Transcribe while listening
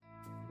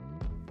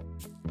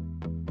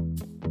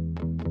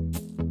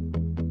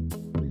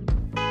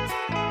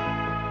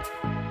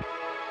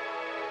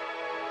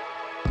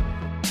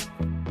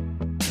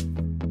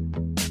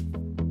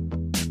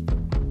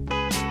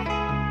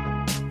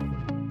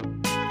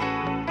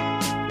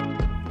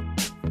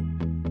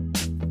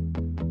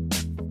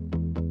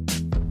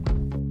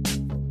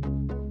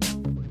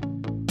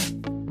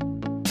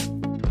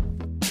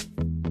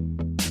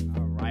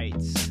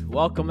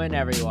welcome in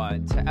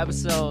everyone to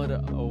episode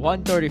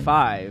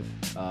 135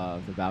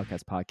 of the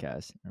Valcast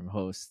podcast. I'm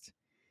host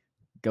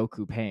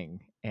Goku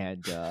Peng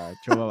and joined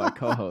by my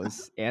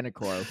co-host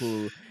Anacor,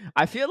 who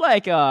I feel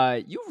like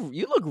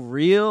you look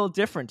real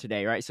different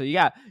today, right? So you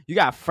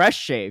got fresh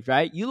shaved,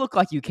 right? You look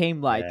like you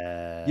came like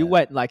you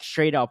went like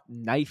straight up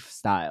knife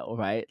style,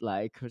 right?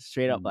 Like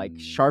straight up like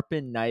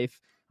sharpened knife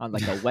on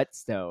like a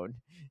whetstone,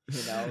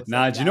 you know? So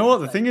Nah, do you know what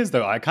the thing is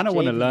though? I kind of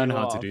want to shaving learn you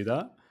how to off. do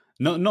that.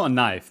 Not a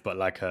knife, but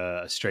like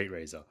a straight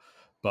razor.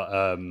 But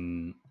well, let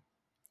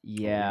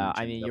Yeah, me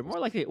I change mean, that. you're more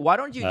likely. Why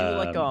don't you do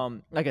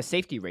like a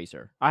safety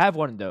razor? I have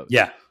one of those.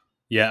 Yeah,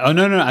 yeah. Oh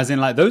no, as in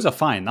like those are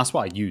fine. That's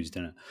what I used,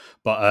 innit?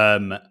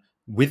 But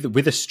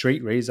with a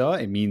straight razor,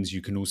 it means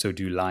you can also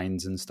do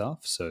lines and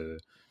stuff. So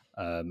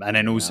and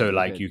then Yeah, also but you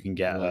like could you can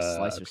get really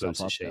slice a yourself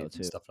closer up though shave and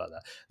too. stuff like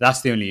that.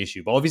 That's the only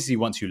issue. But obviously,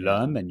 once you Yeah.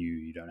 learn, then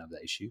you don't have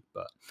that issue.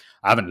 But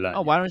I haven't Oh,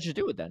 learned why yet. don't you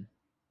do it then?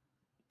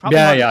 Probably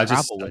hard to Yeah. I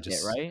travel just I with it,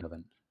 just right?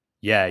 haven't.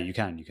 Yeah, you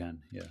can.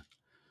 Yeah.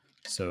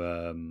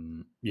 So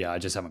yeah, I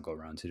just haven't got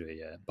around to do it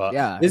yet. But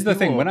Yeah, this is if the you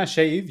thing, when will. I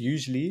shave,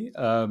 usually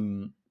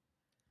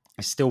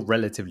it's still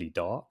relatively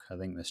dark. I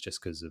think that's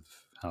just because of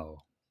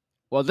how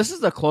Well, this is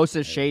the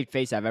closest yeah. shaved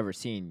face I've ever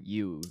seen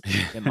you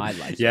in my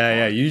life so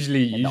yeah. far, and the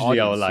Usually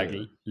I'll audience like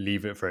too.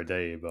 leave it for a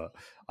day, but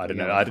I don't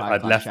You got know. like I'd 5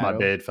 o'clock left my shadow.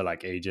 beard for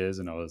like ages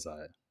and I was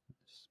like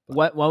but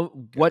What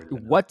what get what rid of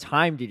it now. what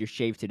time did you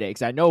shave today?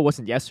 Because I know it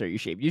wasn't yesterday you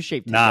shaved. You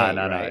shaved Nah,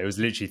 today, It right? was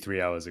literally 3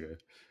 hours ago.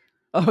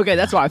 Okay,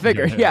 that's what I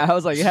figured. yeah. Yeah, I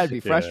was like, it had to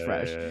be fresh,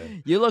 fresh. Yeah.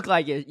 You look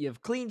like you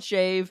have clean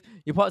shave.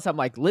 You put some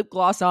like lip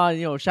gloss on,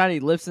 you know, shiny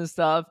lips and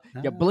stuff.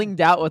 You're Ah, blinged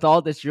out with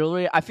all this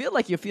jewelry. I feel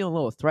like you're feeling a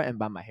little threatened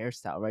by my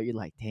hairstyle, right? You're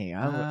like, dang,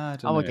 I I'm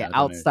don't gonna know. get I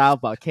don't know.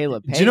 outstyled by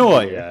Caleb Do you know Payne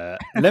what? here.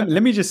 Yeah.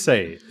 Let me just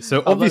say. So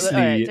All right,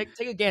 obviously take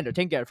a gander.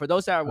 Take a gander. For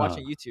those that are uh,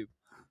 watching YouTube,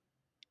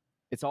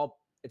 it's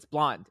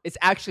blonde. It's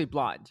actually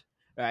blonde,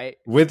 right?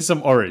 with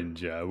some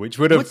orange, yeah, which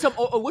would With have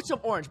some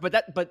orange, but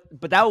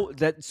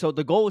that so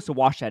the goal is to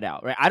wash that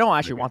out, right? I don't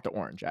actually okay. want the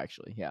orange,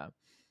 actually. Yeah.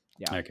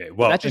 Yeah. Okay, But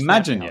well, that's just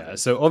imagine, naturally how it yeah.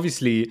 is. So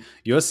obviously,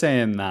 you're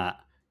saying that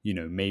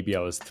maybe I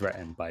was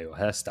threatened by your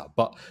hairstyle,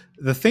 but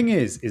the thing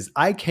is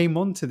I came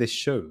onto this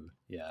show,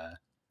 yeah,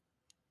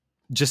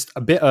 just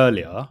a bit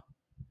earlier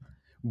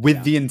with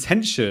Yeah. the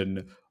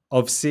intention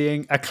of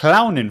seeing a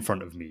clown in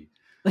front of me,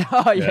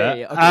 Oh yeah,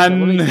 yeah. Okay, so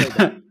let me explain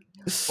that. and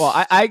Well,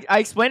 I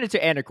explained it to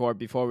Anacor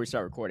before we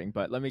start recording,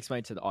 but let me explain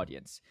it to the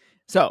audience.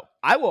 So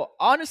I will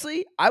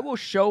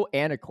show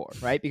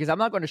Anacor, right? Because I'm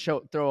not going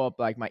to throw up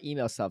like my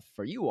email stuff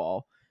for you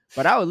all,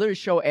 but I would literally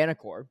show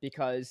Anacor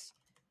because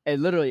it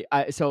literally.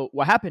 So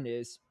what happened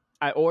is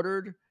I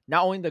ordered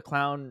not only the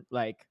clown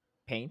like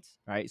paint,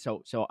 right?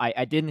 So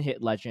I didn't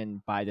hit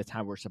legend by the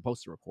time we're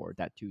supposed to record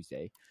that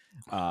Tuesday,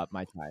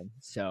 my time.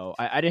 So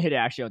I didn't hit it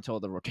actually until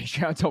the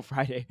rotation until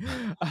Friday.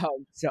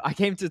 So I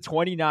came to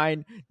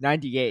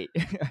 2998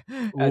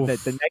 the oof,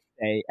 next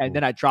day, and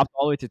then oof. I dropped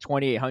all the way to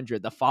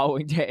 2800 the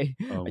following day,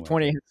 Oh like my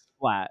 2800 days.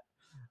 flat.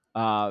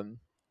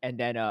 And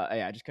then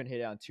yeah, I just couldn't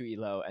hit it on 2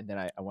 elo, and then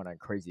I went on a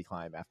crazy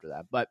climb after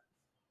that. But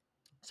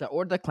so I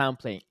ordered the clown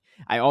plate.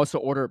 I also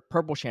ordered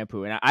purple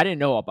shampoo, and I didn't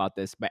know about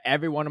this, but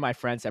every one of my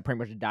friends that pretty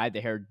much dyed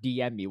their hair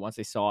DM me once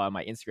they saw on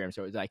my Instagram.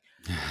 So it was like,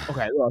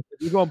 okay, look,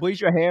 if you're gonna bleach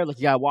your hair, like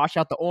you gotta wash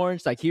out the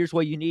orange. Like here's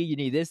what you need. You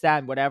need this, that,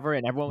 and whatever.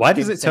 And everyone was Why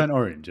does giving it saying, turn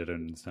orange? I don't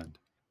understand.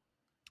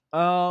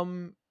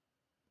 um,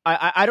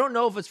 I don't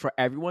know if it's for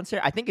everyone's hair.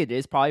 I think it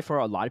is probably for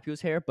a lot of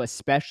people's hair, but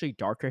especially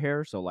darker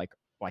hair. So like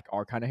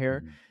our kind of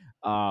hair.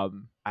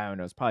 Mhm. I don't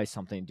know. It's probably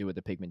something to do with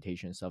the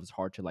pigmentation and stuff. It's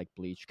hard to like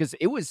bleach because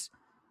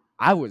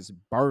I was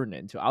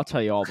burning too. I'll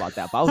tell you all about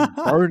that. But I was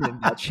burning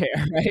that chair,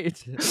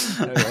 right?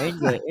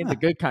 Ain't the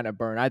good kind of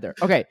burn either.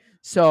 Okay,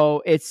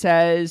 so it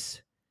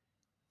says,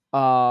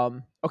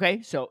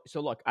 okay, so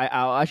look,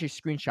 I'll actually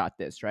screenshot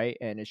this, right?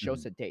 And it shows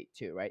Mhm. the date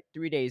too, right?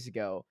 3 days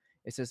ago,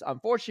 it says,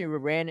 unfortunately, we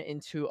ran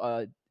into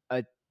a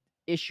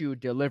issue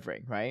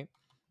delivering, right?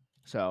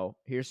 So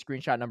here's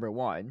screenshot number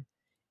one,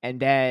 and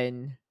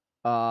then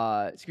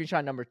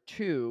screenshot number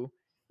two,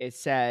 it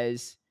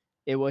says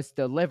it was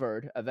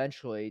delivered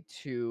eventually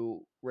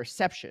to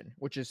reception,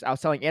 which is I was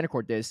telling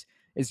Anacord this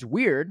is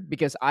weird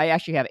because I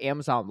actually have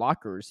Amazon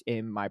lockers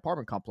in my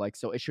apartment complex,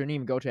 so it shouldn't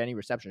even go to any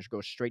reception; it should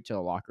go straight to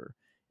the locker.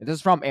 And this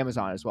is from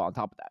Amazon as well. On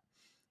top of that,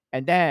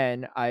 and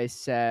then I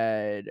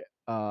said,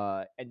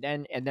 and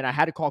then I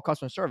had to call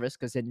customer service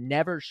because it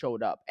never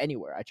showed up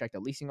anywhere. I checked the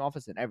leasing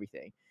office and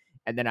everything,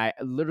 and then I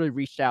literally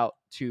reached out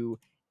to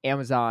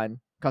Amazon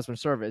customer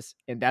service,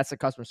 and that's the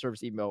customer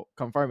service email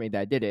confirming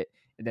that I did it.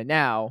 And then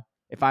now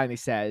it finally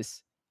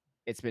says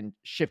it's been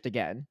shipped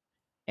again,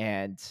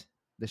 and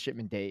the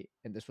shipment date,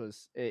 and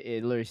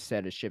it literally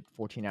said it shipped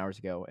 14 hours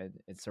ago, and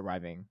it's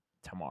arriving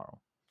tomorrow.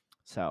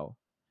 So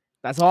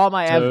that's all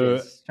my So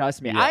evidence.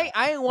 Trust me. yeah,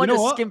 I ain't you want know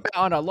to what? skimp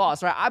out on a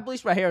loss, right? I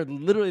bleached my hair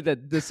literally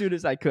the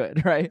soonest I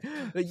could, right?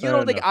 You Fair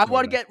don't think enough. I Fair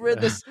want to get rid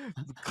of enough.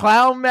 this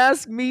clown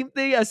mask meme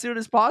thing as soon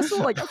as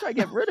possible? Like I'm trying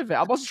to get rid of it.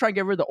 I'm also trying to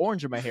get rid of the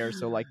orange in my hair.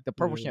 So like the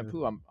purple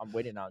shampoo, I'm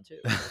waiting on too.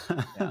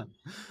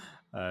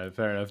 Yeah.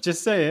 Fair enough.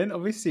 Just saying,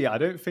 obviously, I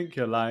don't think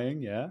you're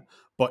lying, yeah.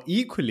 But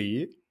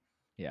equally,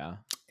 Yeah.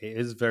 it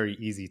is very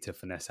easy to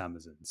finesse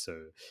Amazon. So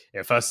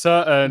if a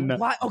certain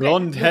Why? Okay. No, no,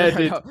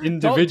 blonde-headed no. Don't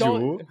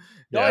individual, don't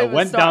yeah, even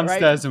went start. Right.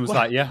 downstairs and was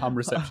like, "Yeah, I'm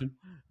reception."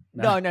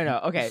 No, no, no.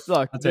 Okay,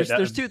 look, I'll take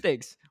there's that. two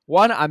things.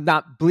 One, I'm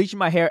not bleaching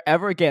my hair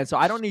ever again, so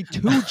I don't need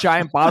two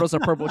giant bottles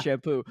of purple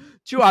shampoo.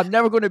 Two, I'm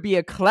never going to be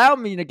a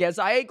clown mean again,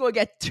 so I ain't going to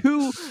get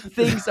two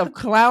things of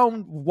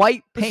clown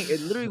white paint. It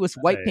literally was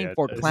white Hey, paint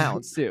for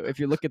clowns too. If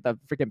you look at the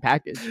freaking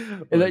package,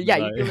 well, yeah,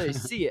 you can literally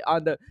see it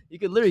on the. You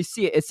can literally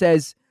see it. It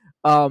says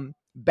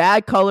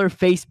bad color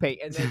face paint,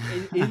 and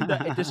then in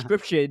the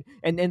description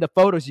and in the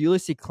photos you literally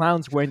see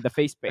clowns wearing the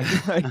face paint.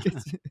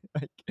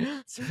 Like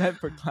it's meant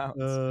for clowns.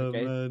 oh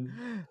Okay,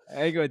 man.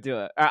 I ain't gonna do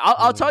it. All right,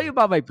 I'll tell you Uh,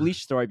 about my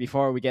bleach story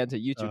before we get into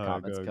YouTube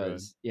comments, go on.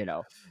 because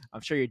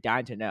I'm sure you're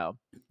dying to know.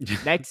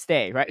 Next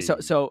day, right? So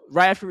Hey. so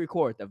right after we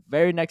record, the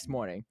very next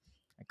morning,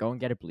 I go and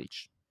get a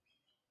bleach,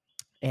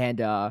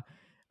 and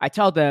I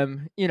tell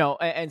them,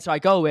 and so I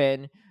go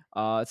in.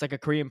 It's like a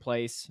Korean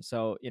place,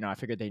 so I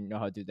figured they know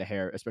how to do the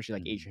hair, especially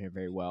like Mhm, Asian hair,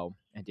 very well,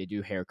 and they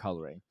do hair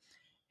coloring.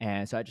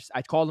 And so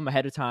I called them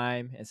ahead of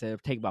time and said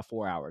it'll take about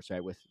 4 hours,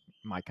 right, with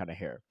my kind of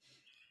hair.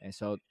 And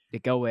so they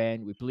go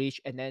in, we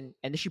bleach, and then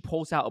she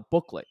pulls out a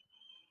booklet,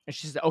 and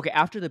she said, "Okay,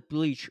 after the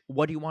bleach,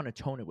 what do you want to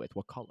tone it with?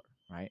 What color?"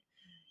 Right?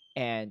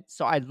 And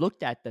so I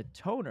looked at the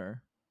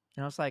toner,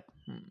 and I was like,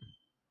 hmm.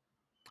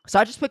 So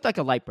I just picked like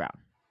a light brown,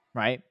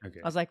 right? I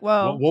okay. was like, What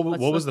well, what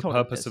let's what was let's the tone it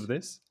with purpose of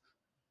this. this?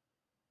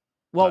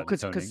 Well, Like the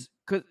cause, toning. cause,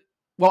 cause,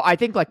 well, I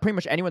think like pretty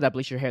much anyone that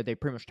bleaches their hair, they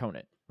pretty much tone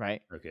it,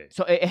 right? Okay.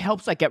 So it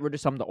helps like get rid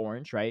of some of the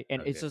orange, right?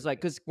 And it's Okay. just like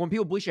Okay. because when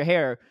people bleach their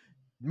hair,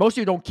 most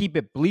people don't keep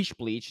it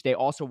bleach. They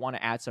also want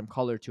to add some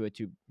color to it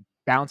to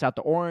balance out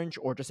the orange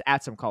or just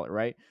add some color,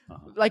 right?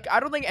 Uh-huh. Like I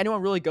don't think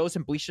anyone really goes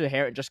and bleaches their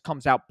hair and just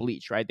comes out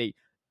bleach, right? They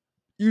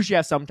usually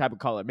have some type of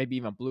color, maybe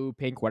even blue,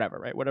 pink, whatever,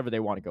 right? Whatever they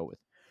want to go with.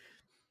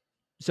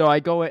 So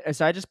I go in,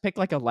 so I just pick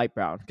like a light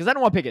brown because I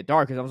don't want to pick it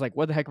dark because I was like,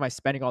 what the heck am I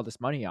spending all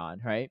this money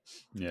on, right?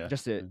 Yeah.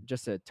 Just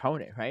to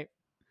tone it, right?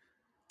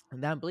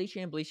 And then I'm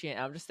bleaching, and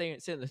I'm just sitting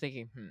there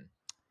thinking,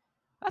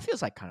 that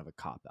feels like kind of a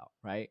cop out,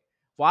 right?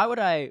 Why would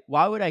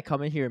I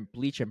come in here and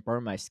bleach and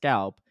burn my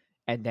scalp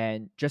and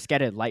then just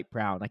get it light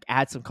brown, like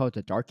add some color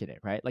to darken it,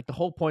 right? Like the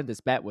whole point of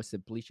this bet was to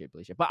bleach it.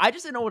 But I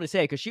just didn't know what to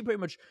say because she pretty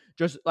much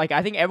just like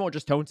I think everyone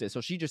just tones it. So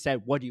she just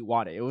said, "What do you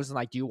want it?" It wasn't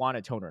like, "Do you want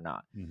a tone or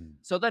not?" Mhm.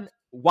 So then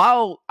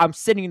while I'm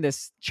sitting in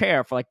this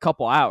chair for like a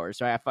couple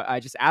hours, right? I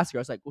just asked her,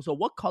 I was like, well, "So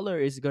what color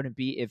is it going to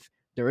be if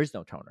there is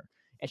no toner?"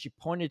 And she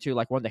pointed to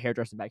like one of the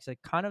hairdressing bags,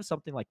 like kind of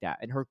something like that.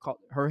 And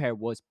her hair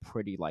was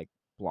pretty like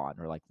blonde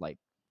or like light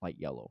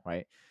yellow,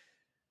 right?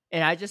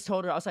 And I just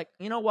told her, I was like,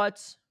 you know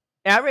what?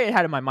 And I already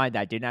had in my mind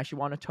that I didn't actually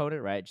want to tone it,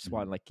 right? I just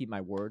want Mhm. to like keep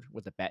my word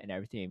with the bet and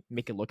everything, and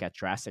make it look as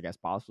drastic as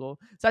possible.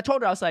 So I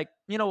told her, I was like,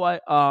 you know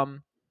what?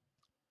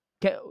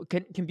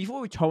 Can before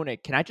we tone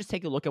it, can I just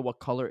take a look at what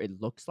color it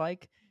looks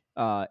like,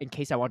 in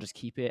case I want to just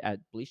keep it at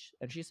bleach?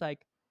 And she's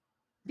like,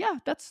 yeah,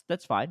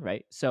 that's fine,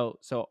 right? So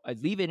I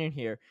leave it in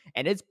here,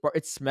 and it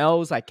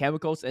smells like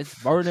chemicals. And it's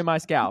burning my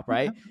scalp,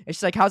 right? And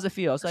she's like, "How's it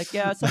feel?" I was like,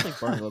 "Yeah, it's something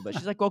burning a little bit."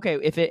 She's like, "Okay,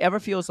 if it ever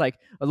feels like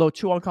a little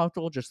too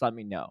uncomfortable, just let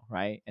me know,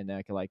 right? And then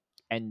I can like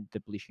end the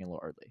bleaching a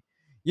little early."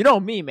 You know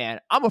me, man.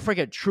 I'm a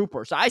freaking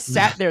trooper. So I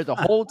sat there the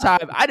whole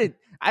time. I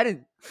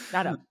didn't,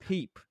 not a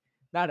peep,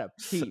 not a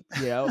peep.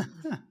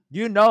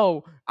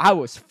 I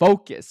was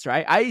focused,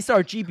 right? I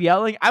started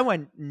GBLing. I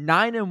went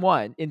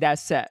 9-1 in that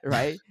set,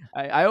 right?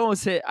 I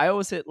almost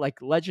hit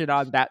like legend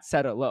on that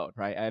set alone,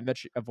 right? I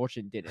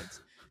unfortunately didn't.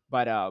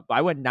 But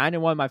I went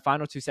 9-1 my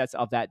final two sets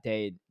of that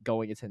day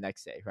going into the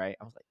next day, right?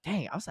 I was like,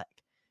 dang, I was like,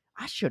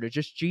 I should have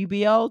just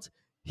GBL'd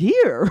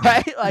here,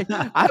 right? Like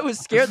I was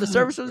scared the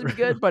service was gonna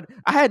be good, but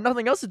I had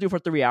nothing else to do for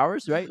 3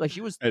 hours, right? Like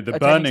she was Hey, the attending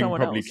burning someone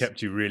probably else.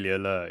 kept you really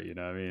alert. You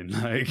know what I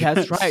mean?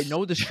 That's Like right.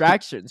 No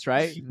distractions,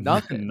 right?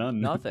 Nothing. none.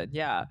 Nothing.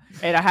 Yeah.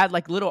 And I had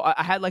like little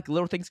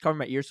things covering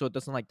my ears so it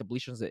doesn't like the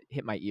bleach doesn't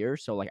hit my ear.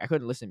 So like I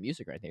couldn't listen to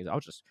music or anything.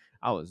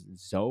 I was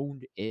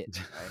zoned in,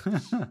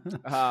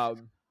 right?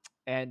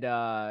 And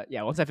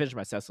yeah, once I finished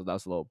my set, so that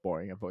was a little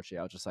boring, unfortunately.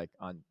 I was just like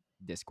on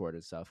Discord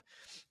and stuff.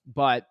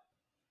 But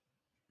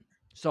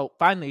so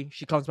finally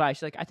she comes by,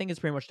 she's like, I think it's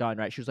pretty much done,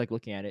 right? She was like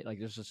looking at it, like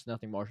there's just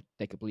nothing more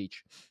they could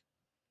bleach.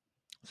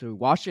 So we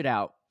washed it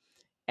out.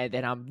 And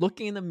then I'm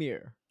looking in the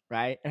mirror,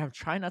 right? And I'm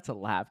trying not to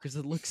laugh because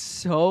it looks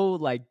so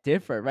like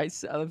different, right?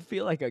 So I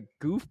feel like a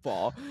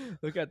goofball.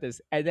 Look at this.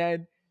 And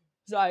then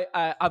so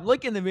I'm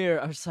looking in the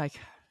mirror. I'm just like,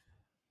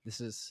 this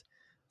is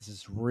this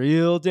is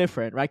real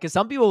different, right? Because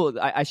some people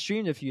I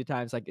streamed a few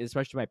times, like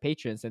especially my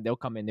patrons, and they'll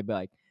come in, they'll be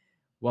like,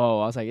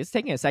 whoa, I was like, it's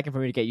taking a second for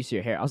me to get used to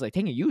your hair. I was like,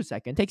 taking you a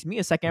second. It takes me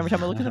a second every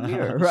time I look in the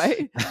mirror,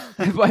 right?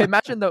 But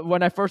imagine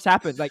when I first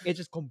happened, like it's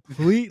just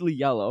completely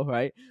yellow,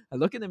 right? I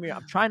look in the mirror,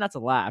 I'm trying not to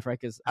laugh, right?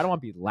 Because I don't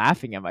want to be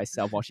laughing at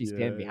myself while she's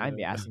standing behind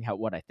me Yeah, asking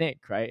what I think,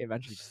 right?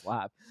 Eventually just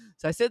laugh.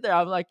 So I sit there,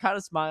 I'm like kind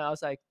of smiling. I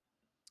was like,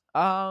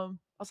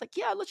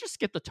 yeah, let's just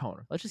skip the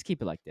toner. Let's just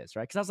keep it like this,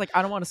 right? Because I was like,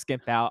 I don't want to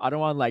skimp out. I don't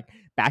want to like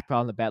backpedal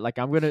on the bet. Like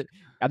I'm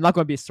not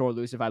gonna be a sore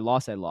loser. If I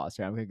lost, I lost.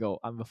 Right? I'm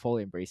gonna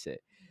fully embrace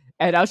it.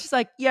 And I was just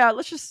like, yeah,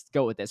 let's just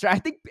go with this. Right? I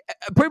think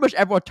pretty much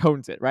everyone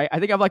tones it, right? I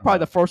think I'm like probably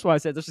the first one I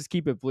said, let's just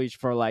keep it bleached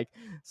for like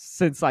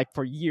since like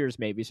for years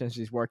maybe since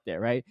she's worked there,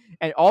 right?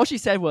 And all she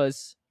said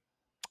was,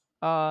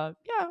 yeah,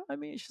 I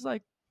mean, she's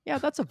like, yeah,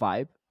 that's a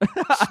vibe.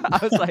 I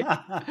was like,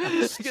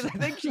 because I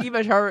think she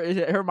even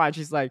her mind,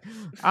 she's like,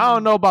 I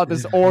don't know about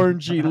this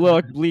orangey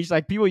look bleach.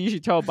 Like people usually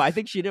tell, but I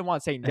think she didn't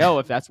want to say no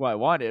if that's what I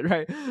wanted,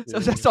 right? So Yeah.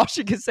 that's all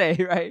she could say,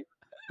 right?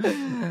 So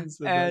that's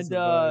And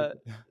a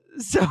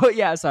vibe. so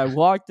yeah, so I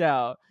walked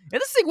out, and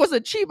this thing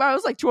wasn't cheap. I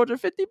was like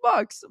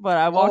 $250, but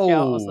I walk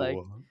out. I was like,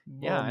 Oh,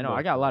 yeah, I know.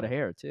 I got a lot of wonderful.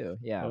 hair too.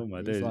 Yeah, Oh my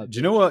it's a lot days. of Do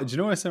you know bleach. what? Do you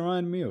know what it's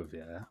reminding me of?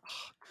 Yeah.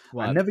 I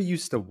What? never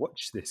used to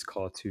watch this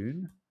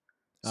cartoon,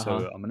 Uh so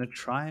huh. I'm gonna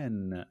try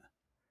and.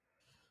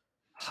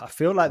 I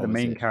feel like What the was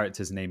main it?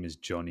 character's name is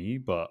Johnny,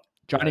 but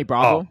Johnny oh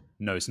Bravo.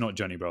 no, it's not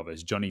Johnny Bravo.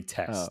 It's Johnny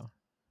Test. Oh,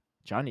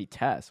 Johnny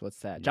Test. What's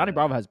that? Johnny Yeah,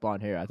 Bravo has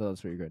blonde hair. I thought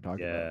that's what you were going to talk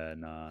about. yeah,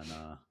 nah,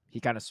 nah. He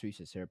kind of sweeps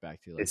his hair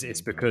back to like It's me.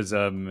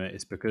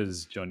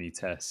 because Johnny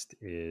Test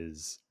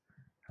is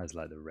has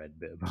like the red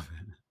bit above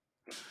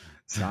it.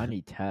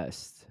 Johnny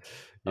Test.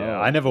 Yeah,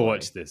 I Oh never boy.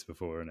 watched this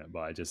before in it, but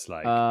I just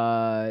like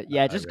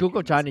Yeah, I just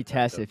Google recognize the Johnny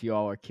Test character. if you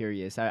all are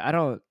curious. I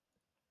don't.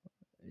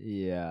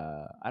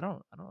 Yeah, I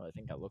don't really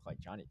think I look like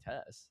Johnny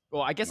Test.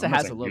 Well, I guess it I'm not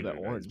has a saying little you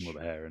bit look like it's more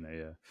orange. the hair in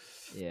it.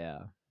 Yeah, Yeah,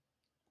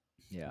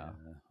 yeah.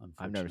 yeah.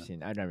 I've never Unfortunate.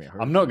 seen. I've never even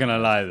heard I'm of not Johnny gonna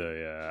lie Test. though.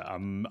 Yeah,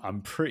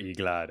 I'm pretty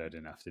glad I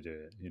didn't have to do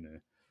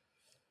it.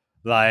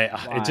 Like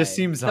it just Why?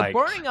 seems The like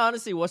burning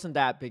honestly wasn't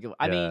that big of.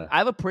 I mean, yeah, I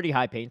have a pretty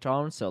high paint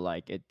tolerance, so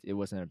like it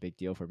wasn't a big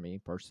deal for me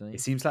it personally.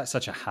 seems like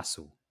such a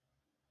hassle.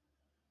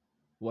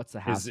 What's the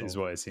Is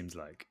hassle? what it seems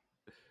like.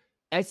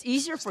 It's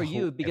easier Just for the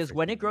you whole because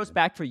when it everything. grows Yeah,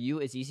 back for you,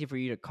 it's easy for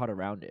you to cut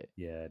around it.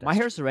 yeah, My that's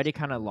hair's true. That's already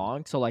kind of true.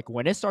 long, so like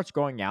when it starts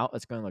growing out,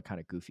 it's going to look kind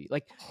of goofy.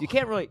 Like you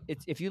can't really.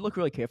 It's if you look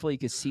really carefully, you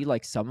can see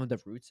like some of the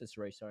roots that's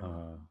already starting to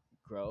Uh,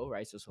 grow.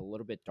 Right, so it's a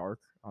little bit dark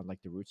on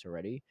like the roots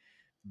already.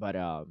 But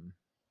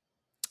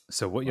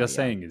so what you're but yeah.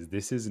 saying is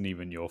this isn't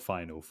even your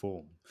final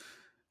form.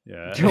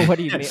 Yeah. What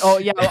do you mean? Oh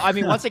yeah, I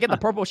mean once I get the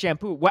purple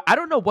shampoo, I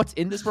don't know what's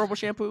in this purple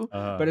shampoo,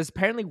 but uh, it's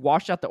apparently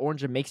washed out the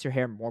orange and makes your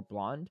hair more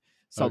blonde.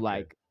 So okay.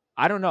 like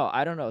I don't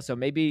know. So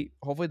maybe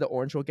hopefully the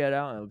orange will get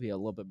out and it'll be a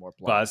little bit more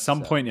But at blonde.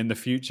 some point So in the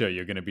future,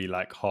 you're going to be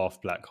like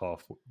half black,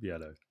 half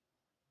yellow.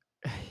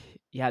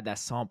 yeah, that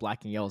song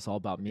Black and Yellow is all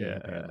about me Yeah.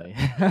 apparently.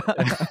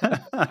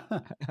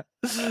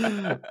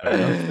 Fair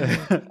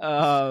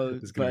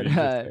enough. It's going to But be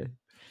interesting.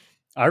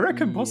 I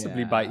reckon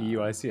possibly by yeah.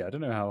 EUIC. I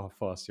don't know how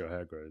fast your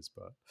hair grows,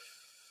 but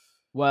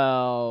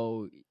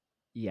Well,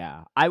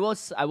 yeah. I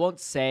won't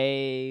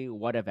say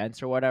what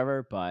events or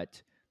whatever,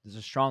 but there's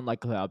a strong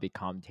likelihood I'll be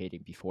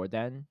commentating before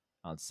then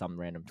on some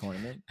random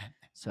tournament.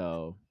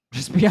 So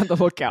just be on the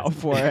lookout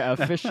for an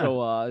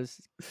official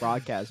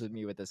broadcast with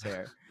me with this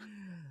hair.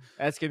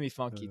 That's gonna be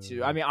funky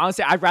too. I mean,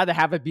 honestly, I'd rather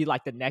have it be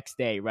like the next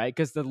day, right?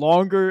 Because the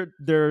longer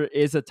there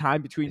is a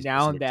time between it now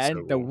just and looks so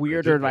then, the awkward.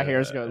 weirder my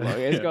hair is gonna look.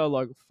 It's Yeah. gonna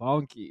look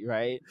funky,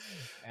 right?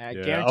 And I Yeah.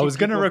 I guarantee was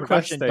going to people in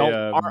request production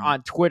a, aren't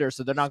on Twitter,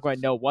 so they're not going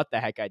to know what the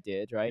heck I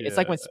did, right? It's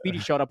like yeah. when Speedy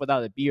showed up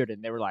without a beard,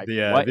 and they were like,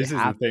 Yeah, "What this is the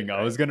happened?" thing.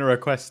 I was Right? going to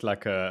request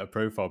like a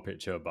profile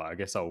picture, but I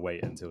guess I'll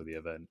wait until the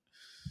event.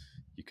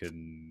 You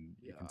can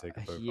take a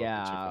profile picture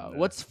Yeah. from there.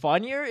 What's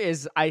funnier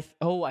is I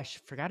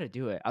forgot to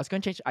do it. I was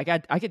gonna change. I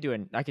could do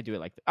it. I could do it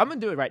like I'm gonna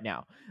do it right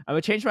now. I'm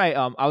gonna change my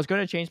I was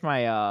gonna change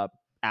my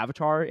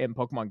avatar in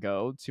Pokemon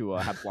Go to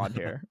have blonde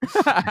hair.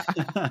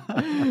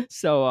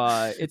 So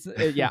it's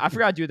yeah. I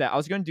forgot to do that. I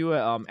was gonna do it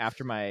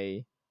after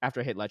I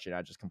hit Legend.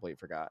 I just completely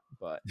forgot.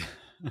 But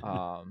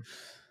um,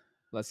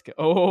 let's go.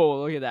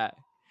 Oh, look at that.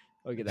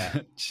 Look at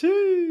that.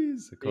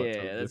 Jeez, I can't tell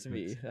Yeah, the that's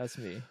me. difference. That's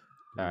me.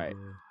 All right.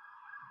 Yeah.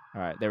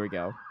 All right. There we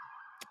go.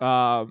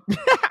 Um,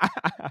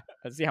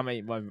 let's see how many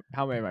of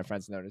my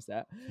friends noticed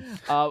that.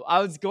 I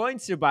was going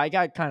to, but I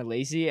got kind of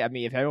lazy. I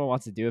mean, if anyone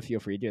wants to do it, feel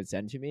free to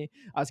send it to me.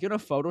 I was gonna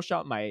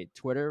Photoshop my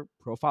Twitter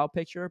profile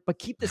picture, but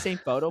keep the same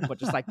photo, but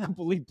just like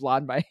completely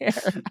blonde my hair.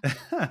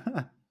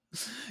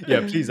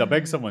 Yeah, please, I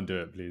beg someone do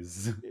it,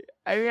 please.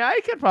 I mean, I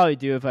could probably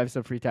do it if I have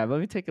some free time. Let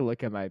me take a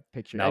look at my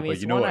picture. I No, mean, but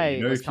it's you the know one what? You I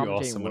know, was if you ask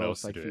commentating someone else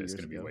Worlds to like do a it, few it's years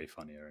going to be ago. way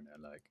funnier, isn't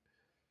it? Like,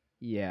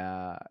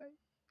 Yeah,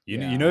 you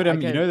yeah, know I them,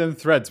 you can. know them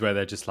threads where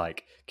they're just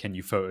like, "Can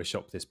you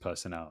Photoshop this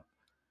person out?"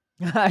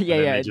 Yeah, And then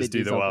they yeah, they just do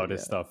do the something.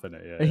 wildest Yeah. stuff in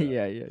it. Yeah,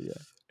 yeah. Yeah,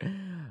 yeah,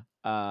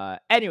 yeah.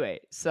 Anyway,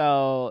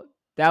 so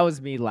that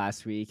was me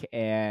last week,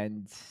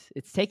 and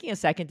it's taking a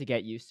second to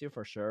get used to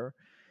for sure.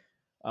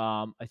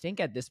 I think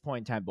at this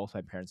point in time, both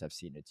my parents have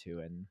seen it too,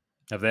 and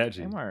Have they they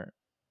actually? weren't.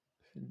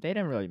 They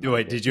didn't really Oh, mind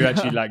wait, it. did you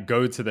actually like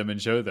go to them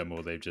and show them,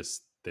 or they No,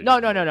 just no,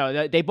 no, know?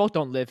 no. They both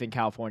don't live in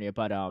California,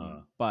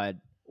 Uh, but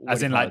what as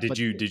do you in, call like, it? But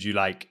did you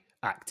like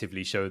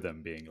actively show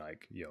them, being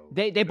like, "Yo,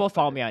 they look both at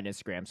follow it"? me on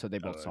Instagram, so they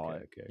Oh, both saw okay,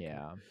 it. okay, okay.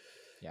 Yeah.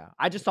 Yeah.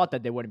 I just thought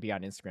that they wouldn't be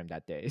on Instagram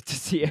that day to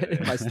see it in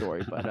Yeah, my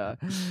story, but yeah.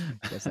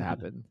 I guess it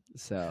happened.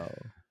 So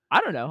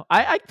I don't know.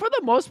 I for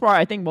the most part,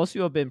 I think most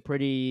people have been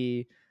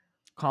pretty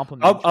I'll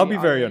complimentary be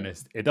on very it.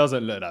 honest. It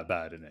doesn't look that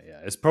bad in it. Yeah,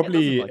 it's It doesn't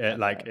probably look that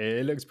like bad.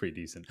 it looks pretty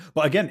decent.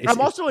 But again, I'm it's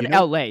also in you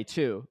know LA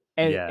too.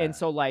 and Yeah.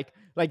 so like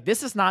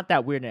this is not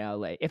that weird in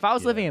LA. If I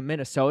was living Yeah. in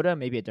Minnesota,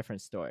 maybe a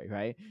different story,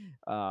 right?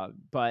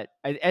 But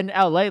in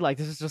LA, like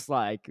this is just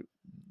like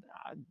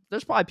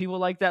there's probably people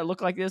like that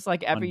look like this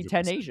like every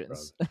 10 100%, bro.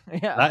 Asians.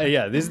 Yeah.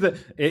 Yeah, this is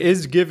it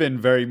is given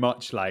very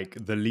much like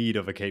the lead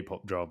of a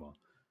K-pop drama.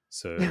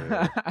 So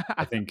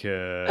I think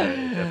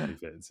it definitely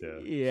fits. Yeah,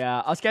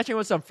 Yeah, I was catching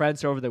with some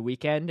friends over the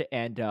weekend,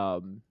 and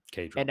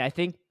K-drama. I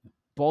think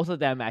both of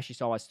them actually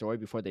saw my story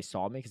before they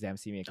saw me because they haven't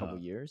seen me in a couple Uh,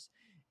 years,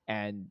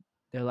 and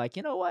they're like,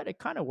 you know what, it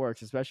kind of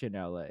works, especially in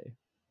LA.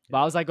 But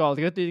I yeah, was like, oh,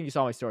 the good thing you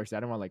saw my story because I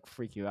didn't want to like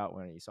freak you out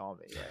when you saw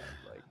me, right?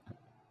 Like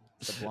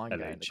it's the blonde guy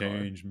LA in the car.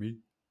 changed me.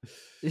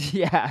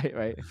 Yeah,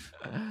 right.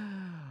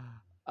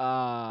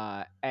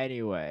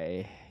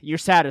 Anyway, you're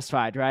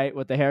satisfied, right,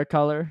 with the hair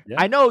color? Yeah,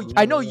 I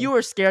know yeah. you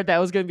were scared that it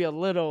was gonna be a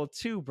little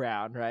too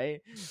brown,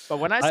 right? But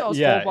when I saw it was full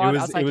Yeah, blonde,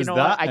 I was it like, you was know what?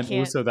 that, I and can't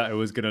also that it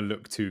was gonna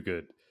look too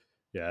good.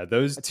 Yeah,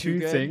 those too two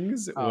good.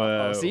 things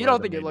Oh, so you were don't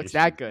the think it main looks issues.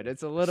 that good?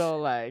 It's a little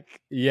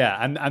like Yeah,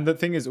 and the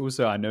thing is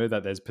also I know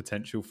that there's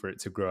potential for it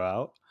to grow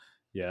out.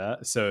 Yeah,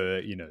 so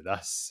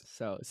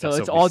so that's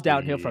it's all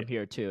downhill obviously from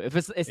here too. If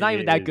it's it not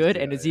even that is. good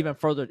and Yeah, it's yeah. even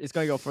further, it's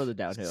gonna go further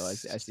downhill. I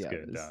Just see how it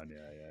going is. down.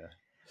 Yeah, yeah.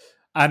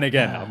 And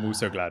again, I'm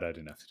also glad I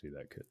didn't have to do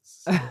that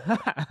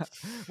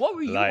because What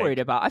were you worried like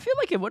about? I feel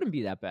like it wouldn't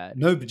be that bad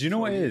no, but do you know for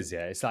what it you. is?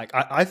 Yeah, it's like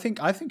I think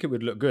it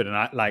would look good, and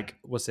I like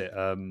what's it?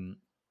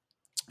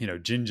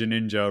 Ginger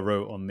Ninja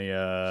wrote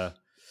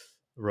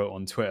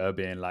on Twitter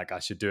being like I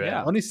should do it. And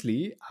Yeah.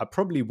 honestly, I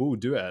probably will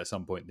do it at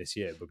some point this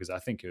year because I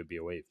think it would be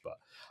a wave. But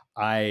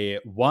I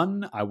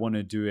want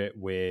to do it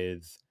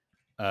with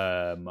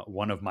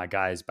one of my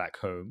guys back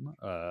home,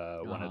 Uh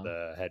one of huh.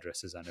 the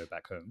hairdressers I know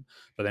back home.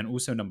 But then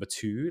also number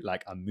two,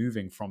 like I'm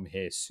moving from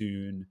here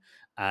soon,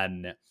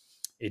 and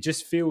it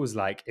just feels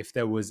like if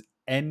there was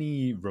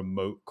any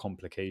remote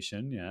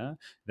complication, yeah,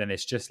 then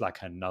it's just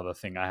like another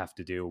thing I have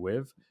to deal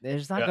with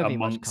There's not gonna be much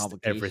amongst complication.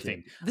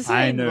 everything. This isn't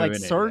I even know like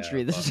in it, yeah,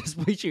 surgery. This is but just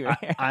bleaching your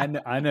hair. I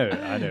know.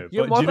 You're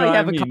But more do you know likely what to I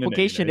have a mean? In it,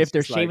 complication if it's they're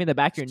just like, shaving the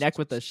back of your neck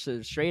with a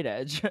straight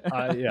edge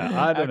yeah,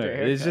 I don't know. after a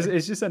haircut.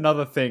 It's just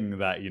another thing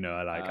that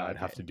I'd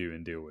have to Okay. do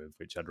and deal with,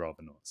 which I'd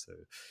rather not. So,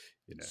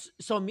 you know,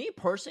 So me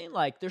personally,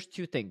 like, there's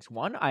two things.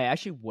 One, I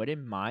actually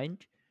wouldn't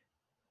mind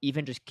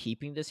even just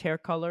keeping this hair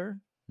color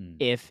hmm,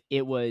 if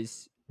it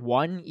was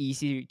one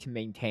easy to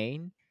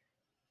maintain.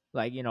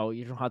 Like, you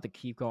don't have to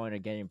keep going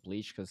and getting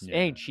bleached because it yeah,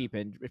 ain't cheap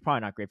and it's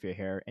probably not great for your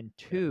hair. And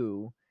yeah,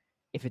 two,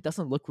 if it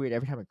doesn't look weird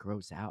every time it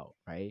grows out,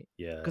 right?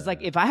 Because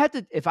like yeah, if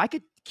I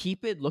could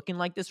keep it looking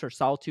like this for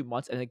solid 2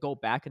 months and then go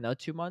back another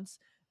 2 months,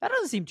 that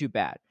doesn't seem too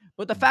bad.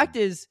 But the hmm, fact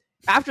is,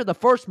 after the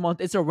first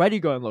month, it's already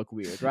going to look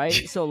weird,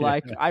 right? So yeah,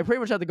 like, I pretty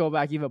much have to go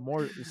back even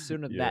more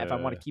sooner than that if I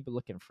want yeah, to keep it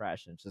looking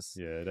fresh. And just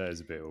yeah. That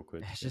is a bit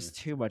awkward. it's Yeah, just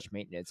too much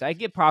maintenance. I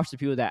give props to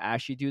people that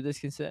actually do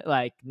this.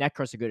 Like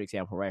Necro's a good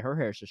example, right? Her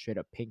hair is just straight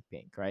up pink,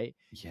 right?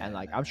 And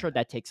like I'm yeah. sure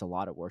that takes a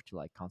lot of work to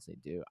like constantly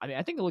do. I mean,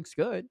 I think it looks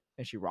good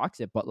and she rocks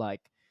it, but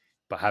like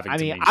But having I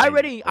to mean, maintain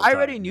it the whole I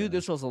already time, knew yeah.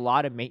 this was a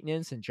lot of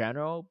maintenance in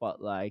general,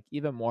 but like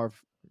even more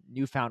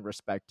newfound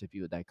respect to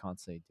people that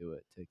constantly do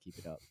it to keep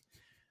it up.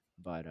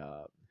 But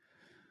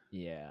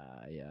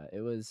yeah,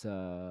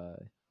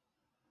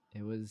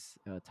 it was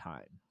a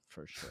time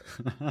for sure.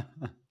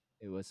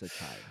 It was a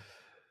time.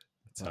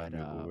 But Time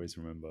you'll always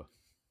remember.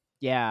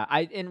 yeah,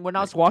 and when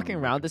I was Next time walking you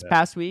make around a this bet.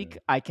 past Yeah. week,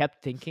 I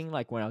kept thinking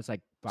like when I was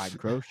like buying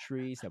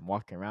groceries and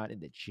walking around in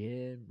the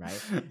gym,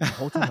 right? The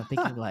whole time I'm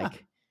thinking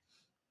like,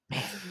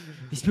 man,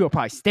 these people are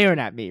probably staring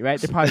at me,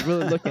 right? They're probably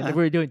really looking. They're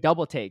really doing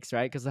double takes,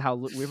 right? Because of how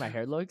weird my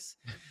hair looks.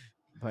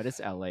 But it's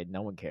LA,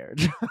 no one cared.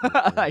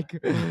 Yeah. like,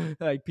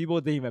 like people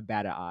didn't even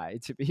bat an eye,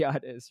 to be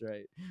honest,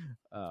 right?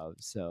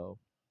 So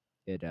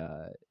it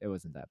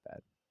wasn't that bad,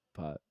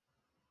 but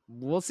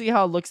we'll see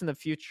how it looks in the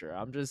future.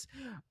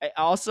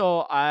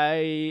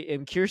 I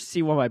am curious to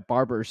see what my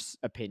barber's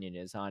opinion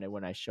is on it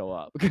when I show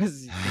up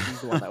because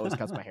he's the one that always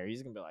cuts my hair.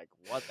 He's gonna be like,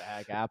 "What the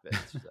heck happened?"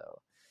 So,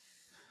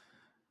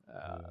 uh,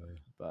 Uh,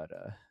 but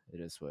it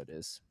is what it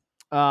is.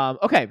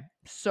 Okay,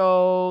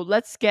 so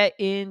let's get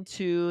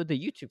into the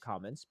YouTube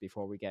comments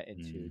before we get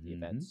into the mhm.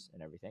 events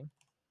and everything.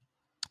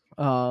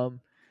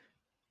 Um,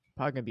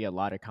 Probably gonna be a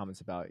lot of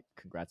comments about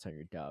congrats on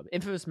your dub.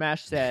 Infamous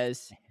Smash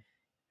says,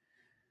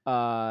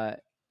 uh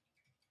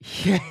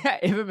yeah,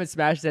 Infamous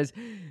Smash says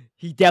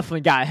he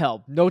definitely got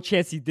help. No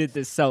chance he did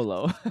this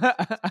solo.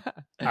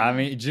 I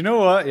mean, do you know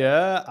what?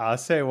 Yeah, I'll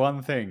say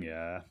one thing.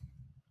 Yeah,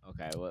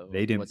 Okay,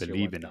 they didn't what's your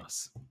one believe in thing?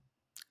 us.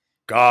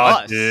 God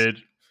Us.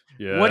 did.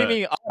 What do you Yeah,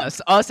 mean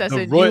us? Us as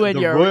in you and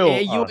the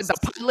royal you and us. the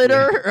Yeah,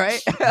 piloter,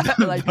 right?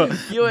 Like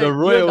the you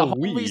and the royal homies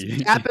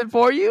we. capping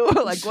for you.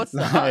 Like what's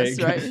the us, Like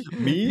right?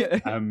 me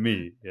and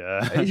me.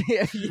 Yeah,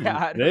 Yeah,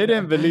 I they don't know.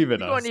 didn't believe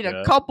in You're gonna us. need a Yeah,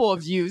 couple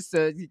of views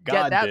to get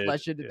God that did.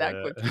 legend that Yeah.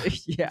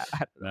 quickly. Yeah, I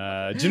don't know about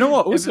Nah. Do you know that.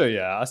 what? Also,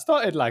 yeah, I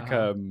started like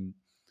Uh-huh.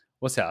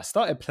 what's it? I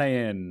started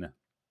playing.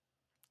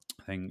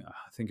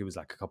 I think it was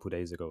like a couple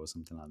days ago or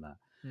something like that,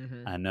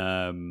 Hmm. and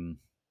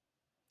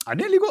I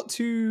nearly got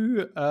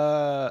to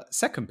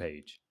second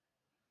page.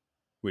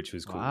 which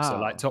was cool. So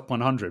like Wow. top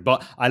 100.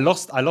 But I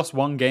lost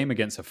one game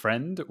against a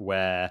friend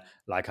where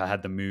like I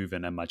had the move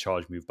and then my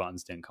charge move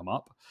buttons didn't come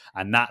up,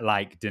 and that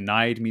like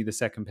denied me the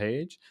second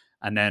page.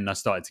 And then I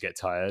started to get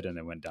tired and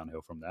then went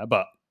downhill from there.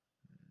 But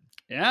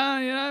yeah,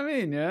 you know what I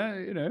mean? Yeah,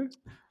 if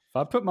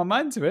I put my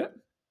mind to it.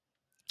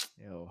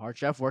 Yo, hard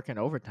chef working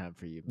overtime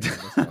for you, man.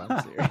 Mr.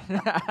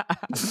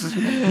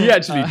 Answer. He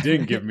actually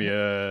didn't give me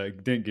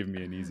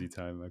an easy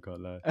time, I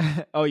can't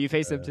lie. Oh, you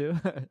face him too.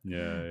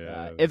 Yeah,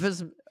 yeah. If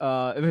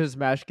his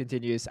match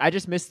continues, I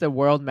just missed the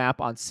world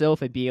map on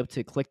Sylph and be able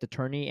to click the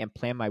tourney and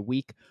plan my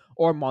week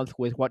or month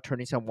with what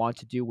tourneys I want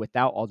to do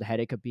without all the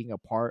headache of being a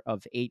part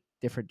of 8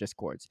 different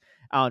discords.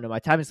 I don't know. My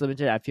time is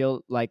limited. I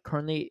feel like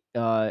currently,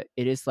 it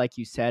is like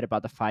you said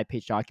about the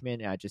 5-page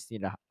document, and I just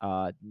need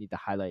the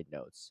highlight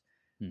notes.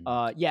 Hmm.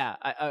 Yeah,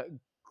 I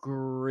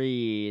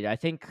agreed. I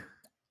think, I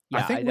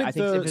yeah, think I with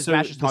think if his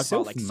match is the talked about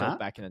Sylph like Sylph map,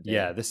 back in the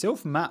yeah, day. the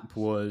Sylph map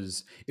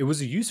was a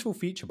useful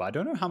feature, but I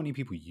don't know how many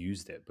people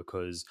used it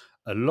because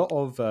a lot I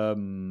of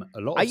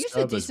used a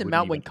servers decent wouldn't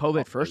amount when even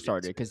COVID upload first it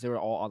started to because it. they were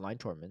all online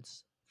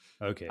tournaments.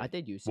 I Okay.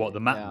 did use What, it. the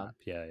map Yeah. map?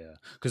 Yeah, yeah.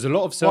 Because a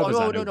lot of Well, servers I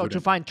no, know no, no. To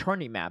wouldn't. find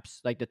tourney maps,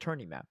 like the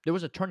tourney map, there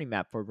was a tourney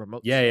map for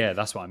remote Yeah, yeah, Sylph.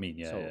 that's what I mean.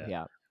 Yeah, So yeah.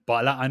 yeah.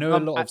 But like, I know a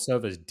lot I of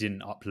servers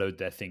didn't upload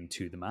their thing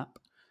to the map,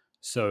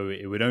 so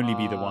it would only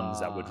be the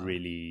ones that would uh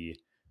really.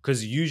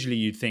 Because usually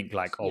you'd think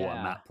like, oh, a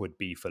yeah. map would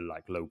be for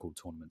like local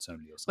tournaments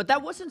only or But that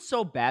something. wasn't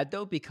so bad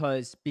though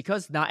because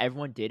not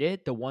everyone did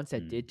it. The ones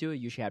that Hmm. did do it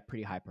usually had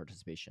pretty high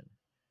participation.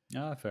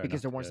 Ah, fair Because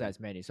enough. there weren't Yeah. as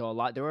many. So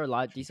there were a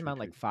lot, True, decent true, amount,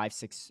 true. like 5,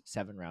 6,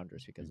 7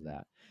 rounders because of Hmm.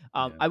 that.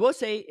 Yeah. I will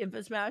say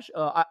Infant Smash.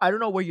 I don't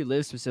know where you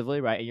live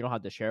specifically, right? And you don't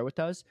have to share it with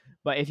us.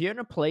 But if you're in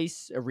a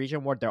place, a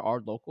region where there are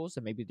locals,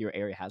 and maybe your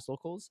area has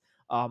locals,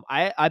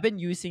 I've been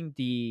using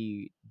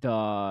the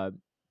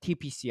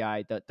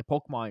TPCI, the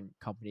Pokemon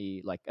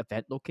Company like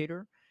event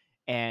locator,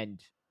 and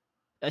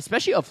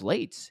especially of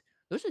late,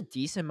 there's a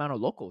decent amount of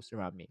locals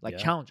around me, like Yeah.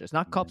 challenges,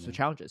 not cups, but Yeah.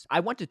 challenges. I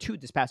went to 2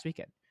 this past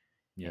weekend.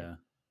 And Yeah.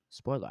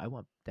 spoiler, I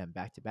want them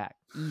back to back.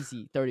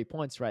 Easy 30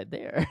 points right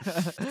there.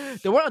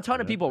 There weren't a ton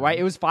of Yeah. people, Fair right? It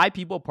enough. was 5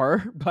 people per,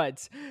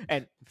 but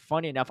and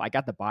funny enough, I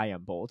got the buy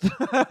on both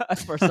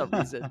for some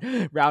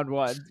reason. Round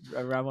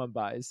one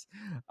buys.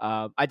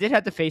 I did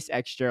have to face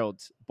X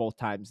Gerald both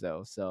times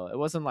though, so it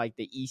wasn't like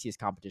the easiest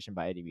competition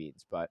by any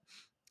means,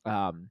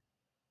 um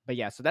but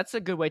yeah, so that's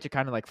a good way to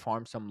kind of like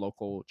farm some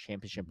local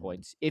championship Mhm.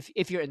 points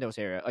if you're in those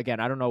areas. Again,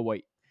 I don't know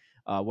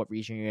what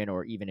region you're in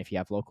or even if you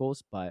have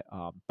locals, but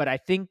I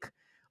think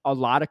a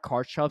lot of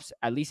card shops,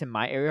 at least in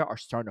my area, are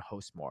starting to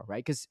host more,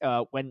 right? Because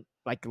when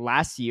like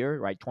last year,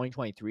 right,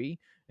 2023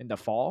 in the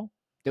fall,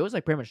 there was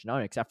like pretty much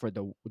none except for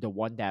the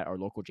one that our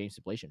local James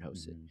Ablation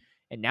hosted. Mhm.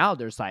 And now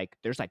there's like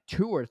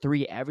 2 or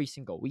 3 every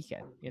single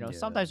weekend. Yeah.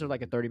 Sometimes they're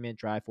like a 30-minute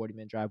drive,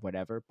 40-minute drive,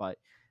 whatever. But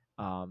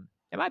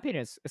in my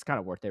opinion, it's kind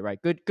of worth it, right?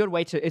 Good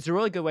way to. It's a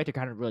really good way to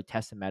kind of really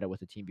test the meta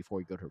with the team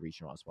before you go to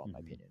regional as well, in my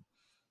Mhm. opinion.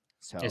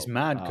 It's So,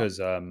 mad because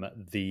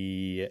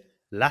the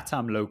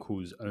LATAM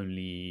locals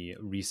only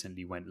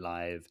recently went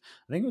live.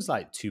 I think it was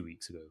like 2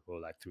 weeks ago or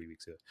like 3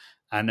 weeks ago.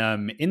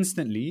 And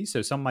instantly,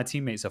 so some of my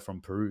teammates are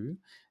from Peru.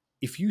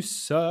 If you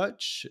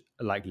search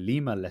like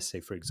Lima, let's say,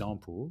 for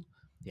example,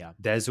 yeah.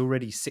 there's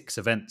already 6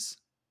 events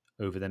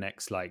over the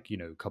next like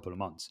couple of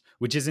months,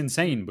 which is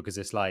insane because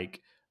it's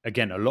like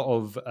again a lot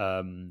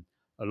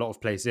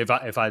of places.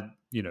 If I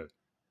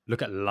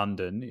look at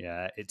London,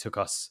 yeah, it took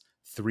us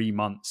 3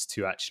 months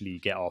to actually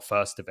get our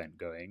first event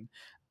going,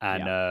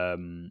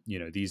 and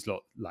Yeah. these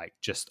lot like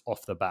just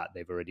off the bat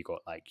they've already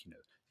got like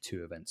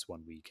 2 events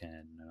one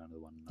weekend, another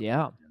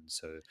Yeah. weekend.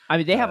 So I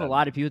mean, they have a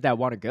lot of um, people that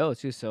want to go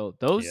too. So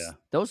those yeah,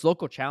 those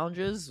local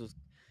challenges,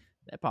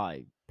 they're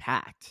probably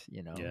packed.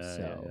 yeah, yeah,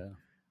 So,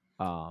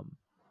 yeah. um,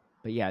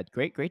 but yeah,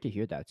 great to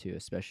hear that too,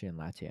 especially in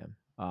Latam.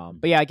 But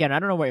Mhm. yeah, again, I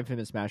don't know where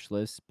Infamous Smash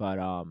lists,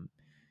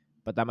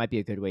 but that might be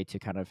a good way to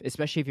kind of,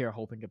 especially if you're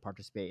hoping to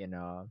participate in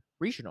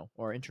regional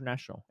or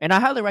international. And I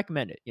highly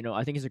recommend it.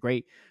 I think it's a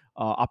great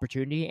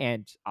opportunity.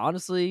 And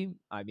honestly,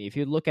 I mean, if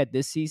you look at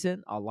this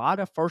season, a lot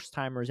of first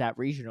timers at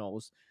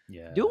regionals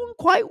Yeah. doing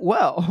quite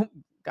well.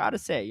 Gotta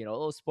Mhm. say, a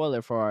little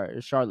spoiler for our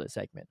Charlotte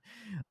segment.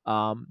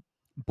 Um,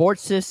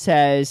 Bortsis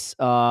says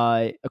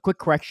a quick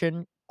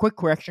correction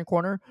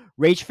corner.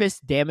 Rage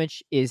Fist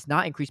damage is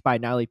not increased by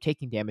Annihilate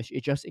taking damage.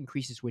 It just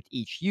increases with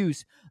each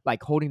use,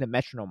 like holding the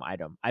metronome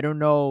item. I don't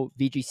know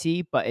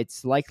VGC, but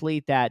it's likely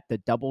that the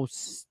double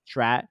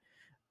strat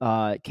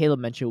Caleb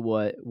mentioned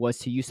was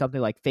to use something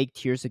like fake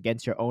tears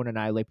against your own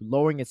Annihilate,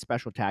 lowering its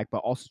special attack, but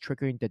also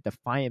triggering the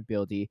Defiant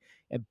ability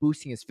and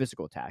boosting his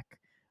physical attack.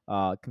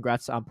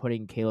 Congrats on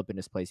putting Caleb in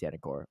his place,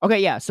 Yannick. Okay,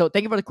 yeah. So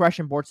thank you for the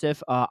question,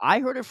 Bortsif. I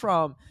heard it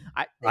from.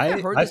 I think I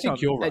heard I this think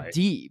from you're right.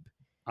 Deeb.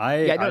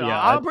 I, Yeah, I no, no.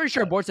 yeah, I'm pretty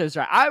sure Bortsif is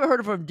right. I heard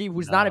it from Deeb,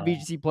 who's not a no,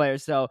 VGC player.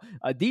 So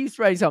Deeb's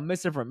spreading some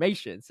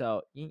misinformation.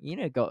 So you need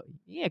to go.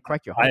 You need to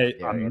correct your homework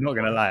there, I'm not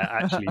gonna Yannick. lie.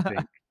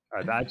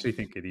 I actually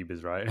think Adib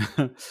is right.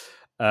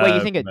 Wait, you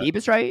um, think Deeb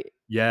is right?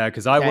 yeah,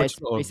 because I That watch it's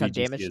a lot of based on VGC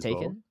damage as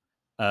well.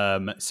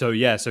 taken. So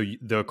yeah,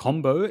 the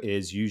combo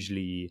is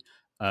usually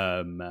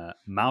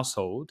mouse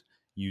hold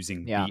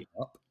using Yeah, beat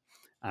up,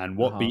 And Uh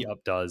what huh. beat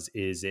up does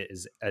is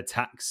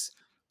attacks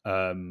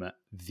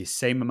the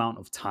same amount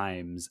of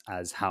times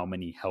as how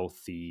many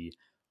healthy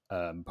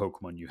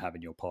Pokemon you have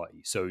in your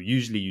party. So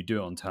usually you do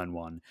it on turn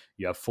one.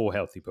 You have four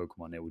healthy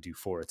Pokemon. It will do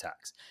four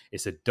attacks.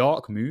 It's a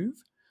dark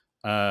move,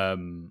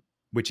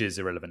 which is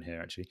irrelevant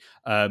here actually.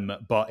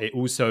 But it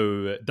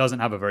also doesn't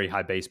have a very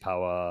high base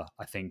power.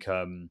 I think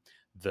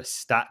the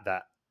stat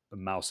that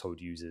Mousehold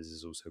uses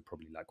is also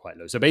probably like quite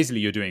low. So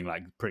basically, you're doing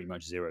like pretty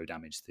much zero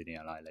damage to the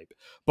Annihilape,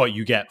 but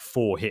you get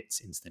four hits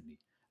instantly.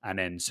 And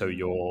then so Mm,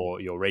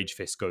 your Rage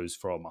Fist goes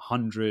from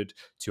 100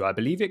 to I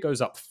believe it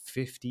goes up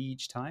 50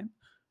 each time.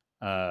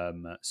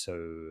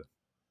 So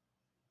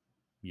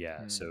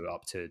yeah, hmm. so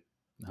up to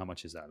how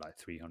much is that? Like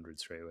 300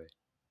 straight away.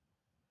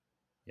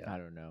 Yeah, I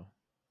don't know.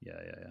 yeah,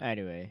 yeah, yeah,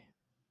 Anyway.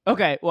 yeah.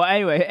 Okay. Well,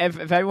 anyway,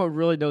 if anyone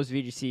really knows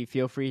VGC,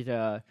 feel free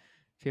to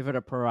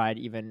provide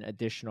even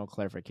additional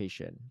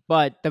clarification.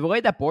 But the way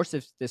that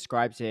Borsif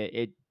describes it,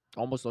 it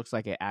almost looks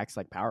like it acts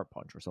like Power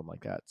Punch or something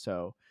like that.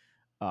 So,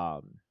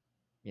 um,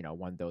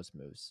 one of those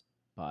moves.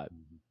 But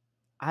Mhm.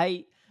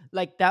 I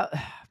like that.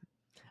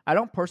 I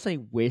don't personally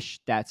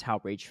wish that's how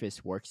Rage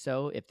Fist works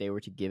though. If they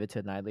were to give it to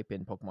Annihilape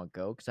in Pokemon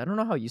Go, because I don't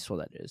know how useful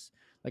that is.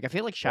 Like I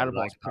feel like Well, Shadow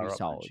Ball like is pretty power up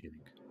punch, solid. you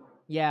think?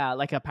 Yeah,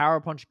 like a Power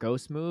Punch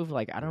Ghost move.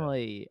 Like I don't Yeah.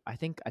 really. I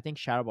think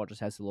Shadow Ball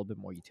just has a little bit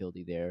more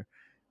utility there.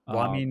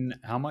 Well, I Um, mean,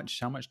 how much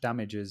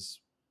damage is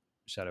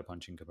Shadow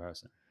Punch in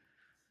comparison?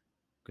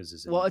 Because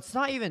it's Well, in it's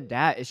not even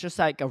that. It's just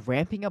like a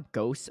ramping up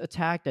ghost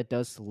attack that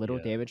does little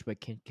yeah. damage, but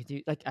can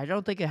continue. Like I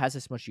don't think it has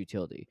as much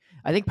utility.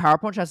 I think Power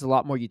Punch has a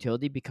lot more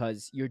utility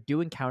because you're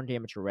doing counter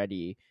damage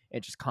already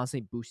and just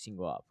constantly boosting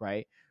you up,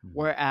 right? Mhm.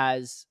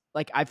 Whereas,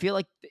 like I feel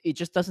like it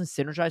just doesn't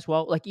synergize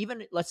well. Like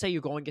even let's say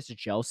you're going against a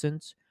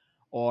Jellicent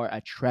or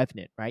a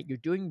Trevenant, right? You're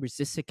doing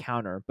resisted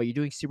counter, but you're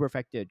doing super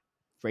effective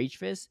Rage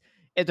Fist.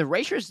 If the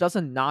Rage Fist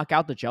doesn't knock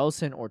out the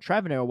Jellicent or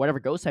Trevenant or whatever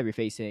ghost type you're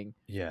facing,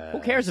 who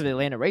Yeah, cares if they see,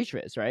 land a Rage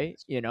Fist, right?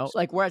 that's You true. know,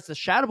 like whereas the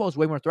Shadow Ball is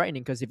way more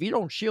threatening because if you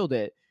don't shield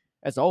it,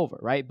 it's over,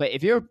 right? But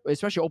if you're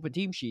especially open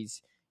team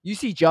sheets, you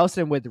see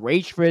Jelson with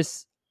Rage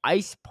Fist,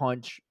 Ice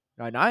Punch,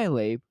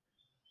 Annihilate,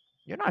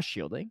 you're not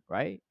shielding,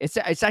 right? It's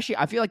actually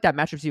I feel like that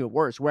matchup's even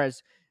worse.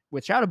 Whereas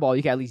with Shadow Ball,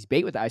 you can at least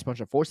bait with the Ice Punch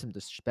and force him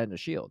to spend the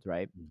shield,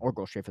 right? Or Mhm.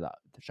 go straight for the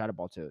Shadow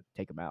Ball to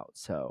take him out.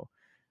 So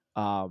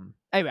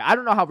anyway, I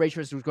don't know how Rage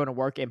Fist was going to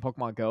work in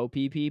Pokemon Go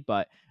PvP,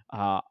 but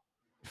uh,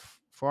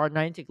 for our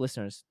Niantic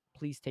listeners,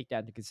 please take that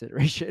into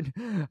consideration.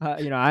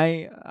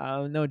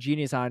 I'm no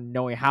genius on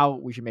knowing how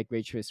we should make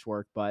Rage Fist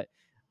work,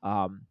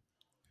 um,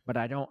 but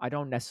I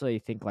don't necessarily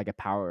think like a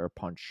Power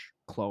Punch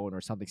clone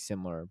or something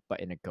similar, but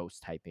in a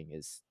Ghost typing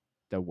is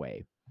the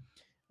way.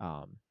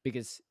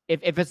 Because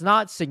if it's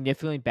not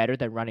significantly better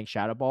than running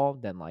Shadow Ball,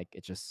 then like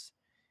it just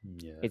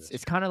Yeah, it's that's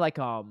it's kind of like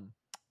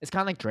it's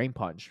kind of like Drain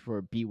Punch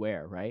for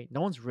Beware, right?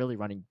 No one's really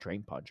running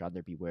Drain Punch on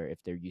their Beware if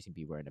they're using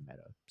Beware in the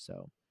meta.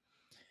 So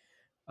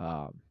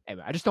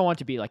anyway, I just don't want it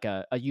to be like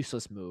a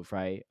useless move,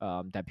 right?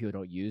 That people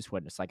don't use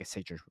when it's like a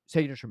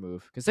signature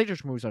move because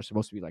signature moves are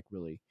supposed to be like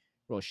really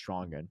really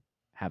strong and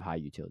have high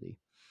utility.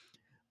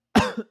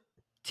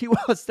 T.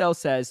 Stell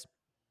says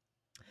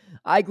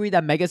I agree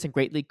that Megas and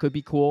Great League could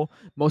be cool.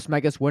 Most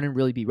Megas wouldn't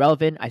really be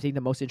relevant. I think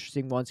the most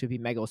interesting ones would be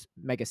Mega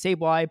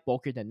Sableye,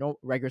 bulkier than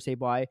regular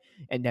Sableye,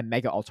 and then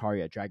Mega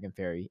Altaria, Dragon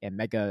Fairy, and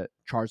Mega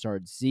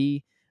Charizard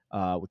Z,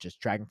 which is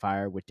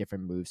Dragonfire with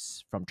different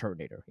moves from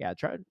Terminator. Yeah,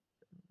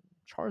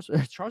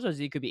 Charizard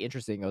Z could be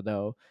interesting,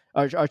 although,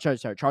 sorry,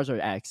 Charizard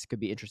X could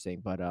be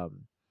interesting, but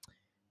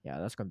yeah,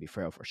 that's going to be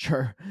frail for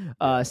sure.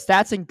 yeah.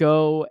 Stats in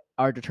Go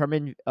are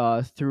determined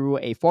through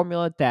a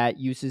formula that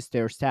uses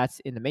their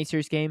stats in the main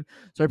series game.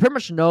 So I pretty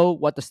much know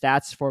what the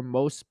stats for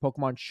most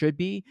Pokemon should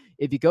be.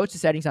 If you go to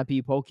settings on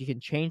PvPoke, you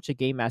can change the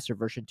Game Master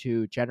version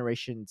to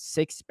Generation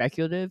 6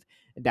 Speculative,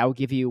 and that will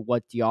give you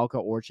what Dialga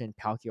Origin,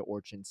 Palkia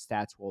Origin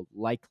stats will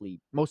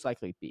most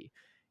likely be.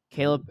 Ooh.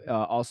 Caleb,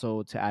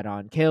 also to add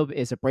on, Caleb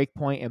is a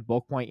breakpoint and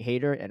bulk point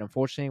hater, and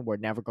unfortunately, we're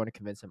never going to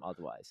convince him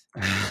otherwise.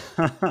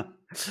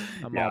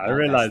 I'm Yeah, all I about that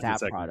realized the stat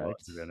second part,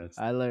 product. to be honest.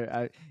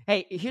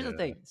 Hey, here's the Yeah.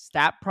 thing: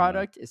 stat Uh,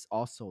 product is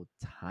also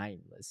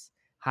timeless.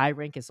 High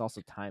rank is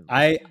also timeless.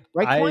 I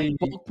I Breakpoint,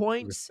 bulk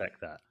points,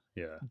 respect that.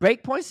 Yeah.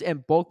 breakpoints,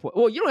 and bulk point.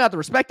 Well, you don't have to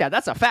respect that.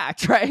 That's a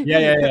fact, right? Yeah,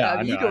 yeah, yeah. I I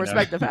mean, know, you can I know.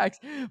 respect the facts,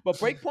 but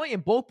breakpoint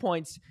and bulk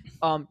points,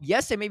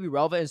 yes, they may be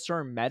relevant in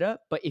certain meta,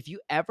 but if you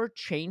ever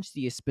change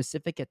the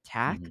specific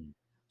attack, Mhm.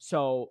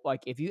 so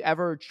like if you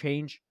ever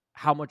change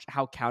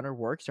how counter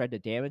works, right, the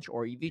damage,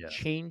 or Yeah.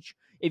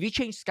 if you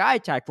change sky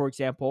attack, for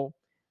example,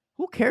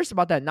 who cares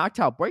about that knocked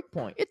out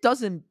breakpoint? It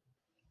doesn't.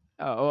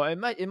 Oh, it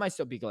might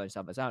still be Glenn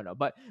Summers. I don't know,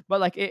 but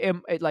like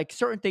like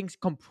certain things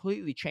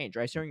completely change,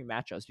 right? Certain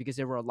matchups because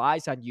it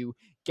relies on you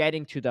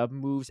getting to the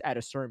moves at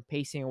a certain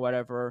pacing or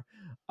whatever.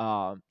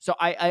 So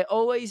I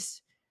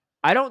always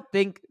I don't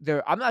think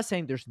there. I'm not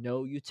saying there's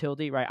no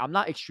utility, right? I'm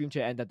not extreme to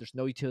the end that there's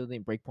no utility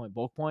in breakpoint,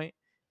 bulk point,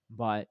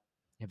 but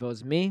if it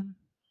was me,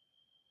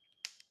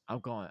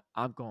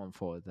 I'm going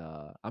for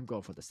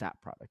the stat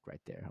product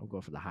right there. I'm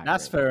going for the high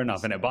That's rank fair enough,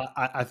 isn't it? Medislayer. But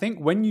I think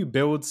when you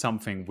build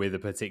something with a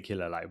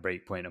particular like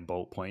breakpoint and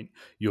bolt point,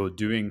 you're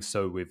doing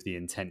so with the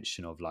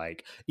intention of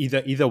like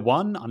either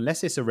one,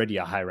 unless it's already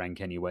a high rank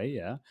anyway,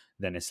 yeah,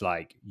 then it's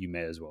like you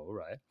may as well,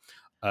 right?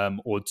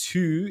 Or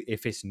two,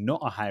 if it's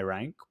not a high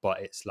rank,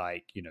 but it's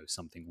like, you know,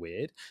 something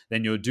weird,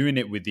 then you're doing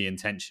it with the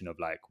intention of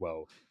like,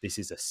 well, this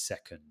is a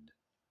second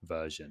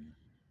version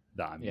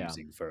that I'm Yeah.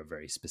 using for a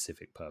very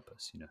specific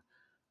purpose, you know?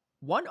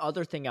 One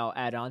other thing I'll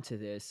add on to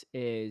this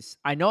is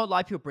I know a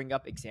lot of people bring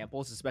up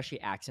examples, especially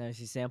Accent's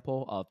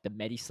example of the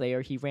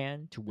Medislayer he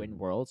ran to win Mhm.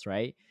 worlds,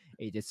 right?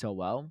 He did so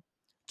well.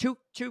 Two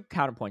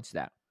counterpoints to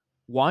that.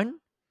 One,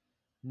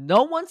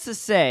 no one's to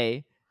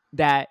say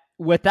that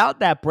without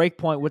that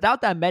breakpoint,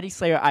 without that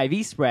Medislayer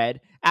IV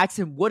spread,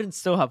 Axon wouldn't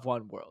still have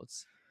won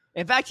worlds.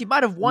 In fact, he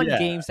might have won Yeah,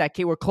 games that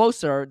were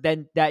closer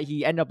than that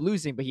he ended up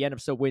losing, but he ended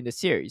up still winning the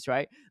series,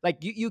 right? Like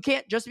you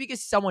can't just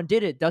because someone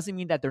did it doesn't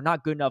mean that they're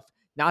not good enough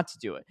not to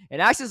do it.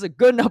 And Axon is a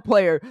good enough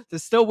player to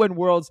still win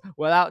worlds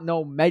without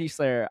no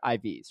Medislayer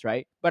IVs,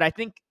 right? But I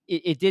think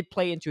it did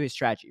play into his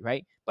strategy,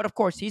 right? But of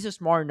course, he's a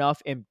smart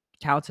enough and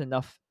talented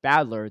enough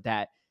battler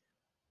that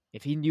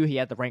if he knew he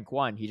had the rank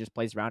one, he just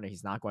plays around and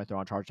he's not going to throw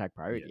on charge attack yeah.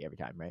 priority every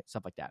time, right?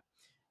 Stuff like that.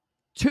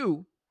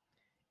 Two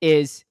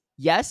is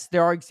yes,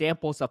 there are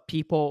examples of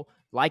people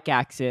like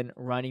Axon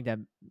running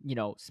them,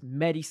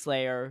 Medi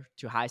Slayer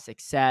to high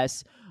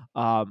success.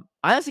 I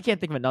honestly can't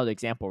think of another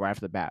example right off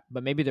the bat,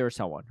 but maybe there was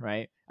someone,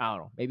 right? I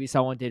don't know. Maybe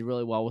someone did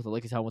really well with the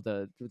Lickers with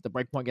the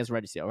breakpoint against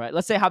Ready Seal, right?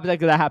 Let's say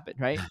hypothetically that happened,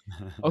 right?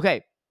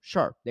 Okay,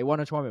 sure, they won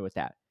a tournament with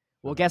that.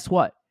 Well, Uh-huh. guess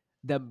what?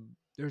 The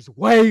there's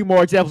way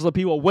more examples of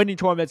people winning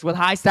tournaments with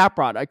high stat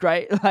product,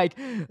 right?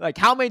 Like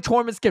how many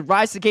tournaments can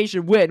Rise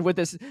Vacation win with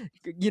this,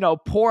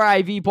 poor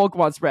IV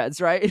Pokemon spreads,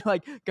 right?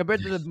 Like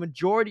compared to the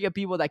majority of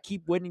people that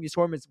keep winning these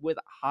tournaments with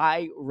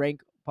high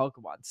rank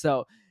Pokemon.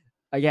 So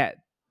again,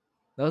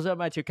 those are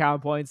my two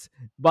counterpoints.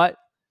 But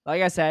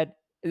like I said,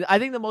 I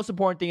think the most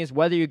important thing is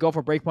whether you go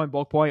for breakpoint,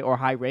 bulk point, or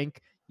high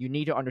rank, you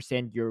need to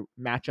understand your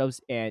matchups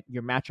and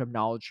your matchup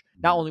knowledge,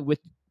 not Mhm. only with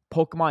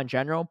Pokemon in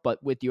general,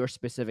 but with your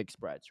specific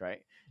spreads,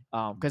 right?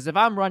 Because if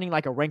I'm running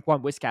like a rank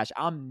one Whiscash,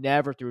 I'm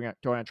never throwing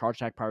a charge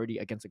attack priority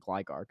against a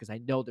Gligar because I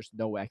know there's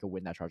no way I could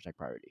win that charge attack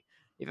priority.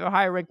 If you're a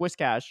higher rank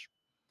Whiscash,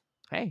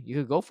 hey, you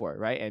could go for it,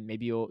 right? And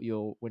maybe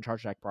you'll win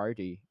charge attack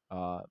priority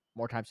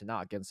more times than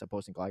not against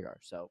opposing Gligar.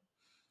 So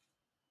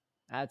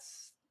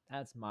that's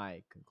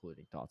my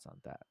concluding thoughts on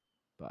that.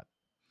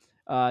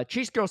 But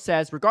Cheese Girl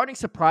says regarding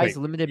surprise Wait,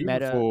 limited quickly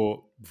meta.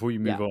 before you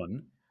Yeah, move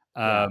on,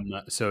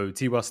 yeah, so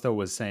T Buster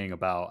was saying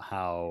about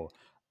how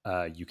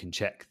you can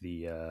check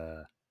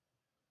the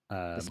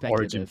the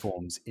origin speculative.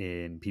 forms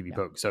in PB Yeah.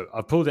 Poke. So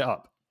I've pulled it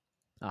up,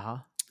 Uh huh.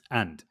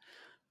 and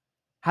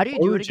How do you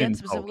do it again origin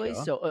specifically?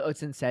 Palkia. So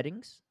it's in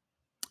settings.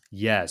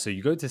 Yeah, so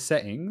you go to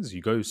settings,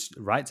 you go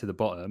right to the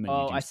bottom, and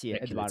you Oh, do I see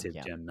it at the bottom. speculative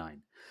Yeah. Gen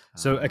 9.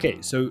 So, okay,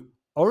 Ah, so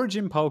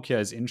Origin Palkia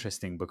is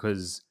interesting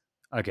because,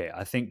 okay,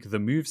 I think the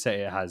moveset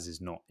it has is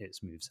not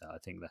its moveset. I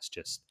think that's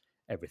just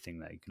everything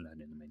that you can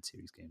learn in the main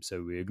series game.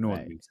 So we ignore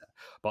the right. moveset.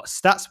 But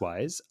stats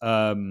wise,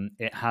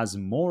 it has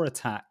more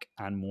attack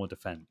and more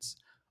defense.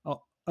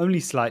 Oh,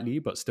 only slightly,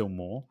 but still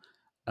more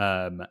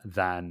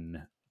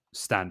than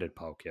standard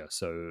Palkia.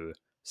 So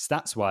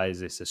stats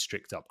wise, it's a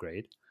strict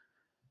upgrade.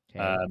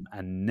 Okay.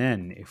 And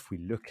then if we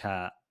look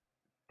at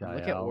I'm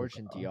looking at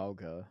Origin Dialga,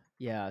 Dialga.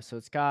 Yeah, so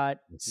it's got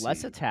let's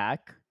less see,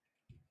 attack,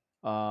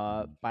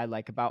 by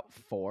like about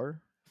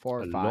four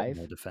or a lot five.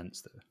 more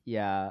defense though.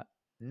 Yeah.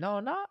 No,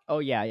 not. Oh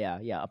yeah, yeah,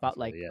 yeah. About So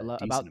like yeah, about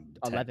decent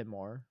amount, 10. 11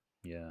 more.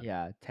 Yeah,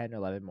 Yeah, 10,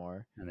 11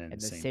 more, and then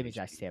and the same same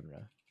exact HP.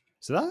 stamina.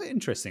 So that's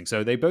interesting.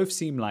 So they both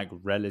seem like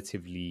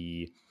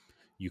relatively,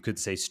 you could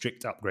say,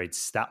 strict upgrades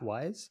stat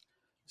wise.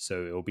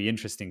 So it'll be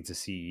interesting to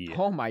see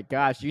Oh my what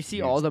gosh, you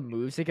see all moves. the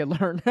moves it can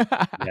learn.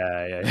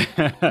 Yeah, yeah,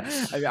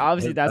 I mean,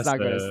 obviously that's that's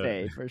not gonna a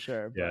stay for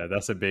sure, yeah, but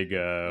that's a big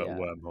yeah,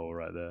 wormhole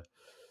right there.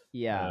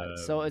 yeah.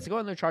 So Um, it's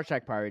going to charge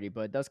track priority,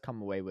 but it does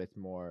come away with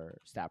more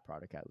stat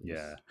product at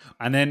yeah, least.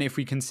 and then if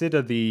we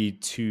consider the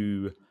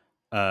two,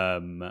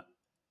 um,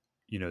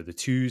 the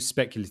two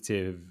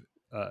speculative,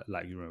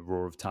 like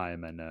Roar of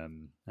Time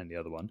and the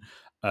other one,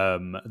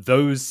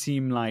 those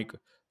seem like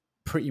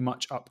pretty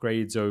much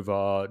upgrades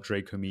over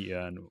Draco Meteor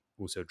and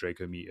also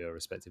Draco Meteor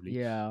respectively.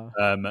 Yeah,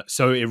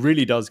 So it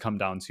really does come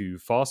down to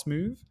fast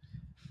move,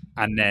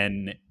 and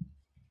then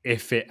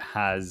if it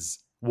has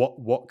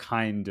what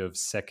kind of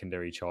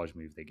secondary charge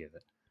move they give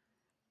it.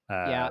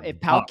 yeah. If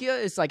But Palkia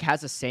is like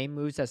has the same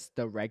moves as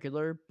the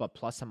regular, but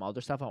plus some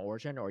other stuff on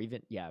Origin, or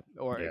even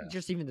or yeah,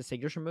 just even the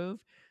signature move,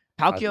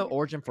 I Palkia think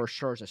Origin for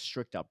sure is a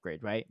strict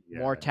upgrade, right?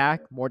 More yeah,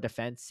 attack, more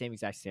defense, same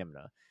exact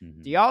stamina.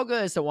 hmm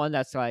Dialga is the one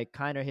that's like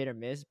kind of hit or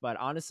miss, but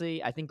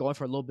honestly, I think going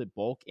for a little bit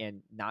bulk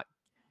and not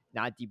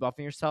debuffing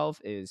yourself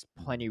is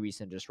plenty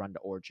reason to just run the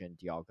Origin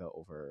Dialga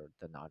over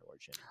the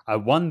non-Origin. I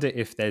wonder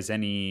if there's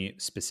any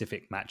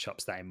specific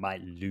matchups that it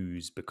might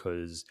lose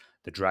because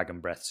the Dragon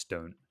Breaths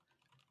don't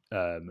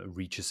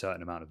reach a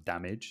certain amount of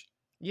damage.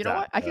 You know That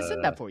what? I can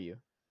send that for you.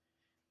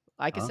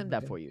 I can Oh, sim that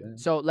okay. for you. Yeah.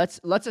 So let's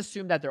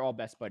assume that they're all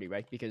best buddy,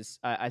 right? Because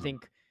I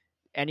think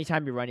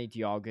anytime you're running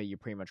Dialga, you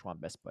pretty much want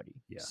best buddy.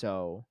 Yeah.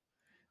 So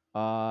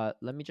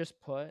let me just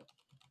put.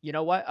 You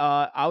know what?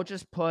 I'll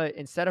just put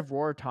instead of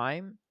roar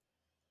time.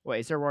 Wait,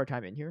 is there roar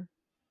time in here?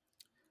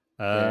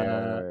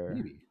 There.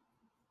 Maybe.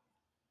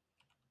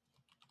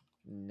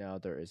 No,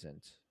 there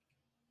isn't.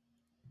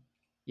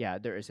 Yeah,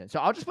 there isn't. So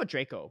I'll just put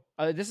Draco.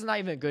 This is not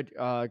even a good.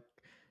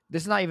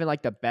 This is not even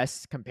like the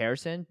best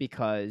comparison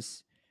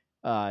because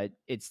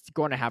it's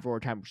going to have roar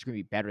time, which is going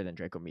to be better than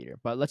Draco meter.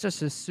 But let's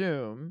just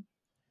assume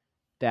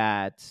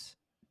that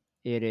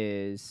it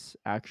is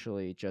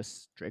actually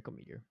just Draco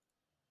meter.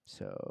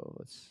 So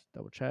let's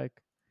double check.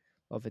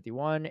 Level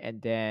 51,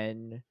 and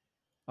then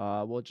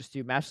we'll just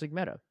do Master League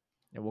meta,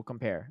 and we'll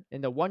compare.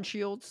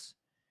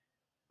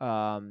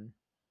 Um,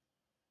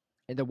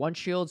 in the one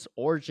shields,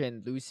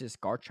 Origin loses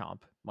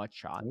Garchomp,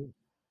 Mudshot. Oh.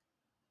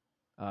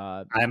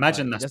 Uh, I but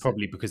imagine it that's doesn't.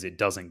 probably because it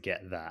doesn't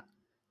get that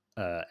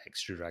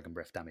extra Dragon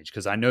Breath damage.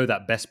 Because I know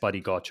that Best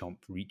Buddy Garchomp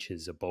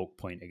reaches a bulk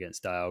point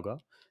against Dialga,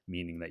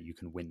 meaning that you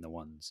can win the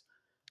ones.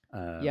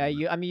 Yeah, Um,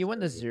 you. I mean, you so win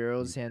the you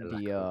zeros get and a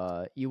lack the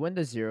of. you win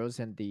the zeros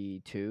and the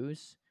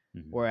twos,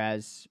 Mhm.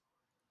 whereas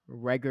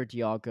regular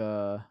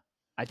Dialga,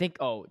 I think.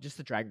 Oh, just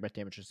the Dragon Breath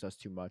damage just does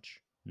too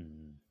much.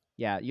 Mm,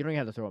 Yeah, you don't even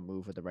have to throw a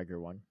move with the regular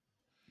one.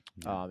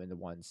 yeah. In the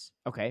ones.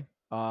 Okay.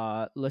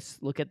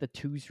 Let's look at the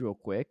twos real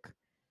quick.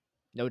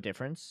 No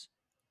difference.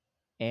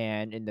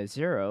 And in the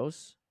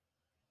zeros,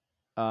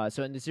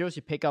 so in the zeros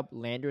you pick up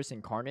Landorus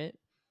Incarnate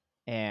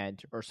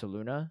and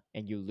Ursaluna,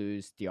 and you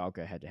lose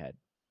Dialga head to head.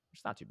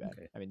 It's not too bad.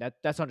 Okay. I mean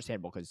that's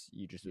understandable because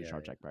you just lose Yeah.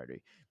 charge Yeah. attack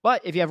priority.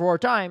 But if you have Roar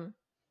Time,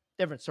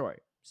 different story.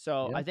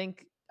 So Yeah. I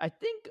think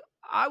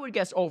I would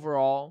guess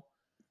overall,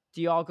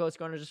 Dialga is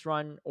going to just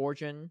run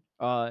Origin.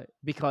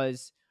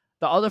 Because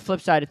the other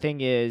flip side of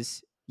thing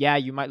is, yeah,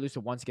 you might lose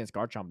to once against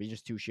Garchomp, but you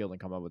just two shield and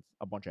come up with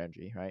a bunch of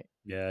energy, right?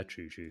 Yeah.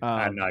 True. True.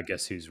 And Um, I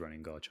guess who's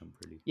running Garchomp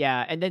really?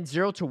 yeah, and then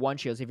 0 to 1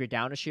 shields. If you're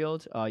down a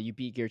shield, you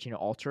beat Giratina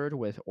Altered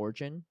with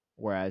Origin.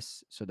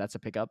 Whereas, so that's a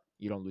pickup.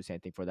 You don't lose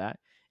anything for that.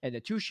 And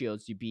the two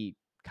shields, you beat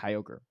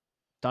Kyogre,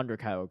 Thunder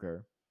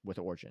Kyogre with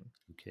Origin.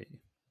 Okay.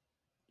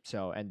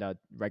 So, and the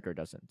regular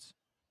doesn't.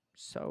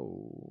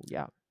 So,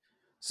 yeah.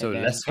 So And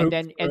then let's and hope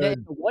then and for.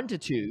 then the 1 to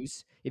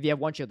 2s, if you have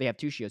one shield, they have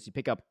two shields. You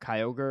pick up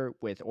Kyogre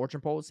with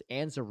Origin Pulse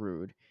and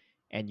Zarude,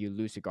 and you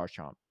lose to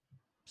Garchomp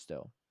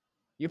still.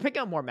 You pick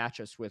up more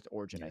matchups with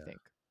Origin, I Yeah. think.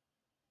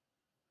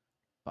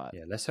 But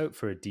Yeah, let's hope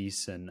for a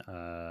decent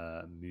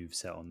move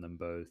set on them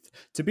both.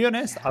 To be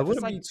honest, yeah, I if it's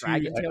wouldn't like be too.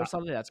 Dragon Tail or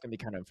something, that's gonna be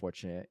kind of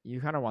unfortunate. You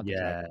kind of want the Yeah,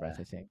 Dragon Breath,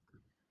 I think.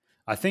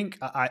 I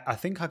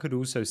think I could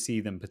also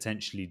see them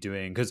potentially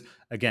doing because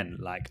again,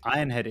 like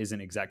Iron Head isn't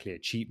exactly a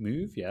cheap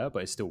move, yeah,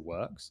 but it still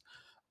works.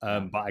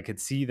 Yeah. But I could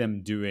see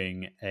them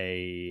doing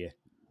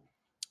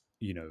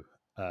you know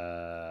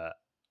a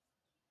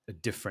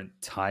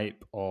different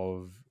type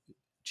of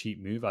cheap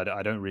move.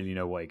 I don't really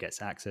know what it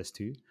gets access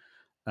to.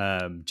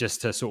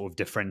 Just to sort of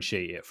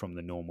differentiate it from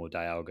the normal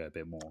Dialga a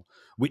bit more,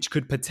 which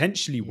could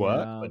potentially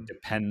work, Yeah. but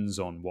depends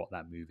on what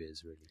that move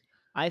is really.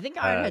 I think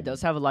Ironhead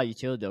does Um, have a lot of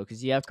utility though,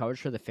 because you have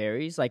coverage for the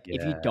fairies. Like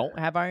if you yeah, don't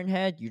have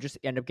Ironhead, you just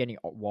end up getting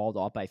walled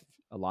off by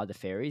a lot of the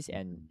fairies,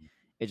 and mhm,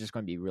 it's just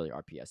going to be really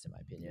RPS in my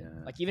opinion.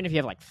 yeah, Like even if you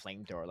have like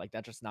Flamethrower, like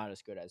that's just not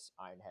as good as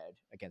Ironhead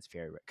against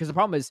fairy. Because the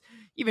problem is,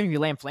 even if you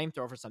land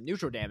Flamethrower for some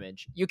neutral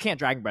damage, you can't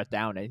Dragon Breath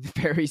down any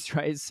fairies,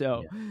 right?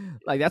 So, yeah,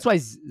 like that's why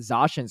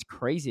Zacian's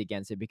crazy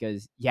against it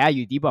because yeah,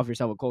 you debuff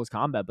yourself with close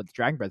combat, but the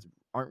Dragon Breath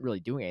aren't really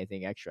doing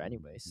anything extra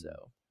anyway. mhm.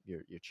 So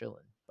you're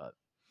chilling. But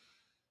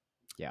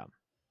yeah.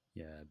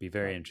 Yeah. It'd be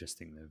very But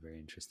interesting though. Very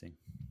interesting.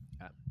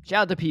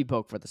 shout out to P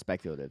Poke for the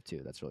speculative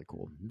too. That's really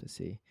cool Mhm. to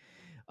see.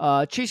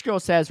 Cheese Girl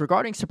says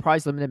regarding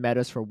surprise limited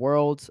metas for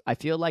worlds, I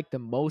feel like the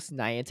most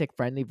Niantic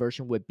friendly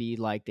version would be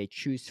like they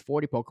choose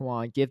 40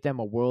 Pokemon, give them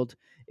a world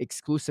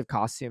exclusive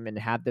costume, and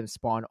have them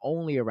spawn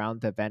only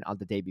around the event on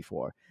the day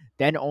before.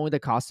 Then only the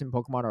costume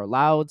Pokemon are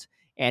allowed,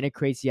 and it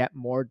creates yet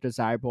more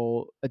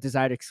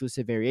desired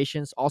exclusive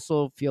variations.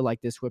 Also, feel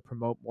like this would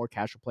promote more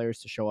casual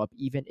players to show up,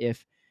 even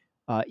if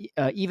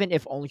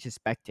only to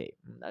spectate.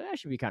 That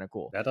actually be kind of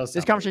cool. That does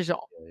This sound very conversation,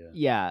 cool. Yeah.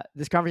 yeah,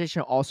 this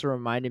conversation also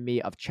reminded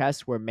me of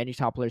chess, where many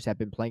top players have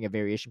been playing a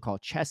variation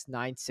called Chess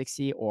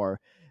 960 or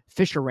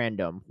Fisher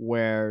Random,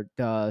 where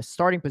the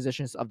starting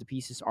positions of the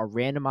pieces are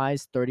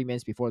randomized 30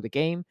 minutes before the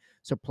game,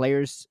 so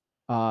players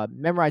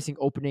memorizing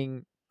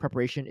opening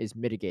preparation is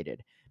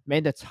mitigated. Many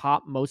of the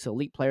top most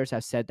elite players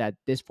have said that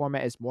this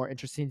format is more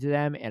interesting to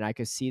them, and I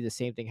could see the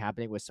same thing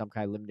happening with some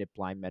kind of limited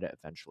blind meta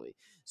eventually.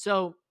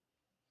 So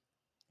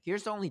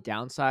here's the only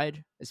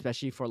downside,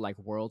 especially for like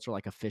worlds or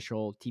like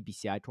official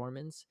TBCI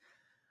tournaments.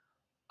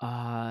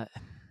 Uh,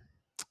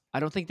 I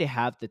don't think they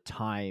have the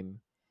time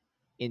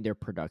in their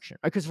production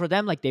because for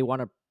them, like they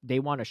want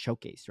to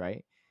showcase,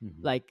 right? Mhm.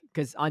 Like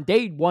because on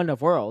day one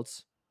of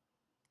worlds,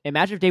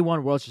 imagine if day one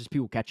of worlds just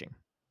people catching.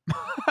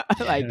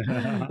 like,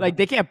 like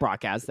they can't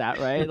broadcast that,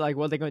 right? Like,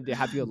 what are they going to do?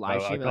 Have you a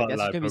live Bro, I stream? Like, can't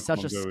that's just lie. going to be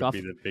such a Pokemon Go would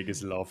be scuff. the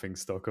biggest laughing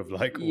stock of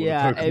like all the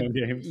Yeah, Pokemon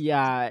games.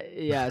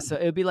 yeah. So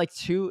it'd be like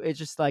two. It's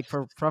just like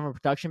from a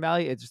production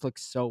value, it just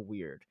looks so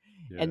weird.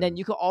 And Yeah. then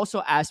you could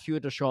also ask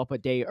people to show up a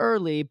day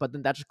early, but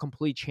then that just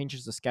completely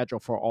changes the schedule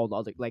for all the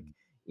other. Like,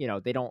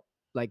 they don't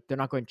like they're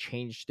not going to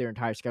change their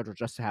entire schedule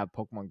just to have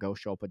Pokemon Go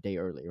show up a day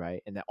early,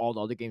 right? And then all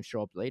the other games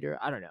show up later.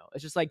 I don't know.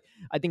 It's just like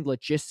I think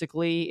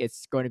logistically,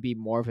 it's going to be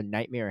more of a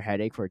nightmare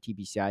headache for a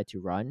TBCI to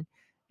run,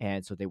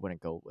 and so they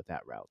wouldn't go with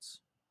that routes.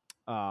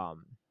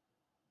 Um.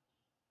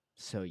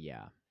 So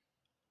yeah.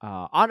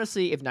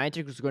 Honestly, if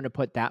Niantic was going to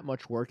put that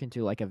much work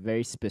into like a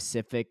very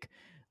specific,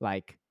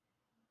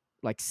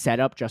 like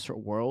setup just for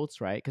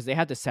Worlds, right? Because they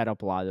had to set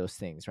up a lot of those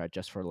things, right,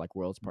 just for like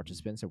Worlds Mhm.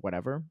 participants or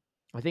whatever.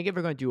 I think if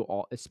we're going to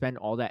do spend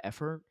all that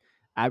effort,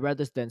 I'd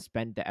rather than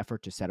spend the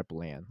effort to set up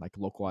LAN, like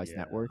localized Yeah,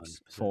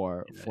 networks 100%.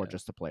 for Yeah,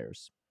 just the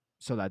players,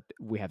 so that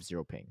we have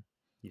zero ping.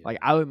 Like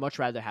yeah. I would much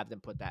rather have them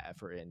put that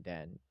effort in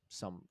than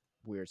some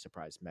weird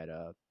surprise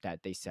meta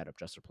that they set up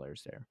just for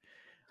players there.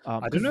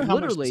 I don't Because know how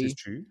much this is literally,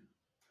 true,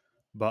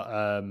 but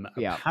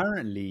yeah,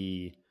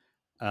 apparently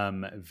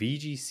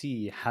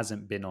VGC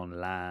hasn't been on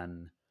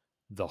LAN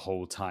the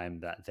whole time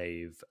that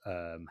they've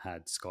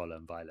had Scarlet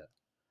and Violet.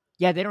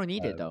 yeah, they don't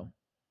need it though. Um,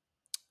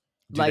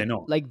 do they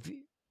not?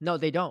 No,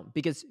 they don't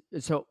because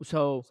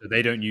So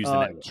they don't use the to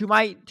network.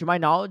 my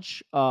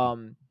knowledge,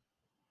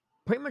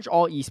 pretty much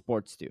all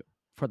esports do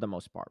for the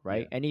most part,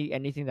 right? Yeah.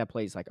 Anything that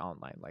plays like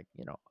online, like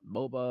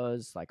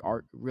MOBAs, like Mm,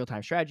 art real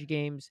time strategy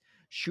games,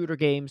 shooter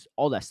games,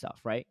 all that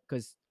stuff, right?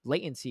 Because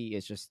latency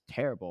is just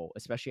terrible,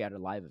 especially at a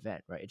live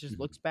event, right? It just mhm.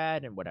 looks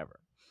bad and whatever.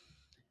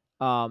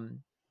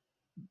 Um,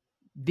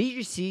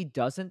 VGC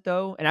doesn't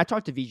though, and I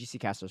talked to VGC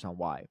casters on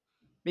why,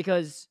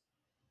 because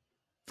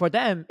for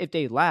them, if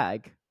they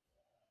lag,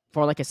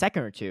 for like a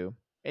second or two.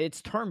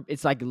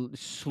 It's like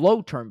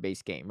slow turn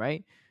based game,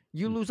 right?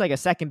 You Mhm. lose like a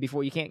second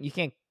before you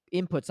can't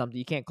input something,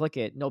 you can't click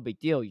it, no big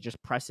deal. You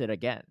just press it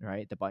again,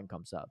 right? The button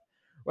comes up.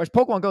 Whereas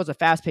Pokemon Go is a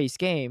fast paced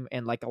game,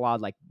 and like a lot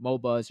of like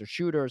MOBAs or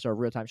shooters or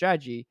real time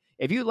strategy,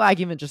 if you lag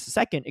even just a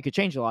second, it could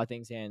change a lot of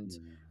things. And Yeah.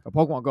 for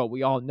Pokemon Go,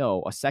 we all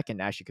know a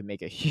second actually can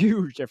make a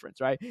huge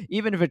difference, right?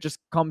 Even if it just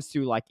comes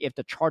to like if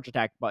the charge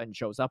attack button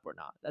shows up or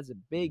not, that's a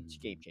big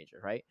game Mm. changer,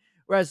 right?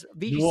 Whereas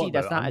You know VGC, what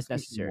though? that's not I'm as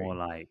thinking more necessary.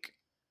 like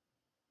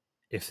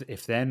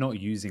if they're not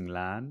using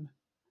LAN,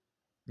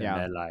 then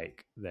Yeah.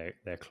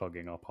 they're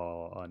clogging up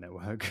our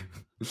network.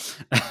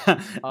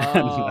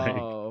 And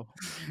like, Oh,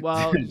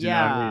 well, do you know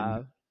what I yeah.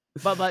 mean?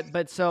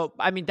 But so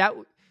I mean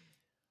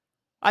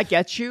I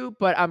get you,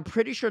 but I'm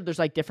pretty sure there's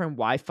like different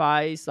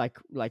Wi-Fi's, like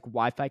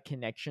Wi-Fi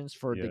connections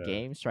for the Yeah.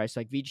 games, right? So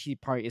like VGC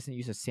probably isn't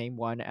use the same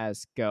one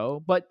as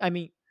Go, but I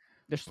mean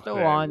they're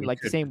still Okay, on we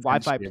like the could same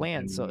Wi-Fi potentially have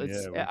plan. So been,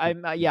 it's yeah, we could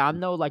I'm yeah, I'm potentially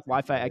no like do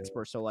Wi-Fi that, yeah.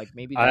 expert, so like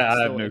maybe that I have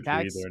still no clue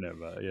impacts. either in it,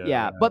 but yeah,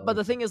 Yeah, but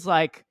the okay. thing is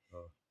like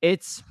Oh,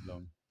 it's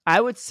long.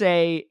 I would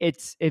say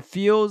it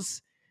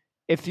feels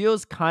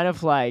kind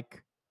of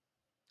like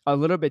a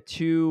little bit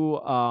too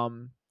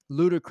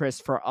ludicrous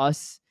for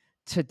us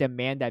to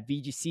demand that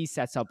VGC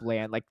sets up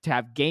land, like to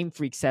have Game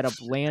Freak set up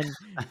land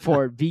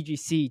for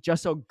VGC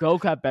just so Go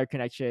got better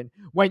connection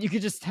when you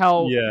could just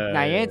tell Yeah,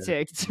 yeah, yeah.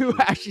 Niantic to True.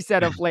 actually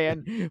set up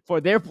land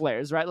for their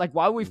players, right? Like,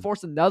 why would we Mm,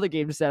 force another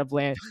game to set up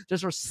land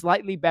just for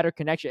slightly better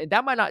connection? And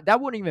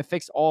that wouldn't even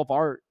fix all of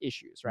our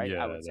issues, right?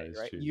 I yeah, would say, that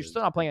is right? true. You're That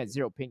still is not playing at true.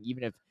 zero ping,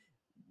 even if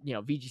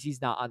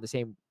VGC's not on the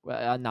same,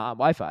 not on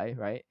Wi-Fi,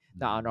 right?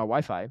 Not on Mm, our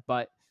Wi-Fi,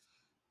 but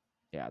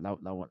yeah, that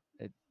one.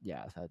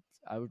 Yeah, that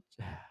I would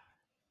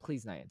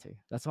please Niantic.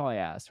 That's all I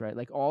asked, right?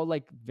 Like all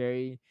like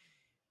very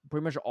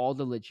pretty much all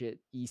the legit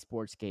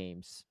esports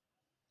games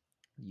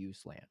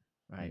use LAN,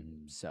 right?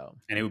 mm. So,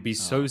 And it would be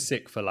so um,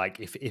 sick for like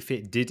if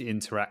it did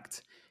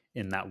interact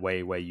in that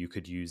way where you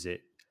could use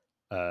it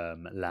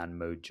LAN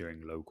mode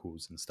during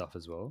locals and stuff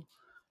as well.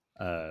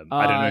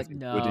 I don't know if it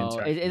would no,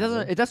 interact it in that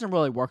way. doesn't. It doesn't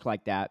really work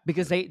like that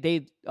because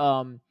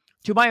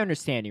to my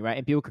understanding, right?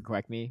 And people could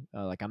correct me.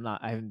 Like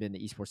I haven't been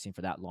in the esports scene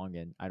for that long,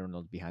 and I don't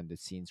know the behind the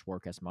scenes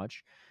work as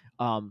much.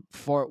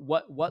 For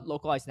what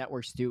localized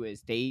networks do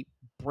is they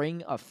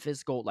bring a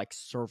physical like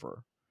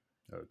server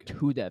Okay.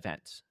 to the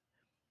event,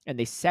 and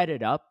they set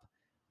it up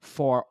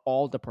for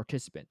all the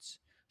participants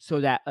so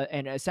that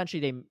and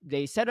essentially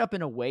they set it up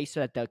in a way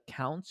so that the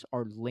accounts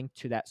are linked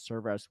to that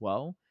server as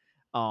well.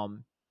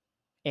 Um,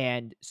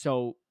 and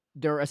so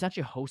they're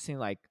essentially hosting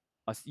like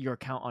your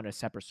account on a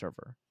separate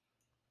server.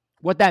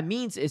 What that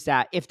means is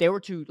that if they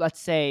were to, let's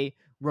say,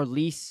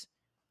 release,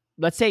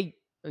 let's say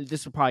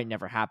this will probably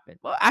never happen.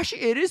 Well,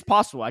 actually, it is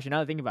possible. Actually, now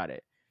that I think about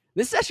it,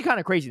 this is actually kind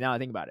of crazy. Now that I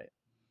think about it,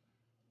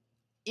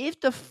 if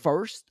the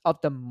first of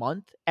the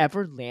month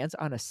ever lands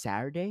on a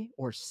Saturday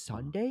or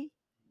Uh, Sunday,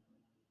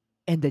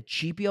 and the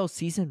GBL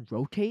season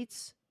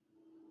rotates,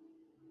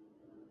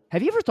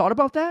 have you ever thought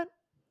about that?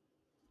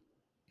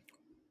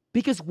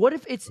 Because what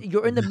if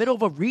you're in the middle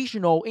of a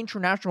regional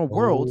international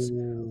worlds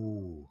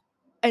oh,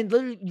 and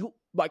literally you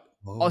like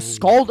a oh,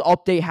 Scald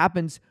update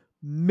happens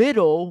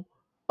middle,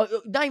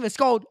 not even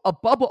Scald, a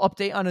bubble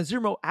update on a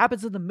Zero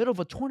happens in the middle of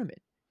a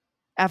tournament.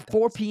 at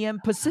 4 That's p.m.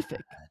 Pacific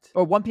bad.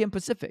 or 1 p.m.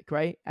 Pacific,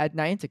 right? At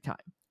Niantic time.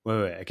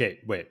 Wait. Okay.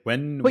 Wait.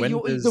 When But when the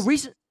does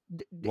reason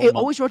what it month?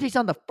 always rotates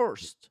on the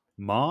first. It just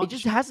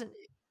March, hasn't.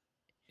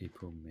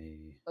 April,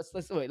 May,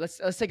 Let's wait. Let's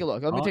take a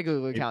look. Let me take a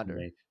March, look at the April, calendar.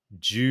 May,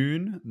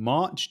 June,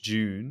 March,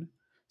 June.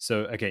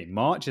 So okay,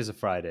 March is a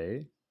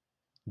Friday.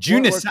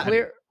 June is We're Saturday.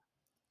 clear.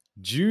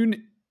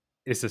 June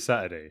is a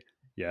Saturday.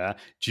 Yeah.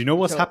 Do you know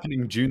what's So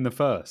happening June 1st?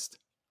 what?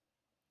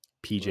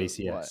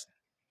 PJCS,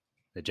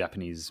 the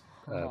Japanese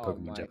Oh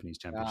Pokemon my Japanese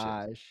Championships.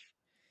 gosh.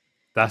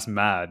 That's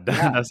mad.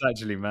 Yeah. That's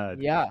actually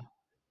mad. Yeah.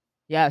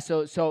 Yeah.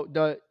 So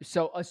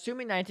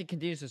assuming Niantic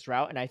continues this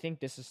route, and I think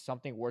this is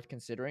something worth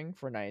considering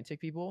for Niantic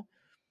people,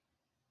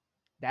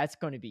 that's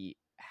going to be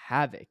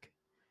havoc.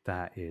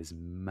 That is This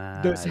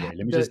mad. Wait, let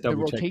me the just the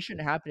double check rotation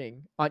this.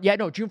 happening on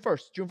no June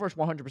 1st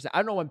 100%. I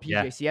don't know when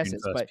Yeah, PJCS June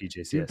is, first, but June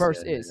PJCS. Yeah,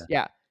 1st is yeah.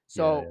 yeah,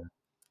 So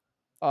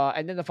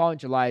and then the following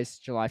July is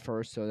July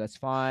 1st, so that's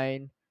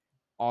fine. yeah.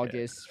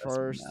 August That's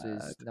 1st mad.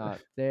 is not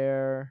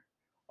there.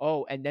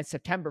 Oh, and then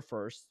September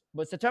 1st.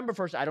 But September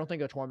 1st, I don't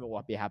think a tournament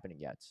will be happening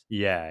yet.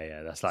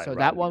 Yeah. That's like So that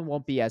rowdy. one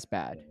won't be as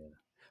Yeah. bad.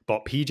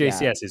 But Yeah.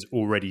 PJCS is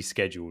already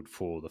scheduled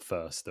for the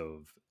 1st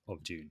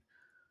of June.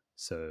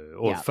 So,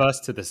 or Yeah.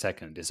 first to the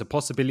second. It's a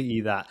possibility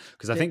that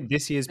because I De- think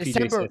this year's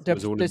December PJCS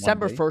was all in one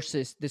December day. 1st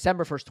is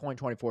December 1st,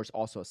 2024 is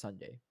also a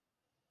Sunday.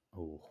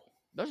 Oh,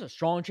 There's a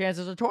strong chance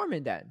there's a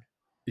tournament then.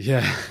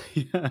 yeah,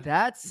 yeah.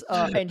 That's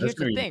and That's here's the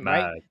gonna be thing,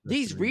 right? mad. That's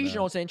These gonna be mad.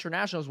 regionals and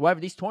internationals, whatever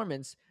these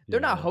tournaments, they're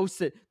not Yeah.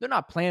 hosted, they're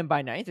not planned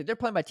by Niantic. They're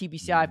planned by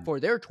TBCI Mm, for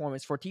their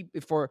tournaments for TP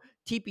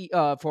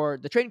for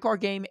the trading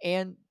card game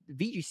and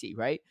VGC,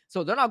 right?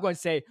 So they're not going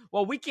to say,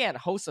 well, we can't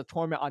host a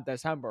tournament on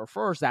December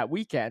 1st that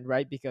weekend,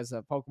 right? Because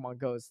of Pokemon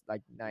Go's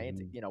like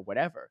Niantic, mhm.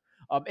 whatever.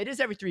 It is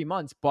every 3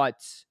 months,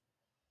 but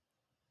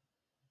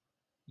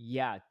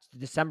yeah,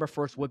 December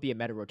 1st would be a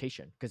meta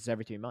rotation because it's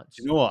every three You months.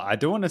 know what? I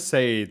don't want to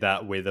say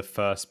that we're the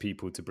first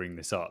people to bring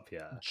this up.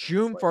 Yeah,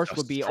 June but it's 1st a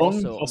would be strong also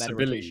a meta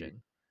possibility.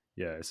 rotation.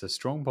 Yeah, it's a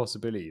strong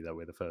possibility that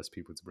we're the first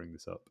people to bring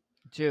this up.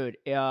 Dude,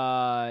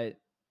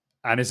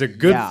 And it's a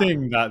good yeah.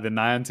 thing that the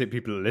Niantic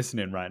people are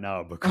listening right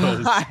now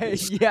because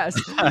Yes.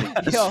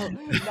 Yo,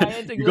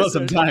 Niantic you got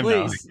some listeners, time now.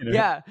 please.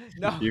 Yeah.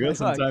 No, You got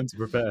some look. time to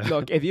prepare.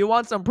 Look, if you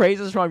want some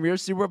praises from your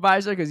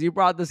supervisor because you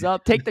brought this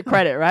up, take the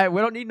credit, right? We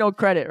don't need no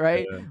credit,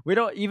 right? Yeah, We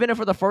don't even if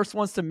we're the first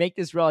ones to make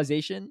this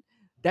realization,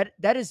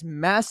 that is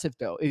massive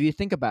though, if you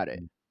think about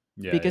it. mm.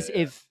 Yeah. Because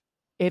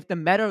if the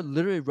meta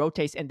literally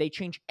rotates and they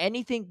change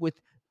anything with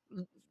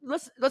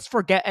let's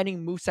forget any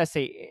movesets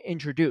they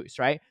introduce,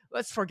 right?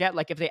 Let's forget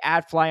like if they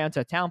add fly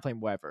onto a Talonflame,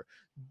 whatever.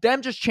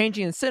 Them just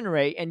changing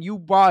Incinerate and you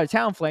brought a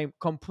Talonflame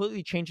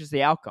completely changes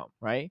the outcome,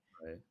 right?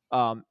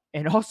 Right.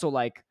 And also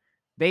like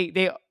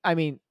I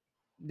mean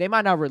they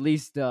might not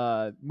release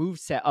the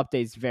moveset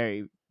updates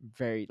very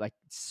like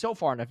so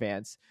far in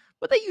advance,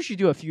 but they usually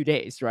do a few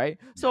days, right?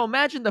 So Yeah.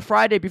 imagine the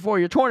Friday before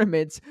your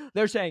tournaments,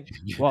 they're saying,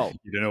 "Whoa,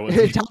 You don't know what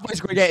to do. Talonflame's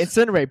going to get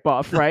Incinerate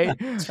buff, right?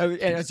 And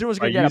Azure's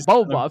I going to get a used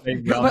Bow to buff."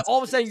 playing But round all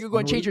of a sudden, six you're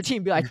going to change your onwards.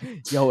 team, be like,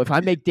 "Yo, if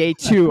I make day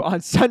two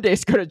on Sunday,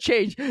 it's going to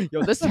change.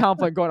 Yo, this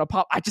Talonflame going to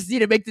pop. I just need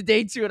to make the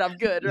day two, and I'm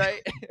good,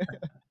 right?"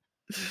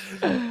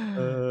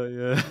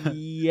 Yeah.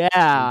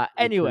 Yeah. So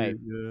true. Anyway,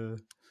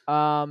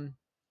 Yeah. um,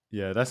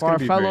 Yeah, that's for gonna our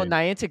be fellow very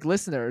Niantic interesting.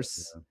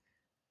 listeners,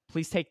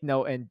 please take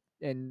note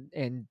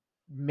and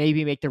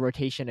maybe make the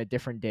rotation a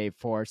different day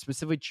for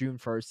specifically June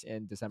 1st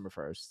and December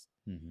 1st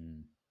Yeah.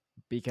 Mhm.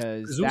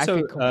 because There's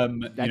also,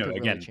 that could really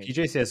again, change it.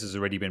 PJCS has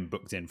already been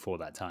booked in for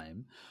that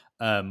time.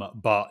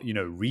 But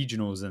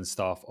regionals and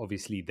stuff,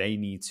 obviously they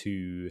need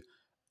to,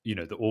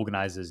 the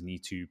organizers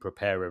need to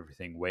prepare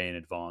everything way in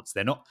advance.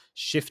 They're not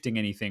shifting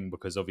anything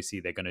because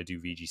obviously they're going to do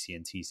VGC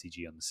and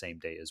TCG on the same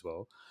day as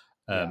well.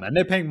 Yeah. And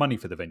they're paying money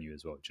for the venue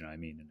as well. Do you know what I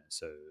mean?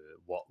 So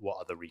what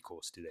other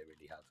recourse do they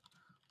really have?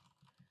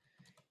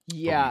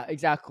 Probably. Yeah,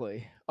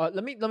 exactly.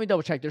 Let me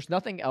double check. There's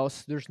nothing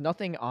else. There's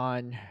nothing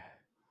on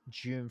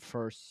June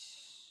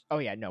 1st. Oh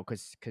yeah, no,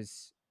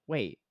 because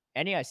wait,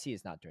 NAIC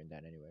is not doing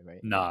that anyway, right?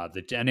 Nah,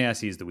 the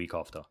NAIC is the week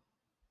after.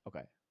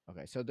 Okay,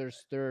 okay. So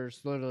there's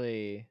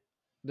literally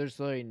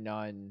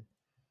none.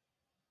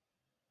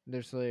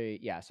 There's literally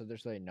yeah. So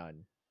there's literally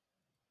none.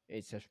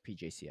 It's just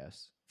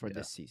PJCS for Yeah.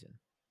 this season,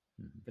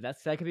 Mhm. but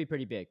that could be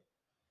pretty big.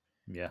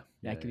 Yeah.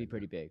 That could Yeah. be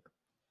pretty big.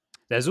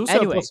 There's also a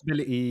Anyway,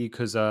 possibility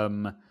because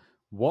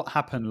what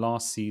happened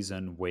last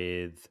season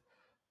with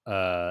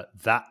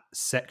that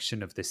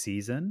section of the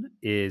season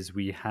is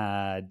we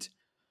had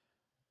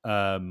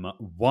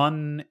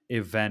one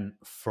event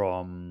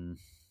from,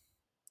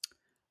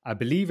 I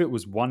believe it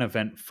was one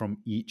event from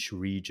each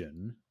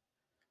region,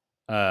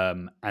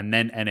 and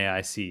then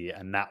NAIC,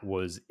 and that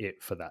was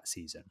it for that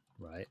season,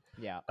 right?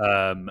 yeah,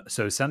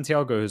 So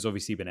Santiago has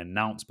obviously been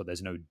announced, but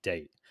there's no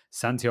date.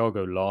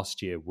 Santiago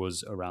last year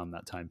was around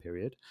that time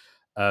period.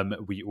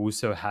 We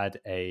also had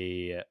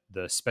the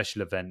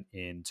special event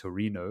in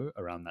Torino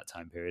around that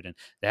time period, and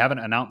they haven't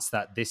announced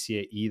that this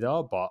year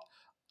either. But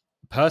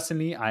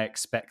personally, I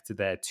expect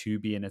there to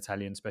be an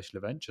Italian special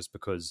event just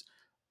because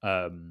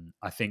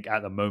I think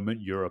at the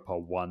moment Europe are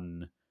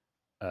one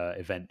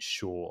events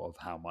short of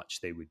how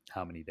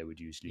many they would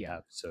usually Yeah.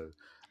 have. So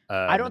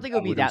I don't that think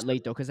it'll be would that also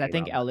late though, because I be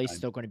think around that LA is time.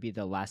 still going to be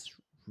the last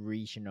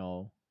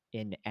regional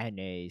in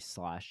NA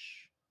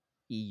slash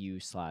EU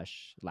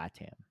slash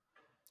LATAM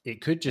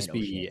It could and just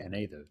be Oceania.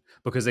 NA though,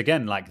 because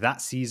again, like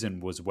that season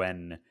was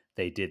when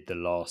they did the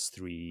last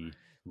three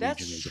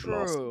That's regionals of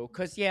last true. season.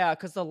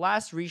 Because the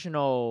last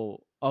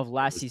regional of It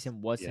last was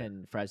season yeah,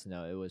 wasn't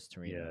Fresno, it was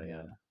Torino. yeah,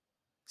 Yeah. yeah.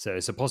 So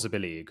it's a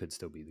possibility it could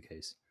still be the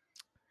case.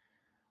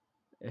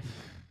 If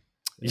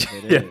if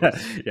it Yeah,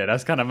 is, yeah,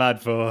 that's kind of mad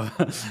for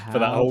for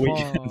that have whole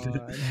weekend.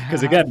 fun,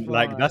 Because have again,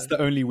 like that's fun. the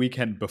only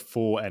weekend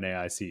before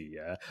NAIC.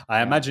 Yeah,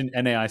 I Yeah, imagine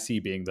NAIC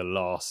being the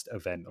last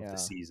event of the yeah.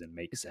 season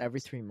makes It's every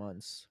sense. 3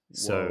 months.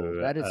 Whoa,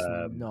 So that is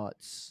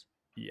nuts.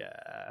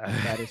 yeah,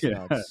 That is yeah,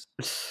 nuts.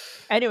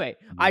 Anyway,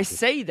 I mental.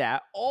 say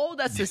that all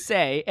that's to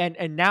say,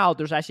 and now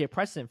there's actually a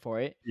precedent for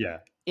it. Yeah,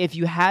 If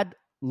you had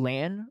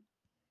LAN,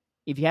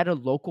 if you had a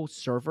local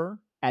server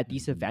at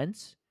these mhm,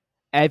 events,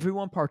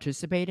 everyone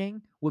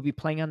participating would be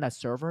playing on that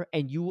server,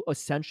 and you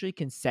essentially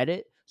can set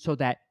it so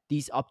that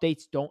these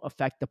updates don't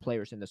affect the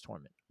players in this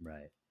tournament.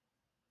 right.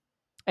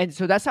 And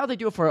so that's how they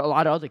do it for a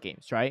lot of other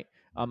games, right?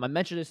 I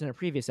mentioned this in a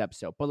previous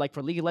episode, but like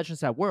for League of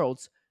Legends at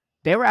Worlds,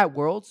 they were at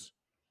Worlds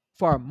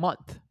for a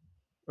month,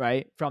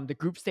 right? From the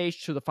group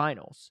stage to the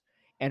finals.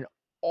 And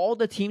all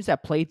the teams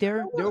that played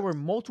there were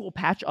multiple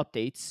patch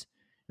updates,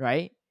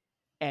 right?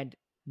 And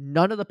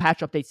none of the patch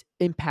updates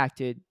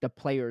impacted the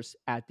players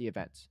at the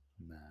events.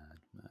 Mad,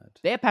 mad.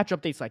 They have patch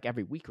updates like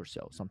every week or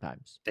so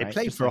sometimes, They right?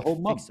 played Just for a like whole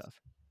fix month.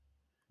 stuff.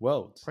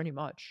 Worlds. Pretty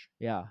much,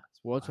 yeah.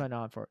 That's Worlds mad. went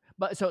on for,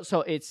 but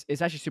so it's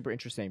actually super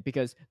interesting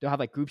because they'll have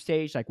like group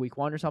stage like week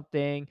one or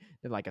something,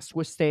 then like a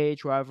Swiss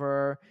stage,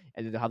 whatever,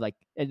 and then they'll have like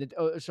and then,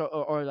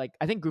 or like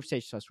I think group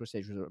stage to Swiss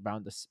stage was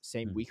around the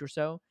same Mm, week or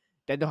so.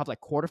 Then they'll have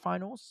like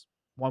quarterfinals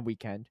one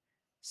weekend,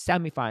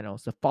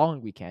 semifinals the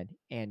following weekend,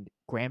 and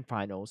grand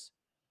finals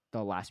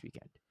the last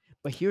weekend.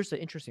 But here's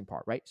the interesting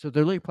part, right? So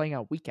they're literally playing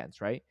out weekends,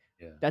 right?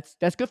 yeah, That's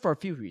good for a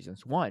few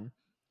reasons. One,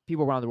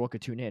 people around the world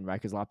could tune in, right?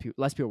 Because a lot of people,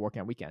 less people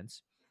working on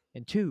weekends,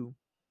 and two,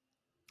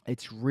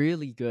 it's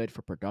really good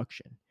for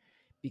production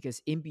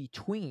because in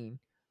between,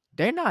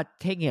 they're not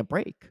taking a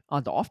break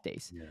on the off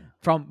days. yeah.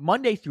 From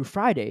Monday through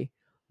Friday,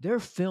 they're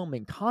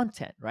filming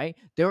content, right?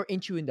 They're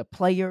interviewing the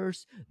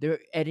players, they're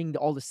editing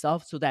all the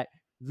stuff so that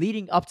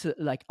leading up to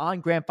like on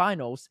grand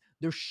finals,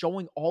 they're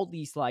showing all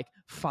these like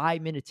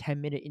 5 minute,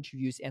 10-minute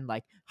interviews and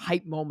like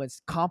hype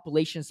moments,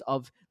 compilations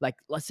of like,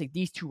 let's say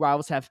these two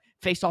rivals have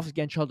faced off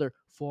against each other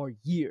for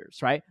years,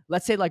 right?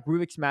 Let's say like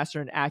Rubik's Master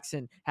and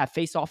Axon have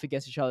faced off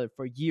against each other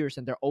for years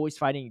and they're always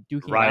fighting,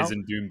 duking it Rise out.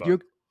 and Doombug. You're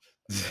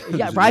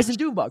yeah, Rise and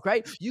Doombug,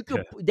 right? You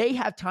could Yeah, they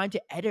have time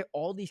to edit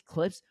all these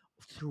clips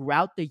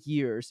throughout the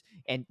years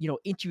and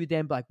interview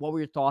them like what were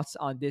your thoughts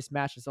on this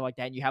match and stuff like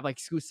that. And you have like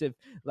exclusive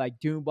like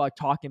Doombug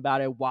talking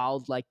about it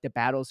while like the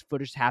battles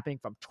footage happening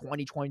from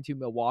 2022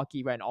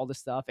 Milwaukee, right? And all this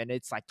stuff, and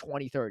it's like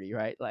 2030,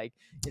 right? Like,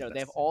 they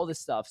have that's all this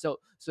stuff. So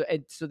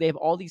they have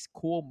all these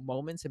cool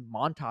moments and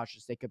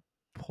montages they could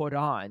put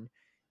on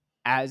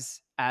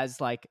as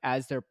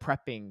they're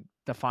prepping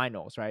the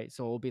finals, right?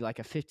 So it'll be like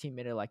a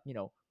 15-minute like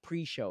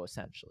pre-show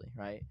essentially,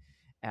 right?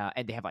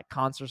 And they have like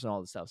concerts and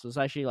all this stuff. So it's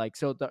actually like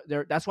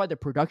that's why the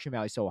production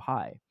value is so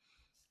high.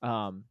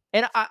 And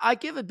I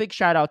give a big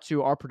shout out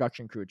to our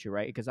production crew too,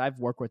 right? Because I've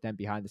worked with them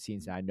behind the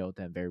scenes and I know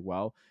them very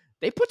well.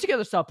 They put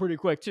together stuff pretty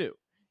quick too,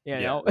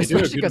 yeah. They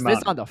do a especially good because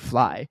it's amount on of the yeah,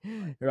 fly,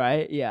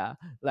 right? Yeah,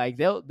 like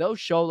they'll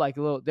show like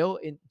a little,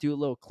 do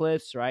little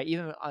clips, right?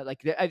 Even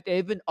like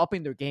they've been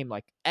upping their game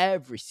like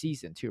every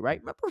season too, right?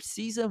 Remember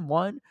season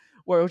one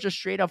where it was just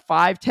straight up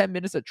 5-10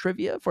 minutes of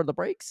trivia for the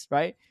breaks,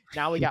 right?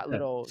 Now we got yeah.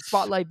 little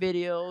spotlight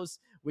videos,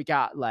 we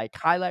got like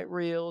highlight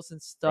reels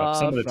and Bro,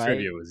 some of the stuff, right?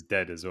 trivia was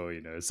dead as well.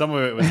 Some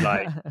of it was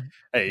like,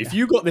 "Hey, if Yeah.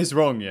 you got this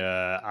wrong,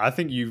 yeah, I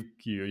think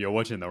you're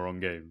watching the wrong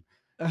game.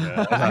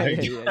 Yeah, Yeah,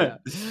 like yeah,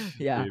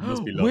 yeah. it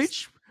must be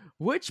lost."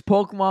 Which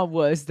Pokemon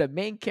was the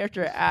main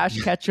character Ash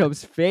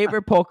Ketchum's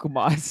favorite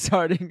Pokemon?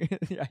 Starting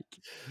like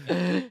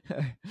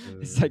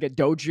it's Uh, like a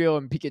Dojo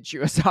and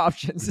Pikachu as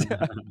options.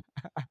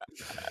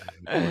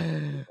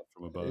 Working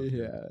from above.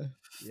 Yeah.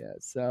 Yeah,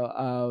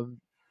 yeah.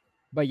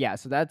 But yeah,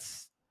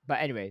 but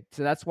anyway,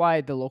 so that's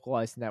why the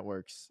localized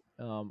networks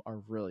are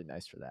really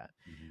nice for that.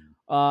 Mhm.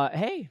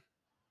 Hey,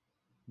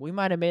 we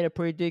might have made a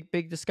pretty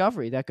big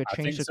discovery that could I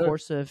change think the so.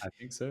 course of. I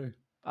think so.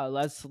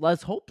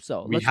 Let's hope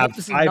so. We Let's have hope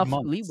this is 5 enough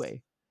months.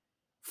 leeway.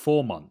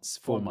 4 months.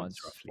 4 4 months months.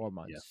 roughly. 4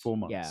 Yeah, months. 4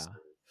 months. Yeah.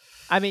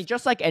 I mean,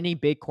 just like any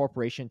big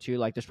corporation too,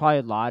 like there's probably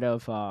a lot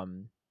of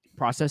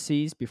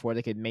processes before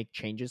they could make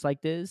changes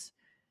like this.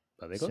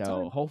 But they got So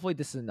time. hopefully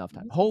this is enough They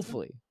time. got some time.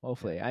 Hopefully.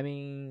 Yeah. Hopefully. I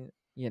mean,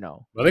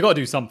 Well, they got to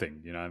do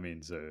something, you know what I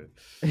mean? So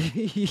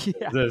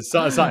yeah.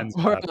 something's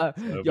got to Or happen.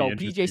 So it'll be yo,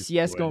 interesting to see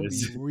PJCS what gonna it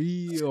be is.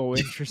 real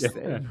Yeah.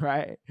 interesting,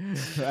 right?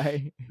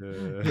 Right.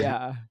 Uh,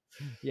 Yeah.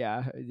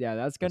 Yeah. Yeah.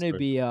 That's let's gonna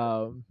hope be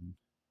so.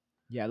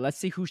 Yeah, let's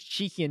see who's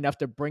cheeky enough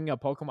to bring a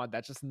Pokemon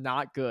that's just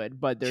not good,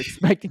 but they're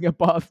expecting a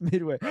buff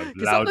midway.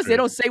 Because sometimes they Loudred.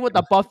 don't say what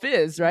the buff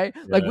is, right?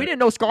 Like we Yeah, didn't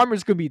know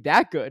Skarmory's gonna be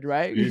that good,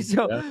 right? true.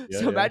 So Yeah, yeah,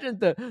 so yeah. imagine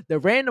the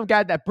random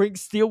guy that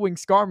brings Steel Wing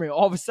Skarmory,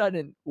 all of a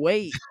sudden,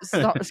 wait,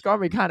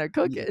 Skarmory kind of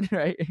Yeah, cooking,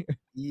 right?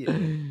 yeah.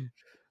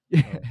 Yeah,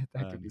 Oh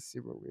that could be man.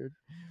 super weird.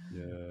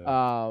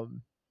 Yeah.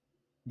 Um,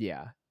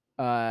 yeah.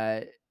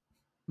 Uh,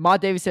 Ma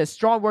Davis says,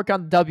 strong work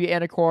on the W,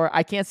 Anacore.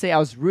 I can't say I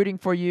was rooting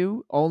for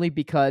you, only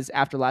because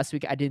after last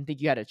week, I didn't think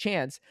you had a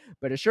chance,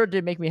 but it sure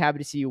did make me happy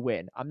to see you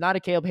win. I'm not a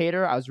Caleb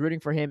hater. I was rooting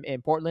for him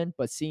in Portland,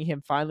 but seeing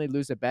him finally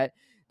lose a bet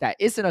that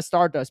isn't a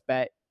Stardust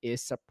bet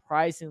is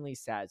surprisingly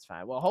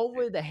satisfying. Well,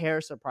 hopefully the hair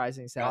is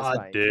surprisingly God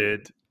satisfying too.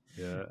 did.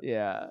 Yeah.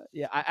 Yeah.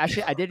 Yeah.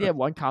 I did get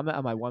one comment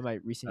on one of my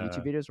recent Uh,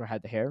 YouTube videos where I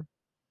had the hair,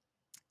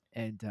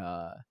 and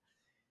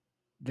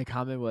the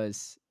comment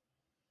was,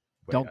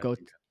 wait, don't I go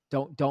think.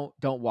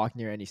 don't walk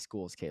near any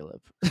schools,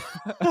 Caleb.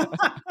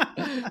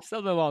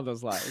 Something along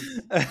those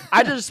lines.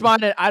 I just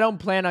responded, I don't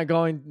plan on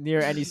going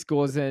near any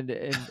schools in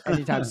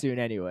anytime soon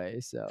anyway.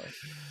 So,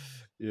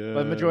 but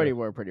Yeah. majority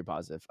were pretty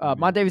positive. Mon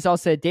Me. Davis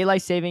also said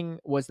daylight saving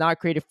was not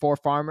created for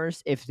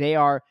farmers. If they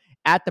are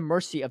at the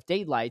mercy of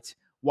daylight,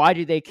 why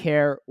do they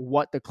care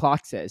what the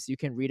clock says? You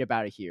can read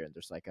about it here, and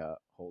there's like a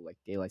whole like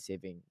daylight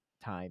saving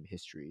time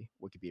history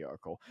Wikipedia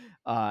article.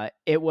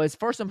 It was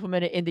first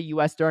implemented in the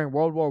U.S. during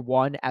World War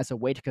One as a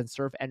way to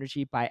conserve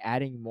energy by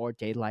adding more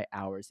daylight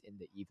hours in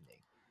the evening.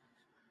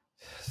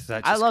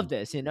 That I just love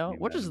this. confuses me,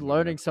 We're just man. When I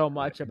learning so like,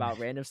 much about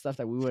random stuff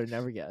that we would have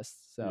never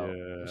guessed. So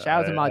yeah,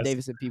 shout out to Ma I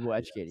Davis and people yeah,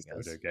 educating so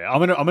us. okay.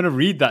 I'm gonna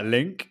read that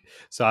link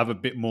so I have a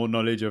bit more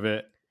knowledge of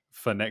it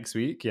for next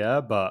week.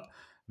 Yeah, but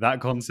that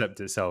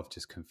concept itself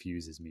just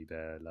confuses me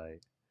there.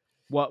 Like,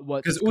 What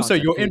because also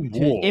concept you're in to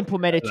war,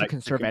 implement it yeah? to Like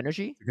conserve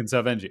energy? to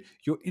conserve energy.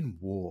 You're in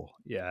war.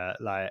 Yeah,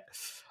 like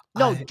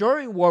No, I.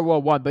 during World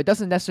War One, but it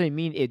doesn't necessarily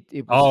mean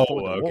it was Oh,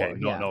 for the okay. war.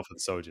 Not Yeah, not for the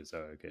soldiers. Oh,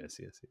 okay. Yes,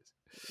 yes, yes.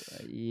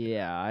 Yeah.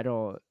 yeah. I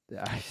don't.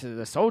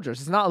 The soldiers.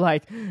 It's not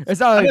like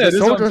I know. the This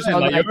is what I'm soldiers saying.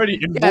 are Like you're like. already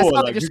in Yeah, it's war.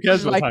 not like Like the who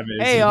cares soldiers are what like, time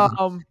it hey,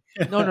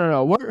 is? no, no,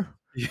 no, we're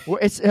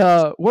it's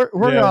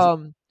Yeah.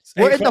 It's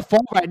we're eight in the o'clock.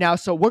 fall right now,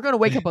 so we're gonna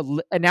wake up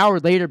an hour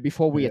later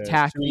before we Yeah.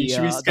 attack Should we the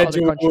other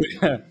schedule country.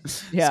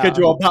 Yeah,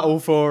 schedule a battle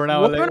for an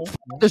hour we're gonna later?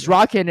 fire this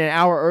rocket an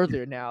hour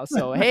earlier now.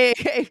 So hey,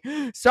 hey,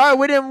 sorry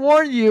we didn't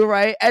warn you,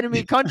 right?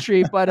 Enemy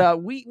country,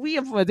 but we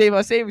implement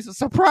daylight savings. So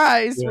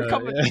surprise, we're Yeah,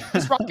 coming.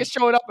 This yeah. rocket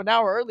showing up an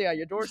hour early on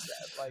your doorstep.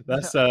 Like,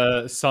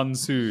 That's Sun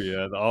Tzu,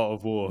 yeah, the art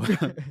of war.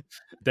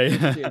 Day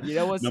dude, you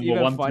know what's number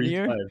even one three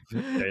funnier?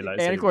 five. Daylight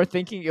Anacor saving.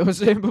 thinking it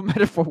was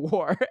implemented for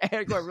war.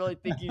 Anacor really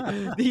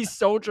thinking these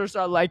soldiers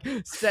are like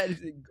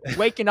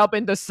waking up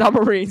in the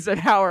submarines an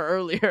hour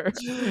earlier.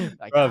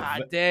 Like, Bruv,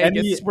 God dang, it's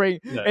any spring.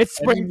 yeah, It's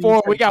any spring new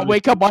forward. We got to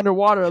wake up technology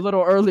underwater a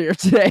little earlier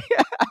today.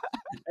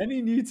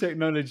 any new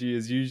technology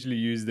is usually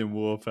used in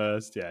war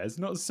first. Yeah, it's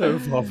not so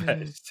far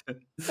fetched.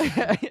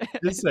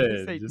 Just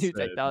saying, Say just new saying.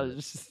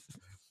 technologies.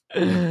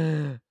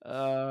 Yeah.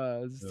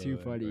 It's too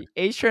Anyway. funny.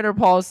 H Trainer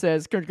Paul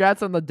says,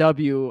 "Congrats on the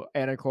W,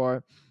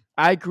 Anacor.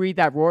 I agree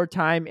that roar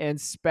time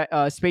and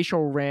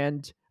spatial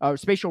rend are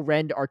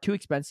too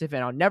expensive,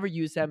 and I'll never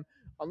use them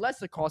unless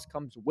the cost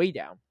comes way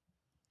down.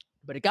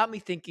 But it got me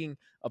thinking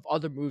of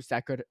other moves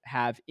that could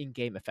have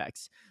in-game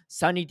effects.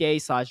 Sunny Day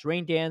 /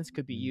 Rain Dance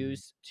could be Mm.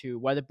 used to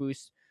weather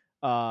boost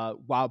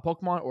wild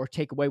Pokemon or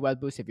take away weather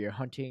boost if you're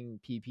hunting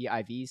PvP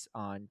IVs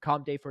on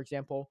Calm Day, for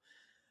example.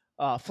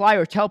 Fly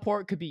or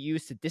teleport could be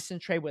used to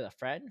distance trade with a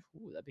friend.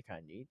 Ooh, that'd be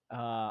kind of neat.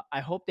 I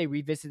hope they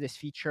revisit this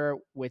feature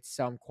with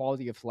some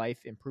quality of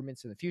life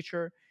improvements in the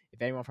future.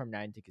 If anyone from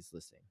Niantic is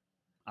listening.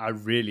 I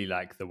really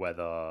like the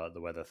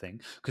weather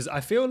thing because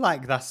I feel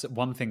like that's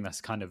one thing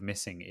that's kind of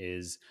missing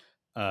is,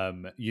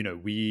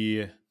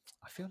 we.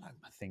 I feel like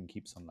my thing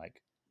keeps on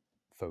like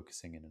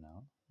focusing in and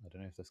out. I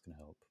don't know if that's gonna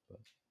help, but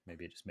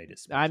maybe it just made it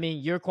I smudgy.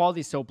 mean, your quality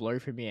is so blurry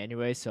for me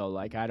anyway, so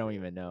like I don't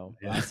even know.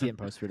 Yeah. I'll see it in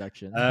post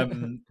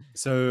production.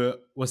 So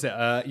what's it?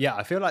 Yeah,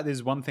 I feel like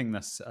there's one thing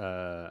that's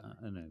I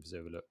don't know if it's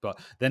overlooked, but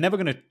they're never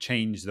going to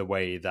change the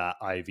way that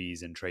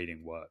IVs and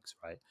trading works,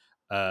 right?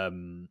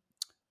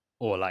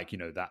 Or like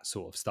that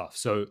sort of stuff.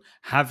 So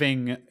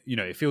having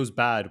it feels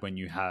bad when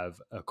you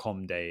have a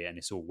com day and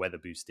it's all weather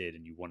boosted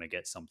and you want to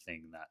get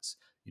something that's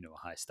a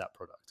high stat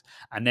product,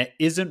 and there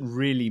isn't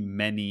really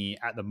many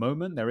at the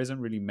moment. There isn't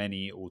really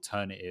many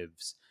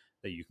alternatives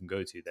that you can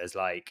go to. There's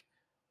like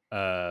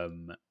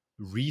um,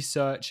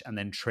 research and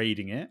then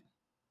trading it,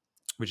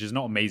 which is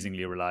not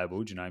amazingly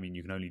reliable. Do you know what I mean?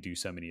 You can only do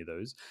so many of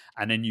those,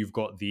 and then you've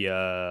got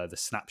the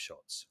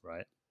snapshots,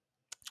 right?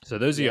 So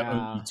those are your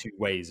only Yeah. two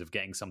ways of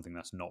getting something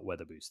that's not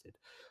weather boosted.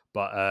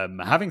 But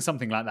having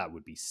something like that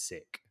would be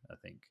sick. I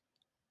think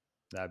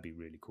that'd be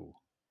really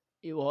cool.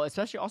 Well,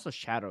 especially also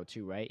shadow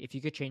too, right? If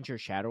you could change your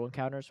shadow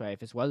encounters, right?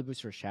 If it's weather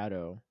boost for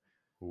shadow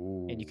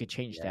and you Ooh, could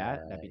change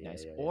that, that'd yeah, be yeah,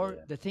 nice. yeah, yeah, Or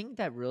yeah, the thing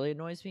that really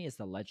annoys me is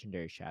the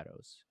legendary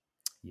shadows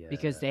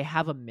because yeah. they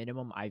have a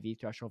minimum IV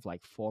threshold of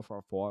like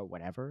 444,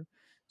 whatever.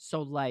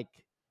 So like,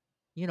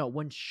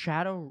 when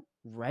Shadow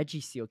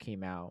Registeel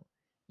came out,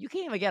 you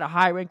can't even get a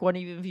high rank one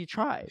even if you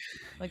try.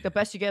 Like the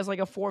best you get is like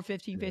a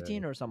 4-15, Yeah.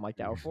 15 or something like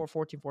that, or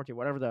 4-14, 14,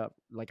 whatever the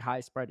like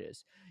high spread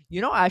is.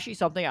 Actually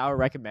something I would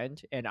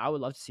recommend, and I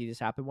would love to see this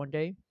happen one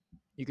day.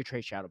 You could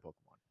trade shadow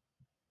Pokemon.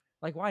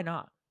 Like, why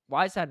not?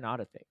 Why is that not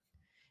a thing?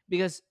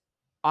 Because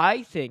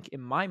I think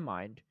in my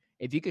mind,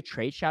 if you could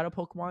trade shadow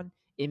Pokemon,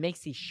 it makes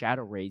these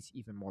shadow raids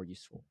even more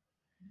useful.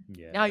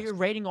 Yeah, Now that's you're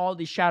raiding all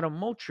these Shadow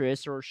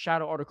Moltres or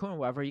Shadow Articuno,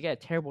 whatever. You get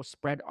a terrible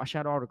spread on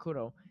Shadow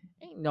Articuno.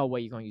 Ain't no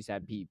way you're going to use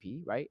that in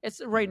PvP, right?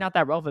 It's right yeah. not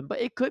that relevant, but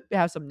it could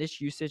have some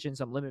niche usage in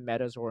some limit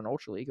metas or an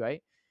Ultra League,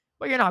 right?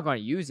 But you're not going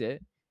to use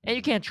it, and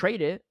you Mhm. can't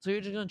trade it, so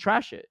you're just going to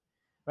trash it,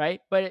 right?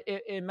 But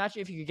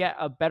imagine if you could get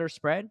a better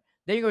spread,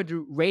 then you're going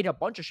to raid a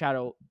bunch of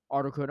Shadow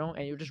Articuno,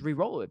 and you just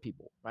re-roll it with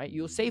people, right?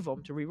 You'll Mhm. save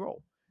them to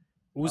re-roll,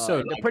 Also,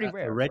 and they're like pretty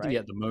rare, already right?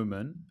 at the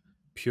moment,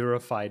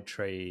 purified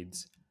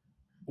trades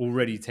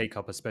already take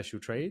up a special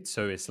trade.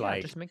 So it's Yeah,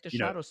 like, just make the you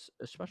know, Shadows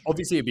a special trade.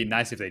 obviously it'd be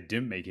nice if they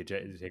didn't make it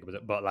take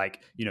up, but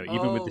like,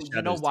 even with the Oh,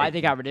 you know shadows why they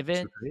taking up got a rid of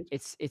special it? trade.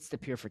 It's the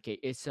purification.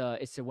 It's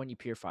the when you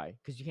purify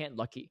because you can't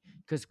lucky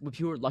because with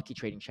pure lucky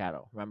trading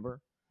shadow,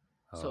 remember?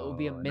 So it would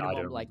be a Oh, no, I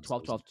don't minimum like remember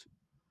 12, seeing 12.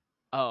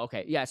 Oh,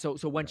 okay. Yeah. So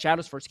when that.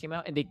 shadows first came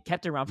out and they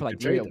kept it around for You like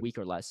could literally trade a them. week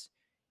or less,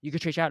 you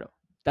could trade shadow.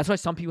 That's why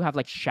some people have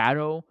like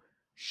shadow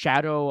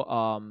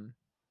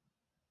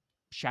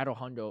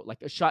hundo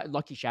like a shot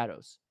lucky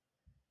shadows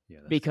Yeah,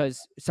 that's fucked because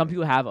up. some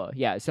people have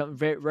some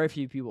very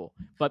few people,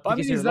 but But I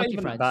because mean, they're is that lucky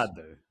even that bad friends,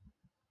 though?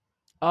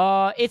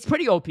 it's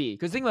pretty OP.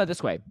 Because think about it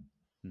this way: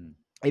 Hmm.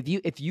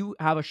 if you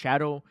have a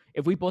shadow,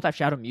 if we both have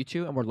shadow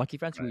Mewtwo and we're lucky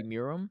friends, we Right.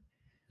 mirror them.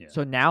 Yeah.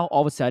 So now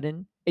all of a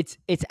sudden it's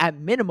at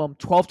minimum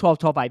 12, 12,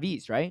 12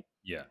 IVs, right?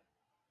 Yeah.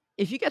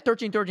 If you get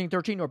 13, 13,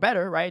 13 or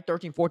better, right?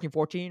 13, 14,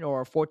 14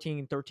 or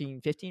 14,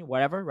 13, 15,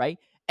 whatever, right?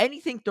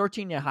 Anything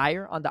 13 and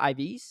higher on the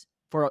IVs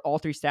for all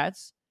three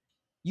stats,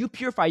 you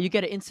purify, you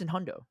get an instant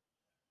hundo.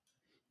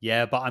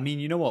 Yeah, but I mean,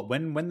 you know what?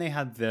 When they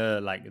had the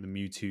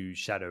Mewtwo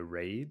Shadow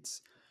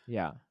raids,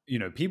 Yeah.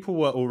 people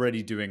were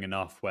already doing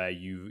enough where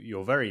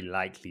you're very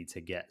likely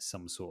to get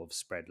some sort of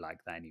spread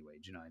like that anyway.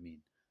 Do you know what I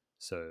mean?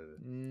 So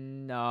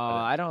No,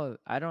 I don't.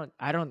 I don't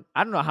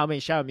know how many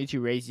Shadow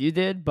Mewtwo raids you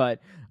did,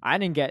 but I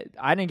didn't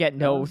get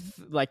no Um,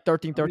 like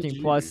 13, how many 13 did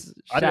you do? plus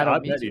I did. Shadow I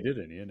barely Mewtwo. did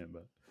any in it,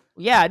 but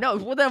Yeah, no.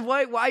 Well, then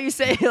why you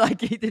say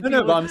like he did no,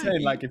 no. people But I'm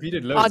saying like if you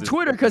did loads, on it's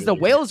Twitter because probably the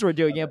like whales were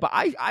doing I it, but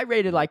I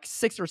rated don't like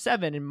 6 or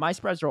 7, and my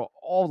spreads are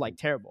all like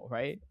terrible,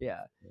 right?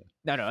 Yeah.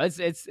 know. No, it's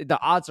the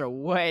odds are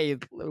way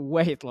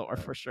lower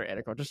Yeah, for sure,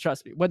 Anaco. Just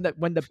trust me. When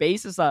the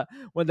base is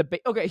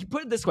okay,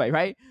 put it this way,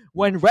 right? yeah,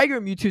 When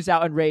regular Mewtwo's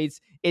out in raids,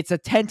 it's a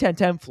 10 10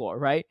 10 floor,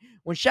 right?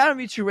 When Shadow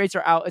Mewtwo raids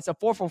are out, it's a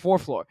 4 4 4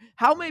 floor.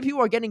 How many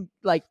people are getting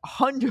like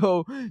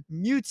Hundo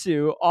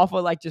Mewtwo off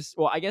of like just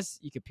I guess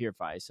you could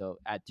purify, so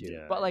add two. yeah,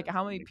 But yeah. like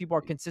how That many makes people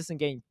are it easy. consistent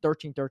getting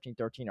 13 13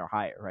 13 or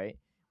higher, right?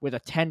 With a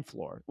 10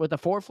 floor. With a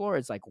 4 floor,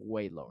 it's like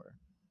way lower.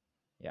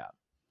 Yeah.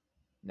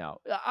 No,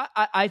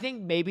 I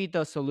think maybe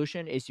the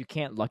solution is you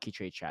can't lucky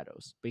trade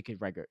shadows, but you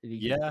could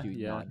Yeah, do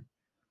yeah. none.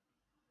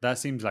 That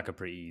seems like a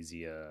pretty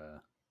easy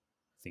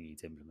thingy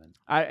to implement.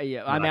 I mean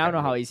Like I don't I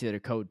know how hope. easy to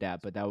code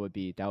that, but that would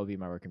be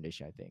my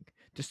recommendation. I think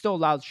to still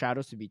allow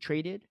shadows to be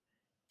traded,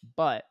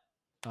 but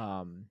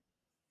um,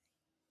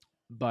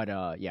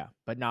 yeah,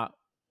 but not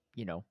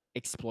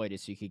exploited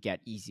so you could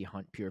get easy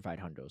purified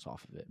hundos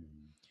off of it.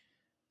 Mhm.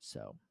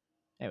 So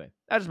anyway,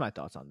 that's my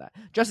thoughts on that.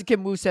 Justin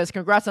Kim Wu says,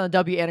 "Congrats on the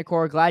W,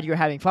 Anacor. Glad you're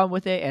having fun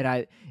with it,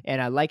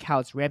 and I like how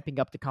it's ramping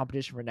up the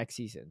competition for next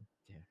season."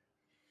 Yeah.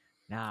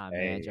 Nah,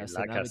 man, Hey,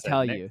 Justin, like let I me said,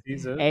 tell next you,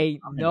 season hey,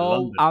 I'm in no,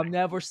 London I'm next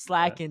never season.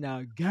 slacking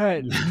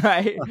again, Yeah.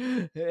 right?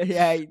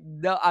 Yeah,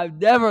 no, I'm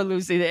never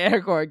losing the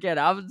Anacor again.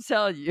 I'm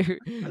telling you,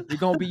 we're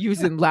gonna be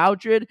using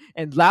Loudred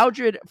and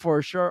Loudred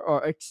for sure,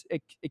 or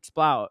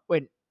Exploud.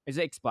 Wait, is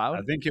it I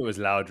Exploud? think it was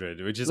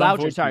Loudred, which is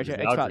Loudred, sorry, unfortunate because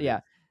sorry, Exploud. Loudred Yeah,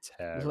 is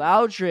terrible.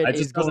 Loudred It is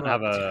just doesn't gonna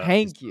have a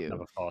tank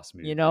you. fast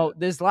You move. Yeah, know,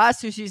 this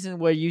last 2 seasons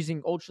we're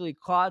using Ultra League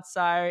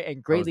Clodsire and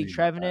that Greatly wasn't even that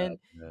Trevenant. bad.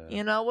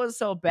 Yeah, It wasn't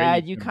so really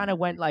bad. You couldn't kind be of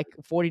went pretty like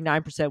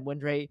 49% win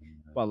rate,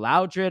 good. but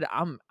Loudred,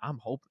 I'm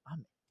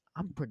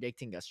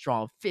predicting a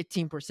strong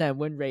 15%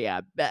 win rate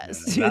at Yeah,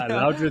 best.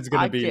 Loudred's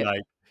gonna I be can't.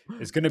 like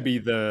it's gonna be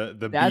the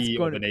That's B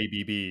of gonna an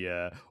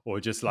ABB, or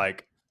just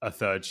like a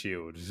third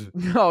shield.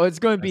 no, it's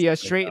gonna That's be a what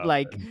it's straight out.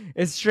 like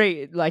it's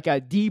straight like a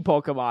D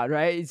Pokemon,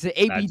 right? It's an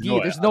Do you know ABD.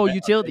 what? There's no I bet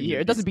utility you here.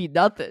 It lose. doesn't beat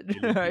nothing,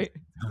 You lose. right?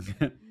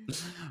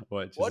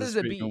 What? Just What a does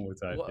it straight beat? normal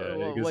type. Yeah,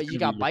 because What it's you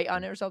gonna be got bite on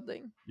looking. it or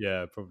something?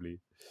 Yeah, probably.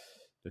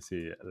 Let's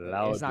see,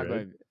 It's not Loudred.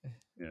 going to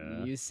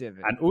Yeah, use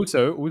Civet. and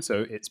also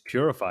it's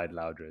purified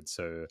Loudred.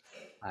 So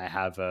I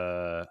have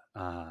a.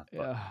 But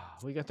Yeah,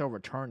 we got to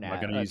return am I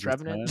that. gonna use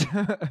Trevenant.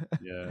 return?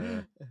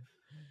 Yeah.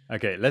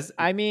 Okay. Let's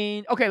I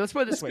mean, okay, let's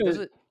put it this let's way.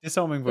 go.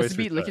 Disarming Does it voice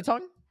beat return.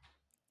 Lickitung?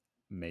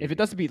 If it Maybe.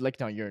 doesn't beat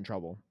Lickitung, you're in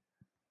trouble.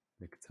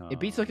 It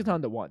beats Lickitung.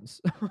 Lickitung to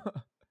ones.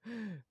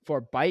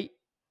 For bite,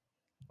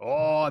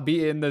 Oh, I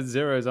beat in the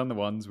zeros and the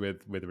ones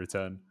with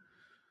return.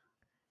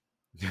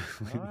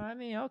 I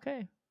mean,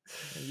 okay.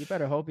 You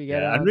better hope you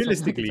get Yeah, and some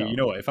realistically, you Lickitung.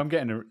 know what? If I'm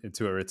getting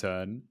into a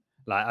return,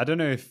 Like I don't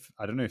know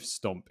if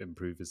Stomp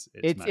improves its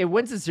It match.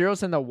 wins the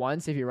zeros and the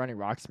ones if you're running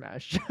Rock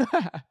Smash.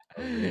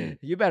 Oh really?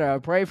 You better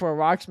pray for a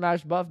Rock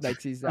Smash buff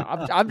next season.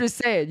 I'm just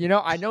saying,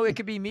 I know it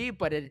could be me,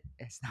 but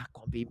it's not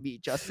gonna be me,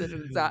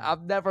 Justin.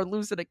 I'm never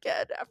losing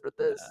again after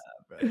this.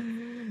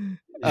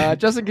 Bro.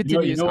 Justin You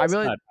continues. know I what's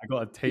really, sad? I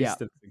got a yeah.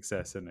 taste of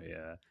success in it,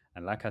 yeah.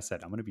 And like I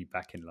said, I'm gonna be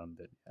back in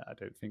London. I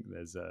don't think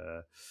there's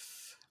a.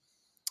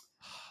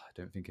 I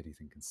don't think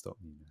anything can stop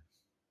me, man.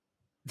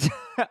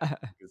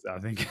 'Cause I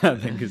think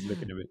it's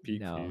looking a bit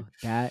peak for you.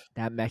 No,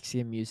 that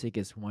Mexican music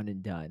is one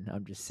and done.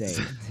 I'm just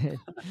saying.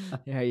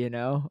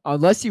 Yeah,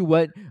 unless you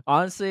went,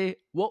 honestly,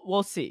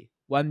 we'll see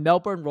when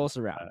Melbourne rolls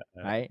around,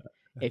 right?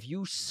 If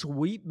you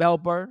sweep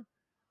Melbourne,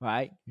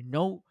 right,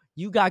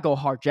 you gotta go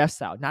hard Jeff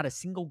style, not a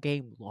single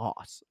game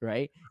lost,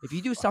 right? If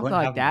you do I something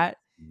won't like have my that,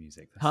 Mexican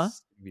music. huh?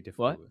 That's gonna be What?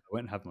 difficult. I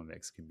won't have my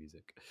Mexican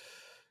music.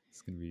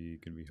 It's gonna be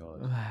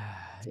hard to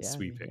Yeah,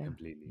 sweep it yeah.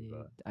 completely, Yeah,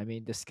 but I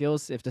mean, the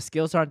skills. If the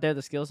skills aren't there,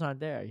 the skills aren't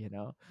there.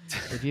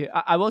 If you,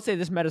 I will say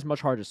this meta is much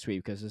harder to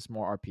sweep because it's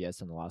more RPS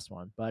than the last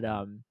one. But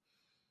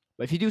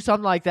if you do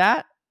something like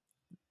that,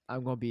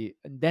 I'm gonna be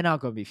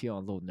feeling a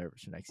little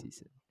nervous for next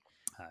season.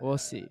 We'll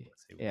see. we'll see,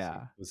 we'll see,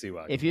 Yeah. we'll see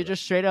what I If can you're pull up.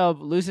 just straight up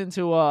losing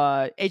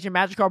to Agent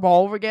Magikarp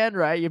all over again,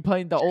 right? You're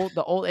playing the old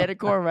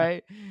Anacore,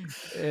 right?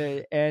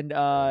 And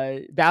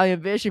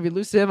Valiant Vish, if you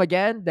lose to him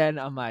again, then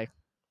I'm like,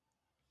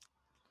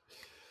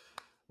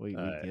 we good.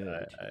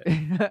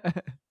 I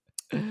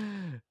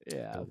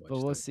Yeah, don't but watch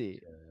we'll that. see.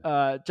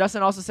 Yeah.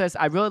 Justin also says,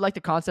 I really like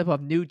the concept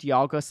of new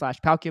Dialga slash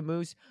Palkia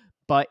moves,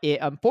 but it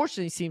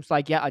unfortunately seems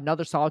like yet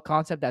another solid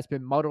concept that's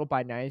been muddled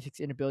by Niantic's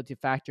inability to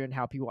factor in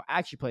how people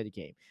actually play the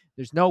game.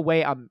 There's no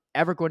way I'm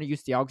ever going to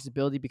use Dialga's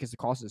ability because the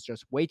cost is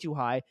just way too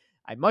high.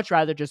 I'd much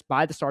rather just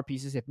buy the star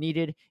pieces if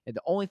needed, and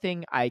the only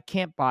thing I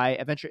can't buy,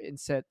 Adventure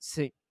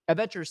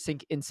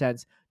Sync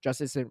Incense,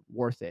 just isn't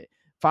worth it.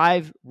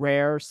 5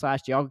 rare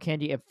slash Dialga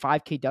candy and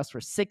 5k dust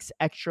for 6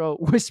 extra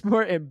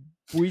Whisper and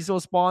Weasel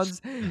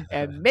spawns,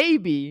 and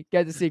maybe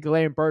get to see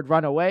Galarian Bird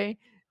run away.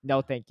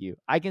 No, thank you.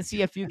 I can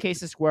see a few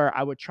cases where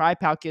I would try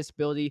Palkia's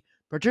ability,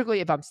 particularly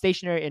if I'm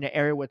stationary in an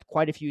area with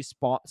quite a few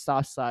stops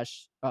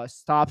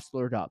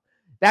lured up.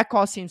 That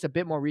cost seems a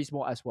bit more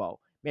reasonable as well.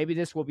 Maybe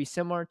this will be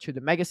similar to the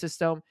Mega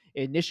System.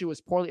 It initially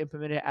was poorly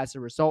implemented. As a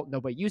result,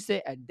 nobody used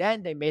it, and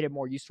then they made it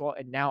more useful,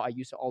 and now I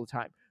use it all the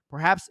time.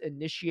 Perhaps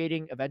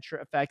initiating adventure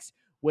effects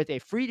with a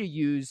free to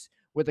use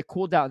with a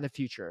cooldown in the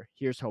future.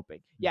 Here's hoping.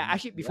 Yeah, Mhm.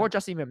 actually, Yeah. before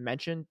Justin even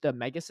mentioned the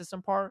Mega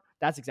System part,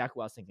 that's exactly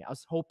what I was thinking. I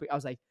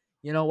was like,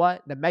 you know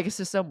what? The Mega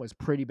System was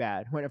pretty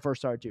bad when it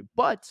first started too,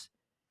 but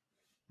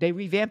they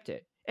revamped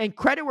it. And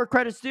credit where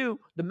credit's due,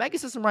 the Mega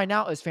System right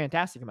now is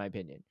fantastic in my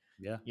opinion.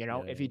 Yeah.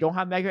 Yeah. If you Yeah. don't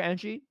have Mega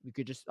Energy, you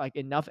could just like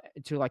enough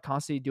to like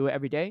constantly do it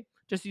every day,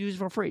 just use it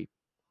for free.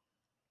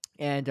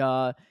 And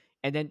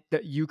then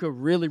you could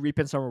really reap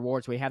in some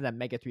rewards where you have that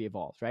Mega 3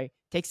 evolves, right?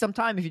 Takes some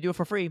time if you do it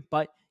for free,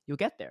 but you'll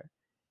get there.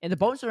 And the Yeah.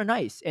 bonuses are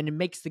nice, and it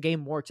makes the game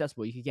more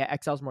accessible. You could get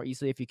XLs more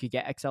easily if you could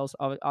get XLs,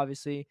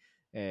 obviously.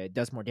 It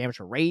does more damage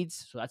for raids,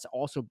 so that's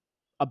also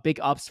a big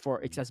ups for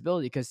Mhm.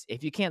 accessibility, because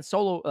if you can't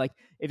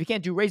if you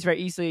can't do raids very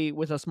easily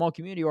with a small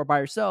community or by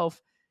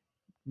yourself,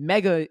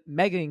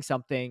 megaing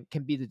something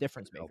can be the Can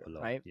difference help a maker,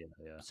 lot. right? Yeah.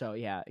 Yeah. So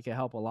yeah, it can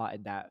help a lot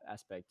in that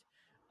aspect.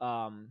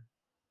 Um,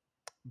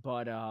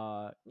 but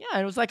yeah,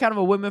 it was like kind of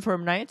a win for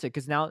Niantic,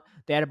 because now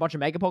they had a bunch of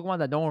Mega Pokemon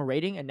that no one were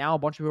rating, and now a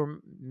bunch of people are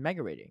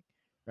Mega rating,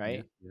 Yeah.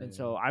 right? Yeah. And Yeah.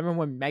 so I remember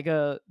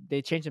when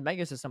they changed the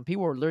Mega system,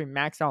 people were literally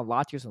maxed out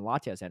Latios and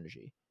Latias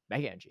energy,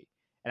 Mega energy,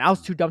 and I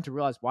was too dumb to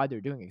realize why they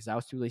were doing it because I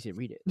was too lazy to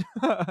read it.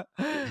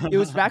 It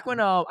was back when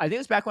I think it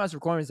was back when I was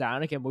recording with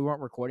Zionic and we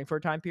weren't recording for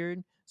a time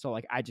period, so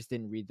like I just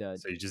didn't read the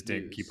So you just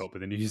didn't keep news. up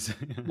with the news.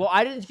 Well,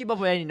 I didn't keep up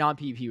with any non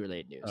PvP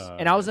related news,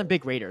 and I uh, wasn't a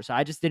big raider, so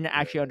I just didn't yeah.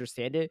 actually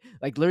understand it.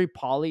 Like literally,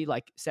 Polly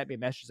like sent me a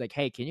message like,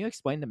 "Hey, can you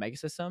explain the Mega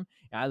System?"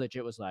 And I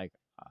legit was like,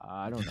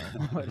 "I don't know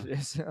what it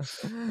is.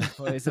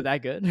 Well, is it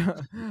that good?"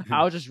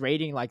 I was just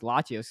rating like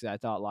Latios because I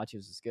thought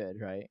Latios was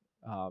good, right?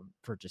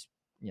 For just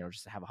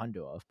just to have a hundo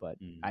of, but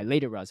I Mm.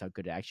 later realized how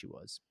good it actually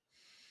was.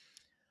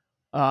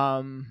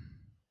 Um,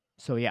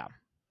 so yeah,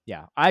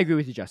 I agree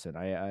with you, Justin.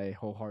 I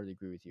wholeheartedly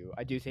agree with you.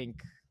 I do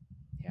think,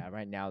 yeah,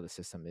 right now the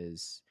system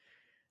is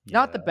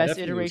not Yeah. the I best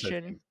definitely also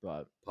iteration, think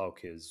but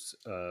Palkia's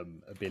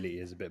ability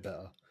is a bit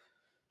better.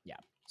 yeah,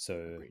 So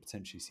agreed.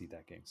 potentially see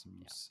that getting some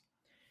Yeah. use.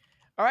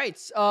 All right,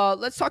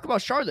 let's talk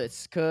about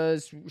Charlotte's,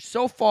 because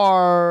so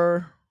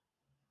far,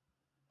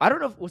 I don't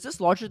know. Was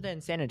this larger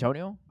than San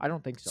Antonio? I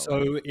don't think so,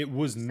 right? So it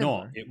was not.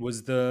 Similar, It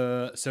was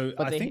the. So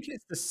but I they think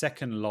it's the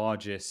second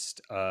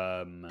largest.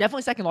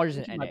 definitely second I largest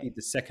think it in might NA be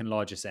the second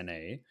largest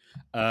NA.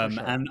 for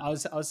sure. And I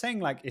was saying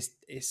like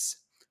it's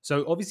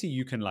so obviously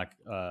you can like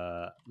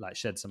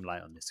shed some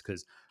light on this,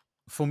 because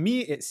for me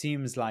it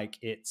seems like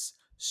it's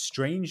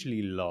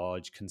strangely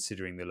large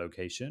considering the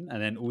location, and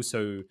then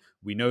also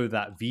we know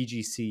that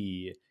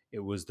VGC, it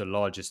was the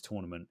largest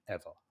tournament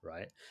ever,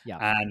 right? Yeah.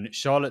 And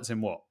Charlotte's in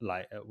what,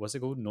 like what's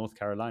it called, North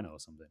Carolina or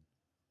something?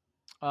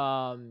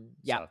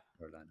 Yeah. South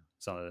Carolina.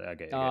 So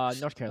okay, okay.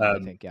 North Carolina, I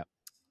Um, think. Yeah.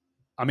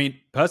 I mean,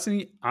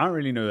 personally, I don't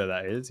really know where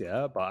that is.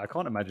 Yeah, but I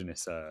can't imagine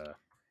it's.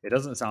 It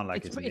doesn't sound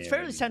like it's It's near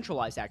fairly any.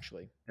 centralized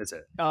actually. Is it?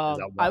 Is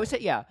that I why? would say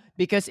yeah,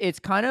 because it's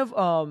kind of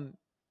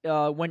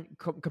when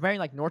comparing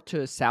like north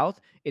to south,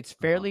 it's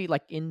Uh-huh. fairly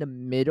like in the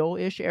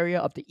middle-ish area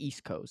of the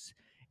East Coast.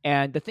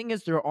 And the thing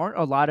is, there aren't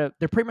a lot of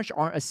there pretty much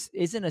aren't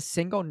isn't a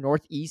single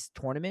Northeast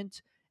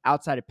tournament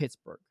outside of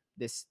Pittsburgh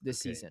this Okay.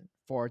 season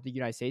for the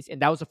United States, and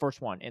that was the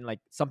first one. And like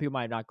some people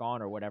might have not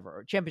gone or whatever,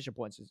 or championship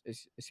points,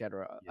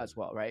 etc. Yeah. as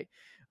well, right?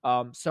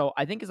 So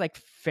I think it's like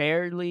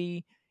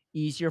fairly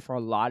easier for a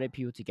lot of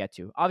people to get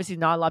to. Obviously,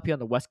 not a lot of people on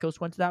the West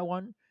Coast went to that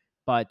one,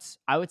 but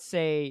I would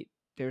say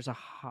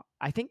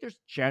I think there's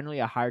generally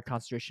a higher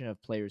concentration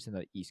of players in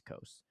the East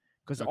Coast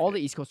because all Okay.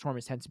 the East Coast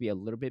tournaments tend to be a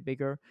little bit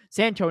bigger.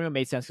 San Antonio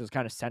made sense because it's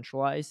kind of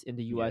centralized in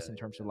the Yeah. U.S. in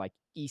terms of like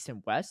East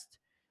and West,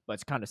 but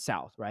it's kind of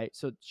South, right?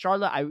 So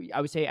Charlotte, I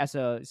would say as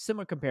a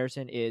similar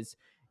comparison is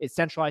it's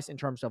centralized in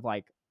terms of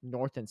like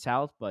North and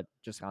South, but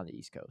just on the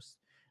East Coast.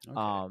 Okay.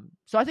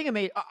 So I think it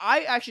made.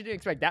 I actually didn't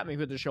expect that many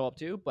people to show up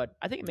too, but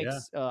I think it Yeah.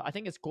 makes. I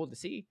think it's cool to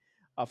see,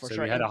 for So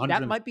sure, we had and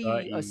that might be a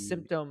 130.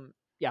 symptom.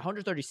 Yeah,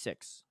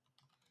 136.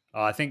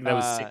 I think there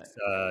was Uh,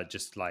 6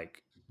 just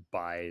like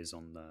buys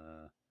on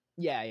the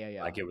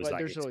yeah. like it was But like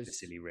there's always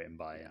explicitly written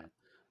by in yeah. it.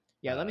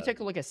 Yeah, let me take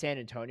a look at San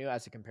Antonio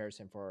as a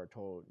comparison for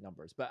total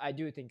numbers. But I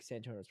do think San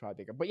Antonio is probably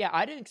bigger. But yeah,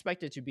 I didn't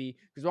expect it to be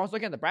because when I was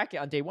looking at the bracket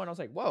on day one, I was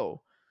like,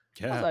 whoa.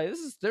 I was Yeah. like, this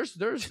is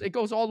there's it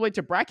goes all the way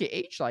to bracket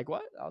H. Like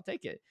what? I'll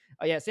take it.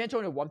 Yeah, San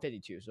Antonio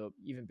 152, so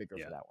even bigger for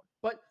Yeah. that one.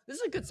 But this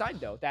is a good sign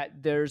though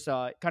that there's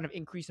a kind of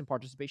increase in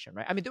participation,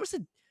 right? I mean, there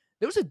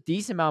was a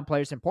decent amount of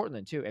players in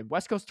Portland too, and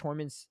West Coast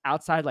tournaments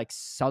outside like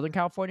Southern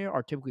California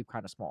are typically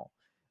kind of small.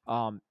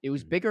 It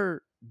was Mhm.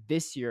 bigger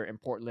this year in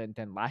Portland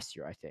than last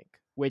year, I think,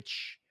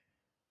 which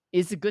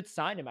is a good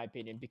sign in my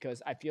opinion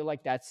because I feel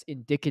like that's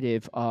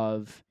indicative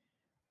of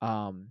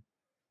um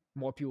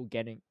more people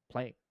getting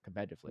playing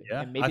competitively,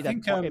 Yeah, and I maybe that's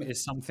think part.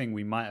 it's something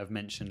we might have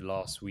mentioned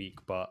last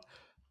week, but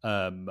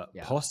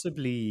Yeah,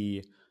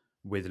 possibly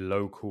with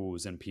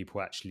locals and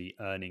people actually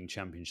earning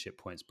championship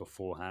points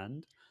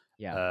beforehand,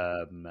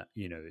 yeah,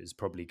 is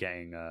probably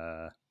getting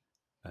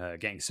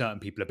certain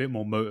people a bit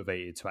more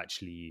motivated to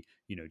actually,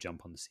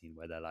 jump on the scene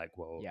where they're like,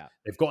 well, yeah.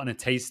 they've gotten a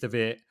taste of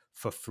it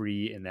for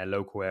free in their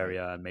local Right.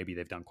 area and maybe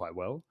they've done quite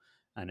well.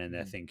 And then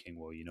they're Mhm. thinking,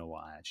 well, you know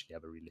what, I actually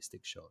have a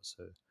realistic shot.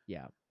 So,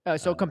 Yeah. uh,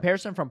 So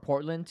comparison from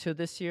Portland to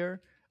this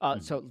year.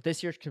 mhm. So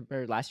this year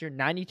compared to last year,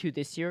 92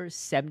 this year,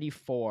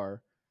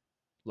 74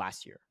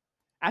 last year.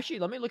 Actually,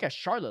 let me look at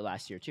Charlotte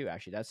last year too.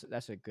 Actually,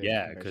 that's a good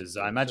Yeah, comparison because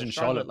I too. So imagine Charlotte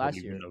Charlotte probably last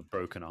wouldn't year, have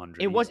broken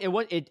 100 it was either. it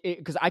was it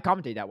because I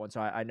commented that one, so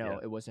I know Yeah,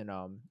 it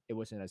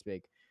wasn't as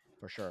big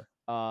for sure.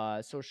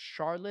 So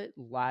Charlotte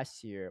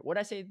last year, what did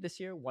I say this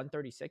year?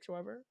 136 or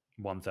whatever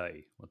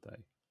 130,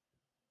 130.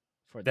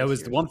 for There this was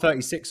the year's.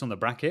 136 on the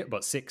bracket,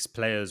 but 6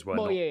 players were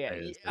Well, not yeah.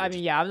 players. They were I mean,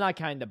 just yeah, I'm not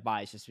counting the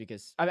buys just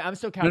because. I mean, I'm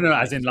still no, counting the no,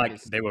 buys as in just like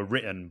because. they were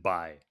written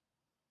by.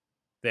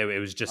 It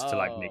was just to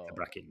like make the Oh,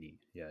 bracket neat.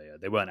 Yeah, yeah.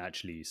 They weren't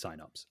actually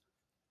sign-ups.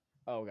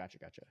 oh, gotcha.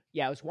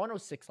 Yeah, it was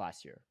 106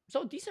 last year,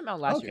 so decent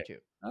amount last year Okay. too.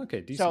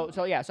 Okay, decent So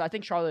amount. yeah, so I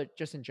think Charlotte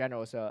just in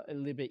general is a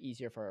little bit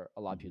easier for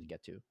a lot of people to Mhm.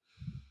 get to.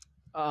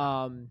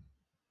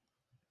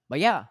 But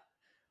yeah,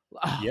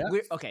 Yeah.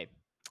 we're okay.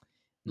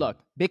 Mhm. Look,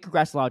 big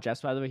congrats to Lyle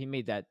Jeffs. By the way, he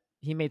made that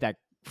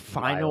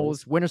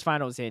Lyles. winners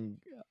finals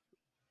in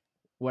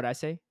what I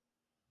say.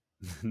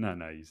 No,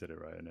 no, you said it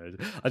right. No.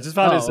 I just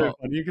found it so Oh,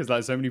 funny because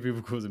like so many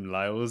people calls him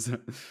Lyles.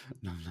 And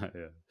I'm like,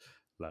 yeah,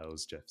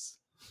 Lyles Jeffs.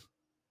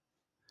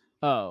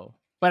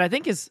 but I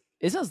think isn't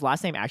his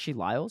last name actually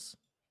Lyles?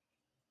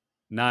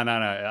 No, no,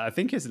 no. I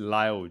think it's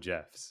Lyle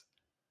Jeffs.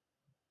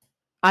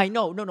 I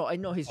know, no, I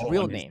know his Oh,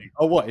 real on his name. name.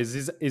 Oh, what is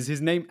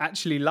his name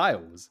actually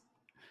Lyles?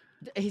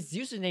 His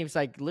username is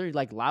like literally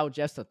like Lyle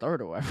Jeffs the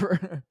third or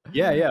whatever.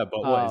 Yeah, yeah. But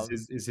what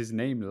is um, his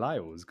name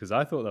Lyles? Because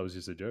I thought that was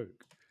just a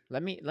joke.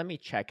 let me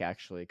check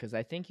actually because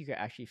I think you can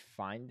actually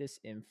find this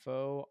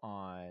info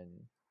on.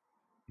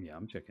 Yeah,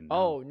 I'm checking now.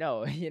 Oh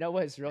no, you know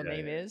what his real Yeah,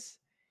 name yeah. is?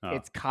 Oh,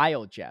 It's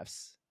Kyle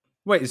Jeffs,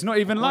 wait, it's not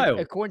even according Lyle.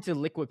 according to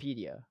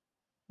Liquipedia.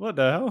 What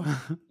the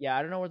hell? Yeah,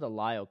 I don't know where the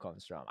Lyle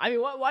comes from. I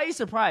mean, why are you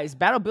surprised?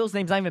 Battle Bill's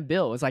name's not even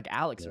Bill. It's like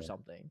Alex or Yeah.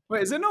 something.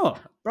 Wait, is it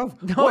not, bro?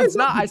 No, What it's is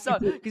up not. I with saw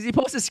people? because he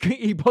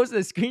posted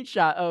a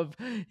screenshot of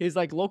his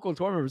like local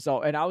tournament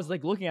result, and I was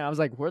like looking at. It, I was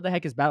like, "Where the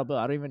heck is Battle Bill?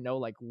 I don't even know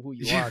like who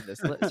you are on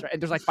this list, right?"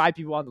 And there's like 5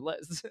 people on the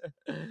list.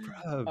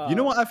 You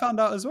know uh, what I found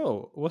out as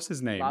well? What's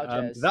his name? Loud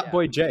Jazz, That yeah.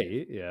 boy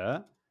Jay. Yeah,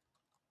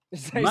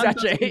 Is man that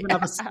doesn't Jay? even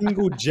have a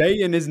single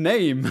J in his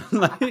name.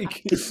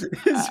 Like it's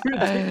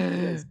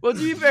ridiculous. Well, to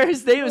be fair,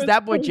 his name was That's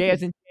that boy so J funny.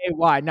 as in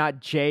JY, not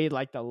J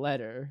like the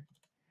letter.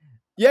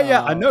 Yeah,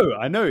 yeah, Um,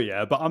 I know,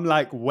 yeah, but I'm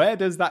like, where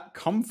does that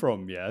come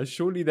from? Yeah,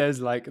 surely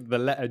there's like the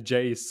letter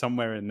J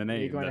somewhere in the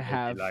you're name gonna that they'd be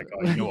have like,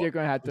 oh, you know what? you're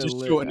gonna have We'll to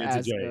just shorten it to J.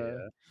 ask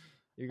Yeah,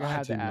 you're gonna I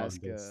have to do not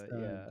ask understand.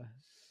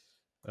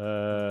 yeah.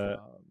 Uh,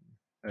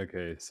 Um,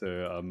 okay, so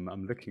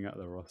I'm looking at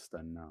the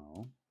roster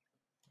now.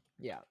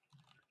 yeah,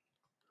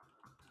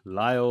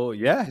 Lyle,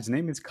 yeah, his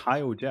name is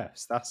Kyle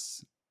Jeffs.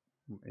 That's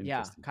yeah,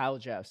 interesting. Kyle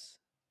Jeffs.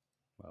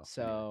 Well,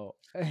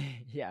 anyway.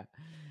 So yeah.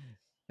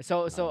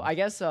 So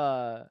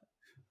Uh,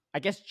 I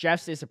guess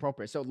Jeffs is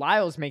appropriate. So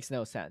Lyles makes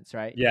no sense,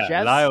 right? yeah,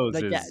 Jeffs, Lyles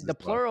like, yeah, is the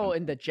welcome plural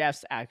in the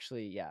Jeffs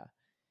actually, yeah,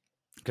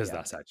 because yeah.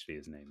 that's actually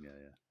his name. Yeah,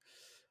 yeah.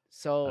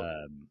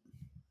 So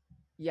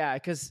yeah,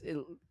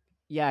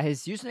 yeah,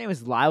 his username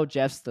is Lyle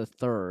Jeffs the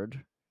third.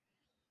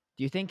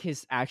 Do you think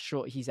he's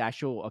actual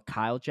a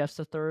Kyle Jeffs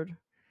the third,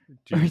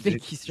 Do or you you think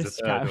think he's he's the just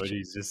third, Kyle? or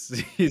he's just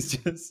he's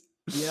just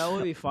You know what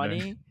would I be don't know.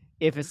 funny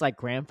if his like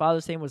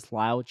grandfather's name was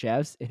Lyle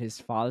Jeffs and his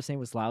father's name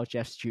was Lyle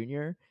Jeffs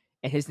Jr.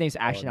 and his name's Oh,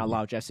 actually not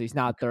Lyle Jeffs, so he's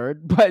not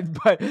third. But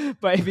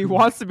if he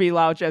wants to be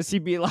Lyle Jeffs,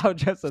 he'd be Lyle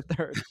Jeffs the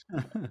third.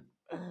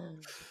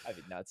 I'd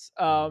be nuts.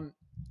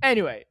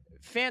 Anyway,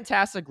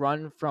 fantastic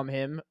run from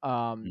him.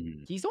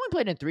 Mhm. He's only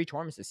played in 3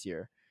 tournaments this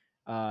year.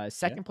 Yeah,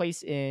 Second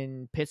place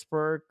in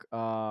Pittsburgh.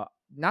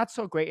 Not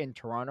so great in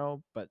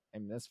Toronto, but I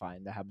mean that's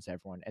fine. That happens to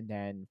everyone. And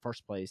then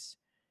first place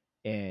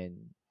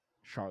in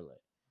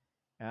Charlotte.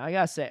 And I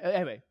gotta say,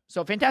 anyway,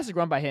 so fantastic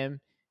run by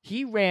him.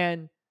 He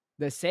ran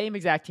the same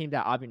exact team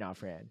that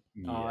Abhinav ran.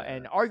 yeah.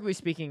 And arguably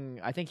speaking,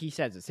 I think he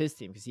says it's his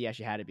team because he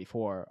actually had it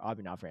before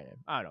Abhinav ran it.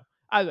 I don't know.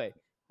 Either way,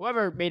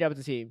 whoever made up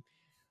the team,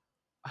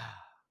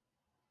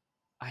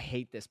 I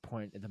hate this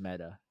point in the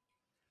meta.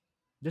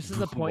 This is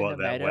the point in What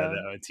the that where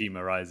meta. the team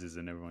arises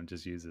and everyone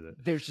just uses it.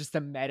 There's just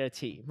a meta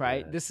team,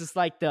 right? Yeah, This is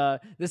like the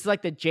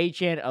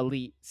J-Chan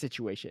Elite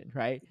situation,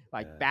 right?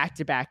 Like yeah, back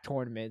to back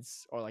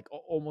tournaments or like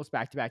almost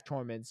back to back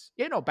tournaments.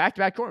 You know, back to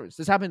back tournaments.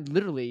 This happened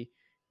literally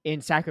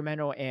in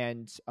Sacramento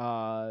and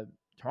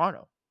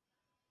Toronto.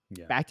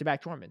 yeah. Back to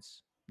back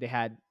tournaments. They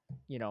had,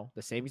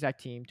 the same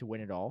exact team to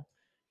win it all.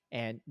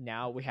 And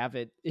now we have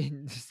it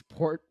in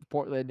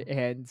Portland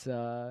and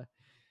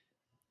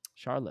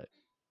Charlotte.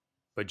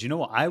 But do you know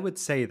what? I would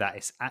say that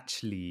it's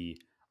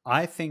actually,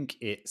 I think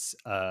it's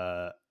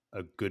a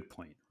good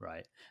point,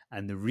 right?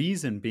 And the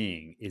reason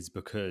being is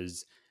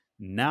because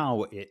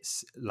now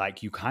it's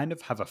like you kind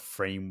of have a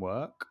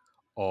framework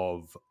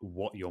of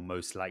what you're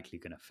most likely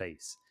going to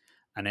face.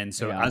 And then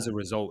so Yeah. as a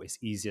result, it's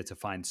easier to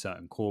find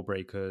certain core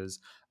breakers.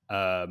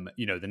 The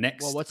Well,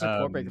 next, what's the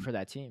core breaker for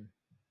that team?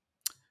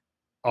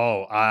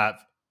 oh, I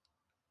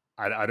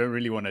don't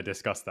really want to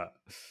discuss that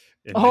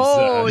in this.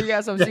 Oh, you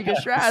got some secret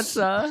Yeah. strats,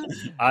 huh?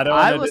 I don't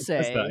want I to will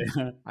discuss say,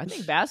 that. I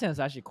think Bastian's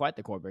actually quite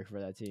the core breaker for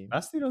that team.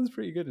 Mastodon's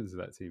pretty good into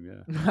that team,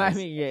 yeah. I As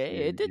mean, yeah, he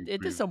it did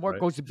improved, some work.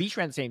 right? Goes to Beach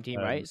ran the same team,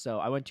 Um, right? So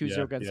I went 2-0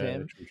 yeah, against yeah,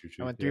 him. true, true, I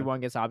true. went Yeah, 3-1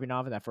 against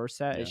Abhinav in that first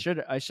set. yeah,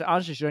 I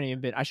honestly shouldn't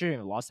even been. I shouldn't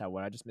even lost that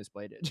one. I just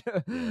misplayed it.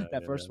 yeah, That yeah,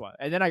 first one,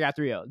 and then I got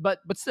 3-0. But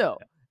still,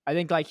 yeah. I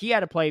think like he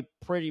had to play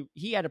pretty.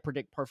 He had to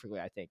predict perfectly.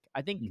 I think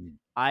Mhm.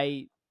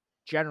 I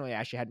generally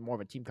actually had more of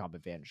a team comp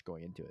advantage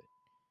going into it.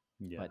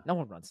 Yeah. But no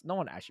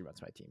one actually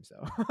runs my team.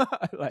 So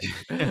like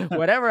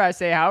whatever I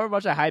say, however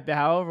much I hype it,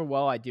 however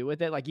well I do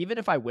with it, like even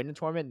if I win a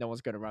tournament, no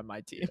one's gonna run my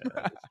team.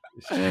 Yeah,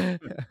 it's true.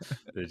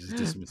 They're just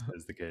dismissed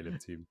as the Caleb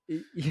team. Yeah,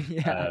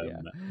 yeah.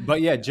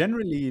 But yeah, Yeah.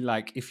 generally,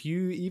 like if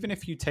you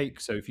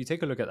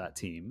take a look at that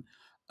team,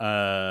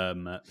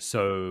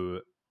 so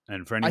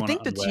and for I anyone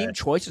think the unaware, team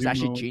choice was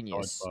actually Zumo,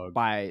 genius Chargebug,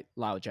 by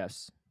Lao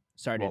Jeffs.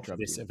 Sorry to well, for interrupt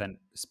this you. event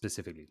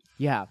specifically.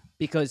 Yeah,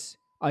 because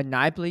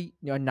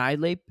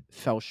Annihilape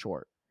fell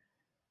short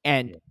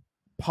and Yeah,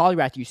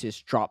 Polyrath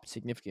usage dropped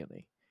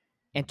significantly.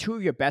 And two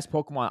of your best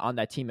Pokemon on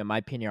that team, in my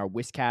opinion, are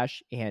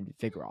Whiscash and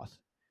Vigoroth.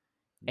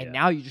 And yeah,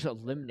 now you just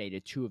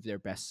eliminated two of their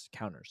best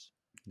counters.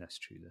 that's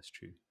true. That's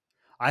true. Which is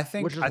I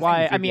think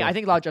why I Vigoroth,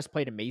 think Lao just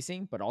played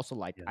amazing, but also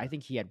like I yeah,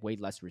 think he had way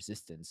less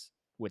resistance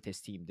with his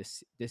team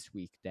this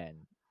week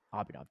than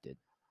Abhinav did.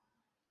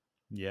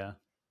 yeah,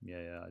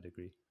 yeah, I'd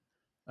agree.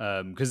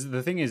 Because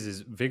the thing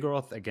is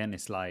Vigoroth again.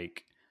 It's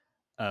like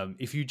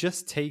if you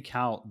just take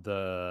out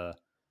the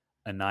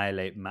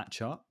Annihilate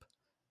matchup,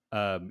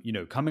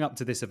 coming up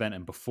to this event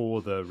and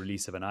before the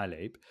release of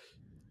Annihilate,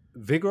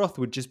 Vigoroth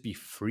would just be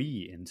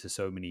free into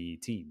so many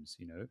teams.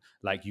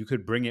 Like you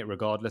could bring it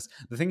regardless.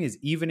 The thing is,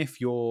 even if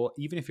your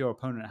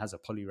opponent has a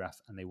Poliwrath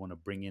and they want to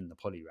bring in the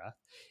Poliwrath,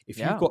 if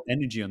you've Yeah. got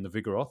energy on the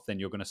Vigoroth, then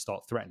you're going to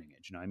start threatening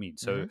it. Do you know what I mean?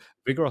 So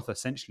Mm-hmm. Vigoroth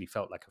essentially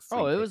felt like a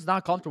Oh, free it pick. was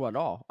not comfortable at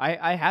all.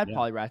 I had Yeah,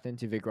 Polyrath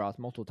into Vigoroth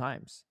multiple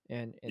times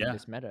in yeah,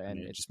 this meta, and and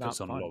it it's just puts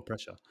not on a lot fun. of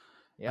pressure.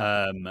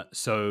 Yeah.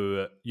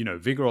 So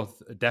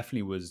Vigoroth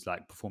definitely was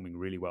like performing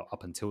really well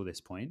up until this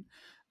point,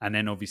 and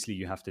then obviously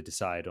you have to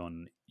decide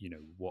on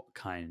what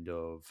kind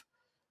of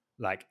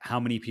like how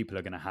many people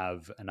are going to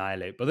have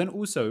Annihilate, but then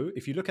also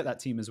if you look at that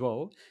team as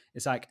well,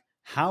 it's like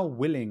how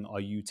willing are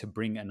you to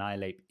bring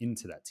Annihilate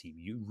into that team?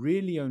 You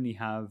really only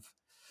have,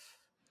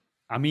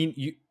 I mean,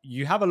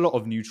 you have a lot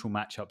of neutral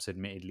matchups,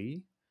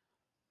 admittedly,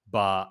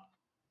 but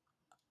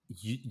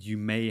you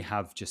may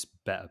have just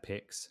better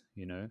picks,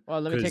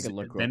 Well, let me take a because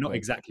look real they're not quick.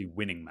 exactly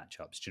winning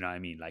matchups. Do you know what I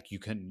mean? Like you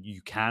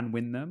can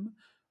win them,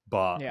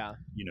 but Yeah.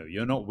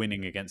 you're not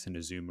winning against an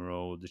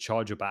Azumarill. The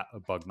Charger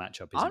bug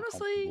matchup isn't Honestly,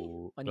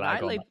 comfortable. Gligar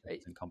Annihilate matchup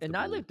isn't comfortable.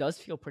 Annihilate does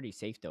feel pretty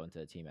safe though into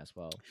the team as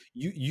well.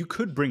 You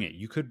could bring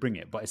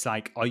it, but it's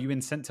like, are you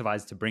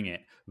incentivized to bring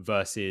it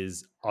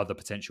versus other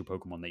potential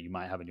Pokemon that you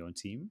might have in your own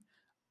team?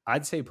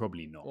 I'd say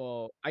probably not.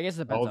 Well, I guess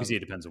it But depends obviously, on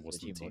it depends on the what's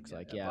on the team team. looks Yeah,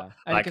 like, yeah. But yeah.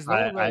 And like, because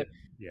lower right,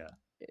 yeah.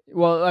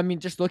 well, I mean,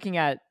 just looking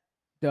at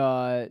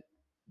the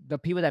the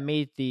people that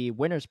made the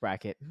winners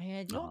bracket,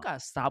 man, you don't Uh-huh. gotta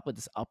stop with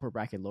this upper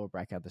bracket, lower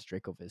bracket of the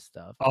Strakovic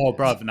stuff. Oh,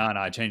 Because bruv, no, no,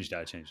 I changed it.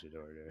 I changed it.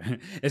 Don't worry.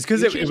 It's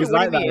because you it changed it. was What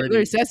do you like that mean? It literally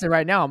already. says it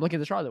right now. I'm looking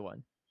at the Charlotte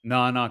one.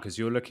 No, no, because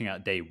you're looking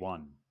at day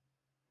one.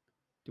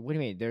 What do you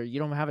mean? There, you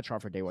don't have a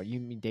chart for day one. You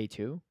mean day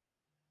two?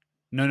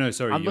 No, no,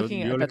 sorry. I'm You're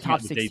looking at the looking at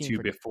top the day 16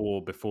 two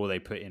for. before they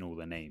put in all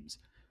the names.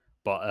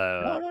 But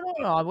No, no, no,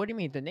 no. What do you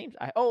mean the names?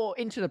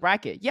 Into the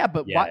bracket. Yeah,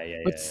 but yeah, what? yeah,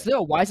 But yeah, yeah.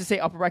 still, why does it say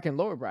upper bracket and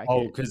lower Oh,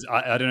 bracket? because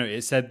I don't know.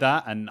 It said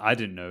that, and I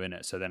didn't know in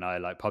it. So then I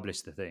like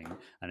published the thing,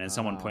 and then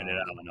someone pointed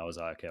it out, Um, and I was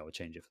like, okay, I'll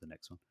change it for the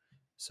next one.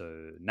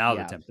 So now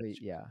the yeah, template's please,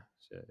 changed. yeah.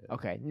 So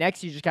Okay,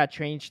 next you just got to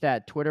change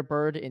that Twitter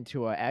bird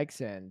into a X,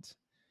 and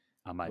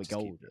I might we just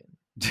keep golden.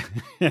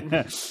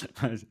 it.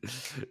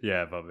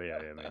 Yeah, but yeah,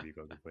 maybe you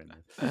got a good point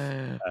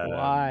there.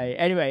 Why?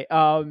 Anyway,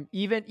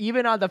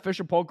 even on the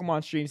official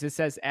Pokemon streams, it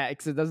says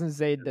X. It doesn't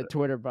say the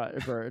Twitter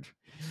bird.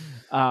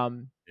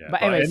 Yeah,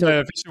 But but anyway, in so the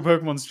official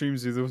Pokemon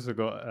streams, we've also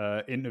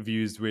got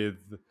interviews with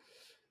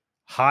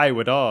Hi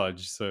Wadaj.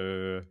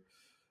 So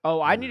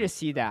I need uh, to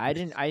see that.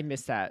 I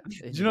missed that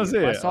did you not interview,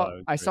 see but it?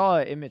 Oh, I great. saw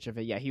an image of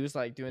it. Yeah, he was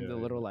like doing the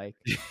little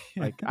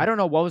Yeah, I don't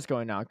know what was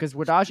going on because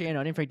Wadashi and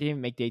Uninfect didn't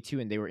even make day two,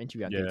 and they were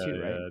interviewed on yeah, day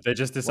two, right? yeah. They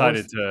just What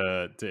decided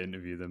was to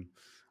interview them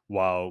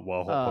while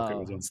Hot Pocket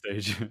was uh on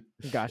stage.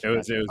 gotcha, It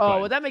gotcha. was Oh, quite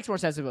well, that makes more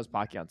sense if it was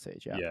Pocky on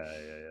stage. Yeah. yeah,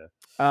 yeah,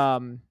 yeah.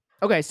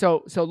 Okay,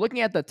 so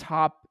looking at the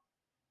top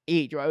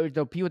eight, right,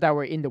 the people that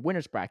were in the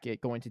winners bracket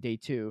going to day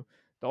two,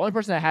 the only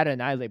person that had an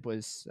Annihilate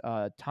was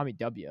Tommy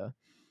W.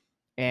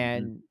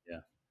 And Yeah.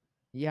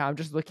 yeah, I'm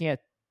just looking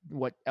at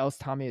what else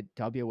Tommy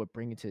W would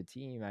bring into the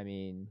team. I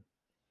mean,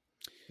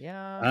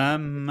 yeah, it's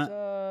Um,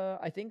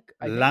 I think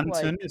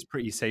Lantern like is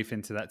pretty safe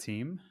into that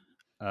team.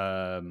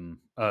 the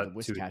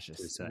Wish Cash To a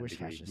is certain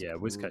degree, is yeah.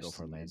 Wizcash brutal is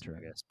for amazing, I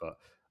Lantern. guess,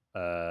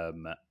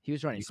 but He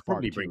was running you could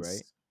probably Spark too, bring.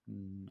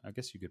 right? I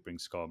guess you could bring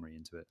Skarmory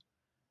into it.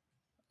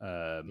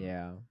 Um,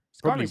 Yeah,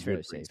 Probably Skarmory's fairly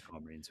would bring safe.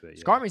 Skarmory into it,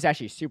 yeah. Skarmory's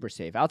actually super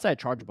safe. Outside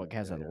Charge Book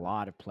has Yeah, a yeah.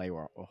 lot of play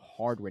or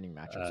hard winning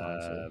matchups,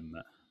 honestly. Um,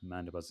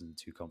 Manda wasn't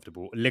too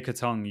comfortable.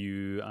 Lickitung,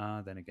 you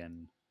then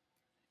again,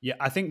 yeah,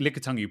 I think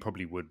Lickitung you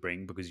probably would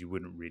bring because you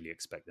wouldn't really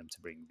expect them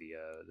to bring the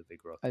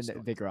Vigoroth to And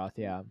start. Vigoroth,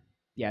 yeah.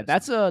 Yeah, Yeah,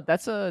 so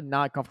that's a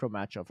not comfortable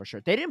matchup for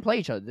sure. They didn't play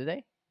each other, did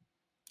they?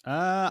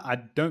 I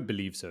don't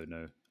believe so.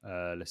 No.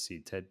 Let's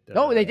see. Ted.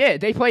 No, they did.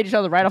 They played each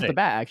other right Did off the they?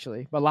 bat,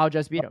 actually. But Lau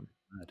just beat him.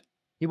 Mad.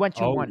 He went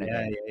Oh 2-1, I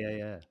yeah, think. yeah, yeah,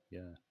 yeah, yeah,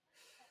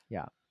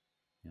 Yeah,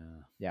 yeah.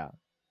 yeah.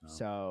 Oh,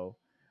 So,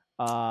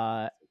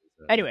 so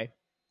there's, anyway,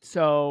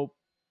 so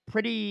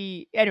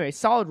anyway,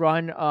 solid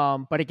run.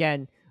 But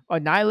again,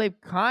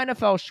 Annihilate kind of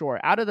fell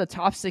short. Out of the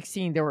top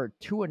 16, there were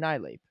 2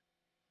 Annihilate,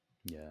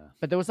 yeah,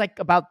 but there was like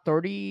about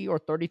 30 or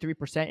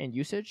 33% in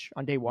usage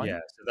on day yeah. one.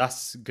 So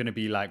that's gonna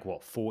be like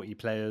what 40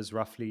 players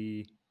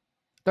roughly.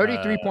 Uh,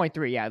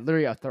 33.3, yeah,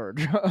 literally a third.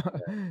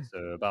 so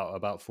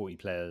about 40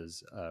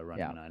 players running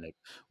Yeah. an iLab,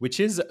 which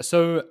is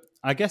so.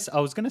 I guess I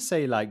was gonna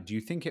say like, do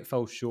you think it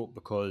fell short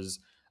because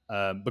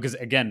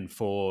again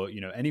for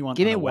anyone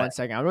Give me unaware. 1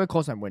 second. I'm gonna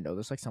close my window.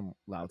 There's like some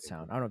loud Okay, cool.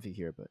 sound. I don't know if you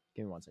hear it, but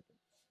give me 1 second.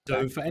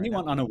 So Back for right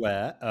anyone now.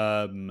 unaware,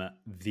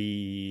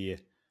 the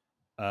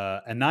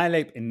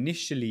Annihilape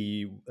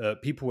initially,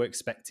 people were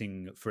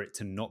expecting for it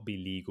to not be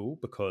legal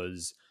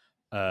because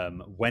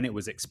when it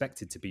was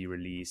expected to be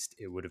released,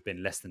 it would have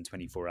been less than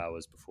 24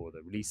 hours before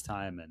the release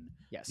time, and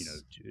Yes.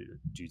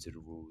 due to the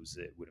rules,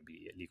 it wouldn't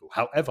be illegal.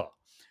 However,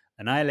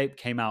 Annihilape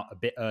came out a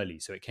bit early,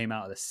 so it came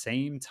out at the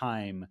same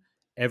time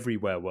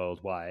everywhere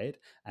worldwide,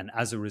 and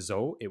as a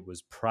result, it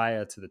was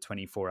prior to the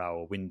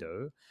 24-hour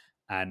window.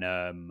 And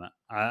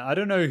I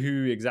don't know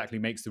who exactly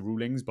makes the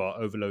rulings, but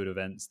Overload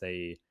Events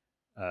they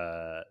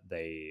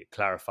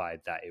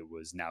clarified that it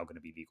was now going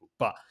to be legal.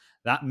 But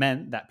that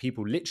meant that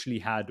people literally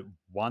had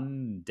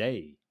 1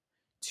 day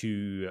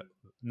to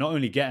not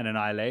only get an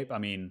Annihilate, I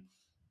mean,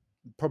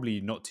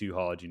 probably not too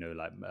hard,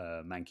 like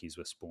Mankeys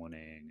were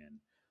spawning and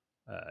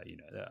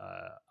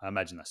I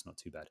imagine that's not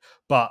too bad.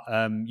 But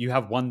you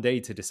have 1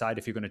 day to decide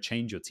if you're going to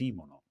change your team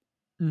or not.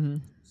 Mm-hmm.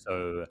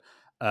 So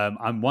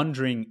I'm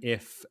wondering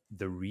if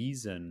the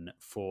reason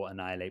for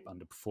Annihilate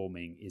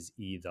underperforming is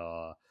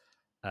either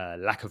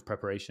lack of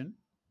preparation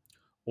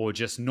or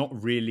just not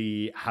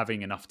really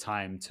having enough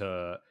time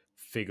to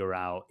figure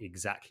out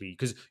exactly,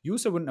 because you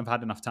also wouldn't have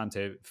had enough time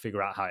to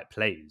figure out how it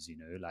plays.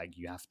 Like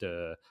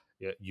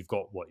you've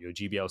got what your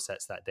GBL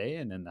sets that day,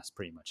 and then that's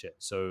pretty much it.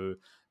 So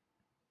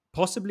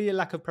possibly a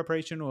lack of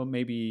preparation, or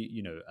maybe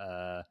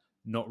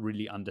not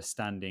really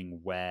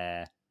understanding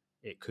where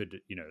it could,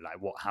 like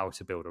how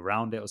to build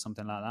around it or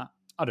something like that.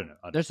 I don't know.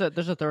 There's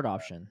a third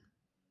option.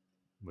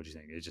 What do you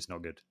think? It's just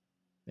not good.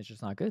 It's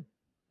just not good.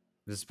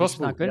 It's It's just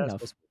not possible. good Yeah, it's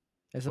enough. possible.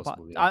 It's It's a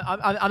possible.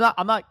 Yeah,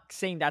 I'm not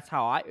saying that's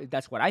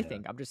what I yeah,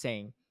 think. I'm just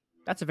saying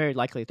that's a very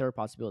likely third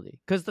possibility.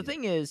 Because the yeah.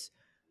 thing is,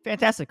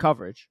 fantastic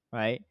coverage,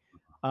 right?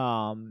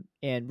 And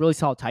really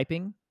solid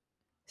typing.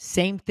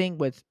 Same thing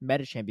with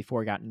Metachan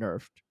before it got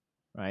nerfed,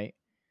 right?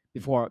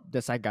 before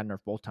the side got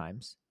nerfed both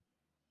times.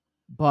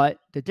 But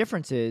the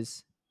difference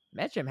is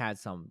Metgem had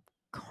some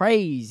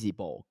crazy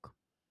bulk,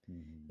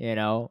 you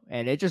know,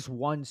 and it just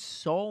won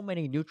so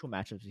many neutral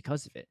matchups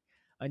because of it.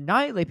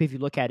 Annihilape, if you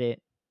look at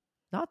it,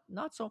 not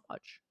so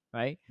much,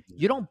 right?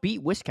 You Yeah. don't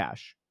beat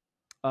Whiscash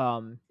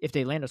if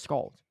they land a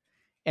Scald.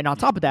 And on You,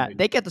 top of you that,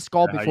 they get the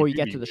Scald know how you before you do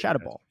get beat to the Shadow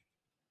Whiskers. Ball.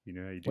 You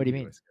know how you What do do you beat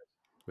mean? Whiskers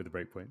with a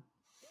breakpoint.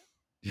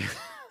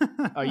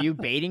 Are you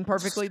baiting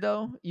perfectly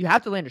though? You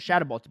have to land a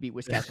Shadow Ball to beat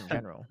Whiscash in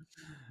general.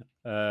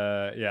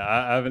 Yeah,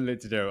 I haven't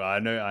looked it over. I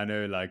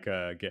know, like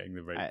getting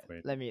the All right,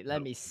 breakpoint let me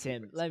helps with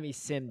sim Whiskers.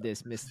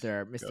 this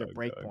Mister Go Mister on,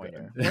 go on, go Breakpointer.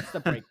 on. What's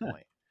the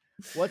breakpoint?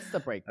 What's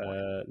the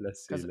breakpoint?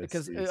 Let's see, let's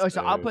see.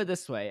 So I'll So put it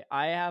this way.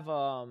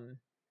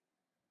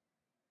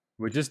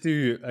 we'll just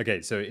do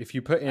okay. So if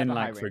you put I have in a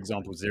high like, for rank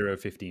example, one. 0,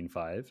 15,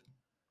 5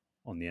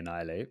 on the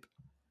Annihilape,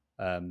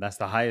 that's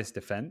the highest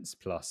defense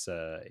plus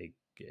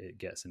it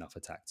gets enough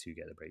attack to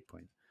get the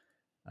breakpoint.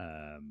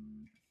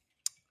 Um,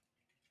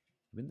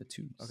 win the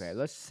Okay, twos.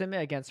 let's sim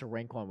it against a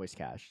rank one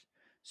Whiscash.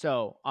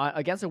 So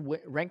against a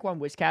rank one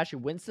Whiscash, it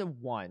wins the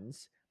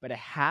ones, but it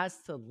has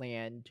to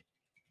land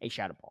a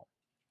Shadow Ball.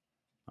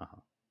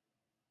 Uh-huh.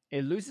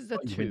 It loses the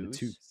Oh, you win the twos,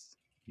 twos.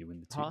 You win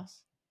the huh?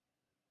 twos.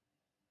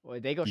 Well,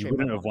 they go You straight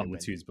wouldn't mud have bomb. They won the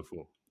win. twos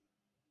before.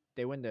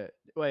 They win the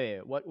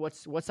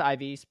what's the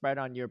IV spread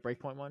on your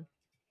breakpoint one?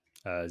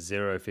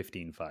 0,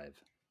 15,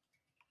 5.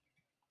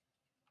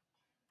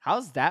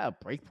 How's that a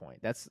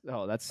breakpoint? That's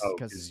Oh,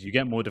 because because you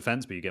get more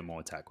defense, but you get more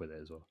attack with it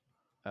as well.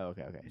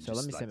 okay. You So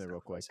let just me like sim it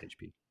real sacrifice quick.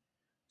 HP.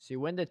 So you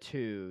win the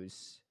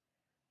twos,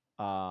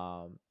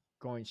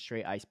 going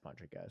straight ice punch,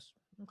 I guess.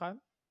 Okay.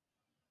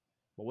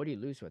 Well, what do you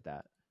lose with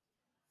that?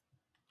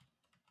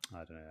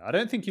 I don't know. I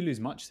don't think you lose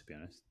much, to be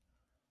honest.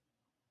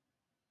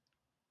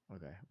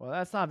 Okay. Well,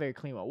 that's not a very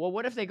clean one. Well,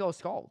 what if they go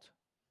Scald?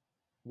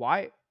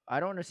 Why? I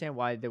don't understand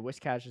why the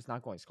Whiscash is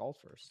not going Scald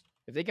first.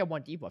 If they get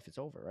one debuff, it's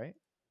over, right?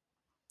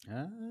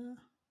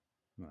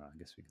 Well, I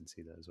guess we can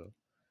see that as well.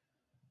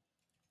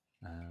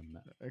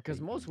 Because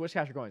most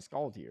Whiscash are going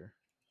Scald here.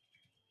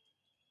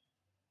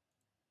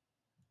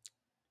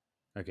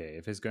 Okay,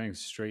 if it's going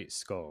straight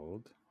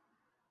Scald,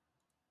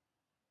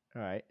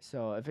 All right.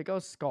 So if it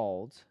goes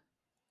Scald,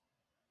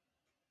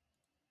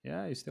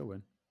 yeah, you still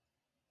win.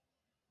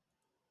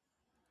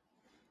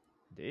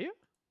 do you?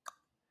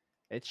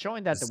 It's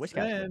showing that the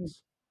Whiscash Then,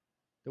 wins.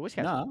 The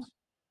Whiscash nah. wins.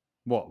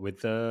 What with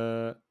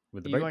the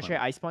You going breakpoint straight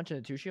one? Ice Punch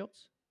into two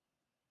shields?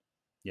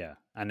 Yeah,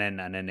 and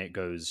then it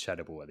goes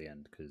Shadow Ball at the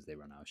end because they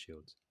run out of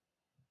shields.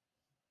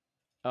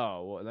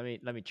 Oh, well,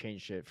 let me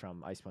change it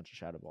from Ice Punch to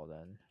Shadow Ball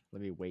then.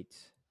 Let me wait.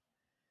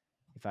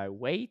 If I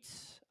wait,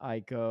 I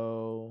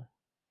go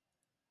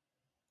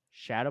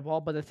Shadow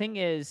Ball. But the thing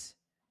is,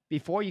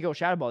 before you go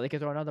Shadow Ball, they can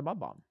throw another Mud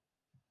Bomb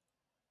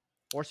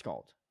or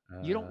Scald.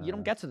 You don't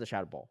Uh, get to the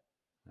Shadow Ball.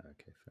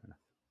 okay, fair enough.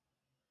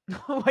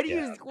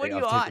 Yeah, What are you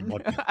I've taken on?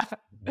 mod.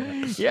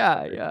 I've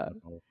Yeah, taken yeah.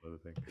 mod for the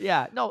thing.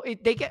 Yeah, no,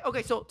 they get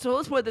okay. So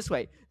let's put it this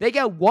way: they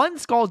get one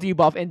Scald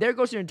debuff, and there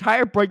goes your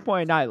entire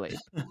Breakpoint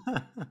Annihilate.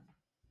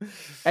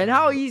 And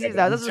how easy Yeah, is but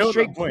that? That's a until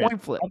that straight point, coin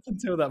flip. up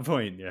until that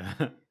point, yeah.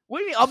 What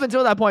do you mean up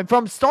until that point?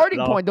 From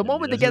starting point, the Laughing,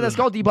 moment they get yeah, the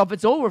Scald debuff,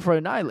 it's over for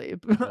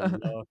Annihilate.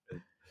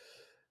 laughing.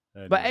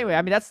 But anyway,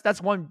 I Anyway, mean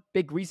that's one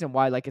big reason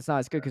why like it's not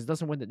as good because it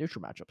doesn't win the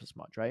neutral matchup as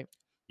much, right?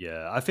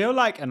 yeah, I feel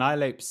like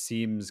Annihilape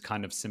seems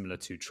kind of similar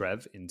to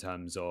Trev in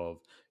terms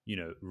of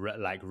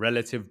like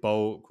relative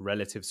bulk,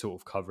 relative sort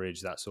of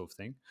coverage, that sort of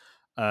thing,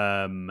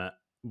 um,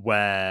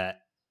 where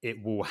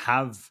it will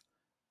have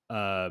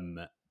um,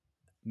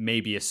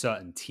 maybe a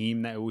certain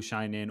team that it will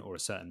shine in or a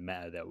certain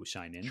meta that will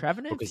shine in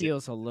Trevenant because it's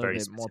feels a a little very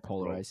bit more specific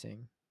role.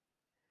 polarizing.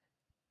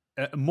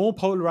 More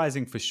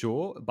polarizing for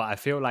sure, but I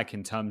feel like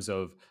in terms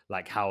of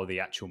like how the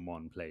actual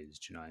mon plays,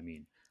 do you know what I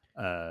mean?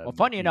 Well,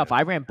 funny You know, enough,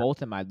 I ran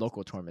both in my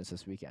local tournaments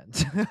this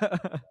weekend.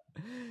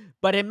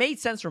 But it made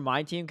sense for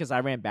my team because I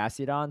ran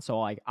Bastiodon.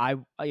 So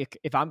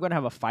if I'm gonna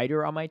have a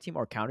fighter on my team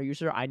or counter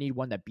user, I need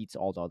one that beats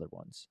all the other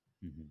ones.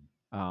 mhm.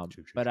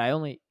 True, true, But true.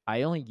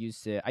 I only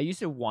used it. I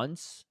used it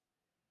once.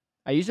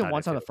 I used it How'd it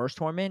once on the feel? first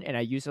tournament, and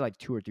I used it like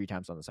 2 or 3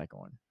 times on the second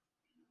one.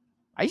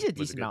 I used it a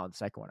Was it decent good? amount on the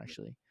second one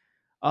actually.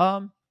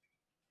 Um,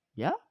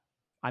 yeah.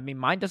 I mean,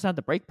 mine doesn't have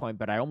the break point,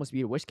 but I almost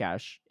beat a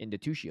Whiscash into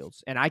two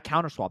shields, and I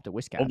counter swapped a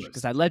Whiscash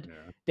because I Almost. led.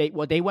 Yeah.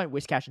 They went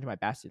Whiscash into my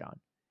Bastiodon.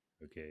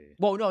 Okay.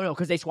 Well, no,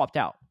 because they swapped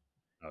out.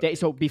 Okay.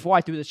 So Okay. before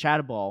I threw the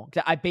Shadow Ball,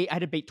 I had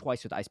to bait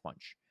twice with Ice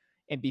Punch,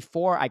 and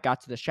before I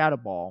got to the Shadow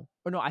Ball,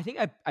 or no, I think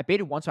I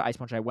baited once with Ice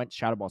Punch. And I went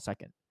Shadow Ball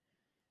second,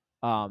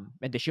 and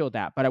they shield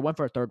that, but I went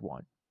for a third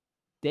one.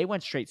 They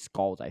went straight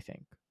Scald, I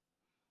think,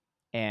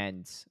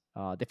 and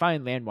they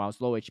finally land while I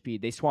was low HP.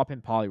 They swap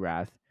in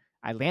Polyrath.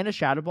 I land a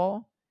Shadow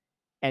Ball,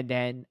 and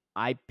then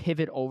I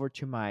pivot over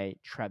to my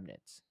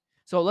Trebnits.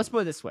 So let's put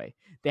it this way: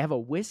 they have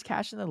a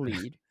Whiscash in the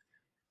lead,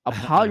 a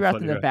And a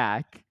Polyrath in the polygraph.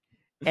 back,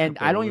 and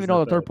Wait, I what don't even was the know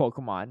the third third?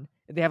 Pokemon.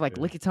 They have like Yeah.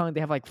 Lickitung, they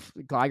have like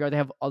Gligar, they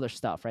have other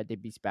stuff, right? They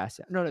beat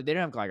Bastion. No, they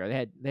didn't have Gligar.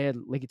 They had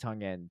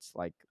Lickitung and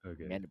like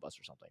Okay. Mandibus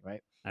or something,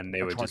 right? And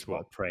they Or were just Chargeblood.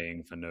 what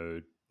praying for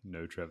no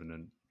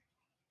Trevenant.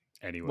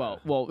 anywhere.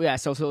 Yeah.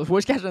 So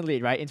Switch catch and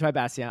lead right into my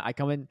Bastion. I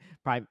come in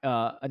prime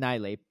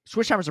Annihilate.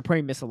 Switch timers are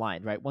pretty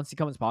misaligned, right? Once he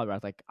comes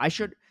Poliwrath, like I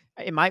should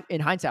in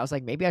hindsight, I was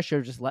like maybe I should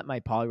have just let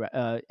my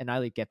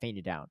Annihilate get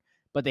fainted down.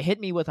 But they hit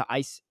me with an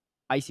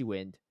icy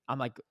wind. I'm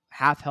like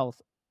half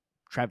health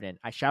Trevenant.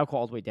 I Shadow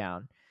Call all the way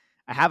down.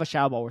 I have a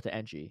Shadow Ball worth of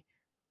energy,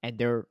 and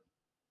they're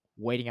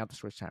waiting out the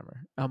Switch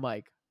timer. I'm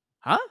like,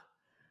 huh?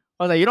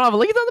 I was like, you don't have a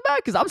link on the back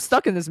because I'm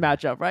stuck in this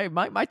matchup, right?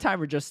 My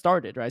timer just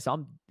started, right?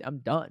 So I'm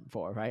done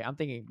for, right? I'm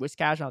thinking Wish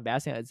Cash on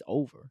Bastion, it's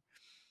over.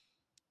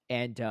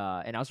 And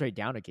I was already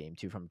down a game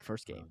too from the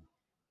first game,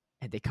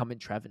 and they come in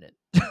Trevenant.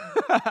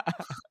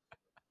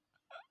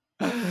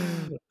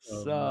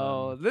 Oh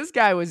So man, this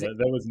guy was there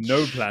was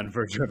no plan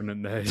for a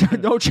Trevenant there.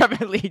 no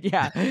Trevenant lead,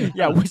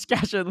 yeah, Wish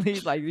Cash and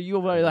lead, like you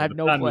will have The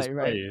no plan was play,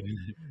 right? play.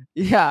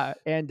 Yeah,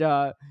 and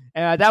at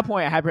that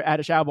point, I had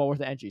a Shadow Ball worth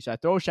of entry, so I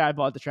throw a Shadow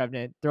Ball at the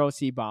Trevenant, throw a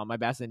C Bomb. My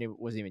Bastion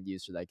wasn't even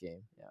used for that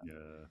game. Yeah,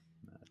 Yeah,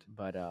 mad.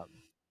 but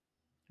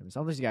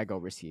sometimes you gotta go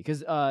risky because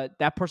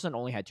that person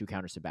only had two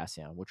counters to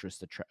Bastion, which was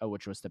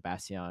the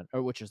Bastion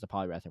or which was the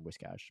Poliwrath and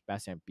Whiscash.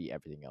 Bastion beat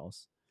everything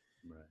else,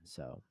 Right.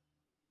 so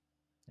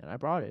and I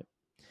brought it.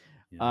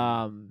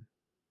 Yeah. Um,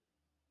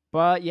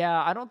 but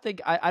yeah, I don't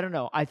think I don't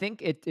know. I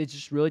think it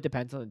just really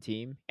depends on the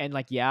team. And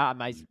like yeah,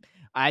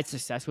 I had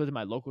success with it in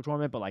my local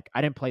tournament, but like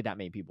I didn't play that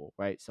many people,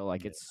 right? So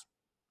like Yeah.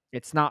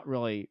 it's not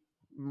really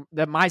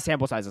that my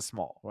sample size is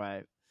small,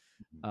 right?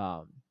 Mhm.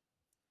 Um,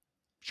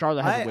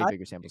 Charlotte has a way I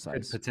bigger sample think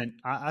it could size.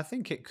 I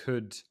think it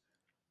could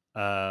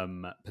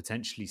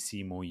potentially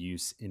see more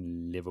use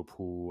in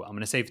Liverpool. I'm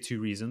going to say for two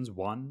reasons.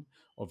 One,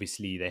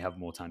 obviously they have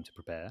more time to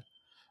prepare,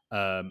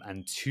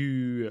 and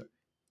two,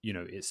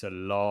 it's a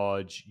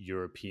large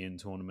European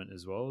tournament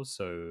as well.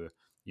 So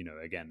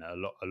again, a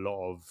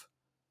lot of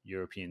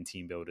European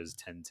team builders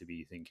tend to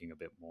be thinking a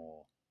bit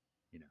more,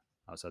 you know,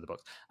 outside the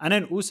box. And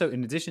then also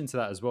in addition to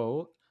that as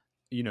well,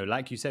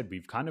 like you said,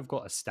 we've kind of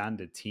got a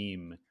standard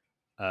team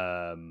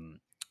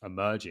um,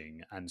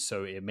 emerging, and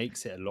so it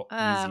makes it a lot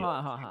easier Hold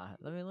on, hold on, to hold on.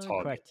 Let me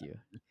target. correct you. Go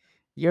on,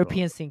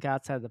 Europeans bro. think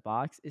outside the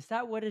box. Is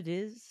that what it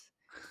is?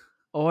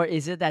 Or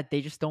is it that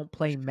they just don't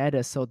play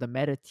meta, so the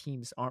meta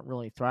teams aren't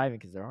really thriving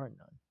because there are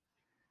none?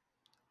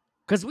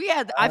 Because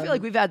I feel like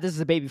Um, we've had this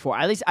debate before.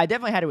 At least I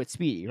definitely had it with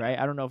Speedy, yeah, right?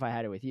 I don't know if I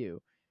had it with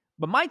you,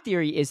 but my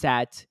theory is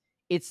that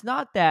it's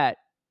not that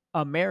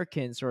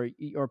Americans or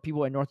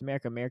people in North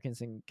America,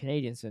 Americans and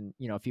Canadians, and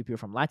a few people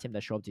from Latin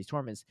that show up to these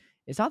tournaments.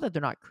 It's not that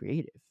they're not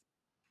creative.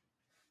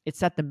 It's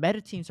that the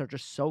meta teams are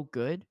just so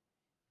good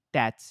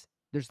that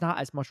there's not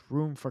as much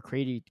room for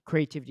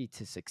creativity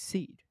to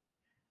succeed.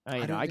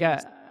 I don't I think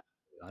that's got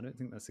I don't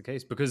think that's the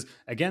case because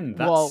again,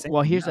 that's well.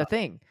 saying Here's the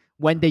thing: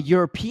 when the uh,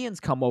 Europeans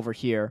come over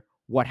here,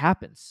 what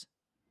happens?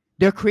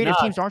 Their creative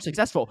nah, teams aren't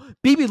successful.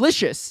 BB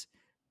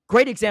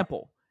great uh,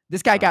 example.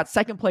 This guy uh, got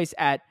second place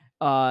at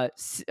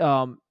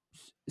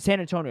San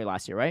Antonio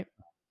last year, right?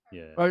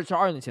 yeah, Or to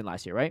Arlington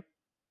last year, right?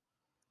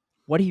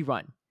 What did he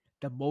run?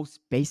 The most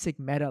basic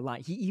meta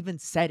line. He even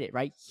said it,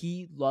 right?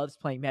 He loves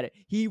playing meta.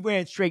 He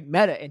ran straight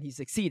meta and he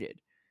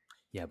succeeded.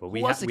 yeah, but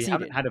Who else we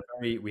haven't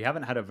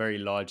succeeded? had a very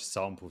large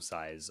sample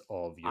size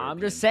of I'm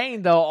just European.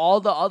 saying though,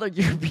 all the other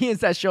Europeans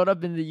that showed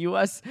up in the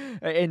US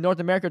in North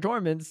America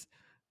tournaments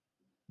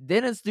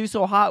didn't do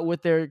so hot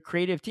with their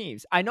creative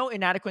teams. I know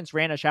Inadequates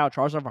ran a Shadow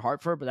Charizard for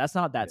Hartford, but that's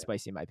not that Yeah,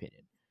 spicy in my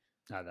opinion.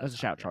 at It was that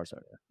a time, Shadow yeah,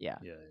 Charizard. Yeah.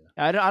 yeah,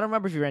 yeah. I don't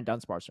remember if you ran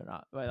Dunsparce or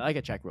not, but I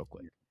could check real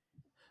quick. Yeah.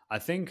 I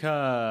think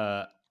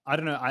I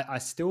don't know. I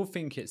still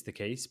think it's the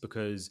case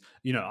because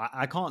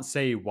I can't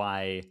say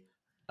why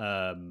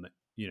um,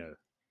 you know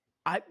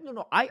I no,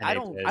 NA I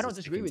players are don't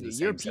disagree sticking with to you. the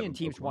same European seven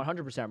teams Pokemon.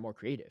 100% are more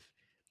creative,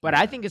 but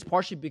I Yeah. think it's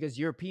partially because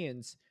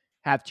Europeans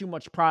have too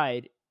much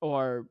pride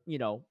or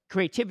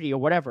creativity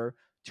or whatever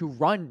to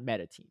run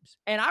meta teams,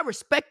 and I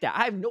respect that.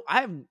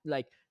 I have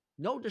like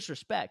no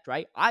disrespect,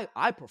 right?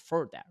 I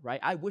prefer that, right?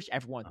 I wish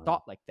everyone Uh,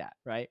 thought like that,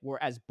 right? We're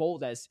as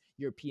bold as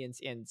Europeans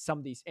and some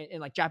of these and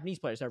like Japanese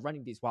players that are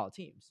running these wild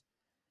teams.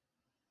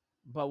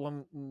 But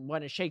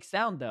when it shakes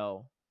down,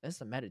 though, it's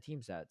the meta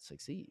teams that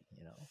succeed.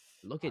 I don't know.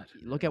 Look I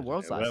at don't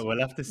Worlds know. last We'll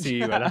year. have to see.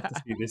 We'll have to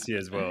see this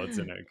year's Worlds,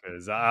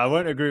 because I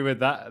won't agree with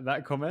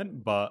that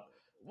comment. But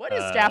What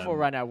is Scaffold um,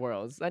 run at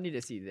Worlds? I need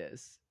to see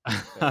this.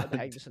 Wait, what the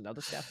heck? Just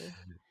another Scaffold?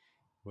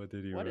 what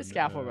did he What is run?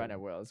 Scaffold run at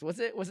Worlds? Was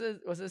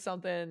it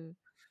something?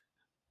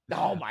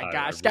 Oh my I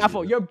gosh, really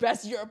Scaffold, don't. your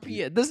best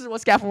European. This is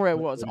what Scaffold Red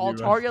What was. did he run?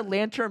 Altaria,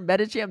 Lantern,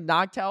 Metacham,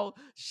 Noctowl,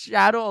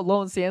 Shadow,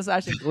 Alone,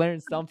 Sandslash, and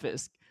Glaring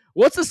Stunfisk.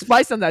 What's the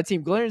spice on that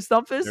team? Glaring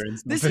Stunfisk? They're in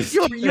This is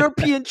your Snowfisk.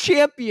 European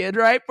champion,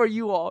 right? For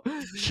you all.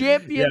 Yeah,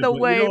 Champion the but you know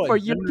way what? for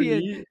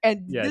European. Generally,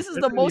 And yeah, this is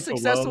the generally most for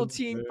successful Worlds,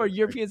 team for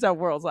Europeans at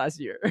Worlds last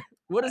year.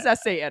 What does that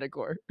say,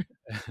 Edicor?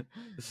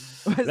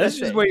 What does that let's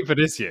just say? wait for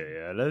this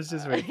year. Yeah, let's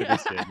just wait for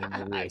this year, and then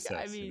we'll I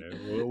reassess. mean,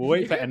 We'll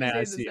wait you for can't be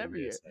saying this NAIC and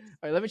every year. reassess.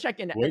 All right, let me check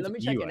in. We'll wait for Let me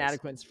check EUIC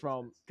inadequates and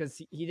from reassess. because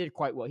he did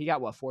quite well. He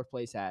got what fourth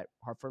place at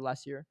Hartford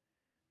last year.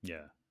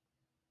 Yeah,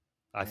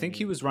 I I think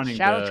he mean, was running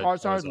Shadow the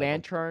Charizard, Charizard.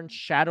 Lantern,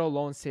 Shadow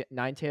Lone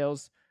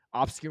Ninetales,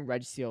 Obscure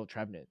Registeel,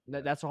 Trevenant.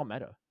 Yeah. That's all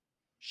meta.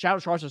 Shadow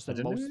Charizard's I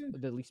don't know.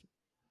 the least.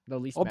 the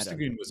least meta.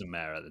 Obstagoon was a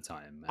mare at the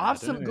time, and I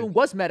don't know if Obstagoon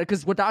was meta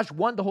because Wadaj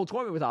won the whole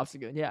tournament with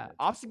Obstagoon. Yeah, yeah,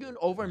 Obstagoon true.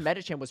 over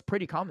Metachan was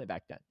pretty common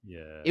back then. Yeah,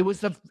 that's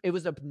true. It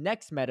was the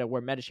next meta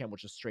where Metachan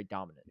was just straight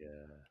dominant. Yeah.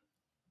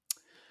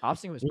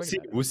 Obstagoon was We'll pretty see.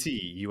 meta. We'll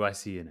see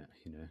UIC in it,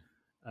 you know.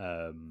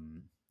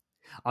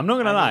 I'm not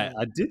gonna I lie, mean,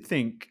 I did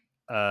think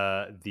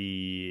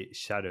the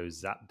Shadow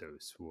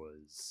Zapdos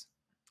was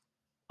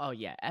oh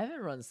yeah, Evan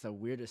runs the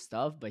weirdest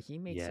stuff, but he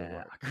makes it yeah,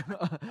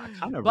 work. I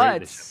kind of rate the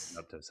But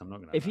Shadow Zapdos, I'm not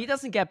gonna if he lie.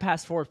 doesn't get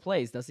past fourth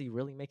place, does he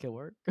really make it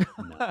work? No.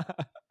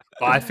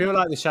 But I feel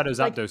like the Shadow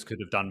Like, Zapdos could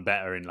have done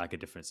better in like a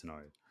different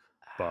scenario.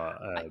 But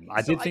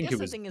I so did I think guess it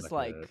the was thing is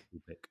like a like,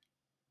 cool pick.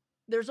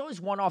 there's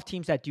always one-off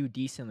teams that do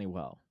decently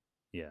well,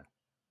 Yeah.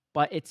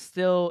 but it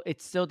still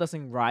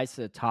doesn't rise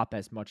to the top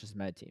as much as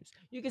meta teams.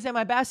 You can say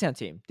my Bastion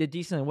team did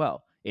decently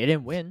well. It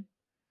didn't win.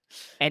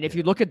 And if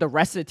you Yeah. look at the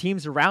rest of the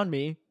teams around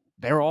me,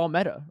 they're all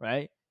meta,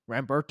 right?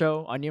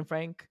 Ramberto, Onion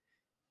Frank.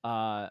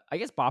 I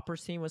guess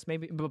Bopper's team was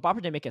maybe, but Bopper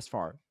didn't make as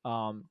far.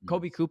 Mm.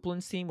 Kobe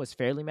Kuplin's team was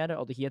fairly meta,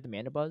 although he had the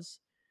mana buzz,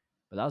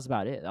 but that was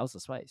about it. That was the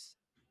spice.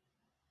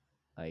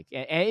 Like,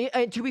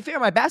 and to be fair,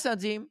 my Bastion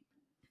team,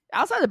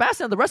 outside the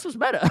Bastion, the rest was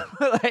meta.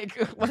 Like,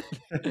 what,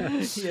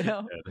 you know,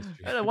 Yeah, that's true.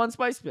 I had a one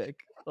spice pick.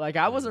 Like,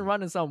 I wasn't Yeah.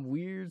 running some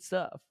weird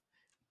stuff.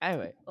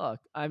 Anyway, look,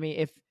 I mean,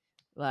 if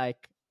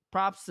like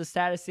props to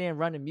Status and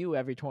running Mew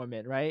every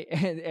tournament, right?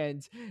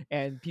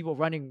 And people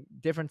running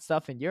different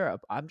stuff in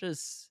Europe. I'm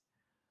just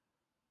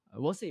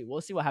we'll see. We'll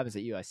see what happens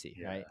at USC,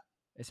 Yeah. right?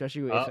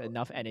 Especially if Uh,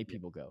 enough NA yeah.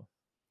 people go.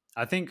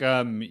 I think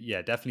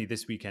yeah, definitely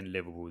this weekend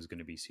Liverpool is going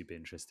to be super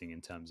interesting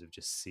in terms of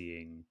just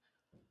seeing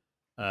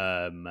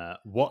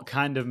what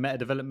kind of meta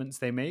developments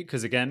they make,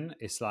 because again,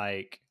 it's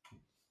like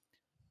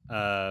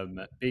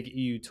big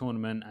EU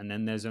tournament, and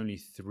then there's only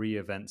 3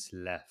 events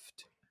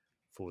left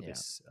for Yeah.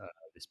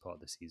 this part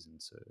of the season.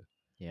 So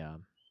Yeah.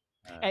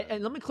 And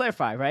let um, me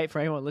clarify, right, for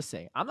anyone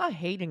listening, I'm not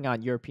hating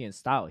on European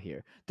style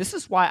here. This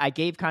is why I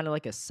gave kind of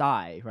like a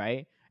sigh,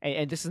 right?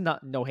 And this is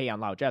not no hate on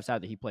Lau Jeffs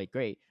either. He played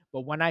great.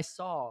 But when I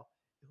saw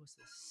it was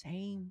the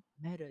same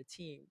meta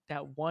team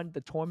that won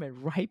the tournament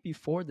right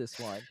before this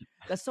one,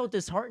 that's so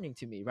disheartening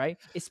to me, right?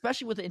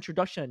 Especially with the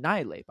introduction of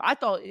Annihilape. I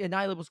thought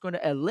Annihilape was going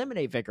to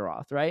eliminate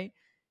Vigoroth, right?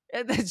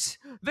 And then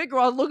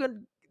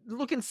Vigoroth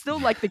looking still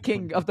like the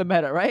king of the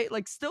meta, right?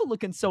 Like still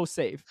looking so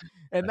safe.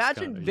 that's kind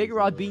Imagine of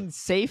Vigoroth easy. being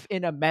safe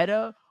in a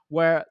meta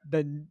where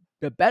the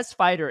best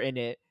fighter in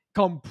it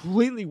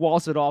completely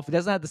walls it off,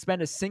 doesn't have to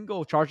spend a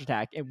single charge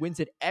attack, and wins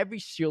in every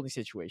shielding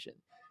situation,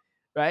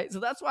 right? So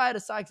that's why I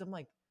decided, because I'm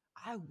like,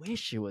 I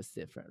wish it was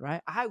different,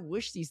 right? I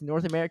wish these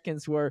North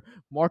Americans were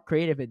more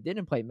creative and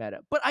didn't play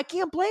meta, but I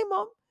can't blame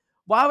them.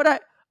 Why would I?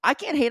 I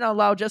can't hate on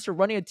Lau just for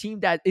running a team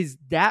that is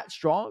that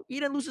strong. He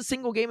didn't lose a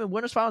single game in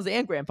winners finals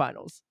and grand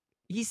finals.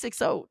 He's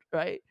 6-0,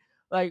 right?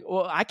 Like,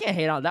 well, I can't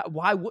hate on that.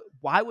 Why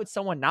would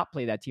someone not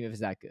play that team if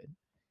it's that good?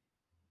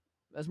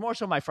 That's more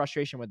so my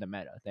frustration with the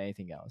meta than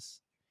anything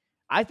else.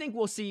 I think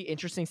we'll see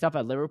interesting stuff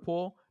at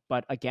Liverpool,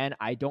 but again,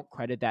 I don't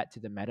credit that to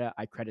the meta.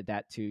 I credit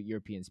that to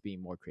Europeans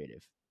being more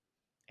creative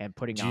and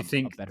putting Do you on a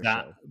think better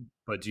that? show.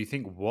 But do you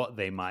think what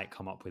they might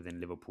come up with in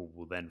Liverpool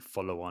will then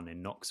follow on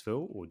in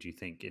Knoxville, or do you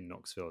think in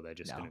Knoxville they're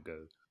just going No, to go?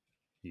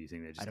 Do you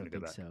think they're I just going don't to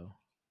go think back? so.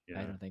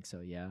 I Yeah, don't think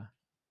so. Yeah,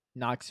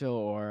 Knoxville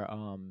or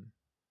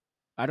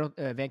I don't.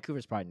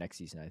 Vancouver's probably next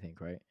season. I think,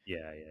 right?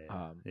 yeah, yeah,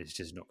 yeah. It's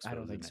just I Knoxville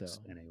don't is the think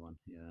so. next NA one.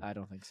 Yeah, I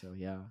don't think so.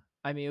 Yeah.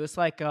 I mean, it was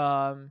like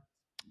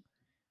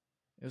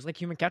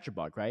human catcher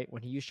bug, right?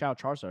 When he used Shout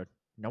Charizard,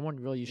 no one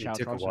really used it Shout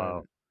took a Charizard.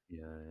 while.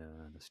 Yeah, yeah,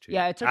 that's true.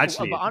 Yeah, it took,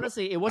 Actually, but it took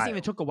honestly, it a wasn't even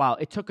while. took a while.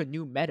 It took a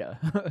new meta.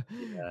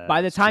 Yeah,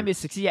 By the that's true. time it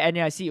succeeded at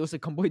NAIC, it was a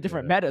completely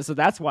different Yeah, meta, so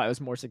that's why it was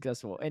more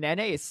successful. In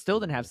NA, it still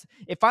didn't have.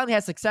 It finally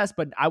had success,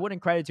 but I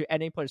wouldn't credit to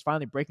NA players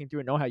finally breaking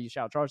through and know how to use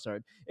Shout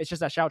Charizard. It's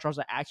just that Shout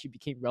Charizard actually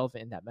became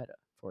relevant in that meta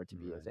for it to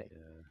be a right. thing.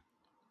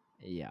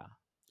 Yeah, Yeah.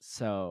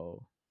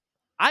 So,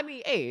 I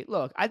mean, hey,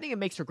 look, I think it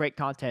makes for great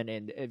content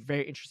and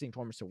very interesting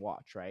tournaments to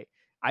watch. Right?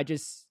 I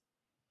just,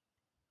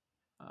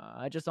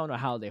 I just don't know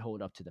how they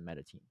hold up to the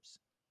meta teams.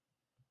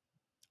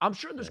 I'm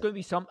sure there's fair. going to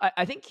be some.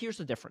 I think here's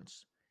the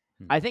difference.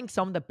 Hmm. I think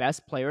some of the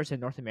best players in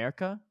North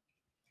America,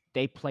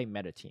 they play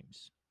meta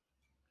teams.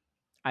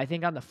 I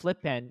think on the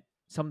flip end,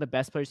 some of the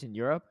best players in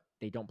Europe,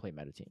 they don't play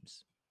meta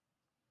teams.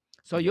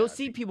 So you'll Yeah, I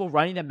see think people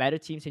running the meta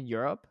teams in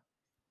Europe,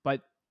 but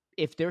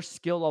if their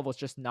skill level is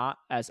just not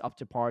as up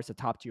to par as the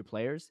top tier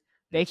players,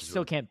 they they just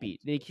still won't can't perform.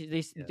 beat.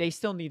 They Yeah, they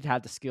still need to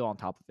have the skill on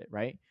top of it,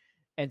 right?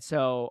 And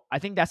so I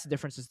think that's the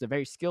difference. Is the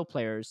very skilled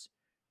players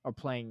are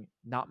playing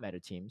not meta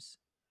teams,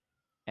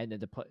 and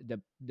then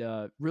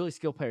the really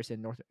skilled players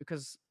in North,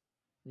 because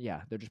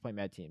yeah, they're just playing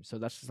meta teams. So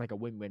that's just like a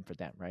win-win for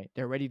them, right?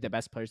 They're already the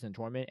best players in the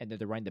tournament, and then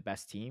they're running the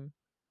best team.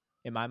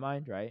 In my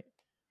mind, right?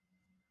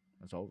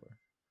 It's over.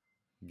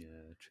 yeah,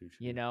 true,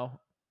 You true. know,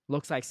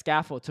 looks like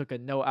Scaffold took a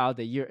note out of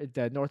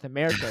the North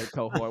America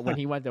cohort when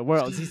he went to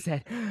Worlds. He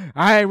said,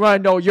 "I ain't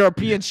running no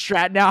European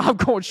strat now. I'm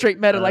going straight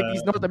meta like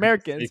these North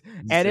Americans,"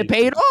 and it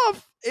paid Safety.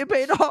 off. It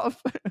paid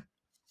off.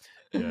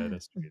 Yeah,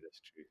 that's true. That's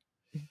true.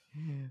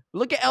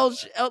 Look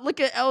at look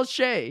at El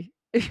Shay.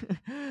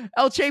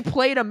 LJ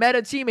played a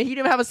meta team and he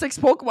didn't have a 6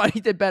 Pokemon. He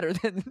did better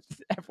than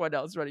everyone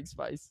else running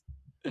Spice.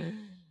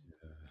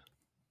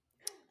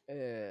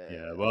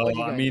 Yeah, What well,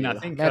 you I gonna mean,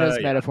 do? Meta's yeah,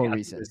 meta for a I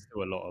think there's reason.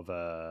 still a lot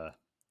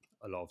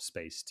of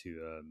space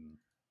to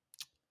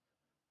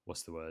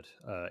what's the word?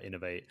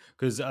 Innovate.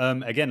 Because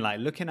again, like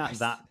looking I, at s-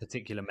 that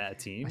particular meta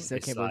I team, still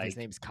it's can't believe his like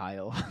name's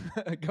Kyle.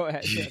 Go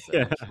ahead. Yeah, sorry.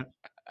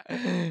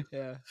 yeah,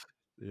 Yeah.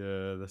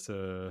 yeah. That's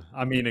a.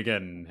 I mean,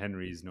 again,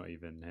 Henry's not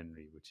even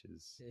Henry, which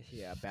is.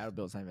 Yeah, Battle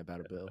Bill's not even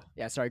Battle Bill.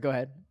 Yeah, sorry, go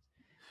ahead.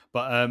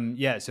 But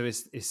yeah, so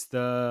it's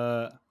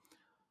the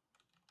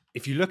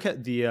if you look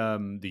at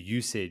the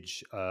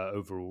usage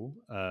overall,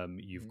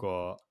 you've Mhm.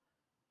 got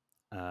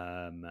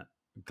um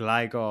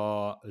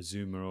Gligar,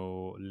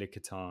 Azumarill,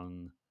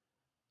 Lickitung,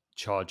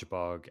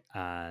 Chargebug,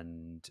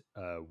 and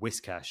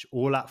Whiscash,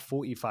 all at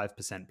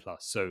 45%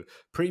 plus. So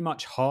pretty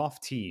much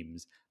half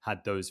teams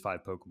had those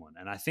five Pokemon.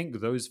 And I think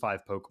those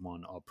five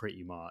Pokemon are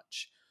pretty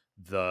much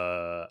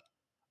the.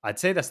 I'd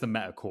say that's the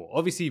meta core.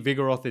 Obviously,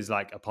 Vigoroth is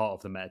like a part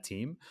of the meta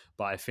team,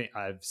 but I think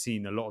I've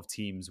seen a lot of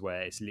teams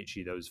where it's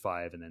literally those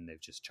five, and then they've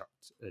just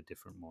chucked a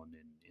different one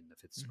in the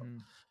fifth slot.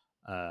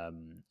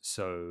 Mhm.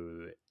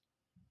 So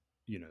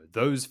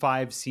those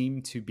five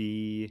seem to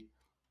be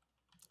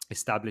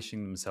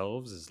establishing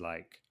themselves as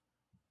like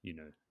you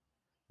know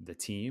the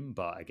team.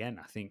 But again,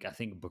 I think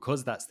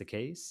because that's the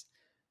case,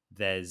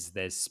 there's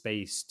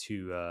space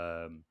to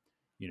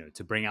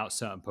to bring out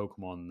certain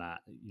Pokemon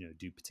that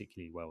do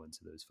particularly well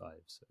into those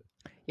five. So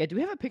Yeah, do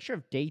we have a picture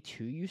of day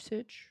 2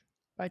 usage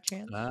by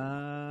chance?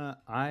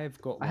 I've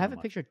got I one have on a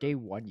my picture of phone. day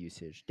 1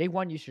 usage. Day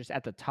 1 usage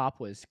at the top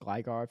was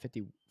Gligar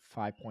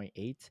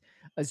 55.8.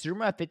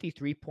 Azumarill at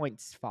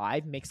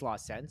 53.5 makes a lot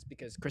of sense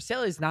because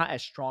Cresselia is not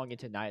as strong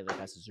into Annihilape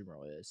as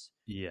Azumarill is.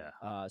 Yeah,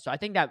 So I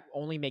think that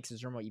only makes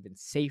Azumarill even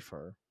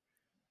safer.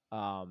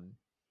 Um,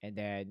 and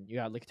then you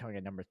got Lickitung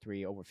at number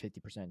 3, over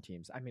 50% of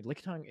teams. I mean,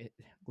 Lickitung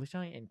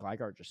and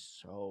Gligar are just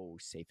so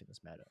safe in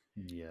this meta.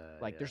 yeah,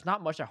 Like, yeah. there's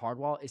not much at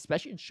hardwall,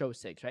 especially in show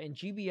 6, right? In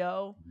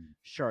GBO, Mhm,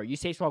 sure, you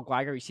say swap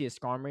Gligar, you see a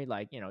Skarmory,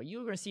 like,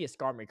 you're gonna see a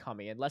Skarmory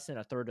coming, and less than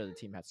a third of the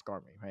team has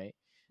Skarmory, right?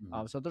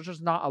 mhm. So there's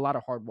just not a lot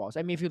of hard walls.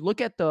 I mean, if you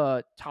look at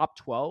the top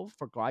 12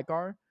 for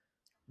Gligar,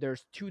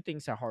 there's two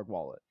things that hard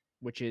wall it,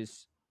 which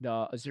is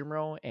the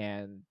Azumarill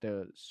and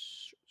the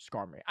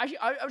Skarmory. Actually,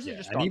 I would say Yeah,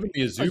 just and even Skarmory.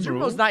 the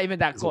Azumarill is Azumarill not even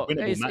that is a close.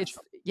 winnable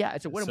matchup. Yeah,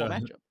 it's a So winnable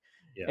matchup.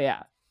 yeah,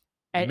 Yeah,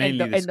 and mainly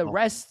the the and the Skarmory.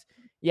 rest,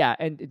 yeah,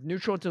 and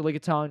neutral to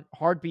Lickitung,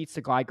 hard beats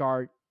to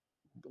Gligar.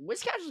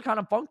 Whiscash is kind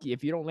of funky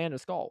if you don't land a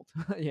Scald.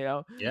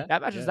 Yeah,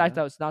 That match is yeah, nice yeah.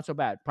 though. It's not so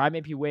bad.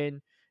 Primeape you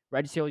win,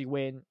 Registeel you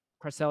win,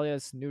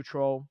 Cresselia's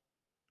neutral,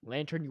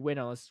 Lantern you win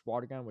unless it's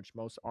Water Gun, which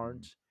most Mhm.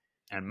 aren't.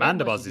 And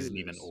Mandibuzz you Mandibuzz do isn't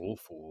even lose.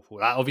 awful.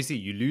 Like, obviously,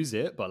 you lose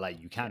it, but like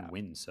you Yeah, can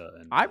win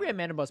certain I ran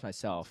Mandibuzz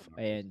myself, scenarios.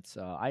 and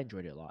I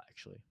enjoyed it a lot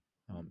actually.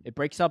 Mm, It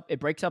breaks up the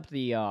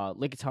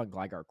Lickitung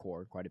Gligar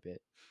core quite a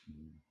bit.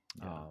 mm,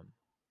 yeah. Um,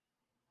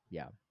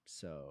 yeah.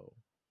 So,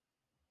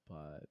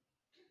 but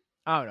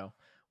I don't know.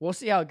 We'll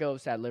see how it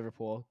goes at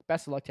Liverpool.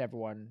 Best of luck to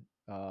everyone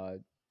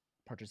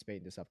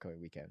participating this upcoming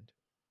weekend.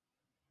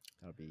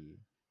 That'll be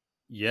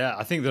Yeah,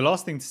 I think the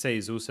last thing to say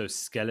is also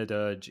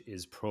Skeledurge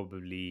is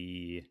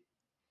probably.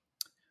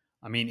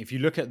 I mean, if you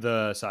look at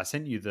so I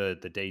sent you the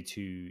day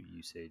two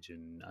usage,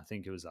 and I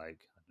think it was like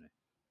I don't know,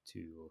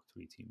 two or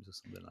three teams or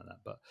something like that.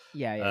 But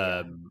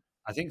yeah.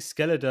 I think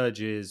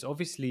Skeledurge is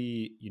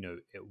obviously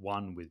it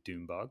won with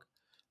Doombug,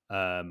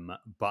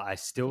 but I I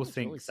still think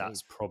it's really think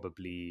that's safe.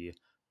 probably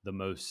the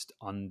most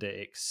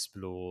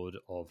underexplored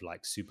of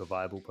like super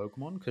viable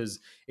Pokemon because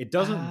it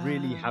doesn't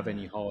really have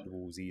any Uh hard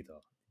walls either.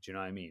 Do you know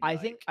what I mean? I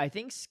think Like I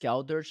think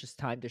Skeldurge's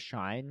time to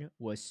shine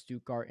was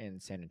Stuttgart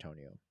and San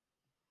Antonio.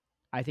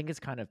 I think it's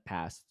kind of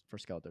past for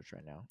Skeldurge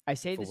right now. I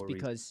say for this what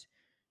reason?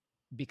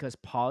 because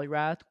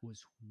Polyrath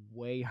was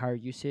way higher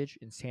usage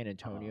in San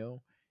Uh,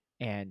 Antonio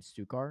and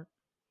Stuttgart.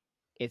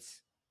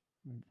 It's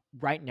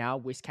right now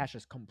Whiscash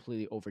has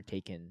completely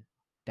overtaken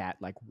that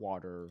like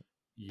water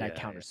that yeah,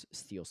 yeah. counters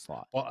steel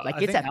slot. Well, Like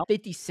I it's think at out.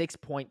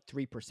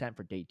 56.3%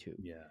 for day 2.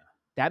 Yeah.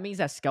 That means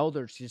that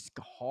Skeldurge just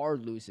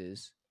hard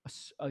loses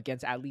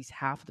against at least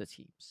half of the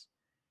teams,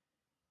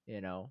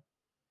 you know?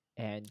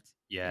 And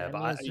Yeah, I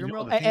but mean, the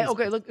Azumarill. thing is,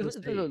 Okay, I'd look, still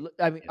say,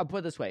 I mean, yeah, I'll put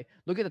it this way: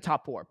 look at the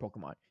top 4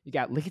 Pokemon. You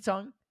got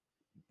Lickitung,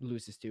 you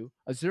lose this to.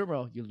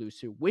 Azumarill, you lose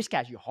to.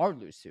 Whiscash, you hard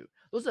lose to.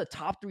 Those are the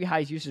top 3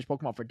 highest usage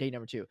Pokemon for day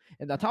number 2.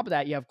 And on top of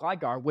that, you have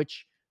Gligar,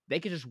 which they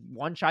could just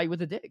one shot you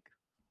with a dig.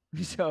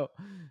 mhm. So,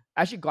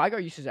 actually,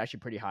 Gligar usage is actually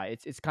pretty high.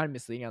 It's kind of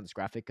misleading on this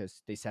graphic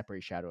because they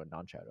separate Shadow and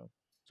non-Shadow.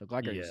 So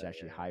Gligar usage Yeah, is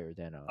actually yeah, yeah. higher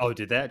than Oh,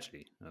 did they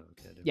actually? Oh,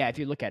 okay, I didn't yeah. If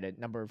know. you look at it,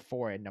 number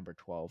 4 and number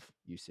 12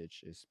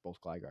 usage is both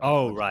Gligar.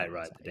 Oh, Gligar's right, higher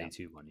than right, some. the day Yeah,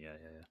 two one. Yeah,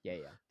 yeah, yeah.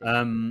 Day yeah.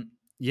 2.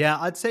 Yeah,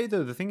 I'd say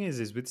though the thing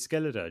is with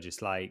Skeletor,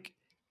 just like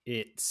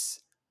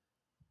it's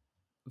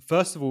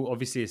first of all,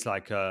 obviously, it's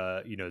like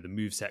the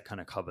move set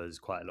kind of covers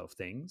quite a lot of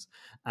things,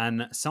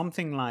 and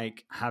something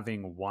like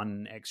having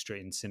one extra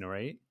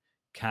incinerate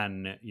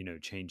can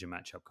change a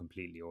matchup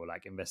completely, or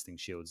like investing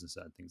shields and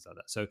certain things like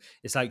that. So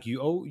it's like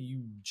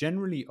you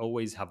generally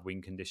always have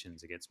win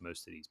conditions against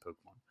most of these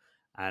Pokemon.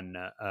 And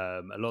a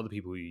lot of the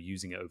people who are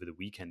using it over the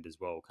weekend as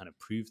well kind of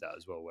prove that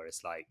as well, where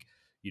it's like,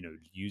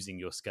 using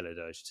your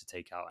Skeledirge to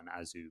take out an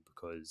Azu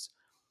because,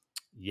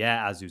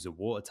 yeah, Azu's a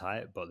water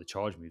type, but the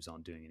charge moves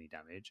aren't doing any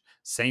damage.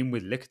 Same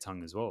with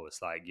Lickitung as well.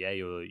 It's like, yeah,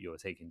 you're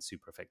taking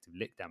super effective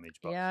lick damage,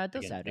 but Yeah, it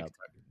does again, add up.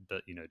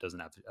 Lickitung, doesn't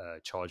have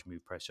charge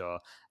move pressure,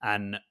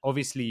 and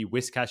obviously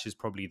Whiscash is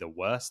probably the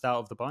worst out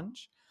of the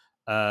bunch.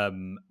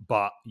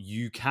 But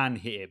you can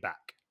hit it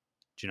back.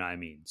 Do you know what I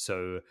mean?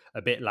 So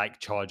a bit like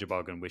Charger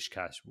Bug and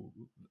Whiscash,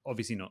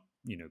 obviously not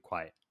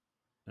quite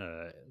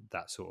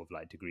that sort of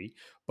like degree,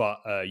 but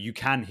you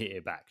can hit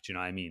it back. Do you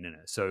know what I mean?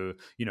 Innit? So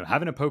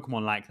having a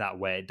Pokemon like that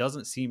where it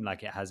doesn't seem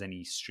like it has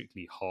any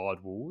strictly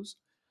hard walls,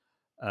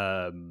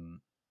 I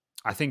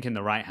think in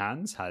the right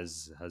hands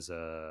has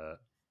a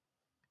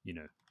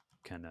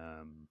can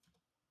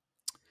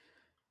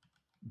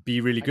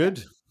be really I got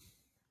good.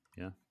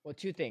 Yeah. well,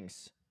 two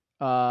things.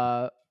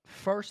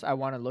 First I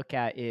want to look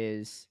at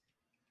is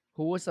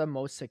who was the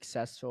most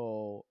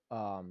successful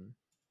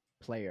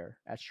player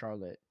at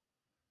Charlotte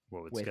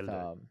What would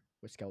Skeletor?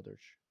 with Skelders?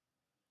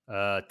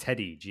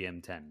 Teddy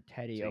GM10.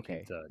 Teddy, So he came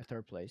okay, third. a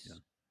third Yeah. place.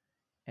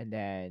 And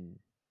then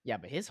yeah,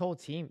 but his whole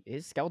team,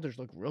 his Skelders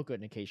look real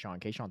good in Kayshawn.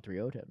 Kayshawn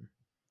 3-0'd him.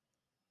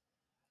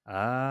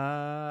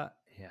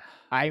 Yeah.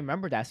 I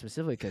remember that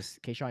specifically because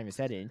Kayshawn even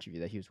said in an interview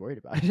that he was worried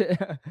about it.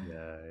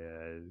 Yeah.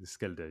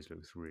 Skeletor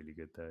looks really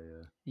good though.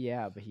 Yeah.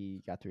 Yeah, but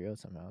he got 3-0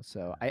 somehow.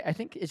 So I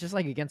think it's just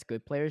like against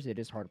good players, it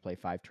is hard to play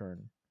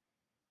 5-turn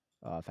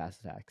fast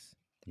attacks.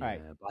 All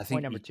right, Yeah, but I point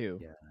think number two.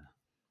 yeah.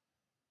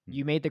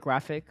 You made the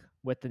graphic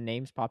with the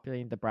names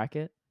populating the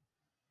bracket.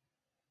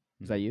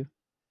 Was that Mhm. you?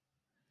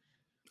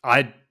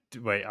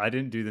 Wait. I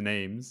didn't do the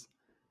names.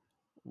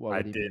 I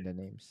What do you did. mean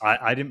the names?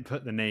 I didn't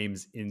put the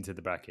names into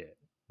the bracket.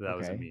 That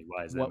wasn't Okay. me.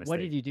 Why is that a What mistake?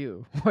 did you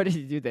do? What did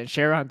you do then?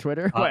 Share on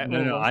Twitter? No,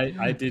 no. What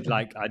I did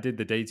I did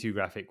the day two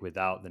graphic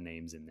without the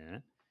names in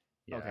there.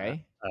 Yeah.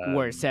 okay.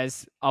 Where it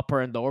says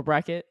upper and lower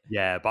bracket?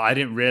 Yeah, but I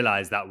didn't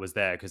realize that was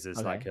there because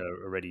it's like Okay.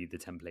 already the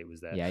template was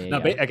there. Yeah, yeah,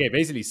 No, yeah. okay.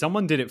 Basically,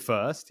 someone did it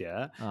first.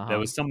 Yeah, there Uh-huh.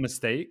 was some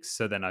mistakes,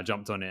 so then I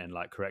jumped on it and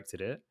like corrected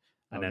it,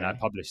 and then I Okay.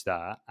 published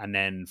that. And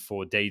then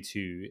for day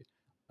two,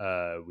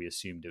 we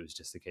assumed it was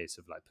just a case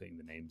of like putting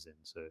the names in.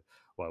 So,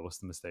 why? What's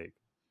the mistake?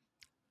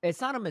 It's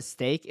not a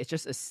mistake. It's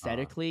just Ah,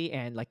 aesthetically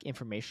and like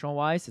informational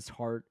wise, it's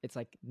hard. It's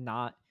like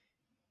not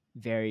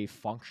very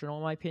functional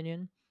in my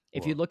opinion.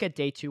 If you what? look at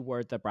day two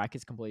where the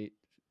bracket's complete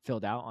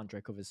filled out on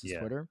Dracovis's Yeah,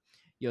 Twitter,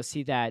 you'll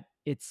see that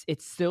it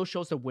still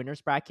shows the winners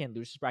bracket and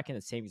losers bracket in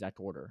the same exact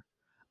order.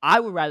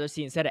 I would rather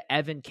see instead of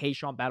Evan,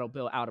 Kayshawn, Battle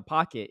Bill out of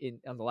pocket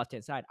on the left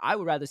hand side, I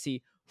would rather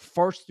see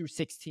first through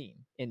 16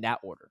 in that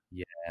order.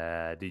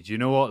 yeah. Did you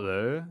know what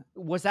though?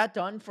 Was that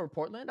done for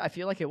Portland? I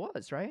feel like it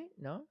was, right?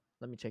 No?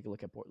 Let me take a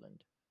look at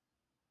Portland.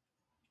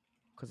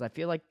 Because I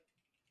feel like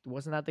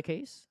wasn't that the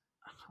case?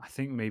 I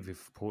think maybe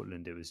for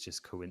Portland it was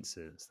just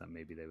coincidence that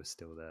maybe they were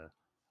still there.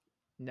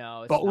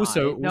 No, But it's not.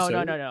 also, No, also,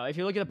 no, no, no. If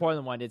you look at the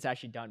Portland one, it's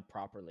actually done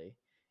properly.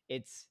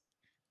 It's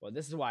well,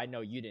 this is why I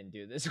know you didn't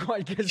do this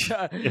one because you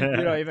don't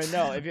yeah. even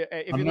know. If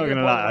I'm you not look at the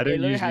gonna Portland lie, I one, it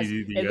don't literally usually has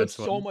do the it looks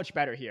US so one. much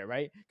better here,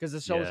 right? Because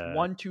it shows Yeah,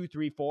 1, 2,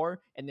 3,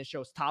 4, and this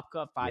shows top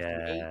cut 5 through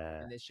 8,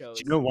 yeah. and this Do you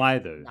shows know why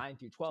though? 9 through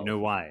Do you 12, know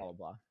why? blah blah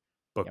blah.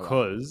 Yeah, why?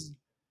 Because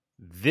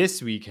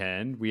this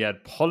weekend we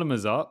had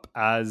Polymers up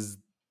as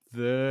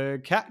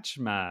the catch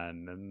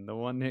man and the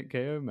one hit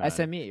KO man.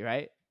 SME,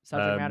 right?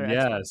 Subject matter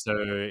Yeah, expert.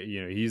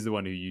 so he's the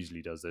one who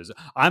usually does those.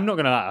 I'm not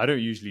gonna lie, I don't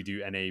usually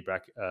do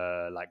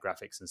like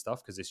graphics and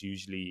stuff because it's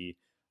usually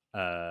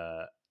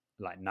uh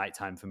like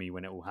nighttime for me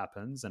when it all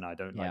happens, and I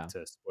don't like Yeah.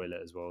 to spoil it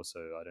as well. So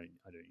I don't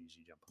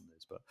usually jump on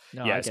those. But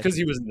No, yeah, I it's get because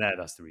he you. wasn't there.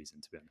 That's the reason,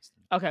 to be honest.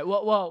 Okay,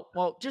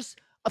 well, just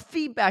a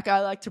feedback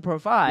I like to Yeah,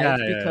 provide yeah,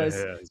 because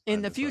yeah. It's in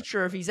fine. the It's fine.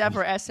 future, if he's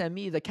ever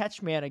SME, the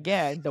catch man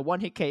again, the one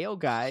hit KO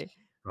guy,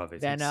 Bruv, it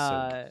then takes so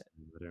much time.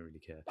 I don't really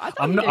care. I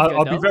thought I'm he not. did good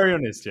I'll be though. very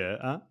honest. Yeah.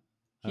 Huh?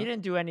 He Huh?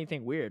 didn't do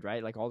anything weird,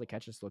 right? Like all the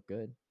catches look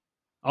good.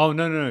 Oh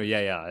no.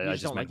 Yeah. You I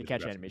just just don't like meant the with the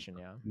catch graphic and animation,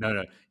 stuff. yeah.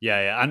 No.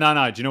 Yeah. And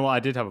no. Do you know what I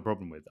did have a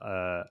problem with?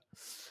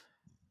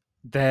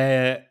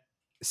 There.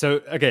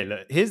 So okay.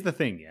 Look. Here's the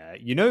thing. Yeah.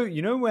 You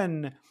know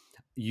when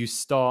you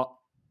start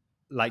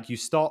you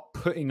start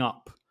putting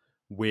up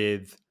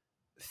with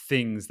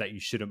things that you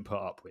shouldn't put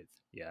up with.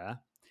 Yeah.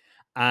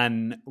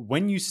 And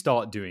when you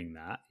start doing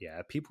that,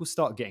 yeah, people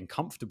start getting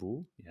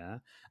comfortable, yeah,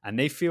 and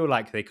they feel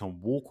like they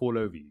can walk all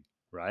over you,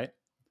 right?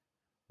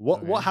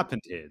 What Okay.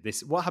 happened here?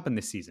 What happened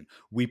this season?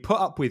 We put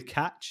up with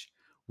catch,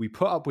 we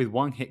put up with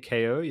one hit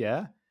KO,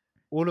 yeah.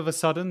 All of a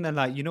sudden, they're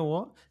like, you know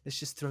what? Let's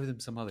just throw them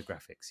some other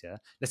graphics, yeah.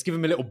 Let's give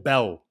them a little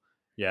bell,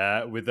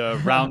 yeah, with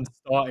a round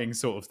starting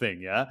sort of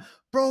thing, yeah.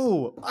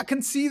 Bro, I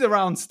can see the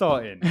round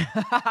starting.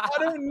 I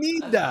don't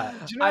need that.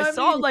 Do you know I what I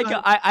saw mean? like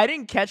Like, I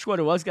didn't catch what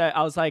it was, guy.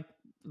 I was like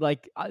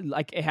I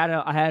had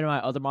my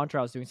other monitor.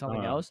 I was doing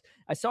something uh, else.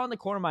 I saw in the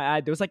corner of my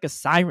eye there was like a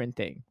siren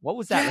thing. What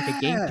was that? Like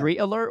a game yeah. 3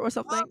 alert or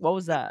something? What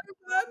was that?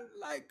 Man.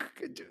 Like,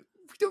 we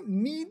don't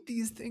need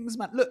these things,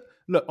 man.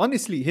 Look.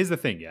 Honestly, here's the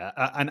thing, yeah.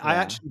 And I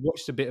Yeah. actually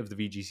watched a bit of the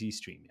VGC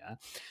stream, yeah.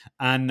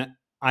 And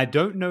I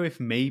don't know if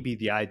maybe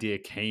the idea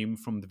came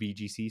from the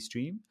VGC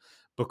stream,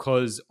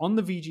 because on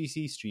the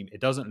VGC stream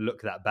it doesn't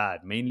look that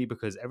bad, mainly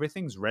because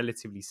everything's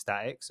relatively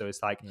static. So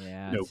it's like,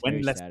 Yeah, it's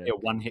when very let's say static. a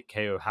one hit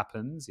KO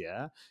happens,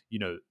 yeah,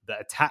 the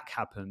attack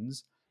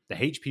happens, the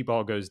HP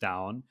bar goes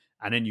down,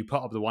 and then you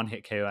put up the one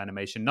hit KO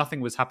animation.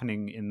 Nothing was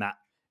happening in that,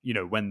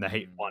 when the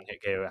Mm, one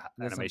hit KO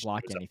it doesn't animation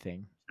block goes up.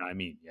 anything. You know what I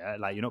mean? Yeah,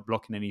 like you're not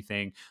blocking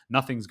anything,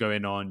 nothing's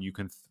going on. You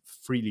can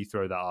freely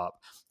throw that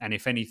up, and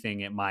if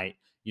anything, it might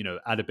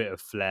add a bit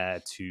of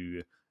flair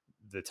to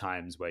the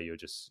times where you're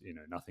just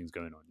nothing's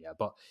going on. Yeah,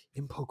 but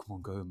in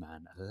Pokemon Go,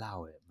 man,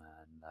 allow it,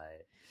 man.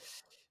 Like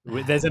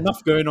there's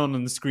enough going on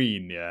the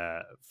screen,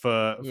 yeah,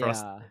 for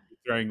us Yeah.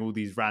 throwing all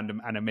these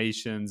random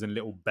animations and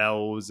little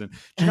bells, and do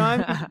you know what I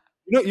mean?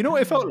 You know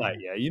what it felt like,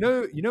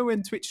 yeah.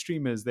 When Twitch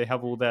streamers, they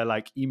have all their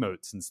like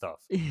emotes and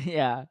stuff,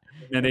 Yeah.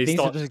 and And they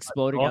things are start just like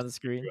exploding on the blasting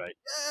screen. you, right?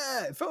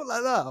 Yeah, it felt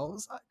like that. I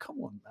was like, come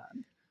on,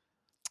 man.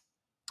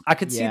 I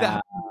could see that Yeah.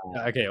 happening.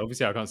 Yeah, okay,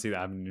 obviously I can't see that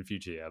happening in the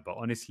future, yeah. But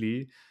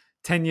honestly,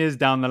 10 years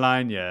down the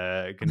line,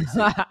 yeah, gonna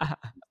see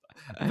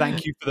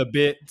thank you for the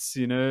bits,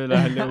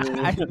 like little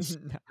I know.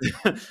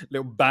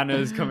 little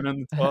banners coming on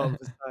the top.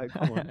 It's like,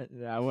 come on.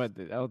 No, I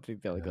don't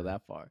think they'll go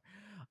that far.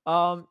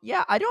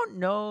 Yeah, I don't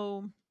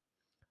know.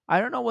 I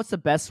don't know what's the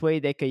best way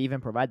they could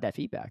even provide that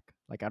feedback.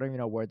 Like, I don't even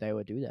know where they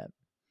would do that.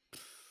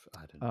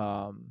 I don't know,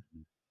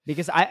 man.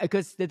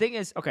 Because the thing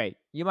is, okay,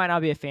 you might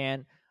not be a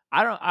fan.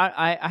 I don't.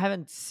 I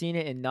haven't seen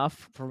it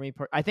enough for me.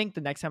 I think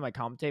the next time I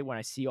commentate, when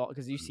I see all,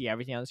 because you Mm, see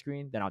everything on the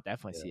screen, then I'll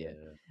definitely yeah, see it.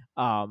 yeah,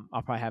 I'll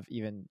probably have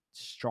even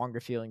stronger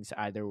feelings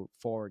either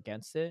for or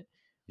against it.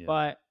 yeah.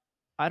 But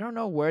I don't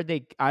know where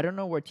I don't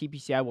know where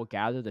TPCI will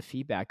gather the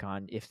feedback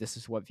on if this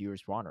is what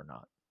viewers want or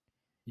not.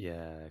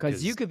 Yeah,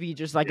 Because you because could be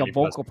just the like a only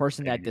person vocal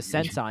person that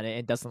dissents saying on it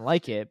and doesn't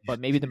like it, but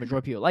maybe the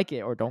majority of people like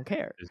it or don't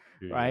care, it's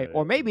true, right? yeah,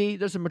 Or yeah. maybe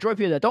there's a majority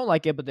of people that don't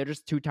like it, but they're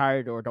just too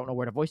tired or don't know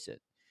where to voice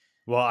it.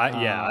 Well, I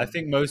Um,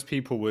 think most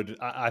people would.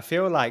 I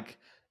feel like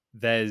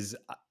there's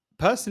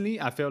personally,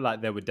 I feel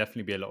like there would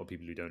definitely be a lot of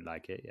people who don't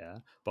like it. Yeah,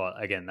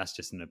 but again, that's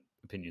just an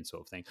opinion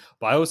sort of thing.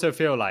 But I also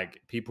feel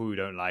like people who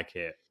don't like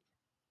it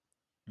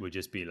would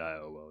just be like,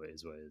 "Oh well, it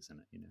is what it is," isn't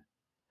it?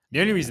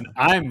 The only reason yeah.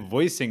 I'm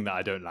voicing that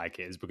I don't like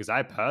it is because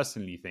I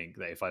personally think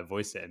that if I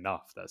voice it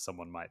enough, that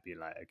someone might be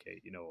like,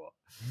 "Okay, you know what?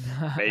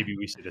 Maybe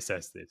we should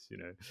assess this."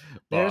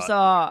 There's But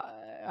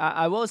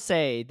I will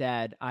say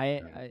that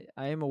yeah.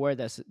 I am aware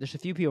that there's a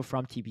few people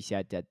from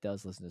TPCI that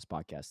does listen to this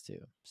podcast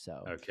too.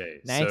 So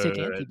Okay, so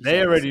Niantic and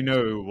they TPCI already listeners.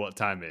 know what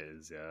time it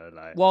is. Yeah,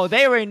 like Well,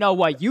 they already know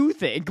what you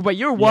think, but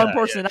you're yeah, one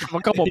person out of a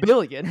couple yeah.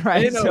 billion,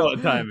 They right? know So,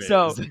 what time it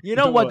so is. you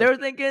They know know what what they're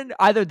thinking?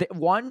 Either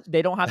one,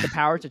 they don't have the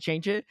power to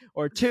change it,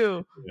 or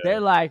two, they're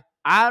yeah. like,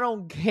 I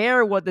don't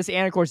care what this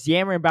Anacor's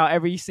yammering about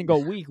every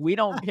single week. We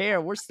don't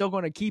care. We're still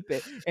going to keep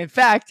it. In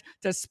fact,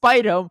 to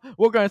spite him,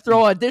 we're going to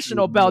throw an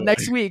additional bell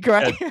next week,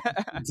 right?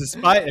 Yeah,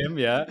 despite him,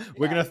 yeah,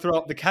 we're Yeah. gonna throw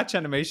up the catch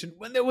animation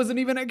when there wasn't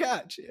even a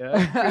catch.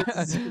 Yeah,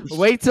 'cause-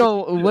 Wait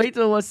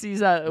till what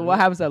sees what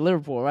happens at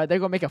Liverpool, right? They're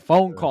gonna make a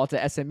phone Uh, call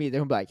to SME. They're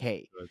gonna be like,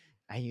 "Hey,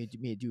 I need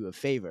me to do a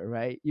favor,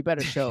 right? You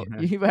better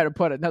you better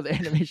put another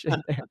animation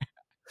in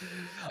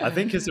I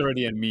think it's there."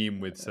 already a meme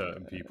with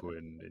certain people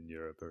in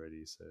Europe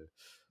already. So,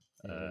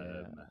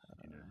 Yeah,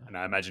 and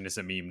I imagine it's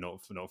a meme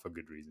not for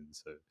good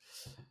reasons. So,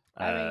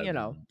 I mean,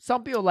 um,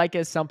 some people like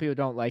it, some people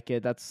don't like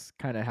it. That's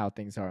kind of how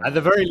things are at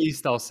the online. very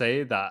least, I'll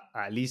say that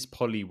at least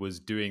Polly was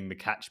doing the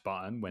catch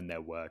button when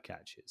there were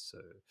catches. So,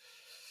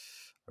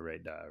 I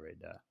rate that. I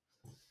rate that.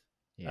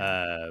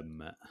 Yeah.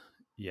 Um,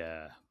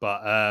 yeah,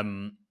 but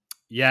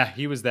yeah,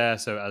 he was there.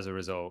 So as a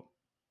result,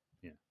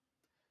 yeah,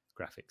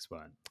 graphics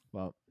weren't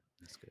Well,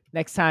 as good.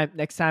 next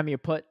time you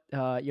put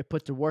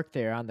to work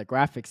there on the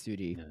graphics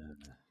duty. No, no,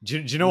 no. Do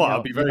you know what?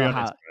 I'll be You very know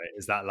honest. how. Right,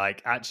 is that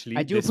like I actually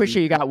do this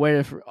appreciate you weekend? got rid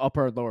of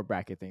upper lower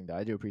bracket thing though.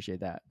 I do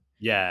appreciate that.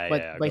 Yeah,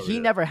 But yeah, I but got rid he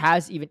of that.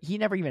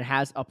 never even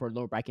has upper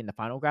lower bracket in the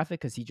final graphic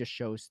because he just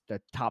shows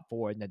the top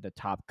four and then the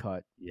top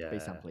cut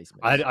based on Yeah,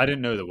 placements. I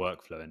didn't know the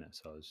workflow in it,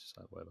 so I was just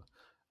like whatever.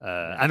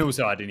 Yeah, And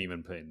also, I didn't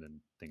even put in the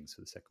things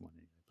for the second one.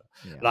 Anyway, but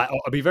yeah. like,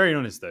 I'll be very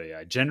honest though.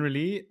 Yeah,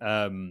 generally,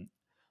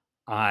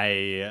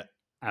 I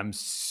am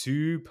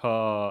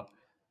super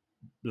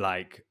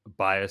like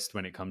biased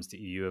when it comes to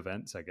EU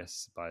events. I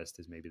guess biased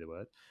is maybe the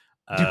word.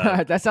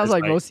 That sounds It's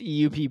like like most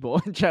EU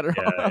people in general.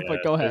 yeah,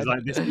 But yeah. go So it's ahead.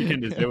 like this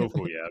weekend is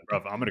Liverpool, yeah, bro.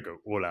 I'm gonna go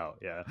all out.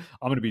 Yeah,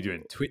 I'm gonna be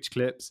doing Twitch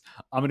clips.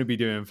 I'm gonna be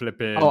doing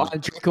Oh, flipping. on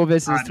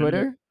Dracovis's Anime.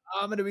 Twitter.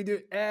 I'm gonna be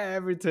doing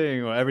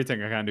everything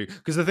I can do.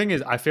 Because the thing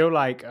is, I feel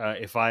like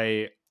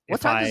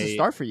What if time does it I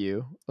start for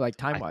you, like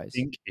time I wise?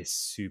 think it's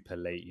super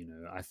late.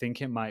 I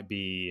think it might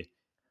be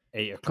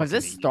eight Because o'clock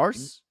in it the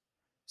evening. starts.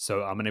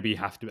 So I'm gonna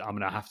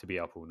have to be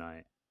up all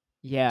night,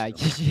 which Yeah, is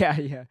unfortunate. yeah,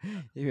 yeah.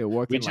 You're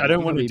working Which I like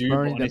don't you're want gonna to be do,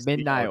 but burning the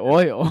honestly, I'll midnight do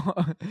it. oil.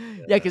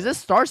 Yeah, because Yeah, it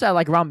starts at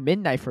like around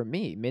midnight for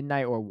me,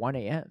 midnight or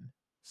 1 a.m.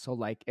 So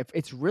like, if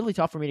it's really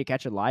tough for me to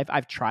catch it live,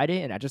 I've tried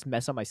it and I just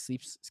mess up my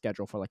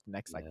schedule for like the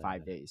next like yeah.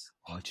 5 days.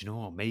 Oh, do you know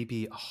what?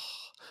 Maybe.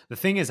 The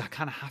thing is, I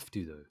kind of have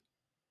to though.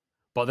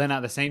 But then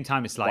at the same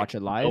time, it's Watch like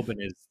it live.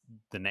 Melbourne is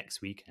the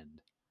next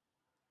weekend.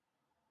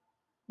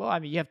 Well, I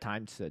mean, you have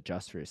time to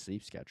adjust for your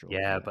sleep schedule. Yeah,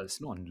 Yeah. but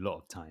it's not a lot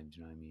of time. Do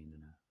you know what I mean?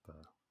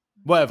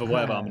 But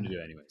whatever. I'm gonna do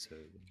it anyway. So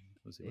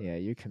we'll see what Yeah,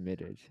 you're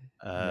committed.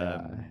 Yeah,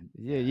 happens.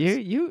 yeah,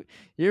 Yes.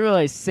 you're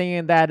really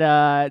singing that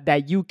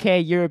UK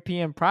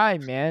European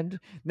pride, man.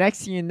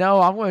 Next thing you know,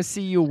 I'm gonna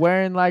see you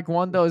wearing like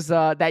one of those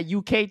that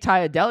UK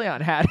Ty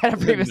Delion hat at a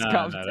previous No,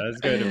 cup.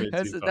 that's going a bit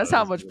too far. That's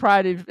how much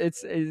pride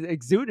it's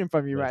exuding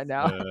from you right Let's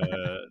now.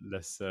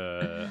 let's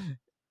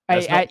Hey,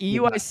 let's not at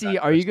pull back that EUIC, question.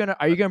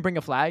 are you gonna bring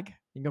a flag?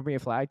 You gonna bring a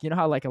flag? You know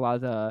how like a lot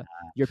of the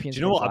Do Europeans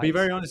you know bring what? I'll be flags.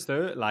 very honest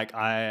though.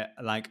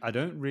 I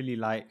don't really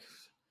like.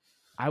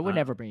 I would Uh,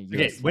 never bring a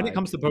okay, US when it flag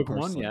comes to Pokemon,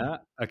 personally. yeah,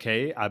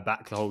 okay, I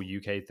back the whole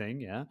UK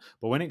thing, yeah.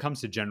 But when it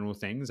comes to general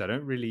things, I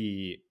don't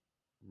really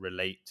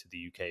relate to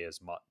the UK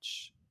as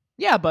much.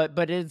 Yeah,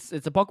 but it's a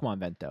Pokemon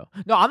event though.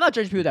 No, I'm not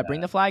judging people that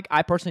bring the flag.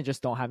 I personally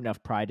just don't have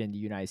enough pride in the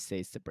United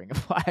States to bring a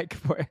flag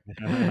for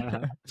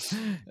Yeah,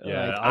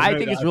 like I I know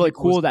think it's that. I really think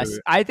cool also, that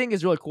I think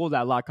it's really cool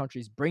that a lot of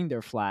countries bring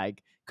their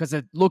flag because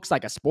it looks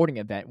like a sporting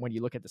event when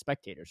you look at the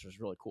spectators, which is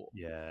really cool.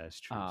 yeah, it's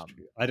true. It's Um,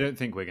 true. I don't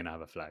think we're gonna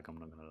have a flag. I'm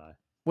not gonna lie.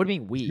 what do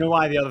you mean Do you know we?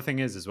 why the other thing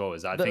is as well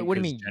is I think What do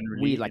you because mean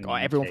we? generally Like in the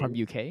everyone UK, from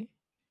UK?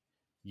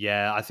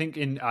 yeah, I think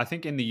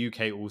in the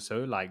UK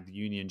also like the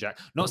Union Jack.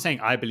 Not saying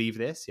I believe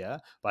this, yeah,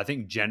 but I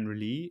think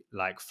generally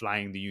like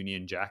flying the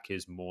Union Jack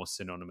is more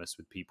synonymous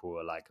with people who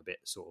are like a bit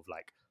sort of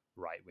like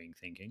right wing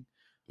thinking,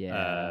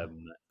 Yeah,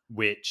 um,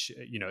 which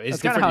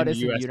is that's kind of how different it in the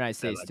is in the US United because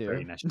they're States like too.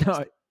 very No,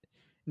 nationalistic.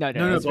 no,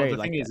 No, it's but very the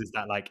thing like that. is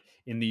that like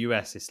in the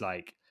US, it's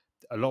like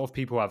a lot of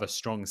people have a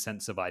strong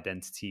sense of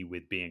identity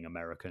with being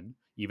American,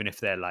 even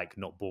if they're like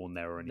not born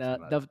there or anything like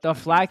that. Do The you know what I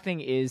mean? flag thing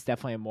is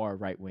definitely a more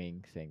right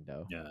wing thing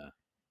though. Yeah.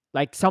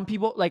 Like some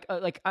people,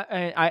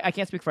 I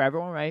can't speak for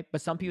everyone, right?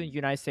 But some people in Mm. the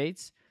United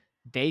States,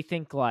 they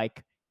think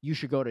like you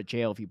should go to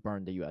jail if you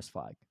burn the U.S.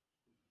 flag,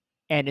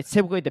 and it's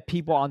typically the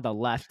people on the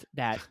left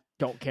that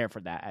don't care for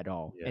that at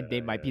all, Yeah, and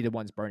they might yeah, be the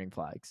ones burning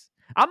flags.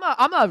 I'm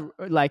not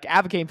like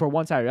advocating for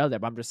one side or the other,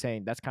 but I'm just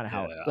saying that's kind of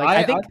how. yeah. Like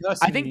I I think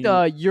personally,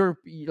 the Europe,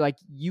 like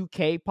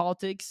UK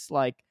politics,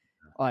 like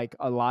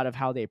a lot of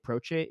how they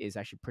approach it is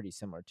actually pretty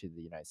similar to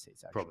the United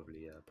States, actually.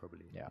 probably,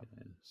 Yeah,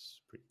 yeah,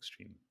 it's pretty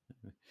extreme.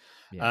 Anyway.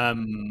 yeah.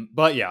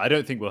 But yeah, I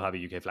don't think we'll have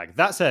a UK flag.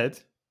 That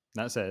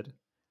said,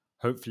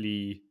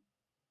 hopefully,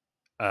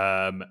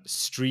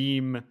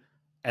 stream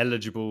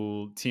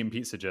eligible Team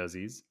Pizza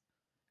jerseys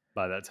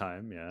by that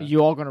time. Yeah, You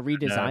all gonna and,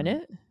 redesign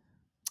it?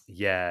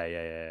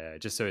 yeah.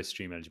 Just so it's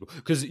stream eligible.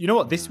 Because you know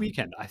what, this Uh,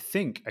 weekend, I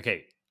think.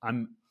 Okay,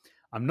 I'm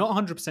not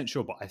 100%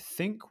 sure, but I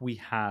think we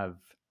have.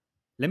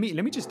 Let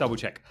me just double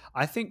check.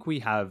 I think we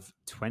have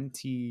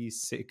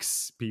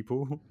 26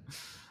 people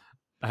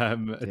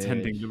Dude,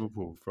 attending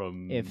Liverpool if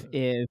from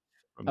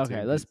okay,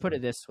 Team let's Pizza. put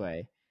it this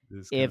way.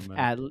 This is kind of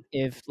mad.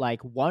 If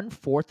like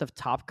 1/4 of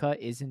Top Cut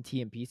isn't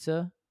tea and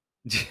pizza,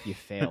 you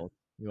failed.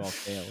 You all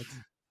failed.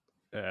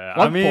 I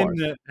One mean,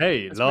 fourth.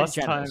 hey, That's pretty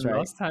generous, right?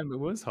 last time it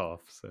was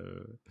half. So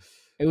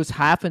It was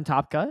half in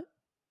Top Cut?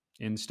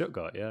 in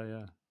Stuttgart,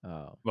 yeah.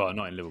 Oh. Well,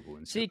 not in Liverpool,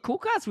 in See, Stuttgart. Cool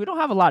Cats, we don't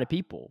have a lot of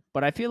people,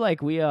 but I feel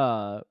like we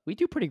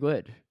do pretty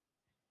good.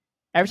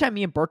 Every time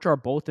me and Bert are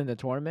both in the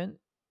tournament,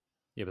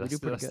 Yeah, but we do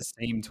pretty that's good.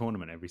 the same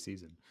tournament every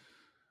season.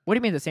 What do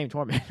you mean the same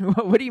tournament?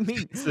 What do you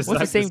mean? It's What's the like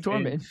the same same.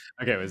 tournament?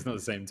 Okay, well, it's not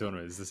the same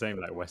tournament. It's the same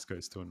like West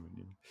Coast tournament.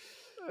 Yeah.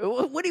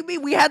 What do you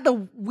mean? We had the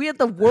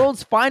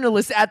world's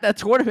finalists at that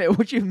tournament.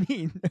 What do you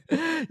mean?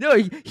 No,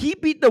 he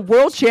beat the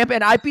world champ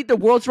and I beat the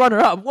world's runner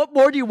up. What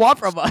more do you want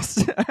from us?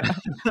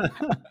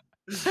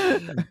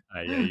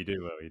 Yeah, you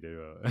do well. You do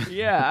well.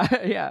 Yeah,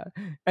 yeah.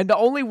 And the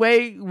only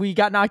way we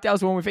got knocked out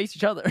was when we faced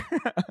each other.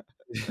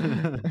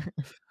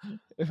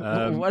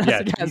 What else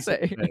Yeah, you gotta 26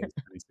 say? players.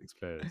 26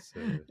 players.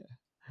 So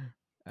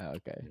Oh,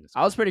 okay. yeah, it's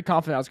I was crazy. pretty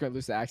confident I was going to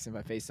lose the accent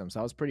if I faced him, so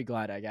I was pretty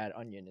glad I got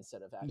onion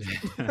instead of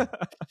accent.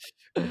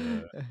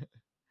 uh,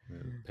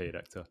 paid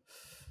actor.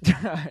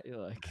 You're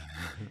like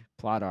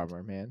plot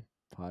armor, man.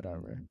 Plot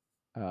armor.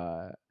 Mm,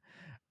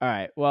 All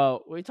right.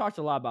 Well, we talked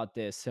a lot about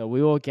this, so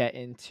we will get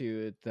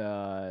into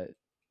the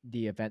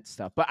event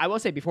stuff. But I will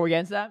say before we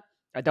get into that,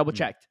 I double mm.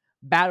 checked.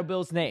 Battle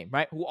Bill's name,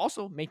 right? Who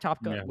also made Top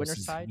Yeah, Cut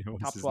winner's side,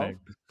 what's top his 12. name?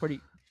 Pretty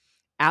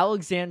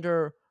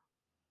Alexander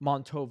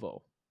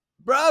Montovo.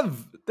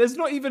 Bruv, there's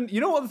not even.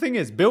 You know what the thing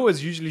is? Bill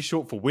is usually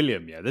short for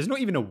William. Yeah, there's not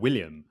even a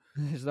William.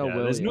 There's no Yeah,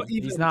 there's not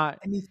William. He's even not.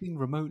 anything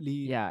remotely.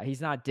 Yeah,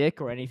 he's not Dick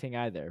or anything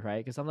either,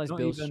 right? Because sometimes Not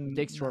Bill's even.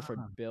 Dick's short for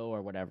Nah, Bill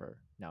or whatever.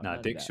 No, nah. none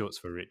of Dick that. shorts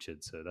for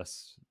Richard, so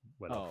that's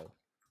well off.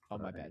 Oh, oh,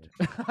 my bad.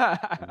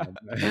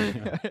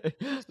 Yeah.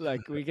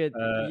 Like we could,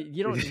 Uh,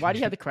 you don't. Why do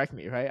you have to correct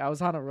me, right? I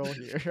was on a roll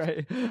here,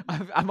 right?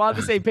 I'm on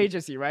the same page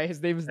as you, right?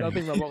 His name is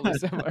nothing remotely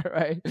similar,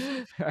 right?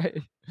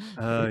 Right.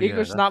 yeah.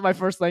 English is not my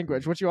first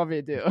language. What you want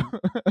me to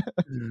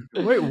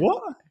do? Wait,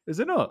 what? Is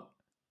it not?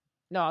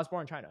 No, I was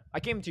born in China. I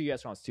came to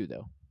US when I was 2,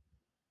 though.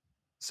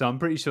 So I'm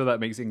pretty sure that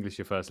makes English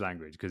your first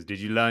language. Because did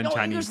you learn No, English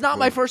Chinese is not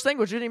my before? first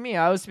language. What do you mean?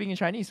 I was speaking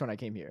Chinese when I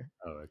came here.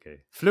 Oh,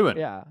 okay. Fluent.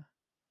 Yeah.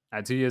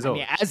 At 2 years I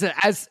mean,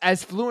 old.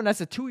 as fluent as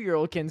a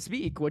 2-year-old can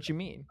speak. What you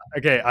mean?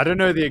 Okay, I don't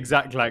know the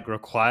exact like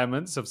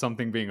requirements of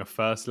something being a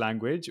first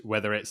language,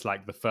 whether it's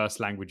like the first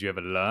language you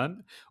ever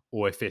learn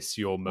or if it's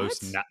your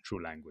most What?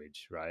 natural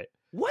language, right?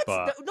 What?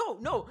 But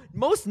No.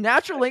 Most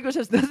natural language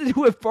has nothing to do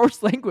with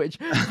first language.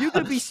 You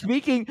could be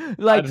speaking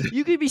I,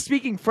 you could be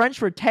speaking French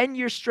for 10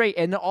 years straight,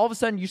 and then all of a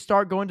sudden you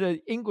start going to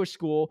English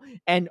school,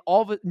 and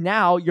all of it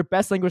now your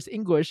best language is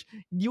English.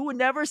 You would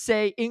never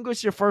say English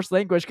is your first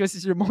language because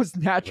it's your most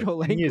well,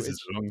 natural 10 years is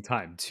language. a long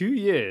time. 2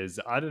 years,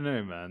 I don't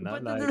know, man. That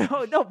But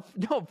like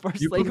no.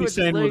 First you're probably language is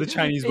saying all the literally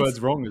Chinese it's words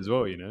wrong as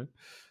well, you know?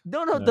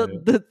 no. Uh,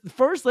 The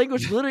first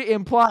language literally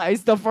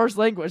implies the first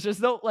language. There's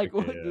no like,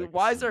 okay, yeah, I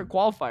why guess is so. there a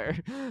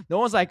qualifier? No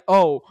one's like,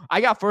 oh,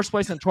 I got first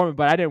place in the tournament,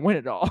 but I didn't win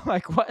it all.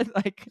 Like what?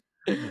 Like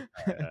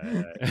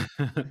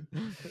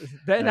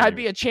then I'd Anyway,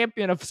 be a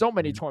champion of so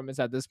many tournaments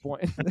at this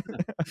point.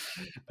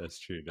 that's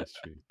true. That's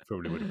true.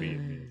 Probably would have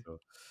beaten me as well.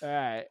 All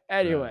right. Uh,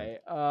 Anyway,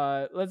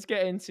 let's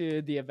get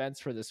into the events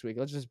for this week.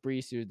 Let's just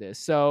breeze through this.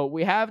 So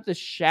we have the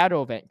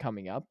shadow event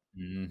coming up.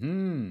 Big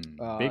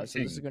So this is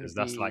thing going to because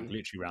that's like be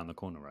literally around the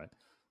corner, right?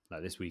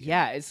 Like this weekend.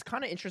 yeah, it's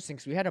kind of interesting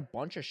because we had a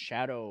bunch of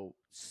shadow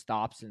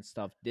stops and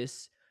stuff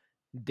this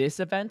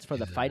event for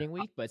the Yeah. fighting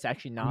week, but it's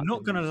actually I'm not the not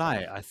new gonna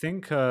lie. stuff, I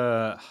think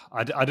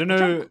I don't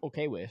which I'm know.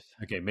 okay with.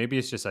 Okay, maybe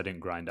it's just I didn't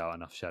grind out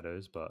enough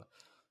shadows, but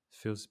it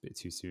feels a bit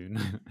too soon.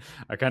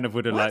 I kind of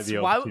would have liked What? the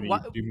Why? opportunity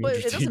to do more But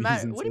it doesn't dratinies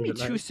matter. What do you instead.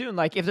 mean too Like, soon?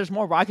 Like, if there's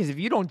more rockets, if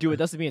you don't do it,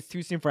 doesn't mean it's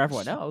too soon for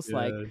everyone else. yeah,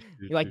 Like, true,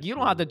 you're like true, you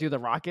don't have true. to do the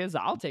rockets.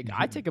 I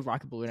take a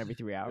rocket balloon every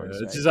 3 hours,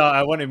 It's right? just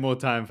I wanted more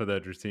time for the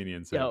dratini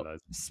and Yo,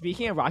 civilized.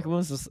 speaking of rocket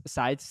balloons,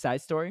 side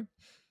story.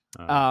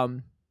 Uh,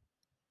 Um,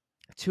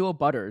 Two of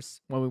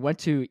Butters, when we went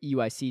to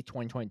EUIC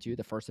 2022,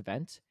 the first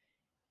event,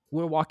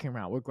 we're walking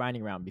around, we're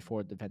grinding around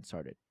before the event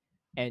started.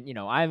 And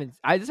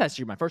this is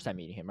actually my first time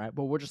meeting him, right?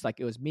 But we're just like,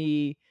 it was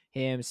me,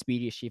 him,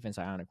 Speedy, Chief, and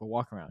Psionic. We're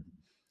walking around.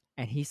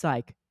 And he's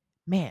like,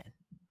 man,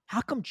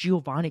 how come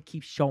Giovanni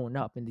keeps showing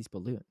up in these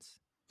balloons?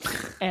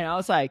 And I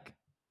was like,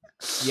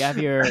 you have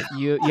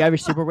your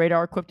super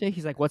radar equipped it?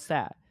 He's like, what's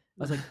that?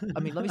 I was like, I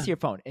mean, let me see your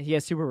phone. And he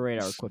has super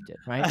radar equipped it,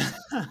 right?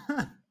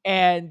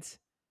 And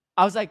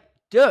I was like,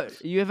 dude,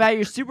 you have had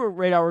your super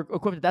radar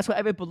equipped. That's why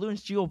every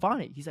balloon's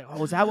Giovanni. He's like,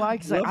 oh, is that why?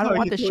 He's like, Love I don't how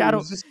want you the thought it shadow.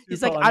 was just He's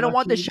super like, I don't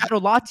want the unlucky. shadow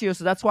Latios,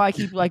 so that's why I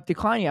keep like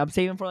declining. I'm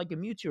saving for like a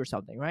Mewtwo or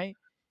something, right?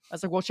 I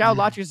was like, well, Shadow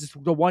Latios is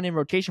the one in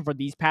rotation for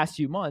these past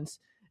few months.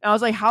 And I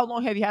was like, how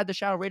long have you had the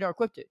Shadow Radar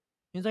equipped it?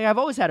 He's like, I've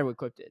always had it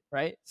equipped it,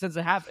 right? Since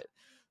I have it.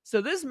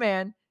 So this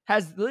man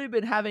has literally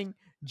been having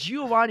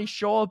Giovanni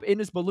show up in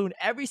his balloon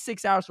every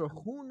 6 hours for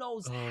who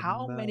knows Oh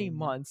how many man.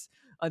 months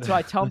until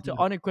I tell him to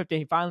unequip it and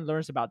he finally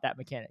learns about that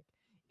mechanic.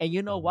 And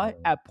you know what?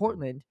 Oh, At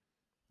Portland,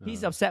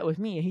 he's uh, upset with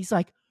me and he's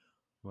like,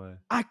 why?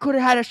 I could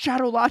have had a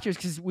Shadow Lodgers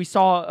because we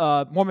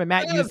saw Mormon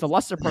Matt use the Yes,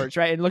 Luster Purge,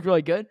 right? And it looked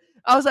really good.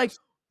 I was like,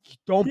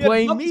 don't he had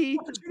blame months me. of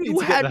opportunity You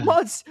to get had that.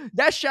 months.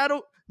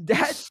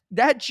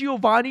 That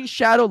Giovanni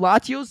Shadow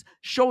Latios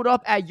showed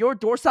up at your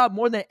doorstop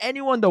more than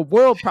anyone in the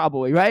world,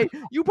 probably, right?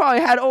 You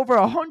probably had over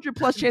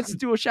 100+ chances to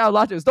do a Shadow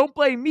Latios. Don't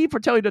blame me for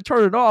telling you to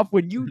turn it off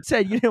when you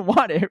said you didn't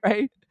want it,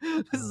 right?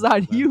 This is Oh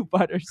on man. you,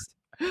 Butters.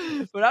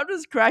 But I'm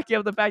just cracking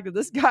up the fact that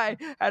this guy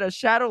had a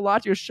Shadow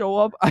Latios show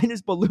up in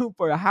his balloon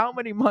for how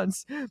many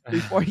months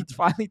before he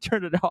finally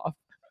turned it off.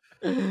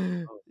 Oh,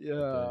 my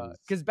Yeah, days.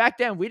 because back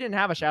then we didn't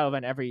have a shadow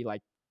event every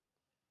like.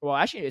 Well,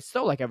 actually, it's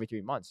still like every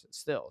 3 months.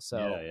 Still, Yeah,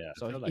 so yeah. I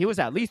so feel he like was it's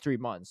at least 3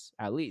 months,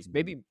 at least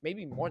mm,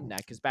 maybe more than that.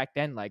 Because back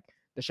then, like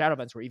the shadow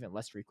events were even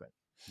less frequent.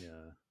 yeah,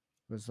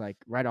 It was like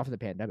right off the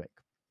pandemic.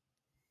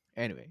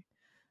 Anyway,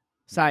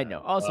 side yeah.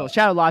 note. Also,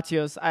 Shadow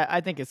Latios,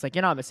 I think it's like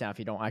you're not missing out if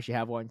you don't actually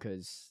have one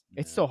because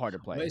it's Yeah. so hard to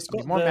Well, play. it's I mean,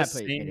 got more the map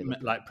play made it same, look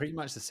good. like pretty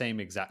much the same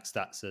exact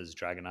stats as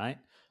Dragonite.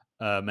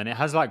 And it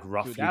has like Dude,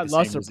 roughly that the same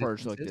Luster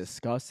Purge looked resistances.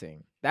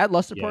 disgusting. That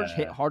Luster Purge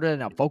hit Yeah, harder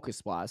than a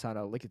Focus Blast on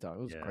a Lickitung.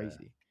 It was yeah,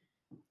 crazy.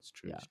 it's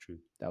true, Yeah, it's true.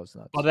 that was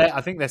But nuts.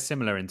 I think they're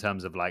similar in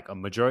terms of like a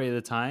majority of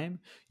the time,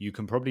 you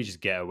can probably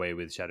just get away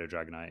with Shadow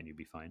Dragonite and you'll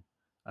be fine.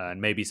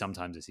 And maybe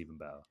sometimes it's even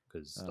better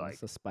because like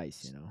It's a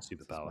spice, It's a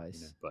superpower,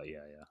 spice. But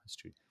yeah, yeah, it's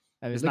true.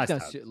 I mean, It's nice to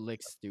Lickitung have.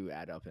 licks do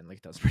add up, and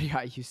Lickitun's pretty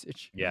high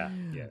usage. Yeah,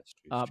 yeah, it's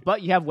true, it's true.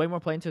 But you have way more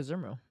play into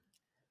Zermo.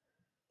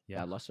 Yeah,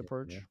 That Luster yeah, yeah.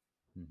 Purge,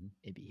 Hmm.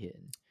 it be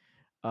hitting.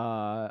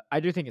 I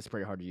do think it's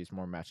pretty hard to use.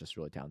 More matches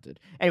really talented.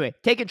 Anyway,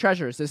 Taken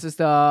Treasures. This is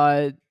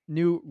the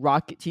new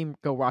Rocket Team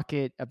Go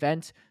Rocket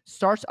event.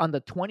 Starts on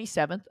the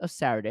 27th of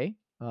Saturday.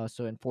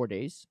 So in 4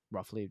 days,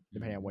 roughly,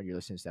 depending on Hmm. when you're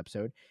listening to this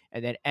episode,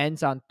 and then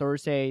ends on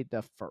Thursday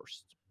the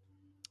 1st.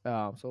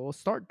 So we'll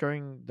start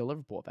during the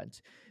Liverpool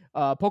event.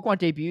 Pokemon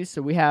debuts.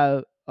 So we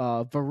have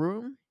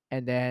Varoom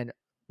and then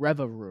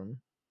Revavroom,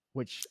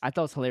 which I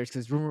thought was hilarious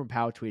because Rumor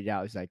Pow tweeted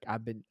out, "He's like,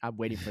 I've been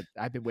waiting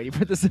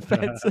for this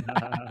event."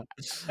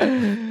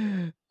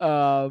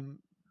 um,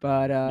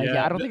 but yeah,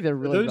 Yeah, I don't think they're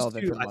really those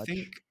relevant two, for I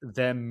think much.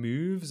 their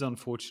moves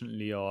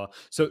unfortunately are.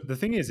 So the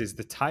thing is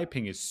the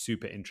typing is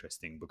super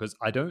interesting because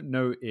I don't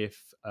know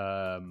if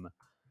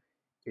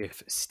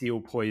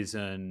Steel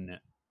Poison,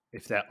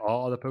 if there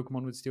are other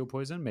Pokemon with Steel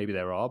Poison, maybe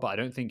there are, but I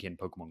don't think in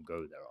Pokemon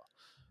Go there are.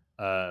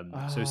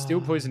 So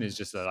Steel Poison Uh, is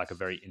just like a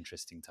very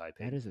interesting that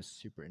typing. is a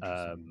super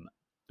interesting. Um,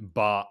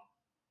 but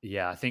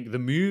yeah, I think the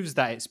moves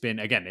that it's been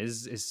again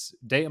is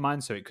data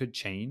mine, so it could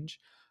change.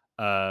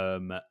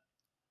 Um,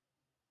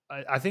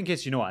 I think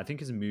it's you know what I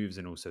think it's moves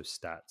and also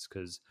stats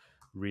because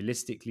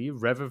realistically,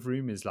 Rev of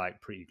Room is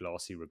like pretty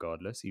glossy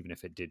regardless, even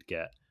if it did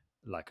get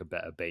like a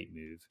better bait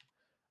move.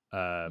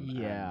 And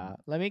Yeah,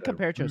 let me the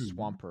compare it to a Room,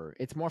 Swampert.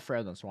 It's more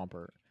fair than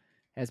Swampert.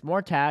 Has more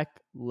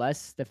attack,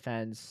 less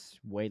defense,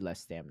 way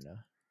less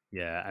stamina.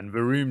 yeah, and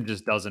the Room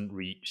just doesn't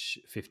reach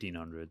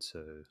 1500,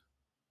 so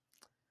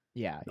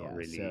Yeah, not yeah.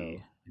 really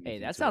So, hey, anything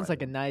that to sounds write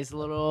like a home. nice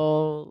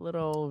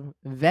little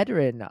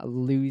veteran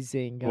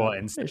losing What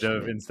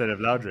punishment. instead of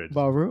Loudred?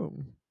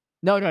 Varoom.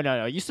 No, no, no,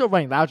 no. You still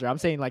running Loudred. I'm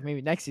saying like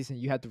maybe next season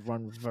you have to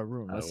run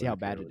Varoom. Let's Oh, see how okay.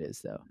 bad it Well,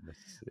 is though.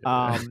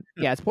 yeah.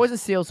 Yeah, it's poison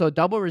seal, so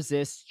double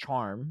resist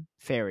charm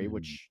fairy, Mhm.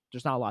 which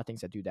there's not a lot of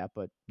things that do that,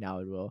 but now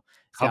it will.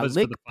 It's got Covers for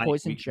lick, the fighting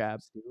poison weakness of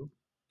jab. steel,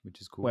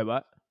 which is Wait, cool.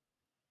 what?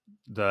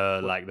 The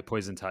What? like the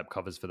poison type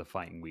covers for the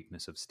fighting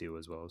weakness of steel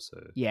as well. So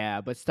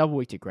Yeah, but it's double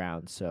weak to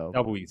ground, so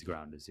double eats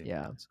ground is the only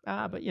yeah.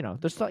 downside. But you know,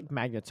 there's like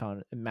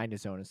magnetone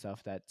and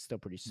stuff that's still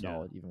pretty Yeah.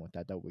 solid even with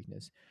that double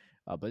weakness.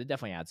 But it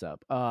definitely adds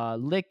up.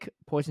 Lick,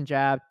 poison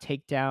jab,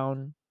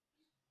 takedown,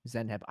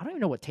 Zen Heb. I don't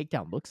even know what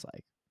takedown looks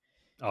like.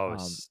 Oh,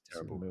 it's So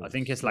the terrible. I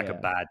think moves. it's like a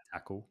Yeah. bad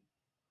tackle.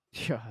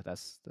 Yeah,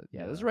 there's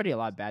Yeah. already a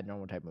lot of bad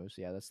normal type moves.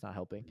 Yeah, that's not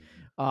helping.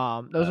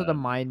 Mhm. Those are the Um,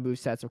 mind move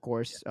sets, of yeah.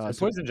 course. So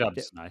So poison th-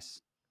 jab's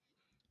nice.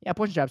 yeah,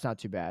 poison jab's not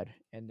too bad.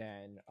 And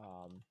then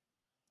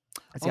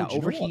it's Oh, got do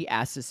you know what? overheat,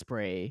 acid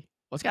spray.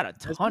 Well, it's got a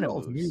There's a ton of lot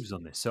of moves. moves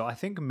on this, so I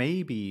think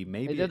maybe They're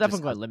it just definitely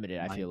has going limited.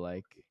 I feel mind.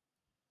 like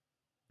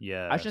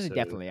I Yeah. shouldn't say So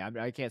definitely.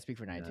 I can't speak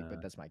for Niantic, but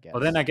yeah. that's my But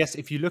then guess. I guess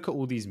if you look at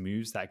all these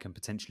moves that I can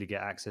potentially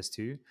get access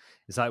to,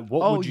 it's like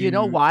what Oh, would you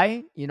know you?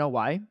 why? You know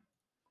why?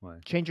 Why?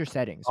 Change your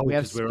settings. Oh, We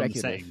have because we're on the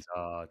settings. speculative.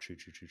 Ah, true,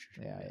 true, true, true,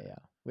 true. Yeah, yeah, Yeah, yeah.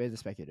 We have the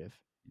speculative.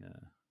 yeah.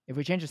 If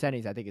we change the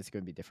settings, I think it's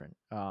going to be different.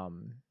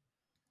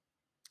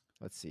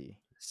 Let's see.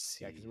 Let's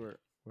Yeah, because see.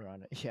 we're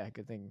on it. Yeah,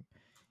 good thing.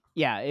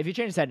 Yeah, if you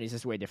change the settings,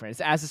 it's way different.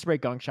 It's acid spray,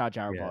 gunk shot,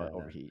 gyro ball, Yeah,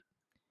 overheat.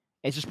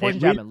 It's just poison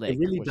jab and it lick,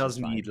 really which does is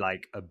need fine.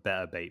 like a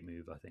better bait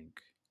move. I think.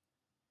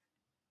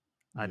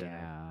 I don't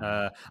know.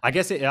 Yeah. I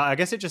guess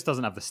it just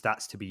doesn't have the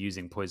stats to be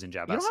using poison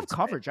jab You don't have acid spray.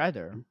 coverage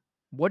either.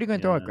 What are you going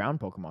to throw at Yeah, ground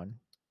Pokemon?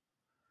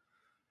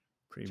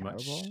 pretty Gyro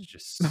much ball?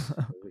 just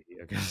overheat,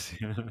 I guess.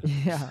 Yeah.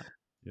 Yeah.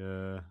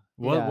 Yeah.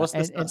 Yeah. What's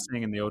the stats And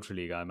saying in the Ultra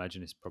League? I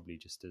imagine it's probably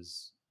just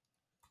as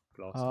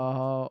glassy.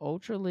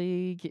 Ultra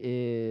League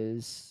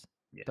is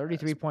Yeah, it's probably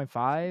the same.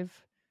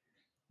 33.5.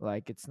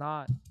 Like it's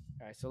not.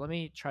 All right, so let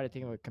me try to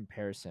think of a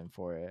comparison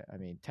for it. I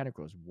mean,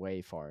 Tentacruel is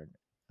way far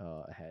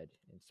ahead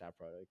in stat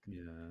product.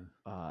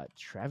 Yeah,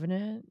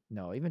 Trevenant?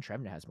 No, even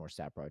Trevenant has more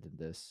stat product than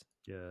this.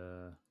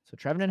 yeah. So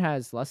Trevenant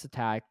has less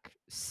attack,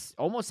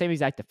 almost same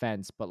exact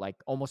defense, but like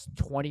almost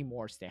 20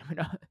 more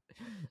stamina.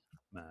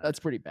 That's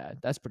Mad. pretty bad.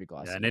 That's pretty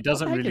Yeah, and glossy. it What the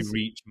doesn't heck really is?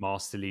 reach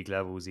Master League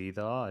levels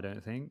either. I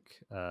don't think.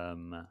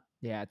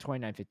 Yeah,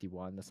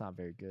 2951. That's not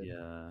very good.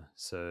 Yeah.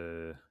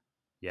 So,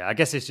 yeah, I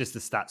guess it's just the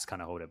stats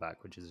kind of hold it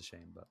back, which is a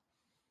shame. But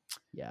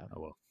Yeah,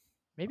 oh well.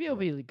 maybe Oh it'll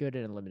well. be good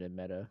in a limited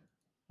meta,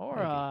 or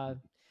Maybe.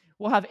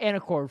 we'll have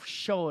Anacor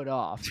show it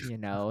off.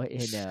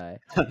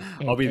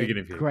 I'll be the in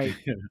guinea pig. great.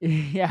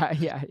 Yeah,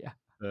 yeah,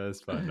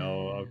 That's fine.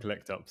 I'll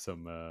collect up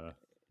some. I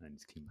need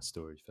to clean my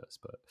storage first,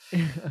 but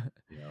yeah.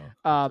 yeah, I'll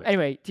collect.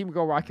 Anyway, Team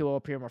Go Rocky will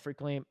appear more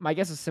frequently. My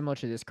guess is similar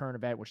to this current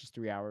event, which is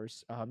 3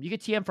 hours. You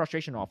get TM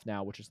frustration off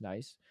now, which is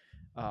nice.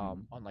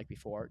 Mhm. Unlike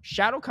before.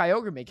 Shadow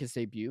Kyogre make his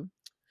debut.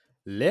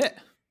 Lit,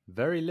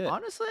 very lit.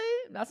 Honestly,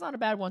 that's not a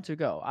bad one to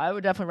go. I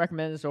would definitely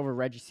recommend this over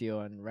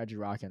Regiseal and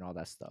Regirock and all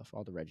that stuff,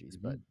 all the Reggies.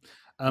 But Mhm.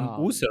 um,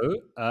 Also,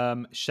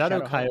 Shadow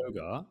Shadow Ho.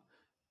 Kyogre,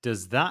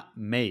 does that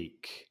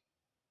make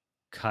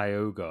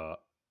Kyogre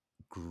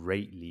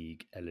Great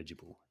League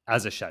eligible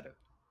as a shadow?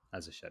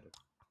 As a shadow.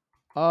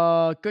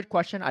 Good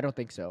question. I don't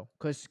think so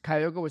because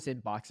Kyogre was in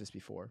boxes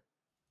before.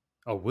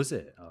 Oh, was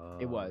it?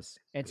 It Oh, was,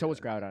 and okay, so was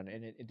okay. Groudon,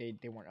 and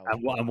they weren't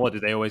eligible. And what do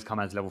they always come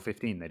as level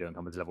 15? They don't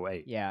come as level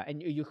 8. Yeah,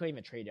 and you couldn't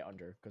even trade it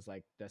under because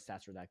like the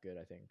stats were that good.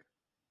 I think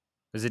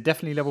Is it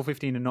definitely level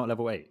 15 and not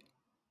level 8?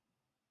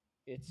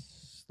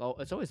 it's low.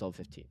 It's always level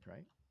 15,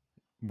 right?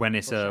 For When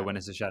Shadow,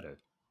 it's a shadow?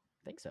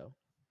 I think so.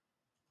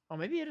 Oh,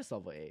 maybe it is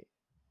level 8.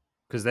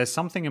 Because there's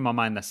something in my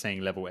mind that's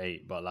saying level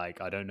 8, but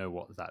like I don't know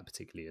what that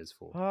particularly is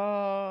for.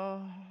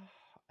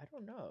 I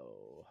don't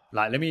know.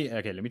 Like let me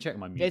check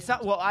my It's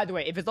not Mewtwo's. well. Either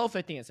way, if it's level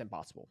 15, it's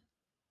impossible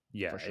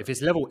Yeah, for if sure.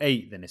 it's level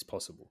 8, then it's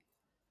possible.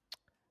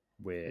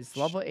 It's Which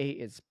level 8.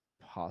 It's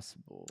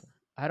possible.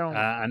 I don't.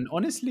 and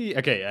honestly,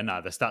 okay, and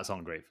no, the stats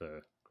aren't great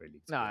for Great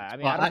League to No, be honest. I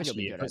mean I But don't think it'll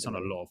be actually, it good puts either on a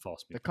way. lot of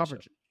fast The movement stuff.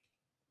 coverage.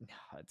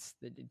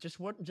 No,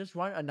 just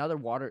run another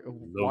Loads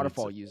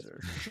waterfall of fast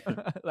user.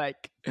 movement.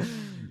 like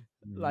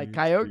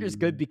Kyogre is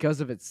good Mewtwo.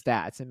 because of its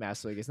stats in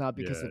Master League. It's not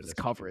because Yeah, of its that's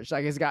true. coverage.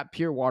 Like it's got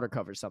pure water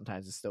coverage.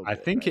 Sometimes it's still I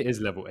good, think right? it is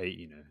level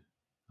 8.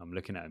 I'm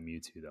looking at a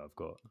Mewtwo that I've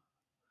got.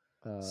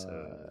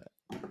 So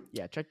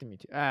Yeah, check the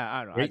Mewtwo.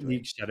 I don't know. Great Either way.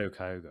 League Shadow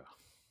Kyogre.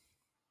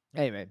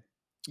 Anyway,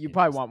 You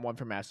probably Interesting. want one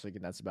for Master League,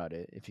 and that's about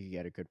it if you can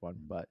get a good one.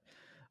 Mm.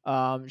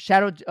 But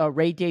Shadow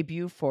Raid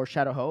debut for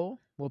Shadow Ho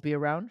will be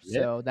around,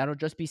 Yeah. so that'll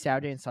just be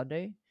Saturday and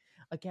Sunday.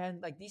 Again,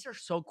 like these are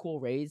so cool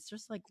raids.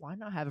 Just like why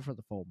not have it for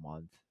the full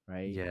month,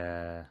 right?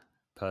 Yeah.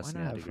 Why Personally,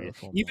 not I'd have it for agree. the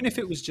full Even if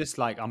it month? was just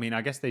like, I mean,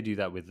 I guess they do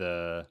that with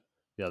the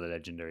other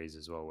legendaries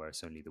as well, where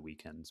it's only the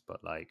weekends.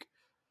 But like,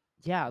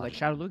 Yeah, I like don't know.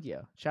 Shadow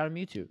Lugia, Shadow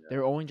Mewtwo. Yeah.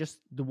 They're only just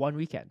the one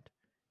weekend.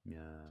 Yeah.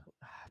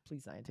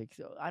 Please, Niantic.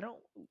 So I don't.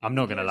 I'm Who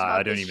not gonna cares lie. I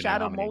about don't this even know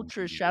Shadow how many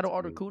Moltres, MTV Shadow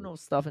this is. Articuno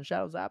stuff, and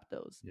Shadow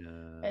Zapdos? It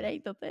Yeah.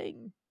 ain't the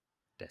thing.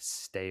 They're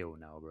stale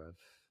now, bro.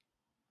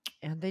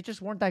 And they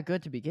just weren't that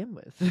good to begin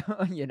with,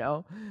 you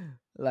know.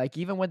 Like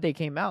even when they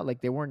came out,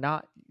 like they were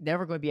not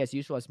never going to be as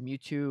useful as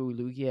Mewtwo,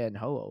 Lugia, and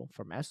Ho-Oh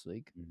for Master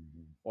League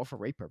Mhm. or for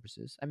raid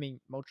purposes. I mean,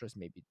 Moltres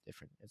may be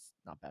different. It's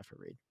not bad for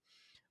raid.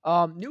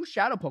 New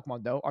Shadow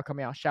Pokemon though are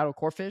coming out. Shadow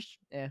Corphish,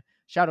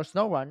 Shadow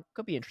Snorunt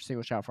could be interesting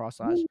with Shadow Frost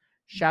Slash. Woo.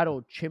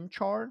 Shadow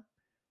Chimchar,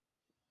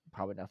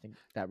 probably nothing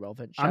that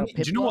relevant. I Shadow mean,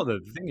 do you know what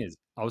Piplup, the thing is?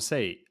 I'll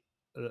say,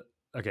 uh,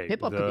 okay,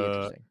 Piplup could be the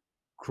interesting.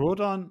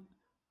 Crawdon,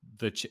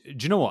 do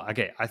you know what?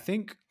 Okay, I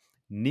think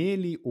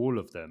nearly all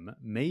of them.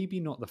 Maybe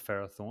not the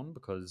Ferrothorn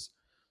because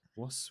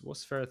what's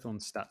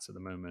Ferrothorn's stats at the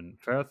moment?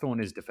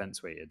 Ferrothorn is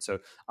defense weighted, so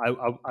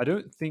I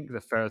don't think the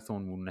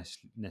Ferrothorn will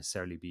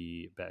necessarily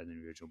be better than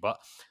the original. But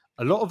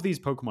a lot of these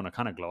Pokemon are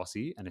kind of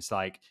glassy, and it's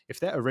like if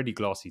they're already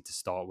glassy to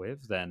start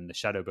with, then the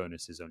Shadow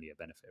bonus is only a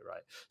benefit,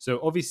 right? So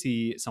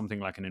obviously something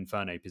like an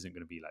Infernape isn't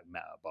going to be like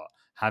meta, but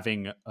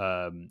having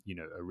a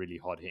really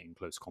hard hitting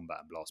close combat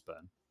and blast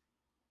burn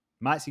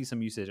might see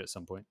some usage at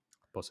some point,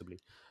 possibly.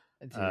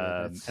 Dude,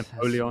 that's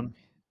Empoleon gonna be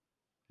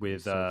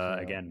with so frail.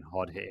 again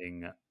hard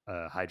hitting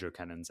hydro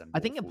cannons and I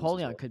think waterfalls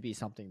as Empoleon well. could be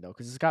something though,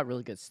 because it's got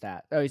really good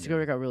stat. Oh, it's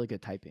Yeah, got really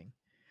good typing.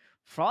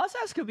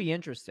 Frostlass could be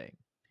interesting.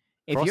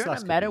 If you're in a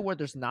Frostlass could meta be. where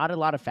there's not a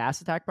lot of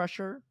fast attack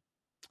pressure,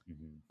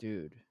 Mhm.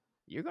 dude,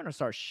 you're gonna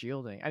start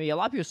shielding. I mean, a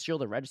lot of people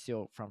shield the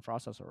Registeel from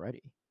Frostlass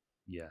already.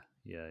 Yeah,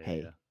 yeah, yeah, yeah.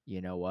 Hey,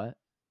 you know what?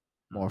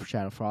 More Uh-huh.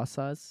 Shadow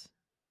Frostlass,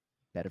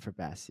 better for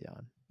Bastion.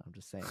 I'm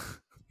just saying.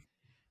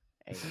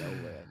 Ain't no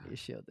way I need to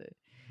shield it.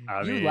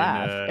 I You mean,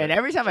 laugh, and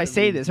every time I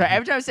say this, right?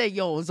 Every time I say,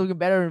 "Yo, it's looking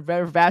better and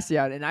better for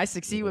Bastion," and I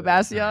succeed with uh,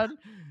 Bastion,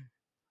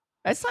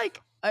 it's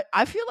like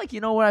I feel like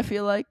you know what I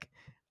feel like.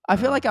 I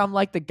feel uh, like I'm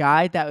like the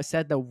guy that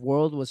said the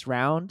world was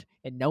round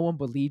and no one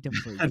believed him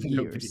for and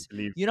nobody years.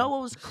 believes You know him.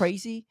 what was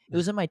crazy? It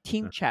was in my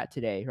team chat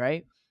today,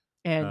 right?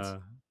 And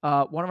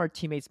Uh, one of our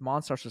teammates,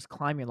 Monstars, was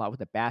climbing a lot with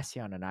the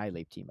Bastion and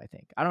Annihilape team. I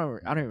think I don't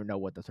even know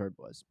what the third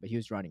was, but he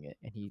was running it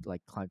and he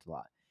like climbed a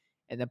lot.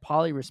 And then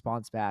Polly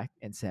responds back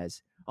and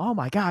says, "Oh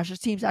my gosh, this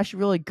team's actually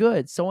really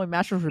good. So many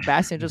matchups for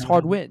Bastion, just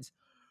hard wins."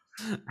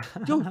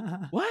 Dude,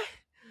 what?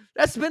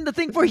 That's been the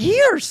thing for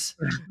years.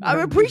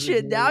 I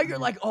appreciate it. Now you're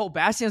like, oh,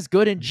 Bastion's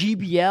good in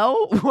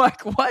GBL?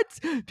 Like, what?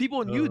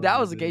 People knew oh that my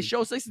was the case. days.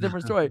 Show 6 is a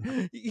different story.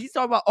 He's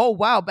talking about, oh,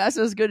 wow,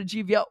 Bastion's good in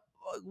GBL.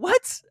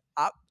 What?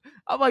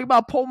 I'm like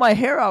about to pull my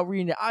hair out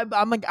reading it.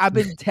 I'm like, I've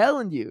been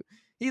telling you.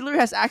 He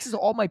literally has access to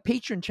all my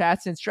patron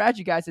chats and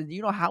strategy guides. And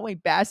you know how many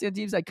Bastion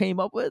teams I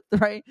came up with,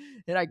 right?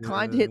 And I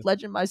climbed to Yeah. hit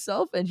legend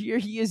myself. And here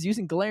he is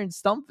using Galarian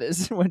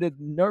Stumpus when it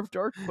nerfed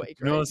Earthquake,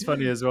 You know right? what's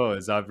funny as well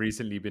is I've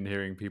recently been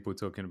hearing people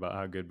talking about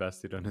how good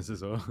Bastidon is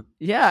as well.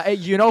 Yeah, and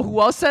you know who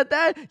else said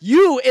that?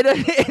 You in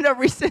a in a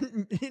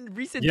recent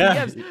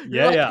Yeah, DMs. You're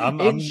yeah, like yeah.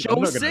 I'm in I'm I'm show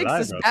not gonna six, lie,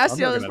 this bro. I'm not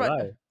Bastion is gonna right.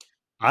 lie.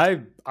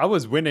 I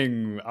was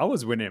winning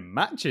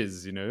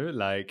matches, and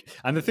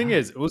the thing Yeah,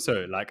 is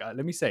also like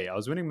let me say I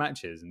was winning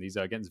matches, and these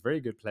are against very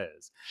good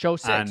players. show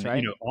six, And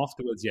right?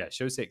 afterwards, yeah,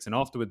 show six, and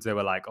afterwards they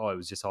were like, oh, it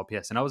was just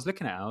RPS, and I was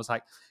looking at it, and I was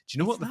like, do you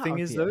know It's what the not thing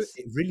is though? RPS.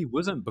 It really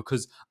wasn't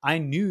because I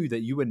knew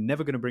that you were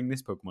never going to bring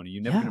this Pokemon, and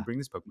you're never going to Yeah, bring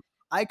this Pokemon.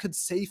 I could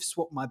safe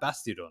swap my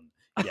Bastiodon,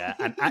 yeah,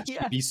 and actually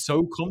yeah. be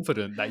so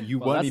confident that you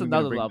Well, weren't that's even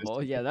going to another bring this.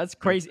 level. Yeah, that's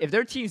crazy. If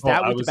their team's Oh,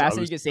 that I weak to was, I Bastion,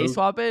 you was can say so,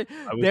 swap it.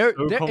 I was They're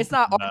so it's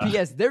not confident that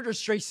RPS. They're just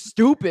straight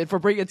stupid for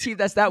bringing a team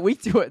that's that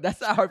weak to it. That's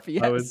not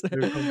I was RPS.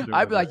 so confident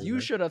I'd about be like, that, you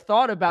should have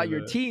thought about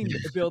your team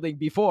building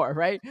before,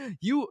 right?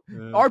 You Yeah.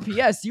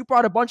 RPS, you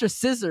brought a bunch of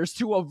scissors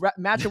to a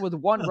matchup with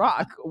one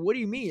rock. What do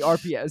you mean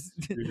RPS?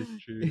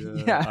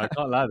 True. Yeah, I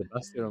can't lie. The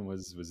Bastion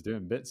was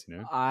doing bits.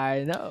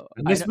 I know.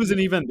 And I this know. wasn't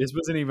even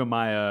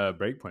my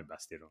breakpoint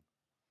Bastion.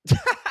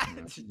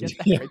 Get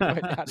that Yeah.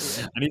 breakpoint out of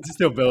here. I need to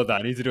still build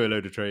that. I need to do a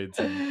load of trades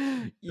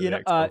and get the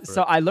XL for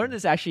So it. I learned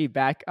this actually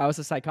back. I was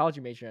a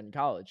psychology major in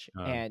college,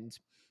 Uh, and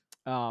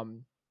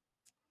um,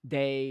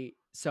 there's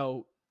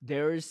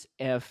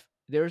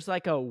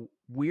like a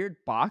weird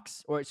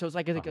box, or so it's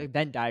like uh-huh. a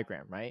Venn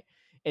diagram, right?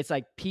 It's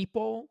like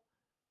people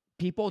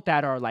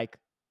that are like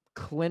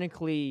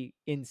clinically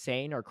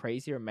insane or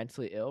crazy or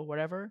mentally ill,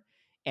 whatever,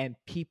 and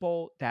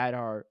people that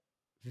are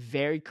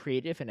very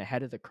creative and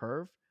ahead of the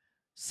curve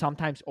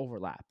sometimes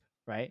overlap,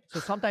 right? So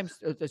sometimes,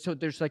 so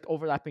there's like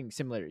overlapping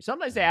similarities.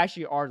 Sometimes they Mhm.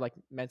 actually are like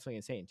mentally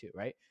insane too,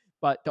 right?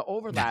 But the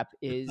overlap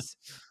is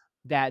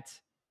that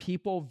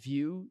people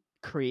view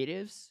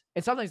creatives,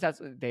 and sometimes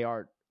that's they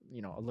are, a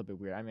little bit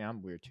weird. I mean,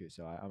 I'm weird too,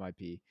 so I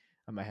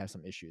might have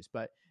some issues,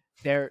 but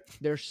they're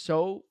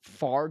so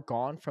far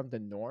gone from the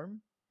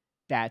norm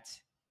that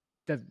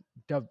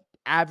the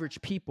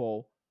average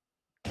people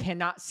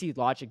cannot see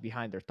logic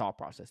behind their thought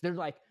process. They're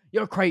like,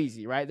 you're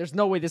crazy, right? There's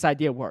no way this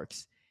idea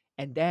works.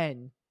 And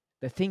then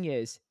the thing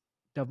is,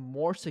 the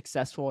more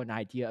successful an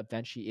idea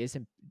eventually is,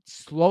 and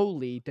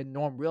slowly the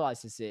norm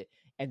realizes it,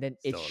 and then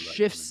it Start like coming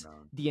shifts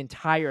around. the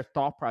entire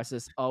thought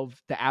process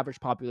of the average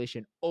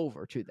population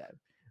over to them,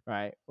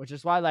 right? Which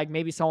is why, like,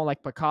 maybe someone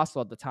like Picasso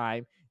at the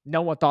time,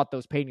 no one thought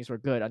those paintings were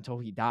good until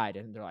he died,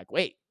 and they're like,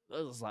 wait, this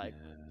is like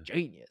Yeah,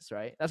 genius,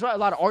 right? That's why a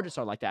lot of artists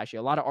are like that. Actually,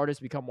 a lot of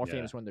artists become more yeah,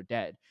 famous when they're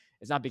dead.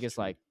 It's not it's because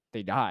true. like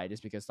they died; it's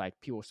because like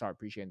people start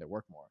appreciating their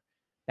work more.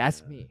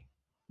 That's Yeah. me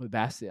with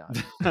Bastion.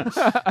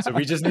 So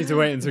we just need to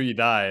wait until you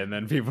die, and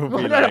then people will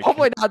Well, be no, no, like,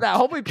 hopefully not that.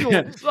 Hopefully people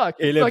look,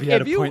 Caleb, look. he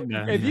had a point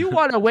there. If you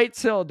want to wait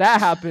till that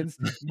happens,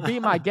 be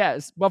my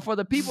guest. But for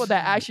the people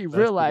that actually That's the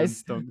gun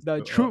realize stonks the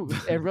go up.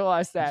 truth and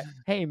realize that,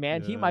 hey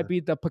man, he Yeah. might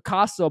be the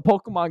Picasso of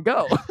Pokemon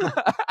Go.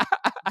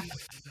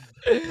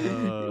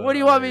 What do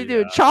you want me to do?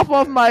 Yeah, Chop I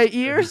off my guess.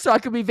 ears so I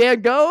can be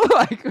Van Gogh?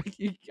 Like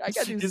I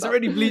gotta do He's something.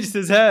 already bleached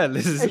his hair.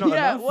 This is not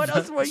Yeah, enough. what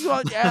else were you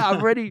on? Yeah,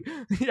 I'm ready.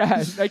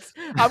 Yeah, next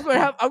I'm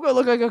gonna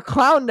look like a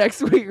clown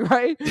next week,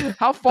 right?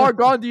 How far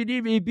gone do you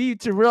need me to be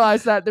to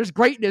realize that there's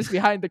greatness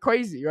behind the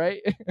crazy,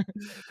 right?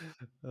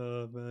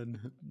 Oh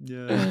man,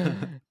 yeah,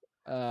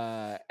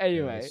 yeah.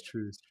 Anyway, It's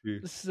true. It's true.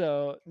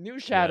 so New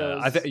Yeah,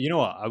 I think Shadows. you know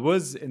what. I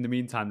was in the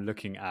meantime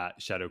looking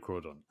at Shadow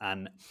Crawdon,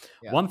 and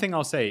Yeah. one thing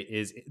I'll say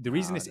is the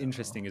reason Oh it's no.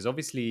 interesting is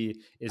obviously I it's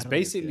don't think it's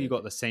basically good.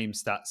 got the same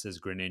stats as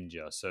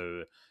Greninja.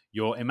 So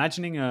you're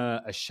imagining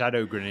a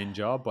Shadow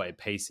Greninja, but it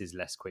paces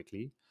less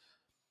quickly.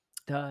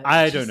 It's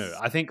I don't know.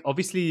 just I think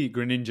obviously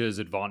Greninja's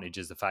advantage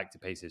is the fact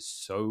it paces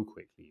so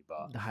quickly,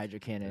 but the Hydro I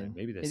don't know. Cannon.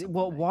 Maybe there's something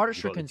Well, there. Water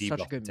You got the Shuriken's such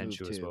a debuff good move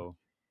potential as too. well.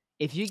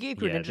 If you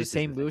gave Yeah, Greninja the this is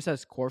same the thing. moves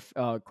as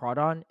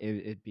Crawdon,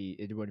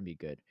 it wouldn't be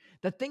good.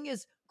 The thing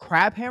is,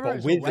 Crab Hammer But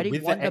is already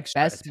with one the of the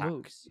extra best attack,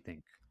 moves. you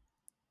think?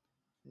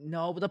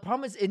 No, but the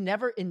problem is it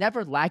never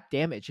lacked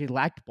damage. It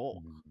lacked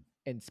bulk Mm,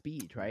 and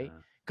speed, right? yeah,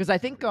 Because I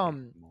not think really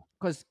getting more.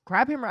 because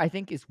Crab Hammer I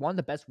think is one of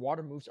the best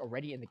water moves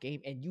already in the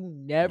game, and you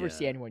never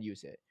see Yeah. anyone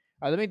use it.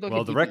 All right, let me look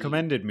Well, at the DPE.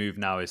 recommended move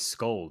now is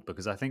Scold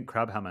because I think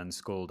Crabhammer and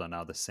Scold are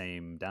now the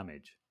same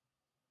damage.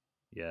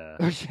 Yeah.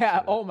 Yeah.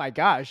 So Oh my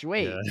gosh. yeah,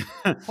 Wait.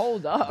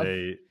 Hold up.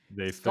 they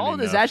fully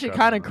Scald is nerfed actually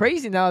kind of Crabhammer.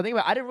 crazy now. Think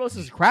about it. I didn't realize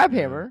this was Crab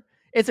Yeah, Hammer.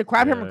 It's a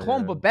Crab Hammer yeah,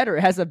 clone, yeah. but better.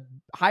 It has a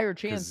higher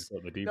Because it's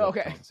chance. got the No, debuff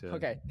okay. chance. Yeah.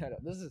 Okay. No.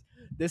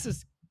 This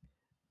is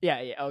yeah,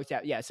 yeah. Oh,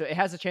 yeah, yeah. So it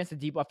has a chance to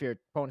debuff your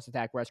opponent's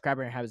attack, whereas Crab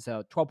Hammer has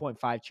a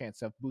 12.5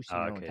 chance of boosting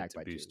Ah, your own okay, attack to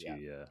by 2. boost you. Yeah.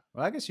 Yeah.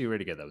 Well, I guess you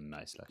already get that with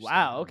Nice Slash. So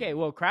Wow. I Okay. mean,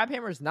 Well, Crab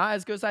Hammer is not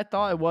as good as I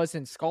thought it yeah. was,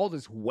 and Scald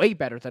is way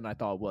better than I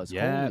thought it was.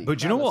 Yeah, Holy but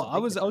you crap, know that's what? a I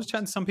big was chatting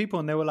difference. to some people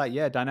and they were like,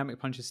 "Yeah, Dynamic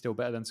Punch is still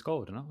better than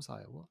Scold," and I was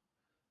like, "What?"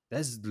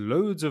 There's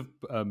loads of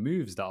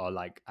moves that are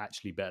like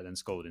actually better than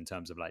Scold in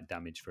terms of like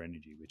damage for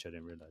energy, which I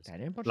didn't realize.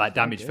 Dynamic Punch is Like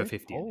that damage for good?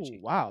 50 Oh energy.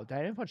 wow,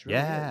 Dynamic Punch really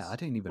Yeah, I is.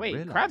 didn't even Wait,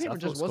 Crab realize. I Hammer thought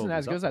just Scold wasn't was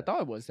as good up as I there.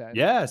 thought it was then.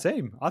 Yeah,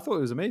 same. I thought it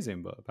was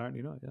amazing, but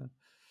apparently not. Yeah,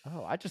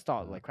 Oh, I just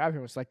thought like Crab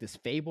Hammer was like this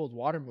fabled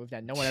water move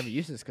that no one ever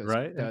uses because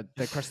right?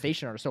 the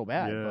crustacean are so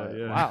bad. Yeah, But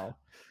yeah, wow,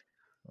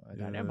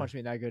 Dynamic yeah, Punch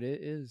being that good,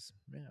 it is.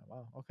 Yeah,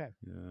 wow. Okay,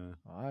 yeah.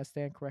 well, I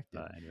stand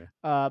corrected. Anyway,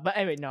 But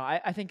anyway, no,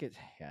 I think it.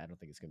 Yeah, I don't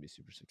think it's gonna be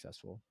super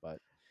successful. But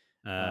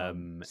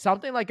um,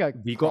 something like a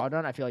we got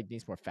Crawdon, I feel like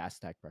needs more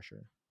fast attack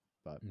pressure.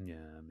 But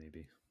yeah,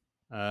 maybe.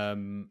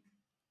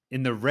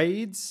 In the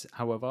raids,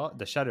 however,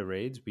 the shadow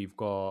raids, we've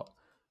got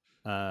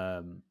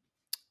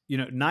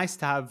nice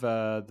to have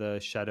the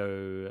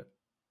shadow.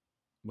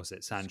 What's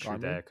it,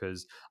 Sandshrew there? Skarmory.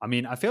 Because I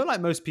mean, I feel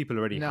like most people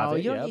already have No,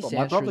 it, you don't yeah. need But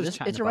my Sandshrew. brother's This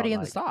chatting it's about already in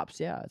the like, stops.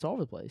 Yeah, it's all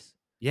over the place.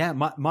 yeah,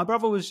 my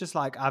brother was just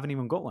like, I haven't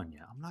even got one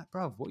yet. I'm like,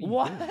 bro, what are you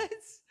What? doing?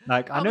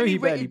 Like, I How know many? he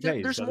barely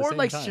plays, There's but at the more same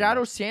like time, Shadow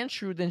like,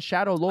 Sandshrew than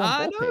Shadow Low and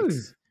I know,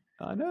 Vulpix.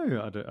 I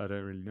know, I don't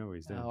really know what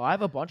he's doing. Oh, I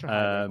have a bunch of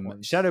high rank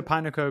ones. Shadow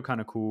Panico,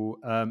 kind of cool.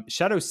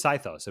 Shadow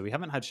Scyther. So we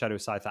haven't had Shadow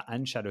Scyther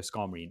and Shadow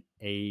Skarmory in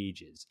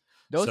ages.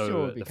 Those two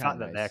So would be the kind of fact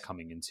that they're nice.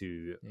 coming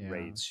into Yeah.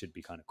 raids should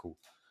be kind of cool.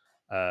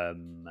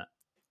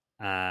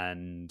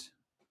 And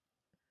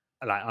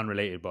like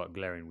unrelated, but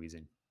Galarian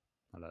Wheezing.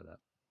 I like that.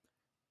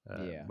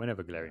 Yeah.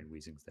 Whenever Galarian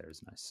Wheezing's there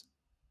is nice.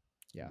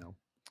 Yeah. You know?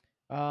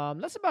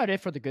 That's about it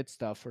for the good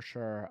stuff for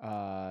sure.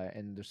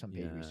 And there's some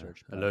paid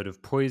research. A load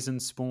of poison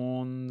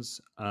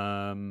spawns.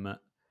 And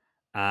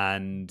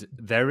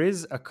there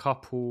is a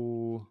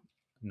couple.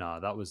 No,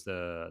 that was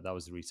the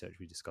research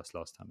we discussed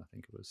last time. I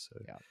think it was. So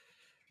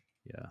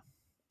yeah.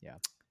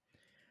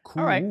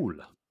 All right. Cool.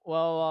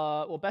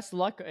 Well, best of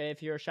luck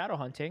if you're shadow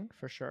hunting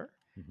for sure.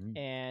 Mm-hmm.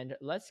 And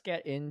let's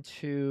get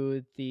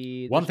into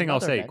the one thing I'll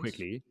say event.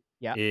 quickly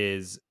Yeah.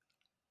 is,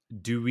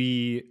 do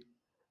we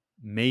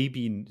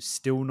maybe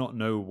still not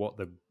know what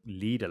the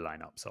leader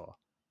lineups are?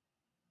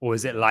 Or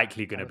is it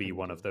likely going to be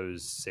one of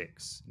those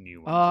 6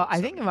 new ones? I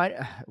think it might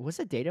was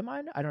it data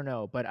mine? I don't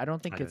know, but I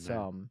don't think it's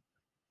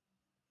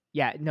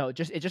yeah, no, it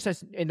just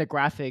says in the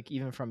graphic,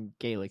 even from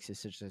Galix,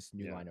 it's just this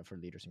new lineup for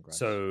leaders and grunts.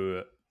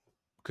 So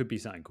could be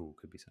something cool.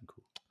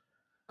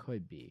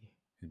 Could be.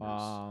 Who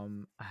knows?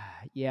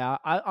 Yeah.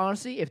 I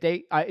honestly, if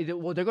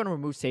well, they're gonna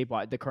remove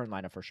Sableye, the current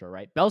lineup for sure,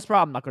 right?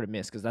 Bellsprout, I'm not gonna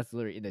miss because that's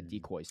literally in the Mm.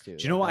 decoys too.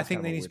 Do you know Like what I that's kind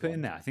think of they a need to weird put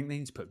in one. there? I think they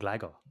need to put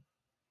Gligar.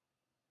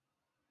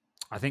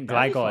 I think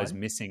That'd be Gligar is fun.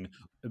 missing,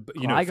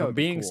 Gligar from would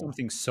be being cool.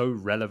 something so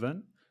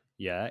relevant,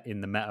 yeah,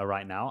 in the meta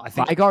right now. I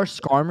think, Gligar,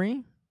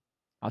 Skarmory.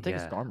 I'll take a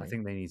yeah, I Skarmory.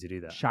 think they need to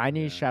do that.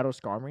 Shiny Yeah, Shadow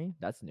Skarmory.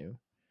 That's new.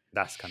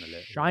 that's kind of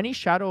lit. Shiny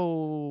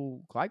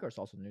Shadow Gligar is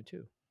also new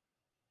too.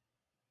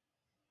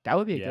 That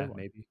would be a good Yeah, one.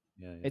 maybe.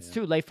 Yeah, yeah, It's yeah.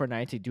 too late for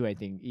Niantic to do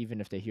anything,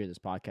 even if they hear this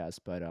podcast.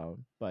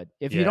 But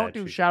if you Yeah, don't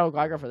do true. Shadow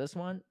Gligar Yeah, for this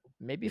one,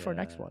 maybe for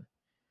next yeah. one.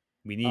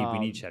 We need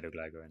Um, Shadow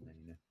Gligar in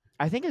there.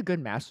 I think a good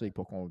Master League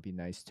Pokemon would be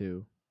nice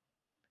too.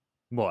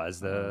 What as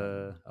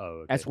the? Oh,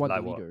 okay. As one of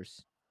the Like what?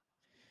 leaders.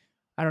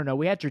 I don't know.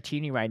 We had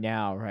Dratini right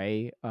now,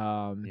 right?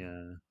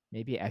 Yeah,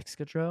 Maybe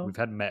Excadrill. we've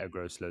had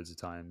Metagross loads of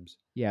times.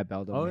 Yeah,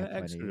 Beldum, Oh, we yeah, have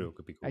plenty. Excadrill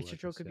could be cool, I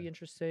Excadrill guess. could Yeah, be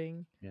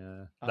interesting.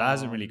 yeah. That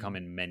hasn't really come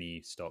Um, in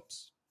many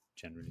stops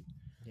generally.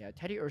 yeah,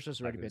 Teddy Ursa's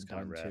Like already it was been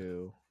kind of done rare.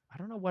 too. I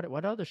don't know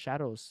what other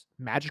shadows.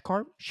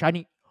 Magikarp,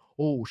 shiny.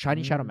 Oh,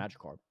 shiny Shadow Mm,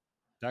 Magikarp.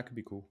 that could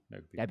be cool. That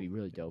could be That'd be cool.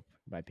 really Yeah, dope,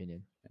 in my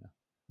opinion. yeah.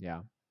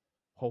 Yeah,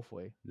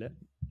 hopefully. Lit.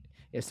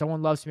 If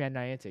someone loves me at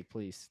Niantic,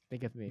 please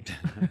think of me.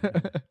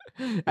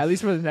 At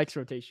least for the next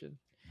rotation.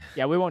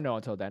 Yeah, we won't know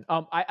until then.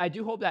 I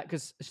do hope that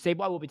because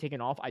Sableye will be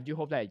taken off. I do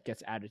hope that it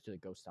gets added to the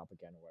Ghost Stomp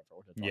again or whatever,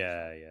 or the Dark Stomp,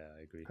 Yeah, yeah,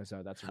 I agree. because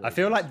that's I really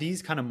feel nice. like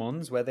these kind of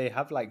mons where they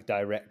have like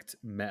direct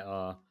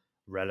meta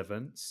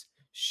relevance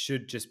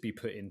should just be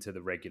put into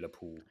the regular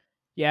pool.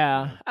 You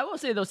Yeah, know, I will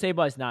say though,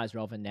 Sableye is not as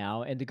relevant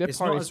now, and the good it's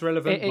part not is as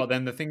relevant, but it.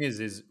 then the thing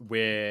is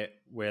we're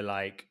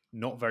like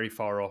not very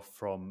far off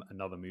from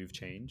another move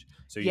change,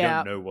 so you don't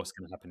Yeah, know what's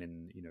going to happen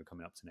in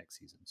coming up to next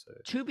season. So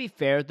to be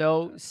fair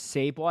though,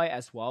 Sableye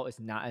as well is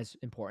not as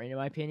important in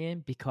my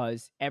opinion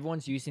because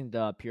everyone's using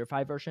the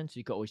purified version, so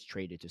you could always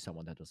trade it to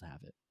someone that doesn't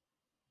have it.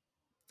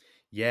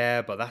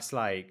 yeah, but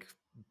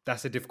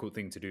that's a difficult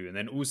thing to do, and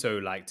then also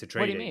like to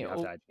What do trade you it, mean? you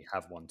have to Oh, actually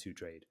have one to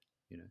trade.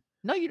 You know,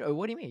 no, you don't.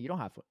 What do you mean? You don't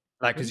have one.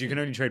 like What do because you you can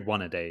mean? only trade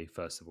one a day,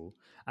 first of all,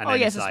 and Oh then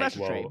yeah, it's it's a like,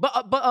 special trade.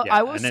 well, But yeah,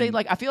 I will and say then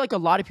like I feel like a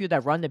lot of people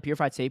that run the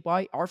purified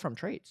Sableye are from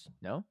trades.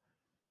 No,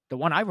 the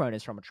one I run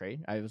is from a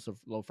trade. I was a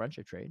low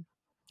friendship trade.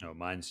 oh,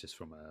 mine's just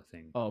from a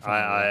thing. Oh, I, from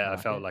a I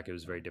felt rocket. like it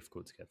was very Oh.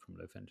 difficult to get from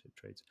low friendship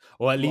trades,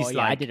 or at Well, least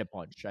yeah, I did like a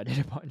punch. I did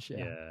a punch. Yeah.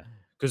 yeah,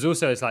 because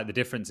also it's like the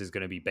difference is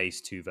going to be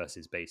base 2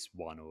 versus base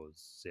 1 or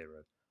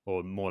 0,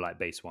 or more like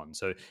base 1.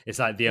 So it's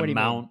like the What do you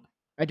mean? amount.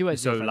 I do have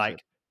zero So friendship,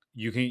 like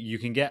you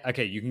can get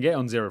okay, you can get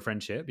on 0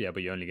 friendship, yeah,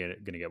 but you're only going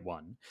to get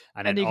one,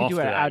 and and then then you can do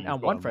it after that you've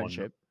on got one a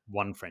friendship,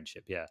 one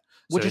friendship, yeah.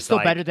 So which is it's still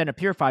better like than a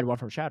purified one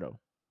from Shadow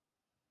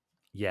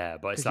yeah,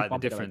 but it's because you like the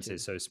bump it up by difference two.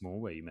 is so small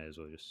where you may as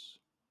well just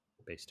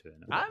base 2 it.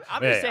 I'm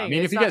But just yeah, I saying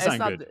mean if it's you not get it's something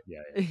not good, the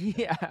yeah,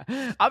 yeah,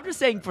 yeah. I'm just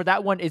saying for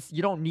that one, it's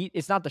you don't need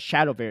it's not the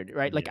shadow variant,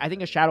 right? Like yeah, I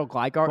think a yeah. shadow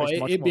Gligar Well, is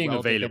much it more being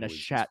relevant available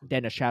is useful than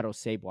a enough. shadow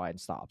Sableye and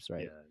stops, Yeah,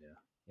 right? yeah.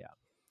 Yeah,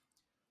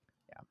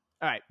 yeah.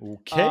 All right.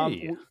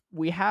 Okay.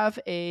 We have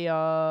a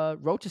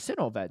Road to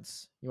Sinnoh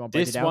events. You want to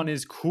break it This one down?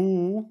 is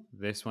cool.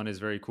 This one is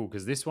very cool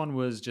because this one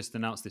was just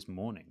announced this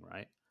morning,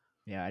 right?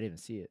 Yeah, I didn't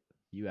see it.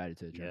 You added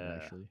to the journal Yeah.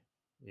 actually.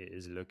 It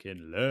is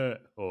looking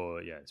lit.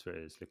 Or yeah, it's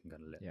looking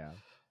kind of lit. Yeah.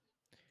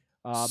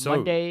 So,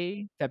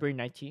 Monday, February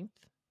 19th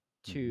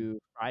mhm. to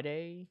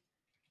Friday.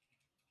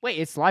 Wait,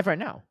 it's live right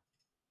now.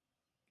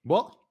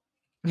 What?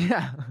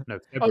 Yeah. No,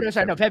 Oh no,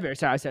 sorry, no February. February.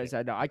 Sorry,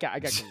 Yeah. No, I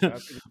got confused. I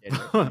was thinking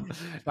January.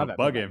 My bad,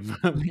 my Bug bad.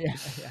 him. Yeah,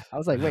 yeah. I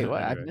was like, wait,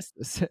 what? I Anyway, missed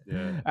this.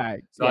 yeah. All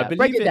right, So I yeah.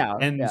 Break believe it it down.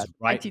 Yeah, ends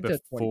right 19th to 24th,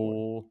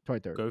 before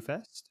 23rd. Go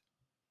Fest.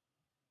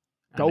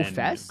 And Go then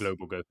Fest,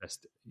 Global Go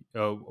Fest.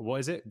 Oh, what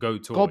is it? Go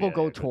Tour. Global Yeah,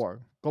 Go yeah, Go Tour.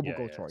 Tour, Global Yeah,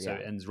 Go yeah. Tour. So Yeah,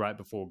 it ends right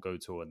before Go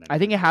Tour and then I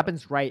think Go it Tour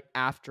happens after. right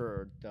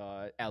after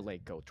the LA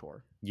Go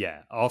Tour.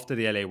 Yeah, after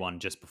the LA one,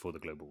 just before the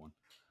global one.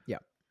 Yeah,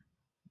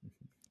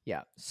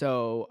 yeah.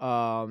 So,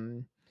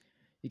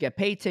 you get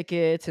paid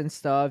tickets and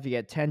stuff. You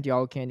get 10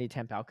 Dialga candy,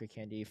 10 Palka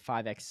candy,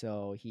 5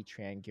 XO,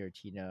 Heatran,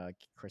 Giratina,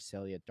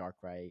 Cresselia,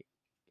 Darkrai,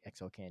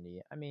 XO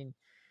candy. I mean,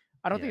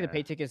 I don't think the Yeah.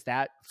 paid ticket's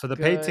that For the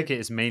paid good. ticket,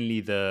 it's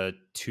mainly the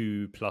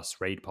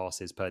 2+ raid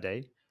passes per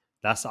day.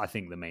 That's, I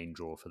think, the main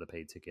draw for the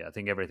paid ticket. I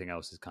think everything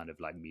else is kind of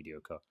like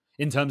mediocre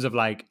in terms of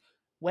like,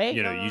 Wait,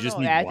 you just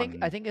no. need I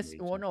one think it's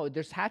raid. well, no.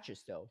 There's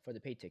hatches though for the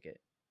paid ticket.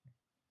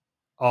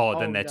 Oh,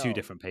 then Oh they're two no.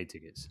 different paid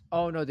tickets.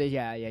 Oh no.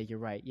 Yeah, yeah. You're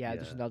right. Yeah,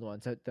 there's Yeah. another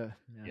one. So the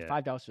Yeah.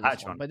 $5 for this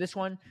Hatch one, one. but this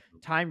one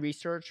time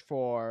research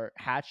for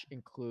hatch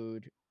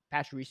include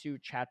Patch Risu,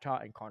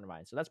 Chatot, and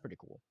Carnivine. So that's pretty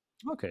cool.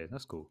 Okay,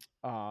 that's cool.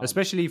 Um,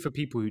 Especially for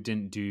people who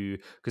didn't do,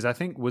 because I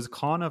think was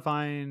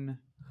Carnivine.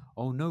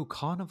 Oh no,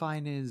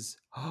 Carnivine is.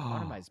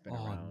 Carnivine's been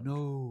Oh around. You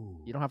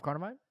no. don't have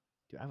Carnivine?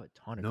 Dude, I have a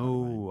ton of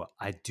Carnivine. No,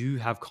 I do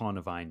have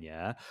Carnivine,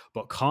 yeah.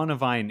 But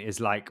Carnivine is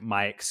like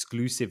my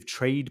exclusive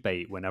trade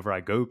bait whenever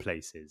I go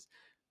places.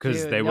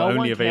 Because Dude, they were no only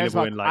one cares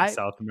available about in like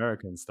South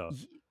America and stuff.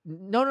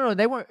 No.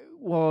 They weren't.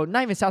 Well,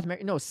 not even South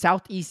America. No,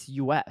 Southeast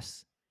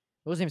U.S.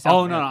 It wasn't even South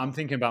Oh no, no, America. I'm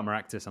thinking about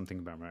Maractus. I'm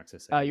thinking about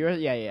Maractus. Okay, You're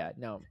yeah, yeah.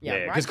 No, yeah.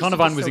 yeah. Because Maractus you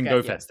can Carnivine was still in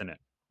get. Yeah, GoFest, didn't it?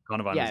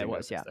 Carnivine yeah. was It in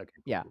was. Yeah, GoFest. Okay,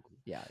 cool, yeah, cool, cool.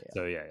 yeah.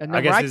 So yeah, And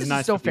I no, guess Maractus it's is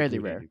nice still for people fairly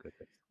who didn't rare. do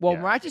GoFest. Well,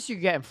 Yeah, Maractus you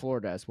get in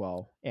Florida as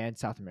well and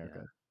South yeah.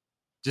 America.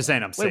 Just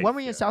saying So I'm wait, when safe. were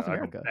you in Yeah, South I got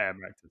America? better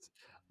practice.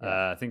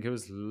 Yeah. I think it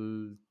was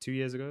 2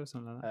 years ago,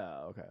 something like that.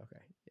 Oh, okay,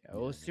 okay. Yeah, it Yeah,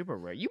 was super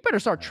rare. You better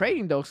start yeah,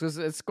 trading though, because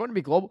it's going to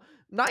be global.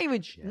 Not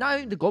even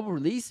yeah. the global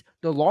release.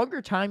 The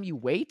longer time you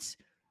wait,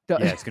 Yeah,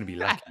 the it's gonna be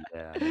lucky.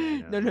 Yeah, I know,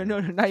 no, I no, know. no,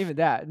 no, not even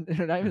that.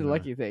 Not even the Uh,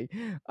 lucky thing.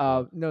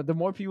 what? No, the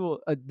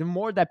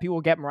more that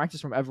people get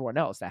miraculous from everyone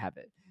else that have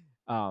it.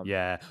 Um,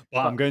 Yeah,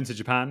 well, I'm but going to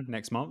Japan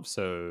next month,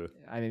 so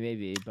I mean,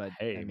 maybe, but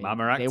I hey, my mean,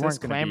 they Maractus weren't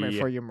gonna clamoring be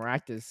for your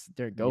miraculous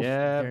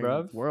yeah, during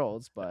bruv.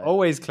 worlds, but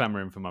Always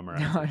clamoring for my no, no.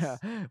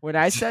 Maractus.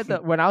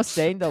 When I was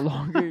saying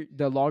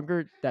the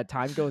longer that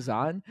time goes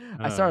on,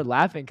 I uh, started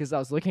laughing because I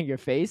was looking at your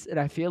face, and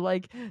I feel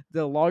like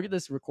the longer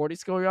this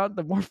recording's going on,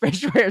 the more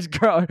facial hairs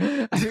grow.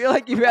 I feel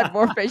like you had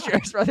more facial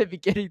hairs from the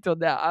beginning till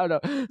now. I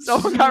don't know.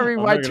 Someone got I'm not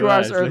rewind gonna 2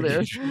 hours lie, it's low-key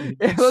earlier. true.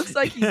 It looks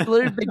like he's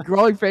literally been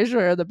growing facial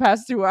hair in the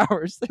past 2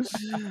 hours.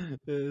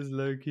 It's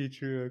low key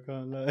true. I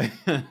can't lie.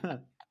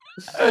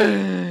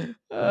 It's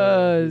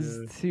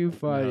Yeah, too I know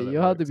funny. how that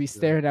You'll have to works. be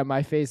staring at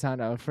my face on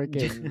a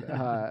freaking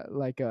Yeah.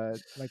 like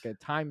a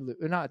time loop,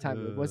 not a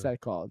time loop. What's uh,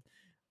 that called?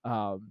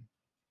 Um,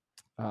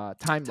 time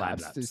time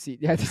lapse to lapse. see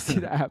to see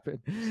that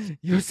happen.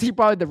 You'll see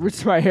probably the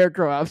roots of my hair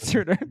grow out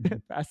sooner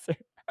than faster.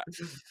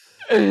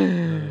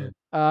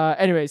 uh,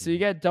 Anyway, so you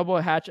get double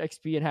hatch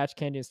XP and hatch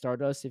candy and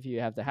stardust if you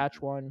have the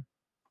hatch one.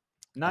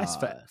 nice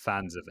Uh,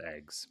 fans of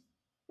eggs.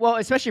 well,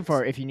 especially for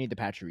So, if you need the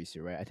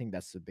Pachirisu, right? I think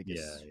that's the yeah,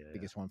 yeah,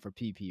 biggest one for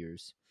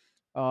PPers.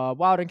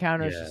 Wild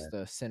encounters, yeah. just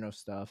the Sinnoh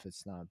stuff.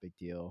 It's not a big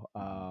deal.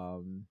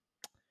 Mhm.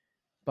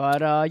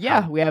 But How?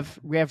 yeah, we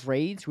have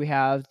raids. We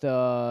have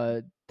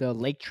the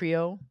Lake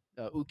Trio,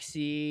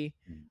 Uxie,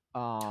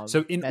 Mm.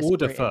 So in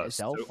order Mesprit, and first,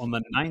 so Zelf. on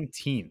the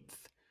 19th,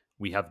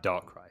 we have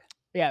Darkrai.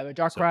 Yeah, but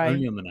So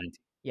only Darkrai. on the 19th.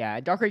 Yeah,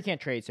 Darkrai you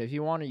can't trade. So if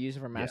you want to use it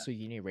for Yeah. Master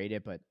League, you need to raid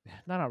it, but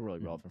not really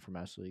Mhm. relevant for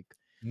Master League.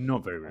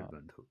 Not very Uh,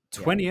 relevant. yeah,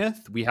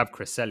 20th, we have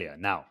Cresselia.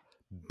 Now,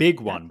 big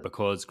one that's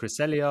because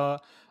Cresselia,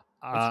 it's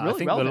I really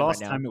think the relevant right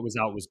last now. time it was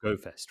out was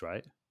GoFest,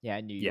 right? Yeah,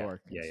 in New Yeah,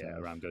 York yeah, yeah, instead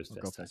of around or GoFest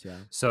time. GoFest. Yeah.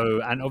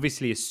 So, and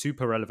obviously it's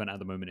super relevant at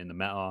the moment in the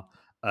meta.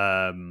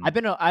 Um,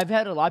 I've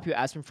had a lot of people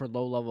ask me for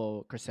low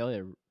level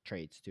Cresselia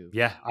trades too.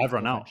 yeah, I've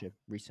run Low out. friendship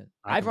recent.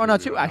 I I've run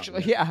out completely too, run out.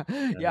 actually. Yeah.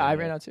 Yeah, yeah, I Uh,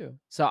 ran out too.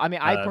 So I mean,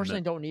 I um, personally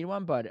don't need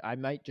one, but I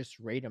might just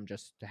raid them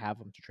just to have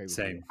them to trade with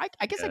you. same.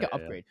 I guess I Yeah, could yeah,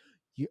 upgrade.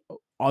 You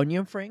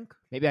Onion Frank?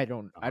 Maybe I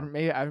don't.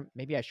 uh-huh.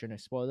 Maybe I shouldn't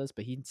spoil this,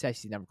 but he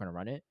says he's never gonna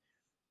run it.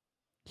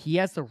 He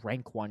has the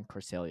rank one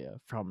Cresselia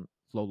from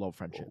low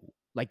friendship, Whoa.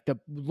 like the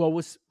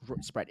lowest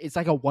spread. It's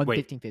like a one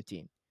Wait,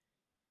 15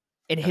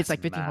 and it hits that's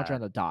like 1500 mad.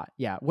 on the dot.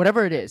 Yeah,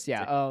 whatever it That is. is Yeah.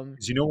 sick.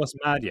 'Cause you know what's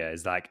mad? Yeah,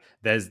 is like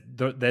there's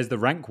the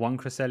rank one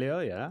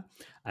Cresselia, yeah,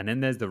 and then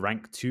there's the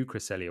rank two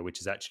Cresselia, which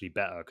is actually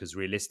better because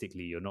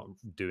realistically you're not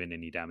doing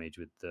any damage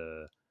with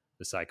the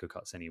Psycho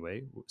Cuts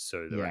anyway.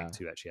 So the rank Yeah.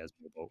 two actually has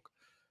more bulk.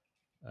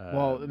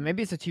 Well, Um,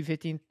 maybe it's a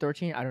 215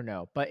 13. I don't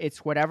know, but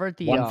it's whatever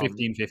the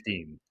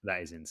 115-15.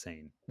 That is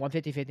insane.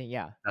 150 15.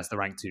 Yeah. That's the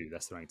rank two.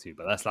 That's the rank two.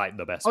 But that's like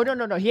the best Oh no one.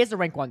 no no. He has the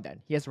rank one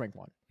then. He has the rank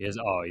one. He's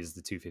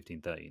the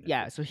 215-13.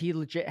 Yeah. Okay. So he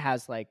legit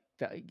has like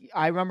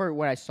I remember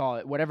when I saw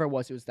it, whatever it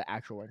was the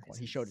actual rank That one. is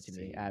He showed it to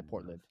me at insane, bro.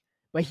 Portland.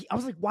 But I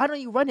was like, why don't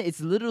you run it?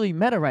 It's literally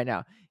meta right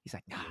now. He's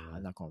like, nah, I'm Yeah.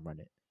 not gonna run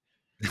it.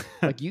 Do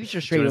Like you should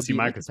you straight want to up see beat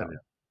my Lickitung. Cresselia?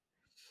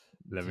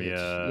 Let me Dude,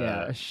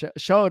 yeah,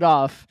 show it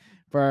off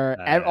for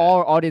uh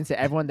all audience and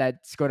everyone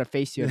that's going to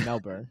face you in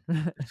Melbourne.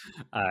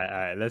 all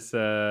right, let's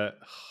no,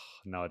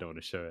 I don't want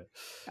to show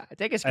it.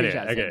 Take a Anyway,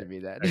 screenshot, send it okay. to me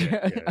then.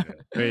 Okay.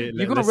 Wait,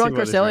 You gonna let's see run what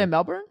this Corsellia in rank.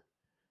 Melbourne?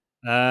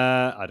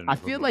 I don't I know,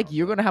 feel probably like not,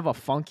 you're but gonna have a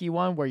funky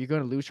one where you're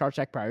gonna lose charge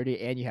attack priority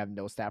and you have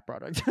no stat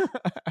product.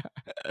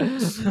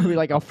 Maybe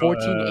like a I've got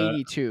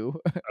 1482.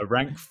 a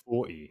rank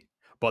 40.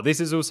 But this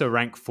is also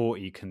rank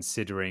 40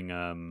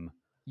 considering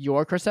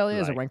Your Corsellia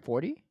is a like rank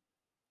 40?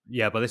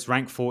 yeah, but this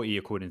rank 40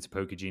 according to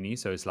Pokegenie,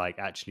 so it's like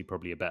actually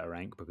probably a better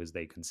rank because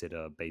they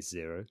consider base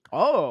 0.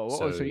 Oh,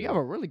 So so you have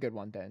a really good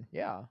one then.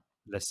 Yeah.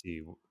 let's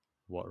see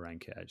what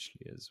rank it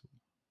actually is.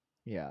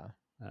 Yeah.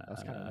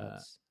 That's kind of Uh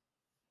nuts.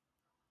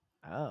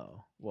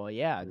 Oh. Well,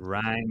 yeah.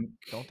 rank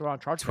Don't throw on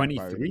charge attack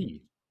priority.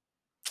 23.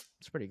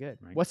 It's pretty good.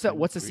 Rank What's the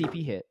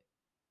 23. CP hit?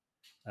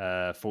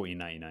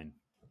 1499.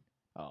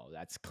 Oh,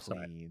 that's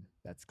Sorry. clean.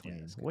 That's Yeah,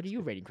 clean. it's good. What are It's you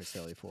good. rating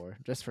Cresselia for?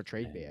 Just for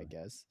trade bait, I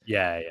guess.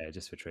 Yeah,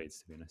 just for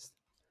trades, to be honest.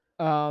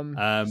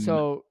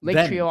 So Lake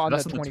Then Trio so on the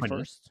that's on the 20th.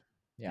 21st.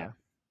 Yeah. Yeah.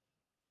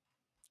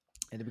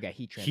 And then we got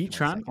Heatran the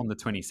Heatran on 22nd. the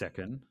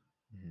 22nd.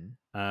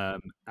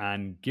 Hmm.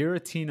 And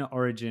Giratina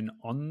Origin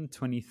on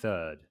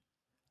 23rd.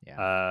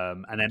 Yeah.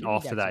 And then Give me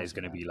after that that soon is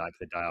going to be happen. like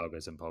the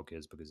Dialgas and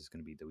Palkias because it's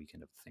going to be the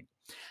weekend of the thing.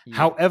 Yeah.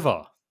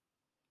 However,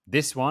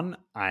 this one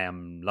I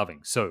am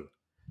loving. So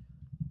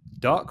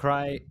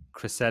Darkrai,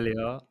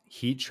 Cresselia,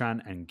 Heatran,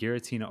 and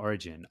Giratina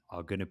Origin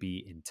are going to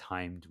be in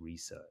timed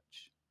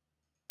research.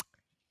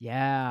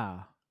 Yeah.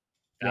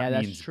 That Yeah,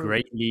 that's means true.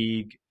 Great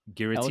League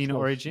Giratina Eligible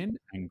Origin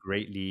and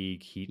Great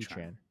League Heatran,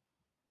 Heatran.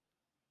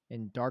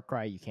 In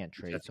Darkrai, you can't which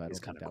I trade, so think I is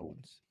don't think kind of that cool.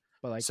 one's.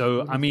 But like,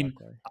 So, who I needs mean,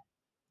 Darkrai?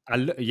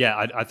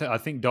 I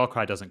think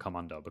Darkrai doesn't come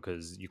under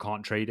because you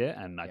can't trade it,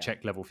 and I Yeah,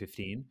 checked level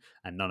 15,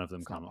 and none of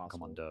them it's not come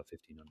possible. under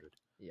 1500.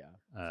 Yeah,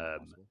 it's not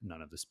possible.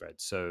 None of the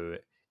spreads. So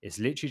it's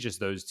literally just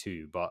those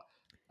two. But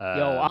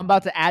Yo, I'm um,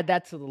 about to add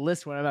that to the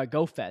list when I'm at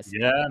GoFest.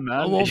 yeah,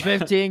 man, Level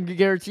 15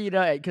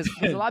 Giratina, because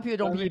a lot of people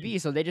don't I mean,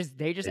 PB, so they just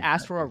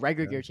ask for a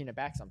exactly. regular Yeah. Giratina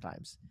back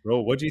sometimes.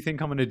 Bro, what do you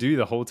think I'm gonna do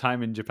the whole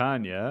time in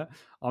Japan? Yeah,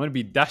 I'm gonna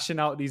be dashing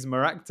out these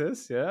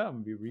Maractus. Yeah, I'm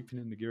gonna be reaping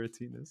in the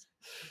Giratinas.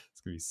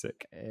 It's gonna be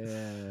sick.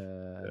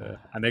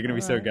 And they're gonna All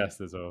be so right.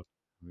 gassed as well.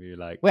 Be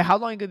like, Wait, how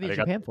long you gonna be in they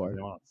got Japan for?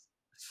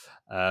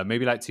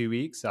 maybe like 2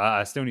 weeks.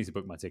 I still need to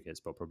book my tickets,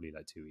 but probably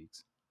like 2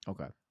 weeks.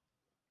 Okay.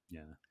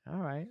 Yeah. All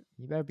right.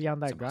 You better be on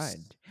So that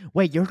grind.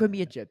 Wait, you're gonna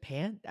be in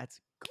Japan?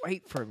 That's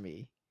great for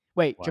me.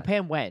 Wait, why?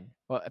 Japan when?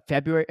 Well,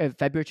 February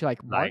to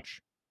like Like,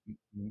 March?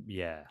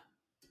 yeah,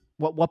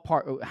 What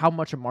part? How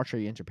much of March are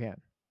you in Japan?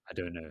 I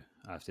don't know.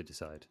 I have to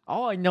decide.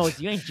 All I know is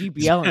you ain't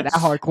GBL and that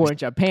hardcore in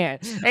Japan.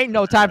 Ain't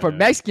no time I for know.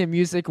 Mexican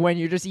music when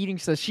you're just eating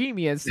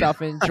sashimi and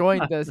stuff and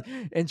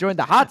enjoying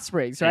the hot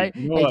springs, Hey, right?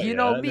 you know And what? you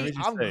know Yeah, let me, me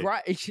just I'm say,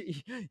 grind.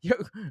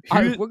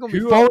 who We're gonna be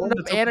who are folding on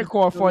the up top of the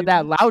Anacore GBL for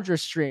that leaderboards? louder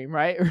stream,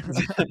 right?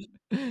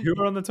 Who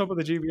are on the top of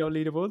the GBL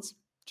leaderboards?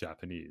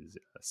 Japanese.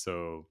 Yeah.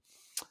 So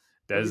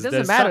It there's doesn't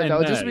there's matter something though.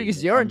 there. Just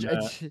because you're I'm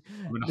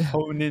gonna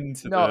hone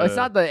into no, it's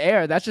the not the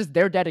air. That's just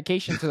their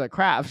dedication to the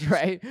craft,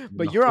 right? I'm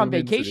But gonna you're on hone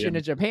into the vacation in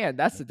energy. Japan.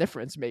 That's the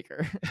difference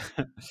maker.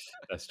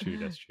 That's true.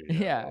 That's true. Yeah.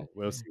 Yeah. Well,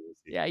 we'll see. We'll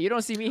see. Yeah, you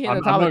don't see me hitting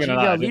the I'm top not of gonna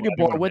lie. GBL I didn't leaderboard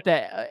want to with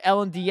the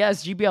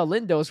LNDS GBL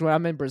Lindos when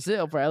I'm in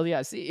Brazil for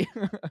LEIC.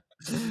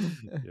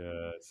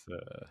 yeah,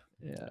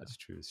 Yeah. it's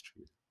true. It's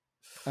true.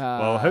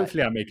 Well, Uh,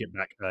 hopefully I make it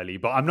back early,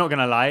 but I'm not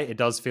gonna lie, it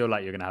does feel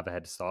like you're gonna have a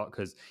head start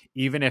because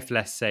even if,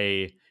 let's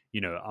say,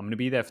 I'm gonna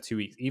be there for 2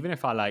 weeks, even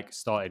if I like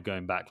started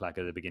going back like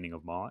at the beginning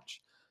of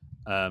March,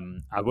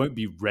 I won't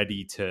be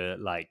ready to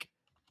like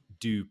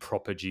do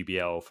proper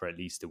GBL for at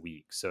least a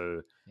week.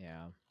 So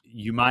yeah.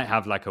 you might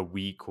have like a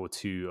week or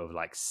two of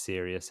like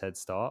serious head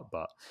start,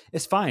 but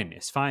it's fine.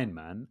 It's fine,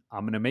 man.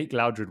 I'm gonna make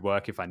Loudred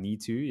work if I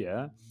need to.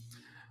 Yeah,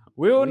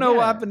 we all Well, know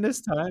what yeah. happened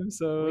this time, Well,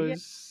 so yeah.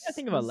 I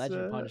think of a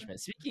legend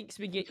punishment. Speaking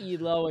of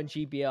ELO and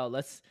GBL,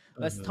 let's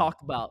uh, talk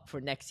about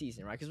for next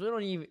season, right? Because we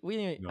don't even we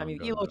didn't. go I on, mean,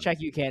 go on, ELO go on.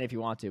 check you can if you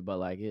want to, but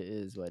like it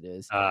is what it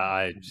is.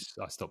 I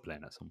stopped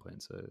playing at some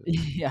point, so it's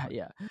Yeah, fine.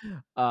 yeah.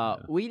 Yeah,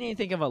 We need to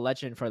think of a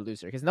legend for a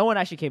loser because no one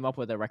actually came up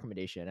with a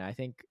recommendation. And I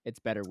think it's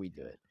better we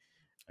do yeah. it.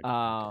 Okay,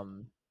 okay.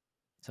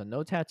 So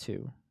no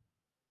tattoo,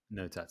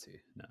 No tattoo.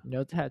 No,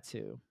 no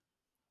tattoo.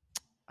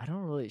 I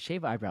don't really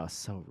shave eyebrows.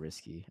 So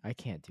risky. I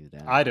can't do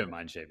that. I don't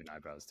mind shaving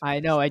eyebrows. To be I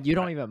know, honest. and you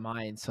don't even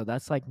mind. So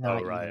that's like Oh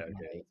not right, even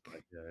okay.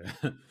 like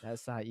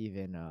That's fine.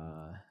 Yeah.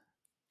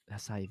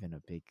 that's not even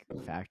a big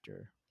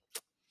factor.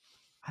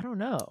 I don't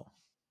know.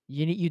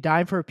 You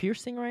dying for a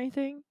piercing or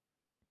anything?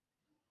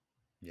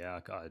 Yeah,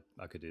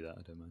 I could do that.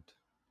 I don't mind.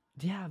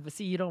 Yeah, but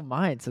see, you don't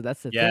mind, so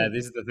that's the Yeah, thing.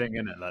 this is the thing,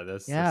 isn't it? Like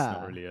that's not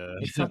Yeah, really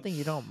it's not something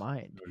you don't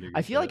mind. really I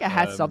good feel like to I it.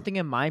 had something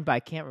in mind, but I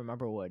can't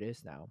remember what it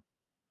is now.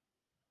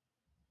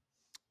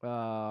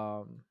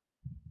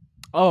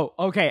 Oh,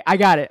 okay, I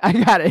got it. I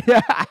got it.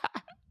 I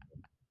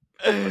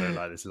don't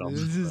like this lump.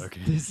 this is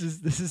Okay, this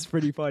is this is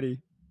pretty funny.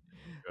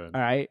 go on.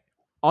 All right.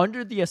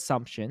 Under the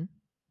assumption,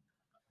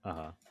 Uh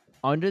huh.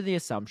 under the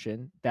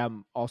assumption that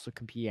I'm also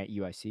competing at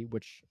UIC,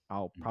 which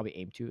I'll Mm. probably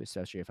aim to,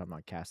 especially if I'm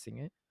not casting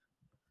it.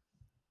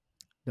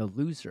 The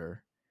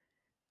loser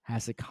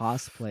has a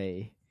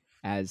cosplay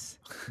as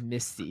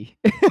Misty.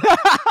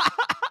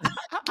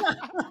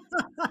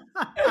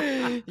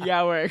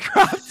 Yeah, wear a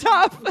crop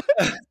top.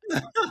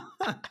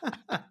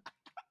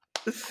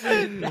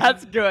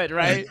 That's good,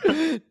 right?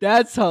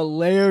 That's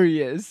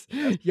hilarious.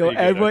 That's Yo, pretty good. I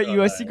everyone at can't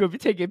USC lie. gonna be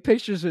taking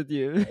pictures with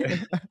you.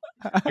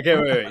 Okay,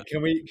 wait.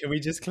 Can we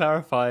just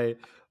clarify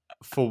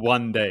for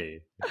one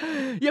day?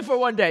 Yeah, for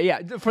one day.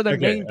 Yeah, for the Okay,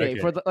 main day, okay.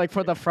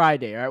 for the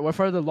Friday, right? Or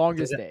for the Does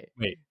longest it, day,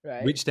 wait,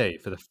 right? which day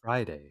for the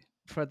Friday?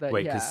 For the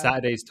Wait, because yeah.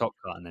 Saturday's Top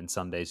Cut and then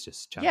Sunday's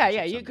just Yeah.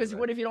 Championship Sunday, Because right?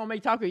 what if you don't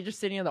make taco? You're just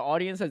sitting in the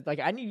audience as like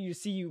I need you to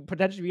see you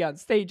potentially be on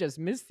stage as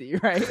Misty,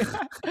 right?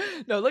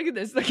 No, look at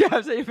this. Look at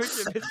I'm saying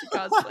picture of Misty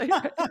cosplay.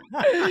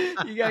 Right?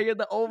 You gotta get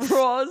the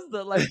overalls,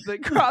 the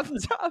crop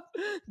top,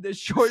 the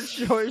short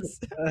shorts.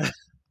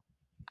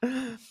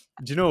 Do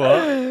you know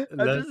what? I'm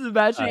just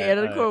imagining I,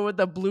 Anacore with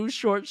the blue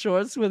short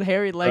shorts with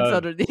hairy legs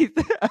underneath.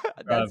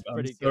 That's I'm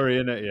pretty good. sorry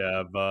in it,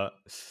 yeah, but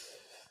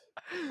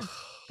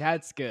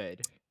That's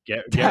good. get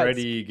That's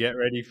ready, for get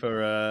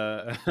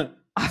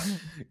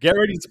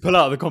ready to pull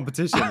out of the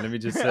competition. Let me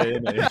just say,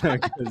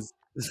 innit? 'Cause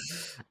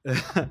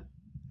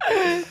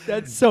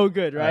That's so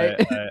good, right?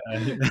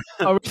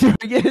 Are we doing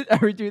it? Are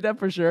we doing that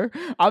for sure?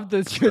 I'm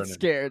legit running.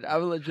 scared.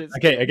 I'm legit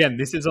Okay, scared. again,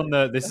 this is on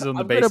the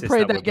I'm gonna basis pray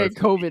that that we're I get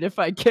both COVID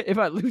competing. if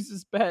I lose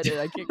this bet and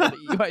I can't go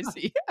to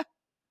UIC.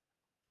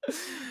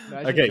 No,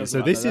 I just Okay, joke so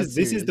about that. That's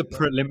this is serious. the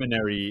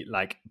preliminary,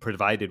 like,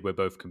 provided we're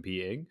both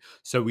competing.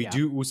 So we Yeah.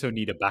 do also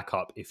need a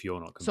backup if you're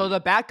not So the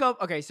competing.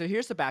 backup. Okay, so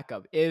here's the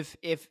backup. If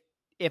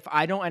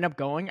I don't end up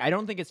going, I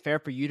don't think it's fair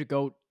for you to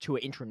go to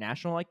an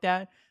international like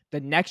that the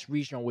next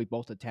regional we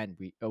both attend,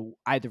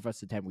 either of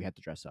us attend, we have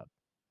to dress up.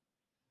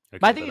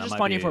 But I Okay, think but it's that just might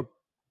funny be for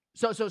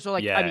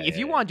like I yeah, mean, if yeah,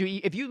 you yeah. want to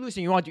if you lose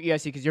and you want to do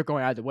EIC because you're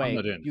going either I'm way,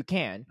 not doing you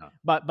can. no.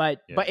 But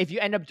Yeah. if you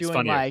end up It's doing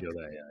funnier if like you're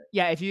there,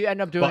 yeah. if you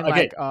end up doing But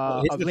okay, like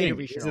but a later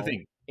here's the regional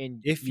thing. in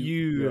If you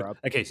Europe,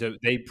 okay, so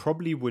they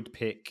probably would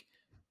pick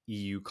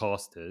EU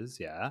casters,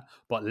 yeah.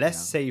 But let's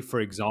yeah. say, for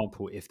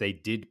example, if they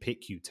did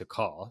pick you to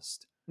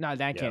cast, No,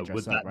 then I yeah, can't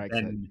would dress up, that right?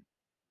 then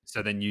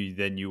so then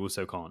you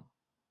also can't?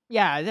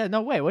 Yeah,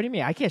 no way. What do you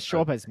mean? I can't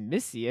show up Okay. as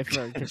Missy if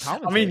to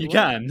I mean, commentate. you What?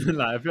 can.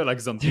 Like, I feel like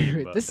it's on theme,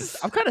 Dude, but this is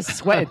I'm kind of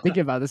sweating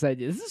thinking about this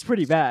idea. This is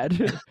pretty bad.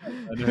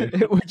 I know.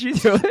 Would you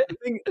do The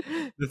thing,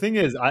 the thing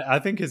is, I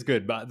think it's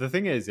good, but the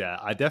thing is, yeah,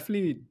 I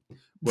definitely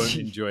won't it?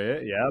 enjoy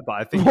it, yeah. But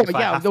I think Well, if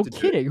I yeah, have no to do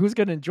it, kidding. Who's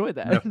gonna enjoy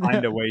I'm gonna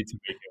find that? a way to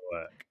make it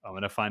work. I'm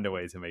gonna find a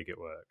way to make it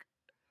work.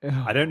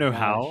 I don't Oh know gosh.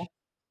 how,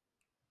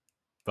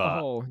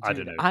 but Oh, I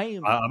don't dude, know. I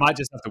am. I might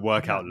just have to I'm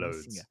work out not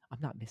missing a. loads. I'm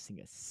not missing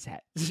a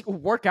set.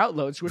 Workout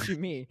loads. What you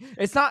mean?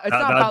 It's not. It's That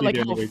not that'd about be like the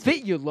only how way to.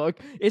 fit you look.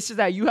 It's just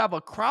that you have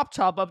a crop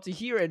top up to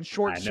here and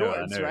short I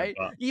shorts, know, right?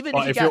 but Even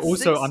if you if you're got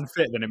also six.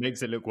 unfit, then it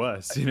makes it look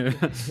worse. You know,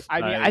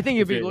 I mean, I like think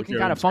you'd be if looking you're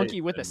kind in of shape,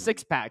 funky with a then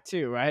six pack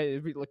too, right?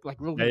 It'd be look like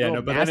yeah, yeah, real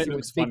no. But then it nasty with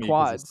looks big funny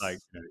because it's like,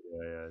 quads.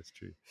 yeah, it's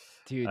true.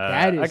 Dude,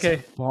 that is Okay,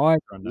 funny.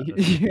 run that.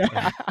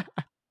 Yeah.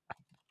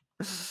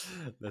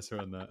 Let's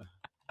run that.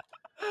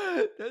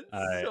 All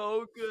That's right.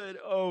 so good.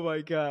 Oh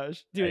my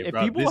gosh. Dude, Hey, if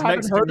bro, people this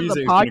haven't Mexican heard of the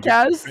music is going to be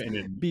podcast fitting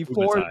in all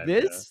the before time.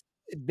 this,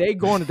 they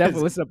going to Yeah.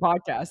 definitely listen to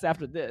podcast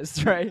after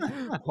this, right?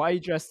 Why are you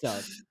dressed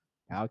up?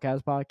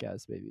 Outcast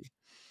podcast, baby.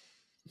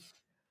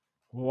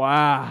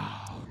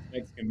 Wow.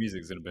 Mexican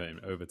music is going to be in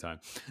overtime.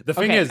 The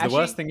thing Okay, is, the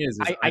worst actually, thing is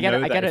I I got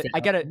know that if it I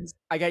got happens,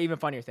 I got an even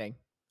funnier thing.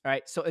 All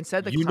right. So instead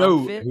of the you clown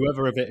know, fit,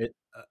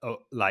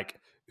 like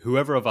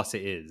whoever of us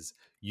it is,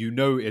 you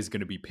know, is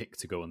going to be picked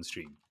to go on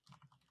stream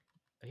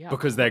yeah, of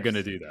because they're going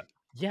to course. do that.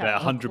 Yeah, They're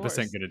of 100% course.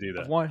 going to do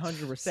that.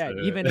 100%.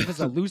 Even if it's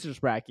a So loser's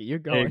bracket, you're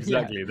going.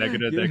 Yeah. exactly, they're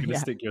gonna Yeah.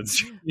 stick you on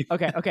stream.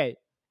 Okay.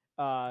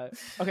 Uh,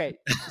 okay.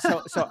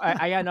 So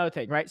I got another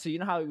thing, right? So you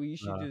know how we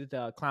usually Uh, do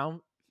the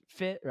clown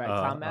fit, right? uh,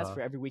 Clown mask uh,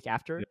 for every week yeah.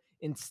 after.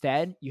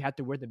 Instead, you have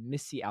to wear the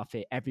Missy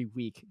outfit every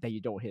week that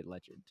you don't hit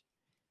legend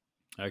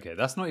Okay,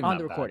 that's not even on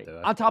the that bad recording.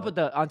 though. I On feel top like.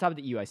 of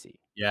the UIC.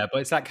 Yeah,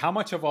 but it's like how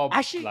much of our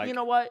Actually, you like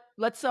know what?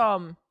 Let's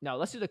no,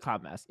 let's do the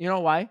clown mask. You know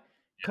why? yeah, I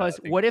Because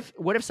think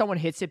what if someone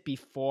hits it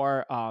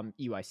before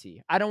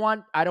UIC? I don't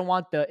want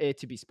it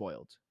to be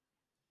spoiled.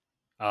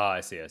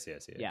 I see.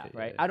 Yeah, Okay,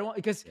 right. I don't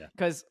want yeah.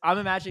 because I'm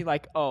imagining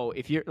like, oh,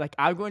 if you're like,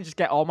 I'm going to just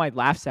get all my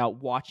laughs out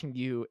watching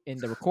you in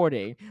the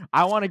recording.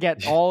 I want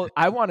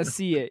to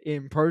see it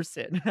in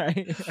person,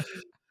 right?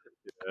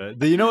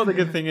 You know what the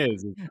good thing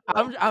is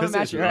I'm because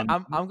it's imagining, right?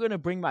 London. I'm gonna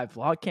bring my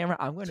vlog camera.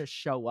 I'm gonna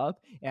show up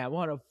and I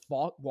want to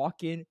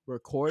walk in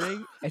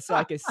recording, and so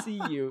I can see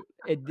you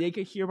and they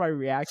can hear my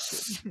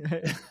reaction.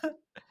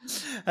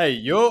 Hey,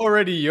 you're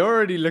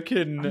already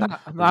looking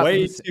I'm not way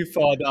losing. too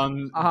far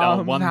down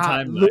I'm one not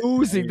timeline.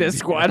 losing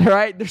this one,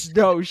 right? There's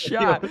no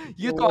you're, shot.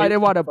 You you're thought I way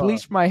didn't too want to far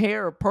bleach my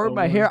hair or perm on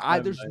my one hair.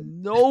 There's timeline.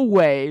 no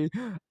way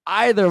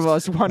either of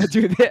us want to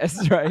do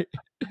this, right?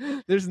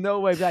 There's no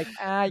way. Like,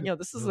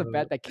 this is a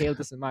bet that Caleb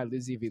doesn't mind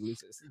losing if he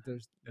loses.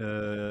 There's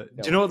Do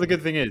no you know what the way.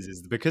 good thing is?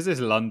 Is because it's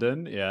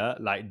London, yeah.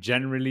 Like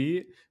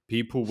generally,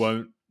 people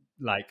won't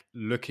like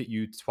look at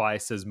you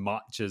twice as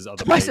much as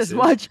other Twice as places.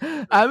 much.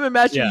 I'm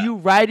imagining Yeah, you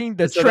riding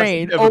the so that's a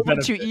train bit of a over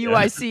to benefit.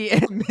 Yeah, EUIC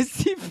and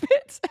Missy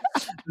Fits.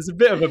 there's a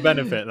bit of a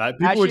benefit. Like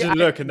people will Actually, just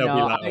look and they'll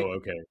be like, I "Oh,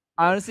 okay."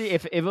 honestly,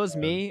 if it was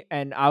Um, me,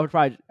 and I would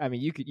probably, I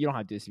mean, you don't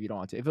have to do this if you don't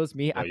want to. If it was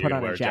me, no, I you're put gonna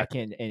on a wear a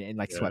jacket. jacket and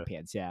like Yeah,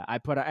 sweatpants. Yeah, I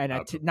put on, and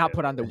not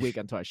put on the wig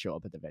until I show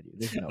up at the venue.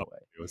 There's no way.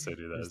 I also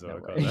do that There's as well. no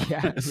I way. can't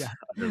Yeah, lie. yeah,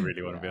 I don't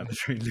really want to be on yeah, the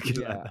train looking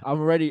like yeah. that. I'm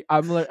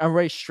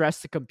already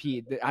stressed to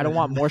compete. I don't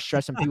want more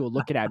stress than people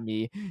looking at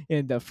me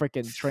in the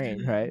freaking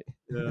train, right?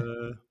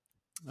 Yeah.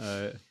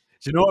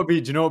 Do you know what would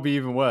be? Do you know what would be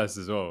even worse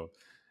as well?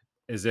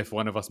 Is if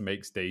one of us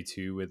makes day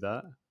two with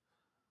that.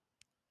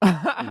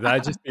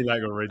 That'd just be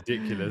like a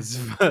ridiculous,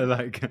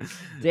 like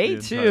Day the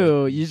entire.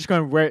 two, you just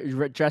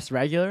gonna dress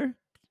regular?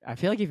 I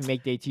feel like if you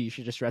make day two, you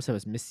should just dress up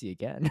as Missy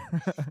again.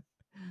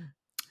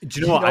 Do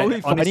you know what? You know what'd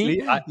be Honestly,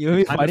 funny? You know what'd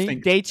be kind of funny?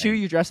 think Day the two, same.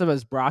 you dress up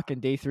as Brock,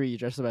 and day three, you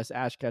dress up as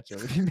Ash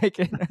Ketchum. If you make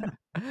it,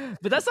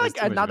 but that's There's like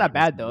too much not that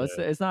bad vacancy though.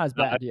 there. It's not as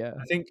No, bad. Yeah.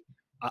 I think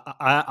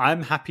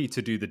I'm happy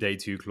to do the day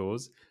two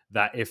clause.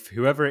 That if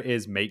whoever it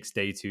is makes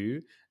day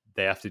two,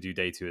 they have to do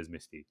day two as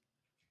Misty.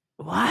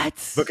 What?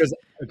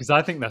 Because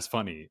I think that's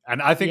funny,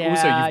 and I think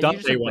also Yeah, you've done you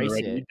just day one embrace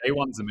already. it. Day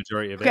one's the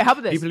majority of Okay, it. how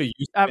about this? People are used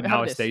to How it now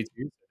about it's this? day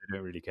two, so they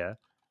don't really care,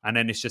 and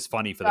then it's just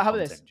funny for the How about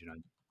content. this? You know.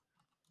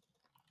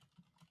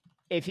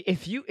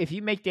 If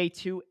you make day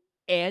two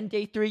and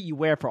day three, you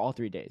wear it for all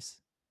 3 days.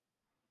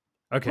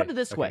 Okay. Put it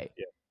this way.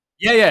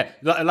 Yeah.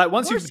 Like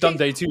once you've done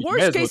day two, you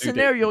may worst as well case do day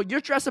scenario, three.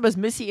 you're dressed up as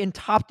Missy in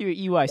top tier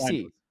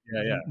EYC.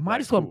 Yeah. Might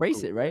Like as well cool.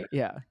 embrace it, right?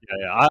 Yeah.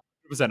 Yeah.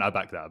 100%. I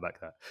back that. I back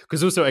that.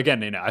 Because also,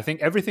 again, I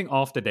think everything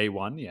after day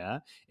one, yeah,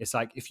 it's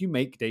like if you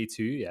make day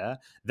two, yeah,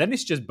 then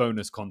it's just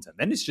bonus content.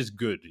 Then it's just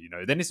good,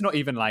 Then it's not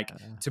even like, Uh,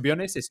 to be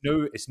honest, it's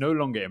no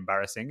longer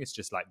embarrassing. It's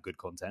just like good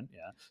content,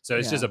 yeah. So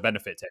it's just yeah, a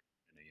benefit to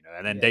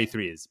And then day yeah.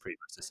 three is pretty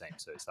much the same.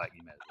 So it's like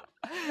you may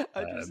as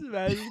I well. just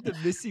imagine the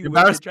missing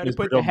wig and trying Embarrassment to is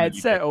put the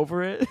predominantly day headset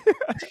over it.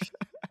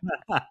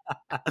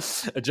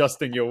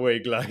 adjusting your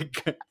wig.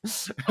 Like,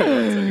 wait,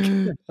 one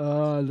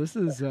sec. This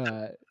is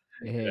Yeah,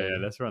 hey,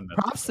 let's run that.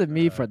 props to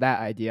me for that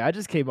idea. I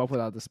just came up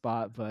without the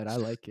spot, but I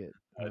like it.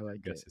 I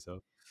like Guess it.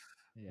 yourself.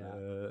 Yeah.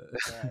 Uh,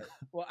 All right.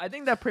 Well, I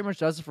think that pretty much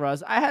does it for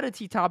us. I had a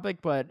T topic,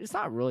 but it's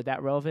not really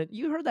that relevant.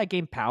 You heard that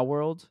game Power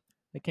World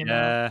that came out?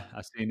 yeah,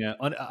 I've seen it.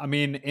 I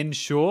mean, in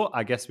short,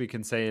 I guess we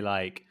can say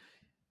like,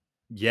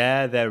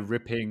 yeah, they're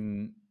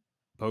ripping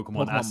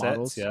Pokemon Pokemon assets.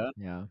 models. Yeah,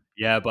 Yeah.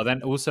 yeah, but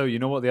then also, you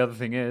know what the other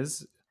thing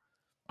is?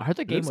 I heard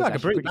the It game looks was like a actually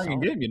pretty pretty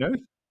banging solid.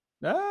 game.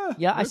 Yeah,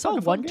 Yeah, I looks saw like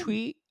a fun one game.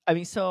 tweet. I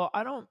mean, so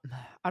I don't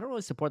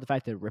really support the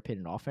fact that they're ripping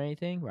it off or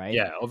anything, right?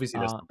 Yeah, obviously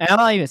that's not And I'm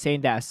not even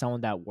saying that as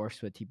someone that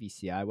works with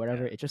TBCI,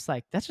 whatever. yeah, It's just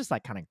like that's just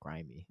like kind of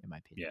grimy in my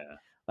opinion. yeah.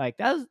 Like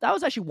that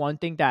was actually one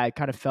thing that I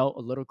kind of felt a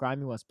little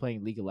grimy when I was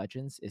playing League of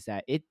Legends is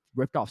that it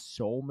ripped off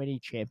so many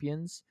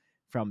champions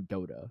from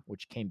Dota,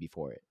 which came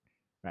before it,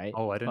 right?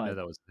 Oh, I didn't know But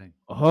that was the thing.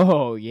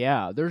 oh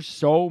yeah, there's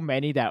so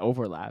many that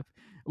overlap.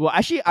 Well,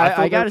 actually, I I thought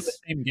they were gotta the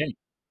same game.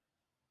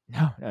 no,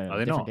 Are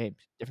they different not? games,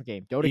 different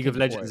game. Dota League came of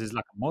before Legends it. is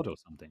like a mod or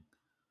something.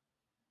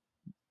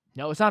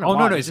 No, it's not a Oh no,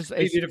 mod. no, It's it's a just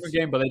completely different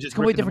game, but they're it's just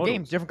completely ripping the different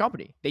game, models. different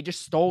company. They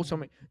just stole so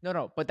many. No,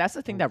 no, but that's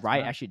the thing Oh that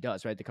Riot snap! actually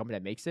does, right? The company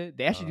that makes it,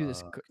 they actually do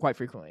this Uh, quite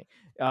frequently.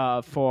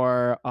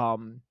 For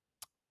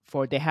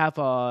they have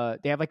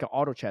like an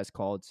auto chess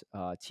called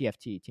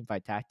TFT Team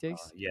Fight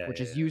Tactics, yeah,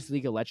 which is yeah, used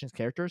League of Legends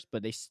characters,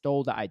 but they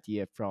stole the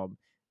idea from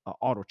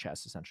auto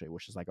chess essentially,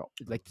 which is yeah.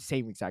 like the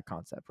same exact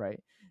concept, right?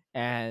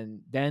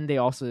 And then they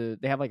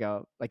have like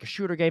a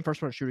shooter game, first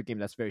person shooter game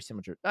that's very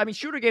similar. I mean,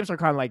 shooter games are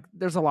kind of like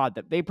there's a lot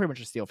that they pretty much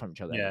just steal from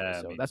each other anyway, Yeah,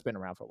 I so mean, that's been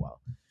around for a while.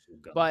 it's all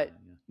guns in But it.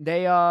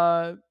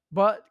 Yeah.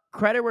 but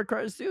credit where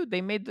credit's due.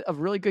 They made a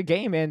really good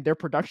game, and their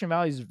production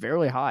value is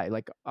very high.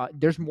 Like,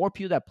 there's more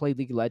people that play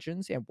League of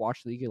Legends and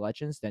watch League of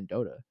Legends than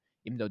Dota,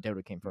 even though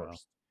Dota came Wow,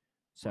 first.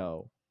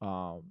 wow.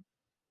 So,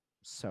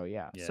 so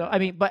yeah. So I Yeah,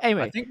 mean, but I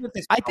anyway, think with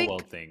this I Power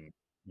World think thing,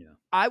 yeah,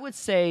 I would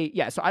say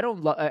yeah. So I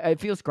don't.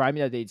 It feels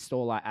grimy that they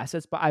stole a lot of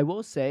assets, but I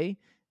will say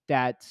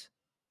that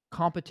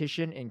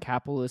competition in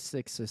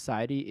capitalistic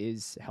society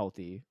is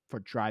healthy for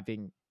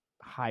driving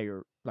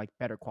higher, like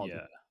better yeah, yeah,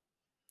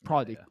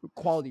 quality yeah.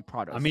 quality I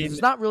products because mean,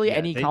 there's not really yeah,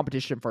 any they,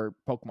 competition for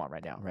Pokemon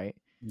right now, right?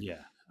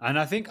 yeah, and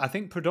I think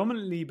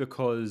predominantly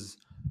because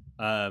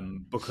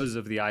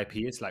of the IP,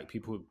 it's like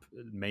people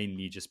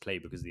mainly just play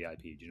because of the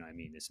IP. Do you know what I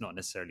mean? It's not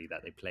necessarily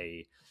that they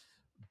play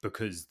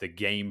because the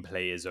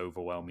gameplay is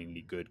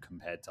overwhelmingly good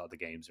compared to other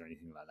games or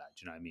anything like that.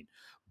 Do you know what I mean?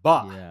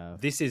 But Yeah.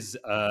 this is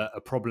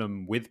a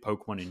problem with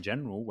Pokemon in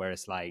general, where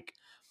it's like,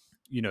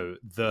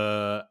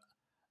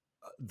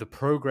 the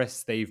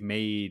progress they've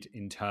made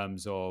in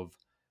terms of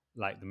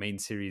like the main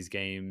series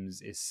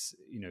games is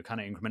kind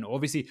of incremental.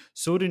 Obviously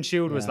Sword and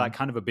Shield was Yeah. like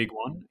kind of a big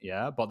one,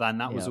 yeah, but then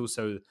that was Yep.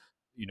 also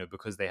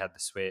because they had the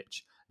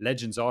Switch.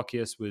 Legends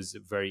Arceus was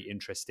very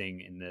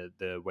interesting in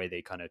the way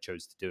they kind of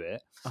chose to do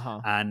it.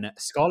 Uh-huh. And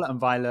Scarlet and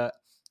Violet,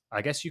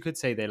 I guess you could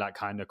say they like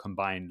kind of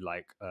combined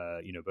like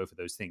both of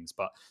those things.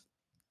 But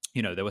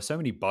there were so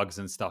many bugs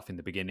and stuff in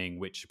the beginning,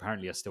 which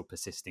apparently are still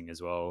persisting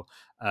as well.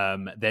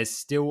 There's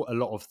still a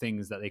lot of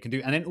things that they can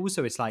do. And then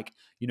also, it's like,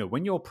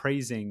 when you're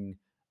praising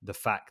the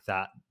fact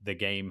that the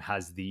game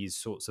has these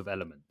sorts of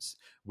elements,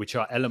 which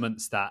are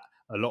elements that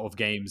a lot of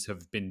games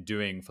have been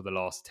doing for the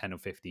last 10 or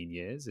 15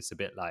 years, it's a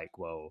bit like,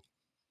 well,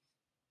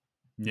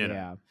 you know.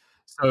 Yeah.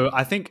 So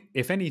I think,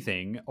 if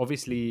anything,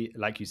 obviously,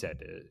 like you said,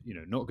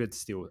 not good to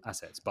steal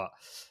assets, but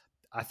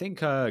I think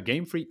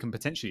Game Freak can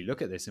potentially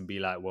look at this and be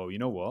like, well, you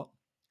know what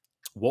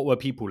were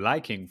people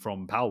liking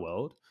from Power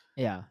World?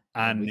 Yeah.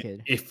 And we And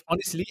could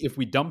if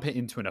we dump it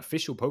into an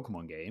official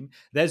Pokemon game,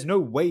 there's no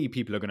way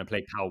people are going to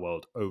play Power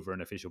World over an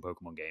official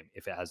Pokemon game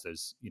if it has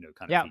those, kind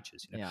of yeah.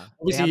 features. Yeah. They have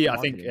Obviously, the I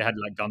think it marketing. had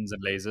like guns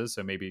and lasers,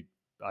 so maybe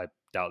I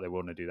doubt they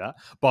want to do that.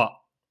 But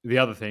the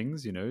other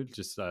things,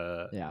 just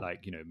Yeah.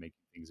 like making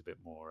things a bit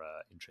more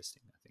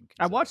interesting. I think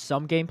I is watched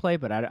some gameplay,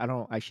 but I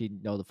don't actually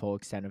know the full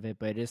extent of it.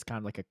 But it is kind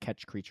of like a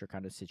catch creature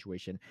kind of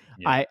situation.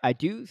 yeah, I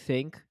do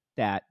think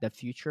that the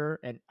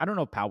future, and I don't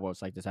know if Power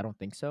World's like this. I don't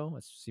think so.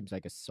 It seems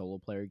like a solo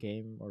player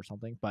game or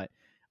something. But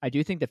I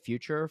do think the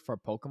future for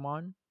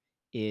Pokemon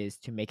is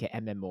to make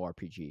an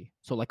MMORPG,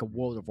 so like a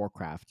World of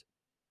Warcraft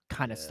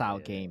kind of yeah, style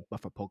yeah, game,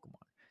 but for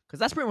Pokemon. Because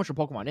that's pretty much what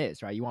Pokemon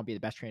is, right? You want to be the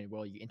best trainer in the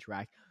world. You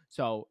interact.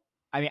 So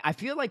I mean, I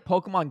feel like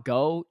Pokemon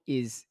Go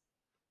is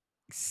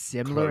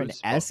similar and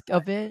close, but esque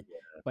of it,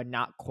 but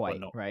not but quite,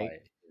 not right? quite.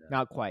 Yeah.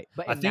 Not quite.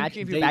 But I think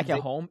imagine if you're they back at they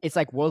home, it's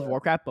like World of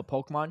Warcraft, but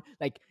Pokemon.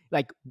 Like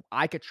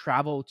I could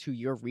travel to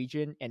your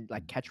region and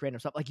like catch random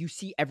stuff. Like you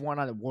see everyone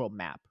on the world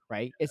map,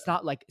 right? It's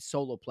not like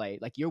solo play.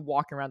 Like you're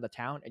walking around the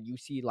town and you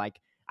see like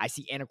I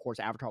see Anacor's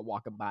avatar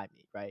walking by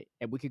me, right?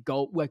 And we could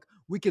go like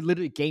we could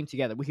literally game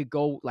together. We could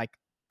go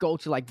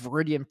to like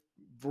Viridian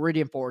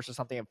Forest or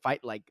something and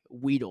fight like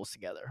Weedles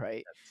together,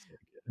 right?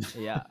 That's so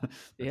good. Yeah.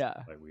 That's Yeah.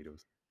 like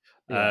Weedles.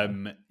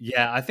 Yeah.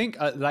 Yeah, I think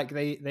like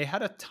they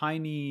had a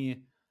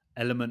tiny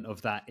element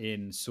of that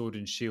in Sword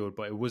and Shield,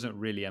 but it wasn't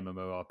really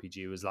MMORPG.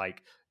 It was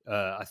like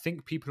I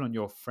think people on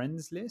your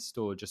friends list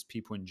or just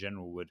people in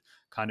general would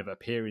kind of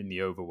appear in the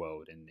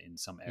overworld in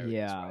some areas,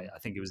 Yeah. right? I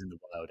think it was in the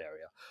wild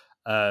area.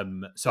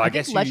 So I I think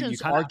guess you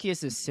Legends kind of have to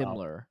Arceus is think about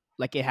similar.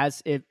 Like it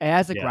has a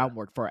yeah.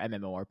 groundwork for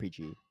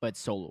MMORPG, but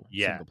solo,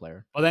 Yeah. single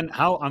player. Well, then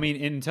how? I mean,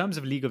 in terms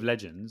of League of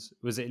Legends,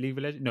 was it League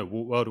of Legends? No,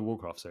 World of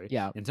Warcraft. Sorry.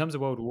 Yeah. In terms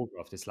of World of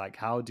Warcraft, it's like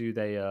how do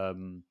they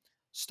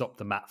stop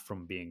the map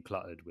from being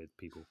cluttered with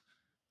people?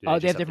 Do they Oh, they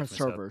just have have different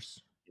different servers?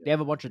 servers. Yeah. They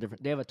have a bunch of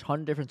different. They have a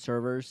ton of different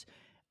servers.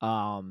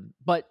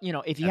 But if you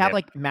And they have have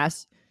like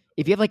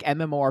if you have like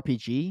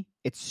MMORPG,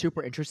 it's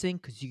super interesting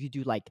because you could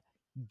do like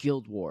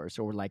guild wars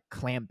or like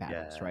clan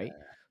battles, yeah, right?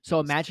 So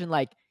that's sick. imagine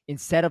like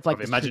instead of like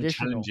Bro, this imagine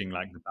traditional, challenging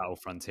like the Battle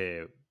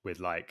Frontier with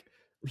like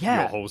your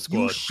yeah, whole you squad.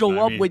 You know show what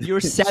I up mean? with your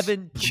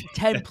 10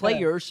 yeah,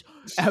 players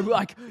and we're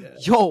like, yeah,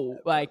 yo,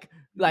 bro.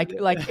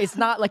 like Yeah. it's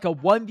not like a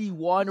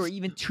 1v1 or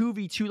even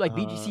 2v2 like Uh,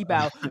 VGC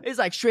battle. It's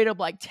like straight up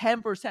like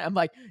 10%. I'm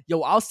like,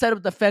 yo, I'll set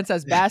up the fence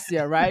as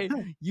Bastia, right?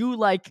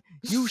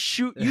 You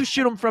shoot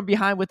them from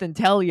behind with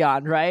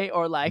Inteleon, right?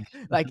 Or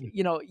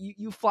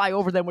you fly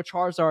over them with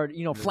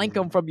Charizard, flank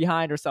them from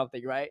behind or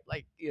something, right?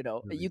 Like,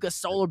 that'd be you could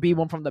sick, solar beam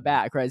man. them from the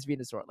back, right? As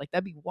Venusaur. Like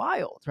that'd be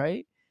wild,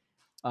 right?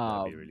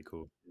 That'd be Um really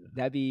cool. Yeah.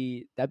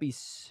 that'd be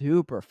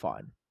super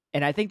fun.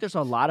 And I think there's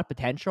a lot of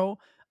potential.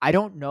 I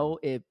don't Mm. know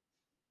if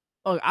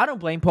I don't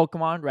blame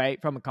Pokemon,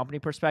 right, from a company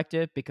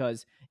perspective,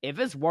 because if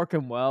it's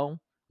working well,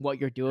 what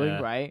you're doing,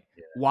 Yeah, right,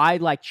 yeah, why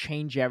like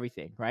change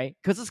everything, right?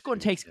 Because it's going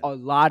to true. take Yeah, a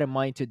lot of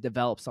money to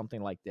develop something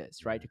like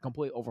this, right, yeah. to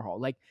completely overhaul.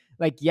 Like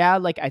yeah,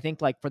 like I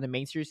think like for the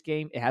main series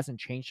game, it hasn't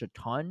changed a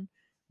ton,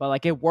 but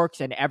like it works,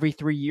 and every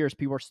 3 years,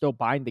 people are still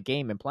buying the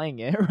game and playing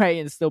it, right,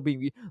 and still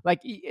being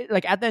like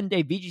at the end of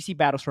the day, VGC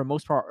battles for the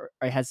most part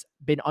has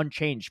been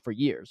unchanged for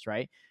years,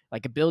 right?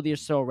 Like ability is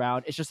Mm. still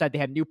around. It's just that they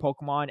have new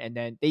Pokemon, and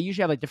then they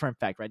usually have like different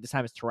effect, right? This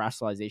time it's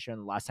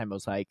terrestrialization. Last time it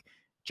was like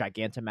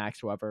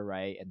Gigantamax, whatever,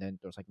 right? And then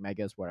there's like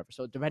Megas, whatever.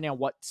 So depending on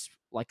what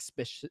like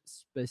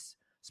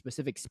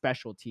specific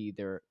specialty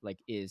there like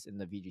is in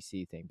the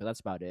VGC thing, but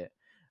that's about it.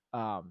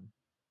 Um,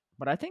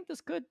 but I think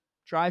this could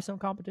drive some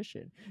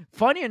competition.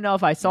 Funny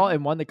enough, I saw Yeah.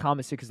 in one of the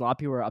comments too, because a lot of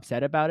people were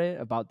upset about it,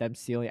 about them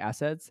stealing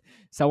assets.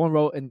 Someone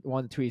wrote in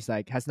one of the tweets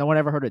like, "Has no one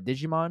ever heard of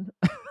Digimon?"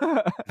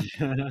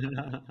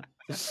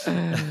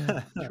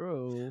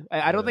 True.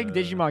 I don't think Uh,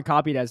 Digimon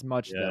copied as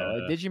much though.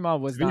 Like, yeah. Digimon To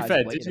was be not as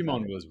fair, blatant Digimon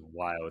about it. was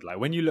wild. Like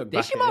when you look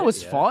back at Digimon it,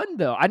 was yeah. fun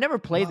though. I never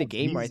played the But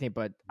game or these, anything,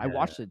 but I yeah,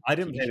 watched the I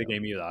didn't TV play the show.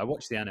 game either. I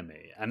watched the anime,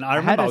 and I I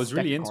had remember I a was deck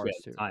really of into it cards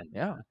at the too. time.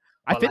 Yeah, Yeah.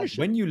 I But like finished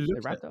it.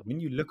 It wrapped up. when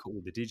you look at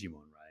all the Digimon,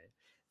 right?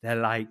 They're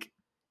like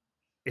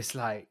it's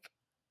like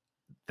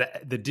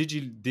the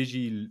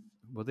digi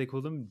what do they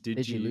call them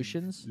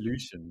Digilutions.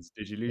 digilutions,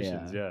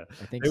 Yeah, yeah,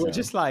 I think they were so.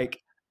 just like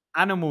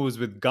animals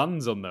with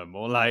guns on them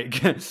or like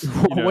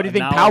What do you and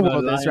think now Power the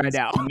World is right lion's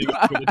now? standing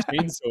up with a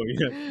chainsaw.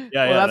 Yeah,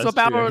 yeah, Well, yeah, that's what that's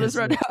Power true, I World is guess.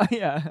 right now.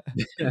 Yeah.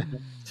 Yeah,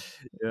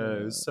 yeah,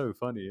 it Uh, was so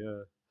funny.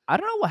 Yeah, I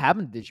don't know what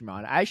happened to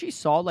Digimon. I actually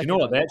saw do you like know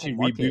in a what they local actually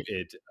market.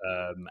 rebooted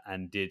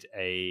and did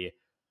a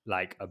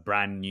like a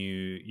brand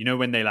new, you know,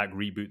 when they like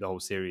reboot the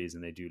whole series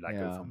and they do like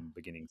go Yeah, from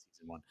beginning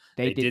season one,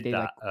 they they did. did They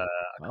that like, a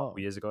couple oh,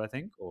 years ago, I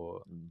think, or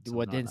what something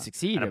like didn't that.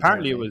 succeed And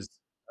apparently it apparently. was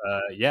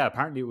yeah,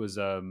 apparently it was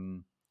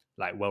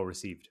like well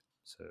received.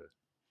 So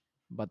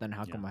But then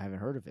how yeah. come I haven't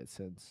heard of it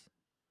since?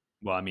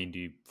 Well, I mean, do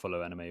you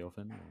follow anime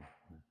often? Or?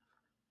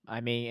 I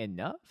mean,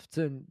 enough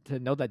to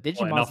know that Well,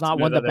 Digimon's enough to not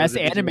know one of that the there was best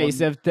a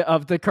animes Digimon.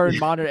 of the current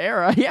modern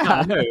era. Yeah,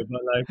 I Yeah. know,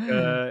 but like,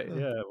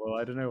 yeah. Well,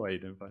 I don't know why you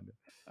didn't find it.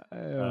 I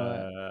don't I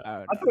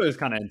know. thought it was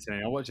kind of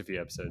entertaining. I watched a few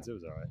episodes. It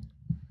was all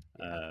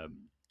Yeah. right.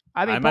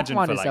 I I mean, imagine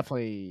Pokemon for is like,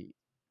 definitely.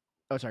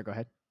 Oh, sorry. Go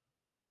ahead.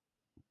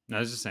 no, I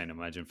was just saying,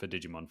 imagine for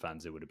Digimon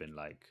fans, it would have been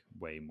like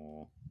way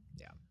more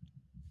Yeah.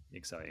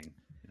 exciting.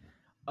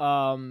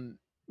 Yeah.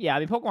 Yeah. I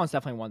mean, Pokemon's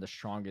definitely one of the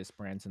strongest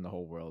brands in the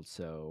whole world.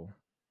 So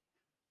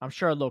I'm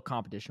sure a little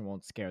competition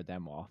won't scare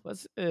them off. But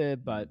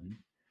Hmm.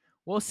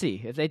 we'll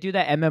see if they do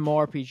that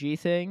MMORPG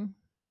thing.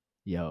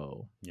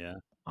 Yo, Yeah.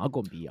 I'm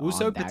gonna be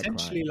Also, on that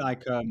potentially,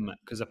 grind. like,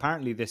 because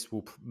apparently this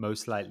will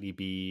most likely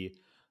be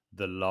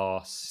the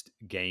last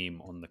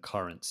game on the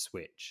current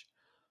Switch.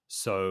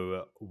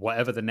 So,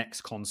 whatever the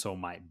next console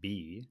might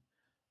be,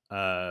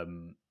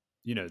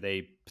 you know,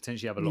 they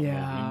potentially have a lot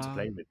more room to Yeah.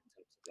 play with, in terms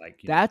of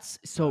like, That's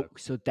so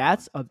so development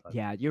that's a stuff like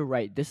yeah, you're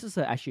right. This is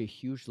actually a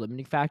huge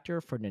limiting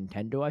factor for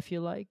Nintendo, I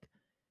feel like,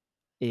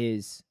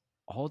 is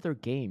all their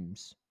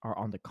games are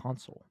on the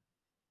console.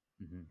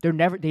 that.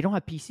 Hmm. They don't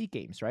have PC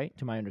games, right?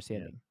 To my Yeah,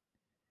 understanding.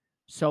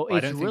 So but I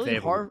it's don't think really they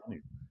ever would hard,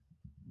 want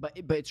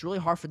to. but it's really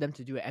hard for them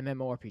to do an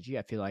MMORPG.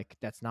 I feel like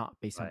that's not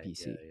based on Right? Yeah,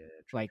 PC. yeah, yeah,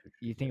 true, Like true,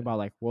 true. you think Yeah, about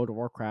like World of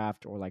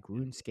Warcraft or like yeah,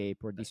 yeah, RuneScape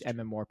or these that's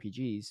true.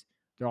 MMORPGs,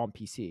 they're on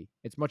PC.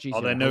 It's much Are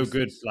easier there to no host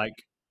good these. like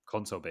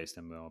console-based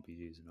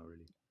MMORPGs, not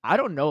really. I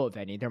don't know of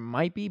any. There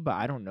might be, but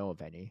I don't know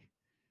of any.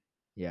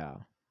 Yeah.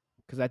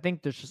 Because I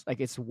think there's just like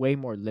it's way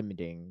more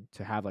limiting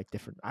to have like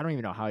different. I don't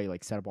even know how you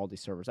like set up all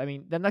these servers. I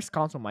mean, the next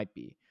console might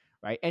be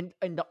right, and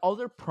the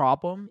other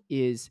problem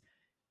is,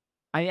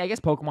 I mean, I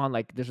guess Pokemon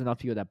like there's enough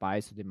people that buy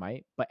it, so they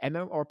might. But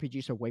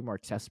MMORPGs are way more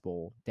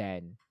accessible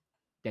than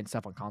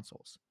stuff on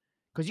consoles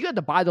because you have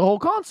to buy the whole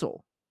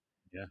console.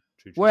 Yeah,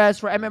 true, true. Whereas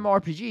for Mm.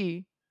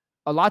 MMORPG,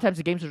 a lot of times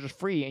the games are just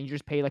free and you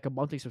just pay like a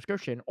monthly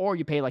subscription, or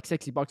you pay like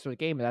 $60 for the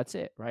game and that's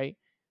it, right?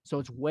 So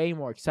it's way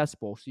more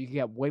accessible. So you can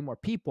get way more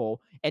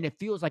people, and it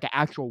feels like an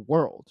actual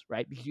world,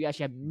 right? Because you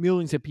actually have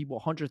millions of people,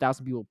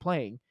 100,000 people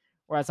playing.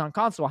 Whereas on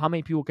console, how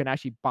many people can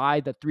actually buy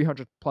the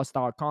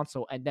 $300+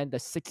 console and then the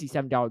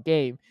 $67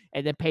 game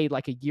and then pay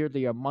like a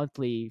yearly or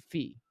monthly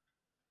fee?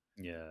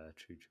 Yeah,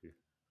 true, true.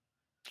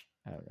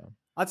 I don't know.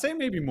 I'd say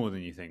maybe more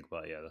than you think,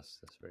 but yeah, that's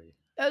very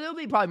It'll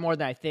be probably more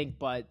than I think,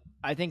 but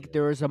I think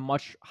there is a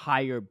much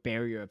higher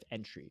barrier of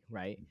entry,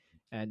 right?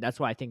 And that's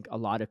why I think a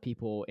lot of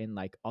people in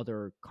like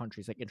other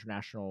countries, like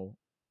international,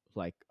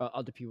 like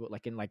other people,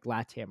 like in like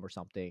LATAM or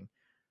something,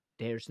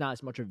 there's not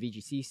as much of a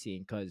VGC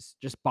scene because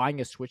just buying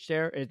a Switch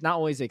there, it's not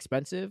always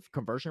expensive I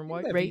conversion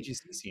think their rate.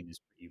 VGC scene is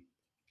pretty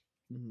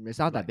It's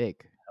not that like big.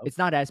 healthy. It's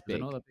not as Is it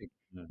not big. that big?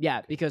 No. Yeah,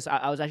 Okay. because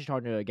I was actually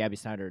talking to Gabby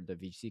Snyder, the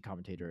VGC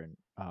commentator, and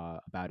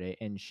about it,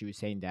 and she was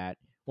saying that,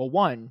 well,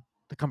 one,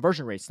 the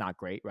conversion rate's not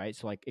great, right?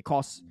 So like it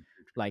costs True,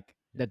 true. like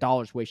Yeah. the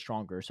dollar's way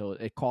stronger, so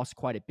it costs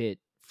quite a bit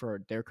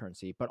for their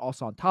currency. But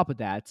also on top of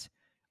that,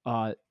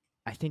 uh,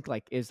 I think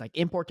like is like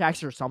import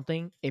tax or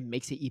something. It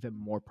makes it even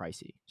more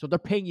pricey. So they're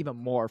paying even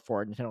more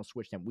for a Nintendo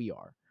Switch than we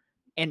are,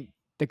 and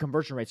the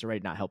conversion rate's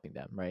already not helping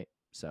them, right?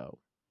 So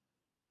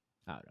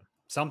I don't know.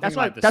 Something That's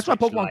why like the that's why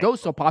Switch Pokemon Lite, Go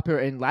is so popular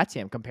in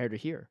LATAM compared to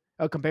here.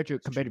 it's Compared to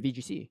true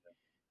VGC,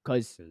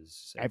 because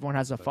because everyone everyone's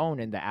has a phone. phone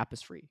and the app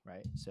is free,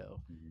 right? So,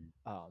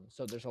 Mhm.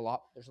 so there's a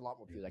lot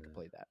more people that can Yeah.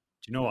 play that.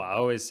 Do you know what But I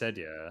always said?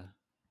 Yeah,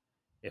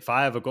 if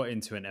I ever got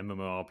into an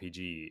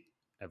MMORPG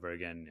ever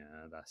again,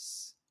 yeah,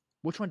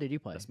 which one did you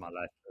play? that's my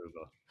life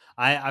over.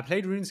 I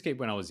played RuneScape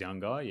when I was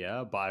younger,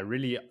 yeah, but I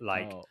really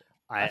like Oh,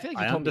 I I feel like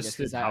you I told me this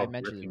understood because I how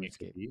mentioned the gripping it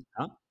could RuneScape. be.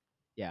 Huh?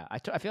 Yeah, I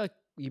feel like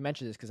you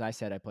mentioned this because I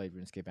said I played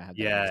RuneScape and I had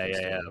that Yeah, RuneScape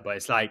yeah, yeah. story. But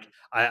it's like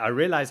I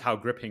realized how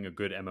gripping a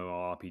good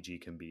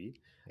MMORPG can be,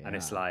 and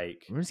it's Yeah,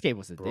 like, RuneScape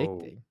was bro,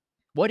 addicting.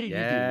 What did you do?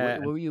 yeah,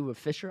 and Were you a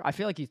fisher? I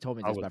feel like you told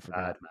me I this, was but I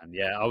bad, forgot. man.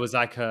 Yeah,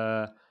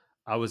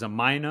 I was a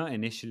miner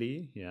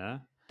initially, yeah,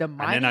 The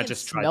and then I mining and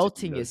just tried to do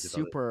smelting is loads of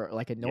other. super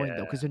like annoying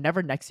though Yeah, because they're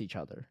never next to each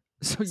other.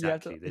 So you have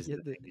to, exactly. This is you the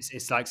have to thing.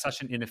 It's like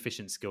such an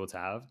inefficient skill to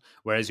have.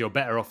 Whereas you're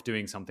better off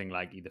doing something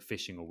like either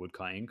fishing or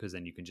woodcutting because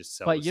then you can just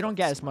sell but the you don't stuff to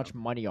get as someone else. much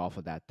money off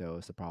of that though.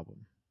 Is the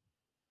problem?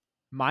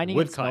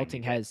 Mining and Woodcutting, you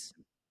smelting get. has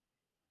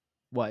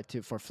what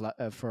to for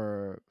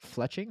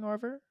fletching or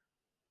whatever.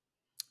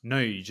 No,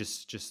 you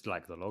just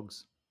like the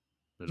logs.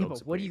 The Yeah,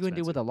 logs but are what are pretty you going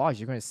to do with expensive. the logs?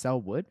 You're going to sell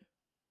wood.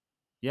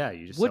 Yeah,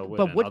 you just sell Wood, wood,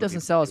 but and wood other doesn't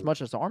people sell pay as wood.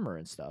 much as armor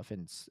and stuff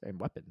and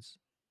weapons.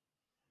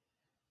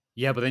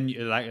 Yeah, but then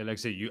like I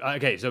say you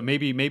okay. So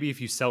maybe if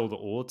you sell the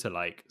ore to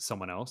like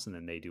someone else and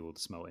then they do all the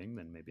smelting,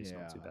 then maybe it's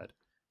not too Yeah,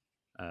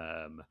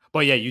 bad.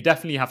 But yeah, you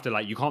definitely have to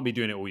like you can't be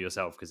doing it all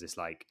yourself because it's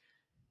like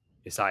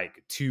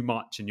too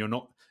much and you're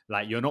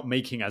not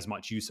making as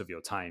much use of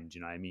your time. Do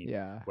you know what I mean?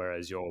 yeah.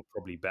 Whereas you're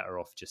probably better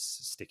off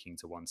just sticking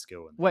to one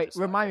skill and then Wait, just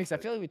like remind me because I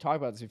offload. feel like we talked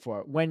about this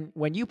before.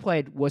 When you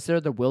played, was there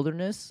the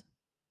wilderness?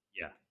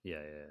 Yeah, yeah,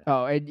 yeah,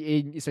 Oh,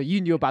 and so you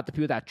knew about the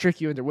people that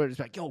trick you in the wilderness,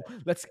 like, yo,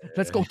 let's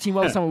go team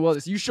up with yeah. someone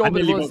wilderness. You show I up in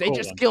the nearly wilderness, got they caught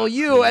just one kill time.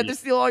 you and they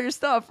steal all your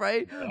stuff,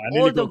 right? I Or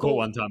nearly they'll got caught go,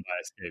 one time, but I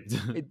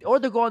escaped. or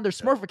they'll go on their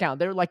Yeah. Smurf account.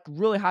 They're like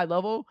really high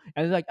level,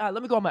 and they're like,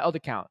 let me go on my other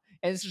account.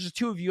 And it's just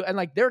two of you, and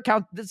like their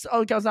account, this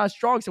other account's not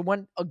strong. So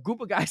when a group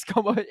of guys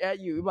come up at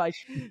you, you're like,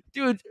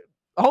 dude,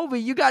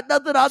 homie, you got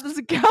nothing on this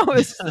account.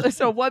 It's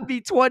a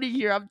 1v20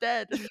 here. I'm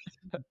dead.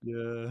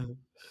 Yeah,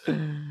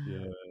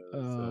 yeah.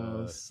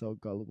 Oh, So so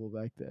gullible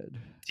back then.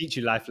 teach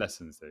you life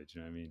lessons, though. Do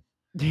you know what I mean?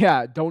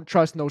 Yeah, don't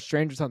trust no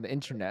strangers on the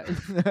internet.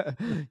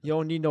 You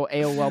don't need no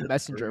AOL For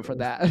Messenger for real.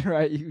 that,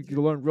 right?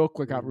 You learn real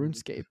quick on Mm.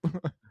 RuneScape.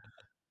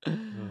 Oh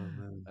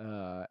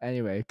man.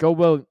 Anyway,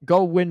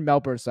 go win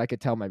Melbourne so I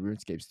could tell my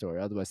RuneScape story.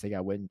 Otherwise, they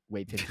got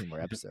wait 15 more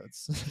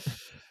episodes.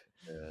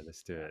 Yeah,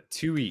 let's do it.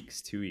 2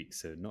 weeks, 2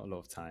 weeks. So not a lot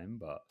of time,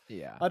 but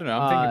Yeah. I don't know.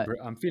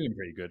 I'm feeling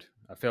pretty good.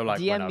 I feel like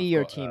when DM me I've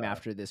your got team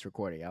after this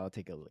recording. I'll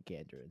take a look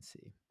gander and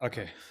see.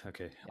 okay,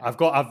 okay. Yeah.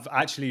 I've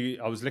actually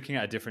I was looking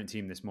at a different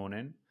team this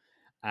morning,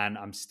 and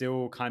I'm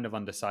still kind of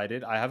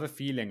undecided. I have a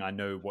feeling I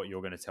know what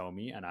you're going to tell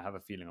me, and I have a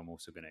feeling I'm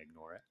also going to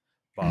ignore it.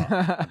 But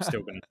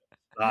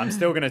I'm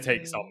still gonna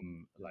take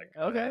some like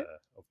Okay. of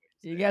what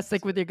You you're gotta saying.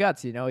 stick So with your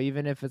guts,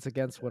 even if it's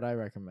against what I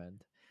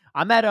recommend.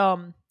 I'm at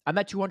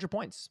 200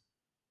 points,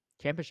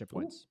 championship ooh,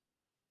 points.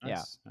 Yeah,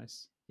 nice,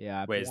 nice.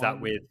 yeah. I've Wait, is that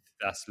won with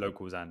that's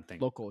locals and thing?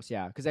 locals.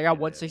 Yeah, because I got Yeah,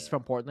 yeah, 160 yeah.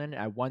 from Portland.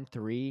 I won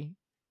three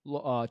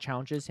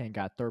challenges and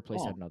got third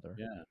place at Oh, another.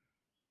 yeah.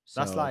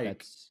 That's So like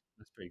that's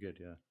that's pretty good.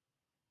 Yeah,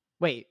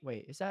 wait.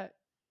 Is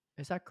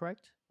that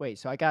correct? Wait,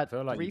 so I I got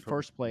feel like three you probably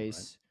first won, right?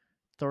 place,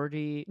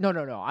 230.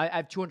 No. I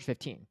have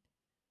 215.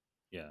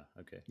 Yeah.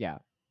 Okay. Yeah.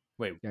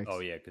 Wait. Yeah, Oh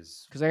yeah,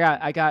 because because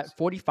I got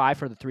 45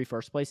 for the 3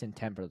 first place and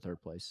 10 for the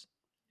 3rd place.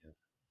 Yeah.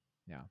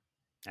 Yeah.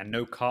 And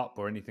no cup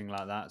or anything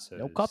like that. So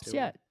No it's cups still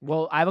yet.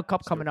 Well, I have a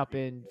cup still coming up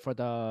pretty in good. for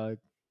the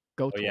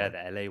Go Oh yeah,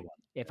 Tour. the LA one.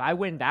 If I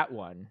win Yeah. that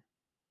one,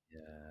 Yeah.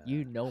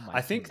 you know my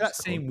I think team's that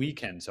going. same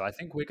weekend. So I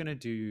think we're gonna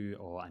do.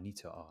 Oh, I need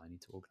to. Oh, I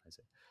need to organize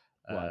it.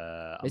 What?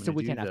 I'm It's the gonna do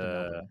weekend after the.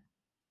 Melbourne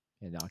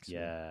in Knoxville.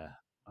 Yeah.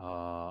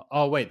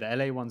 Oh wait, the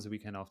LA one's the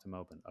weekend after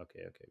Melbourne.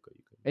 Okay. Got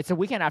you. It's a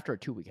weekend after or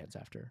 2 weekends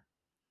after?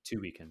 2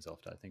 weekends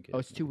after, I think it Oh,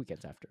 is it's 2 maybe.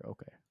 weekends after.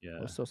 Okay.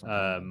 Well, Yeah. still some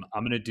time then.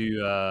 I'm gonna do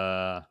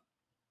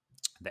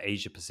the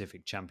Asia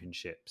Pacific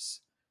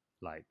Championships,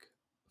 like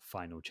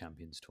final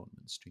champions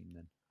tournament stream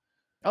then.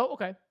 Oh,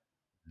 okay.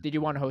 Did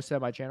you want to host it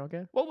on my channel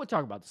again? Well, we'll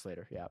talk about this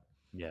later. Yeah.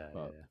 Yeah.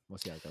 But Yeah. we'll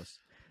see how it goes.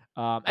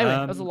 Anyway,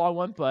 that was a long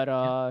one, but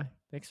Yeah.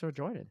 thanks for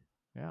joining.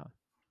 Yeah.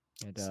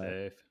 And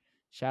Safe.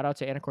 shout out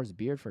to Anacor's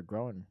beard for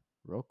growing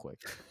real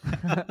quick.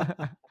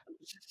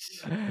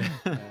 Peace.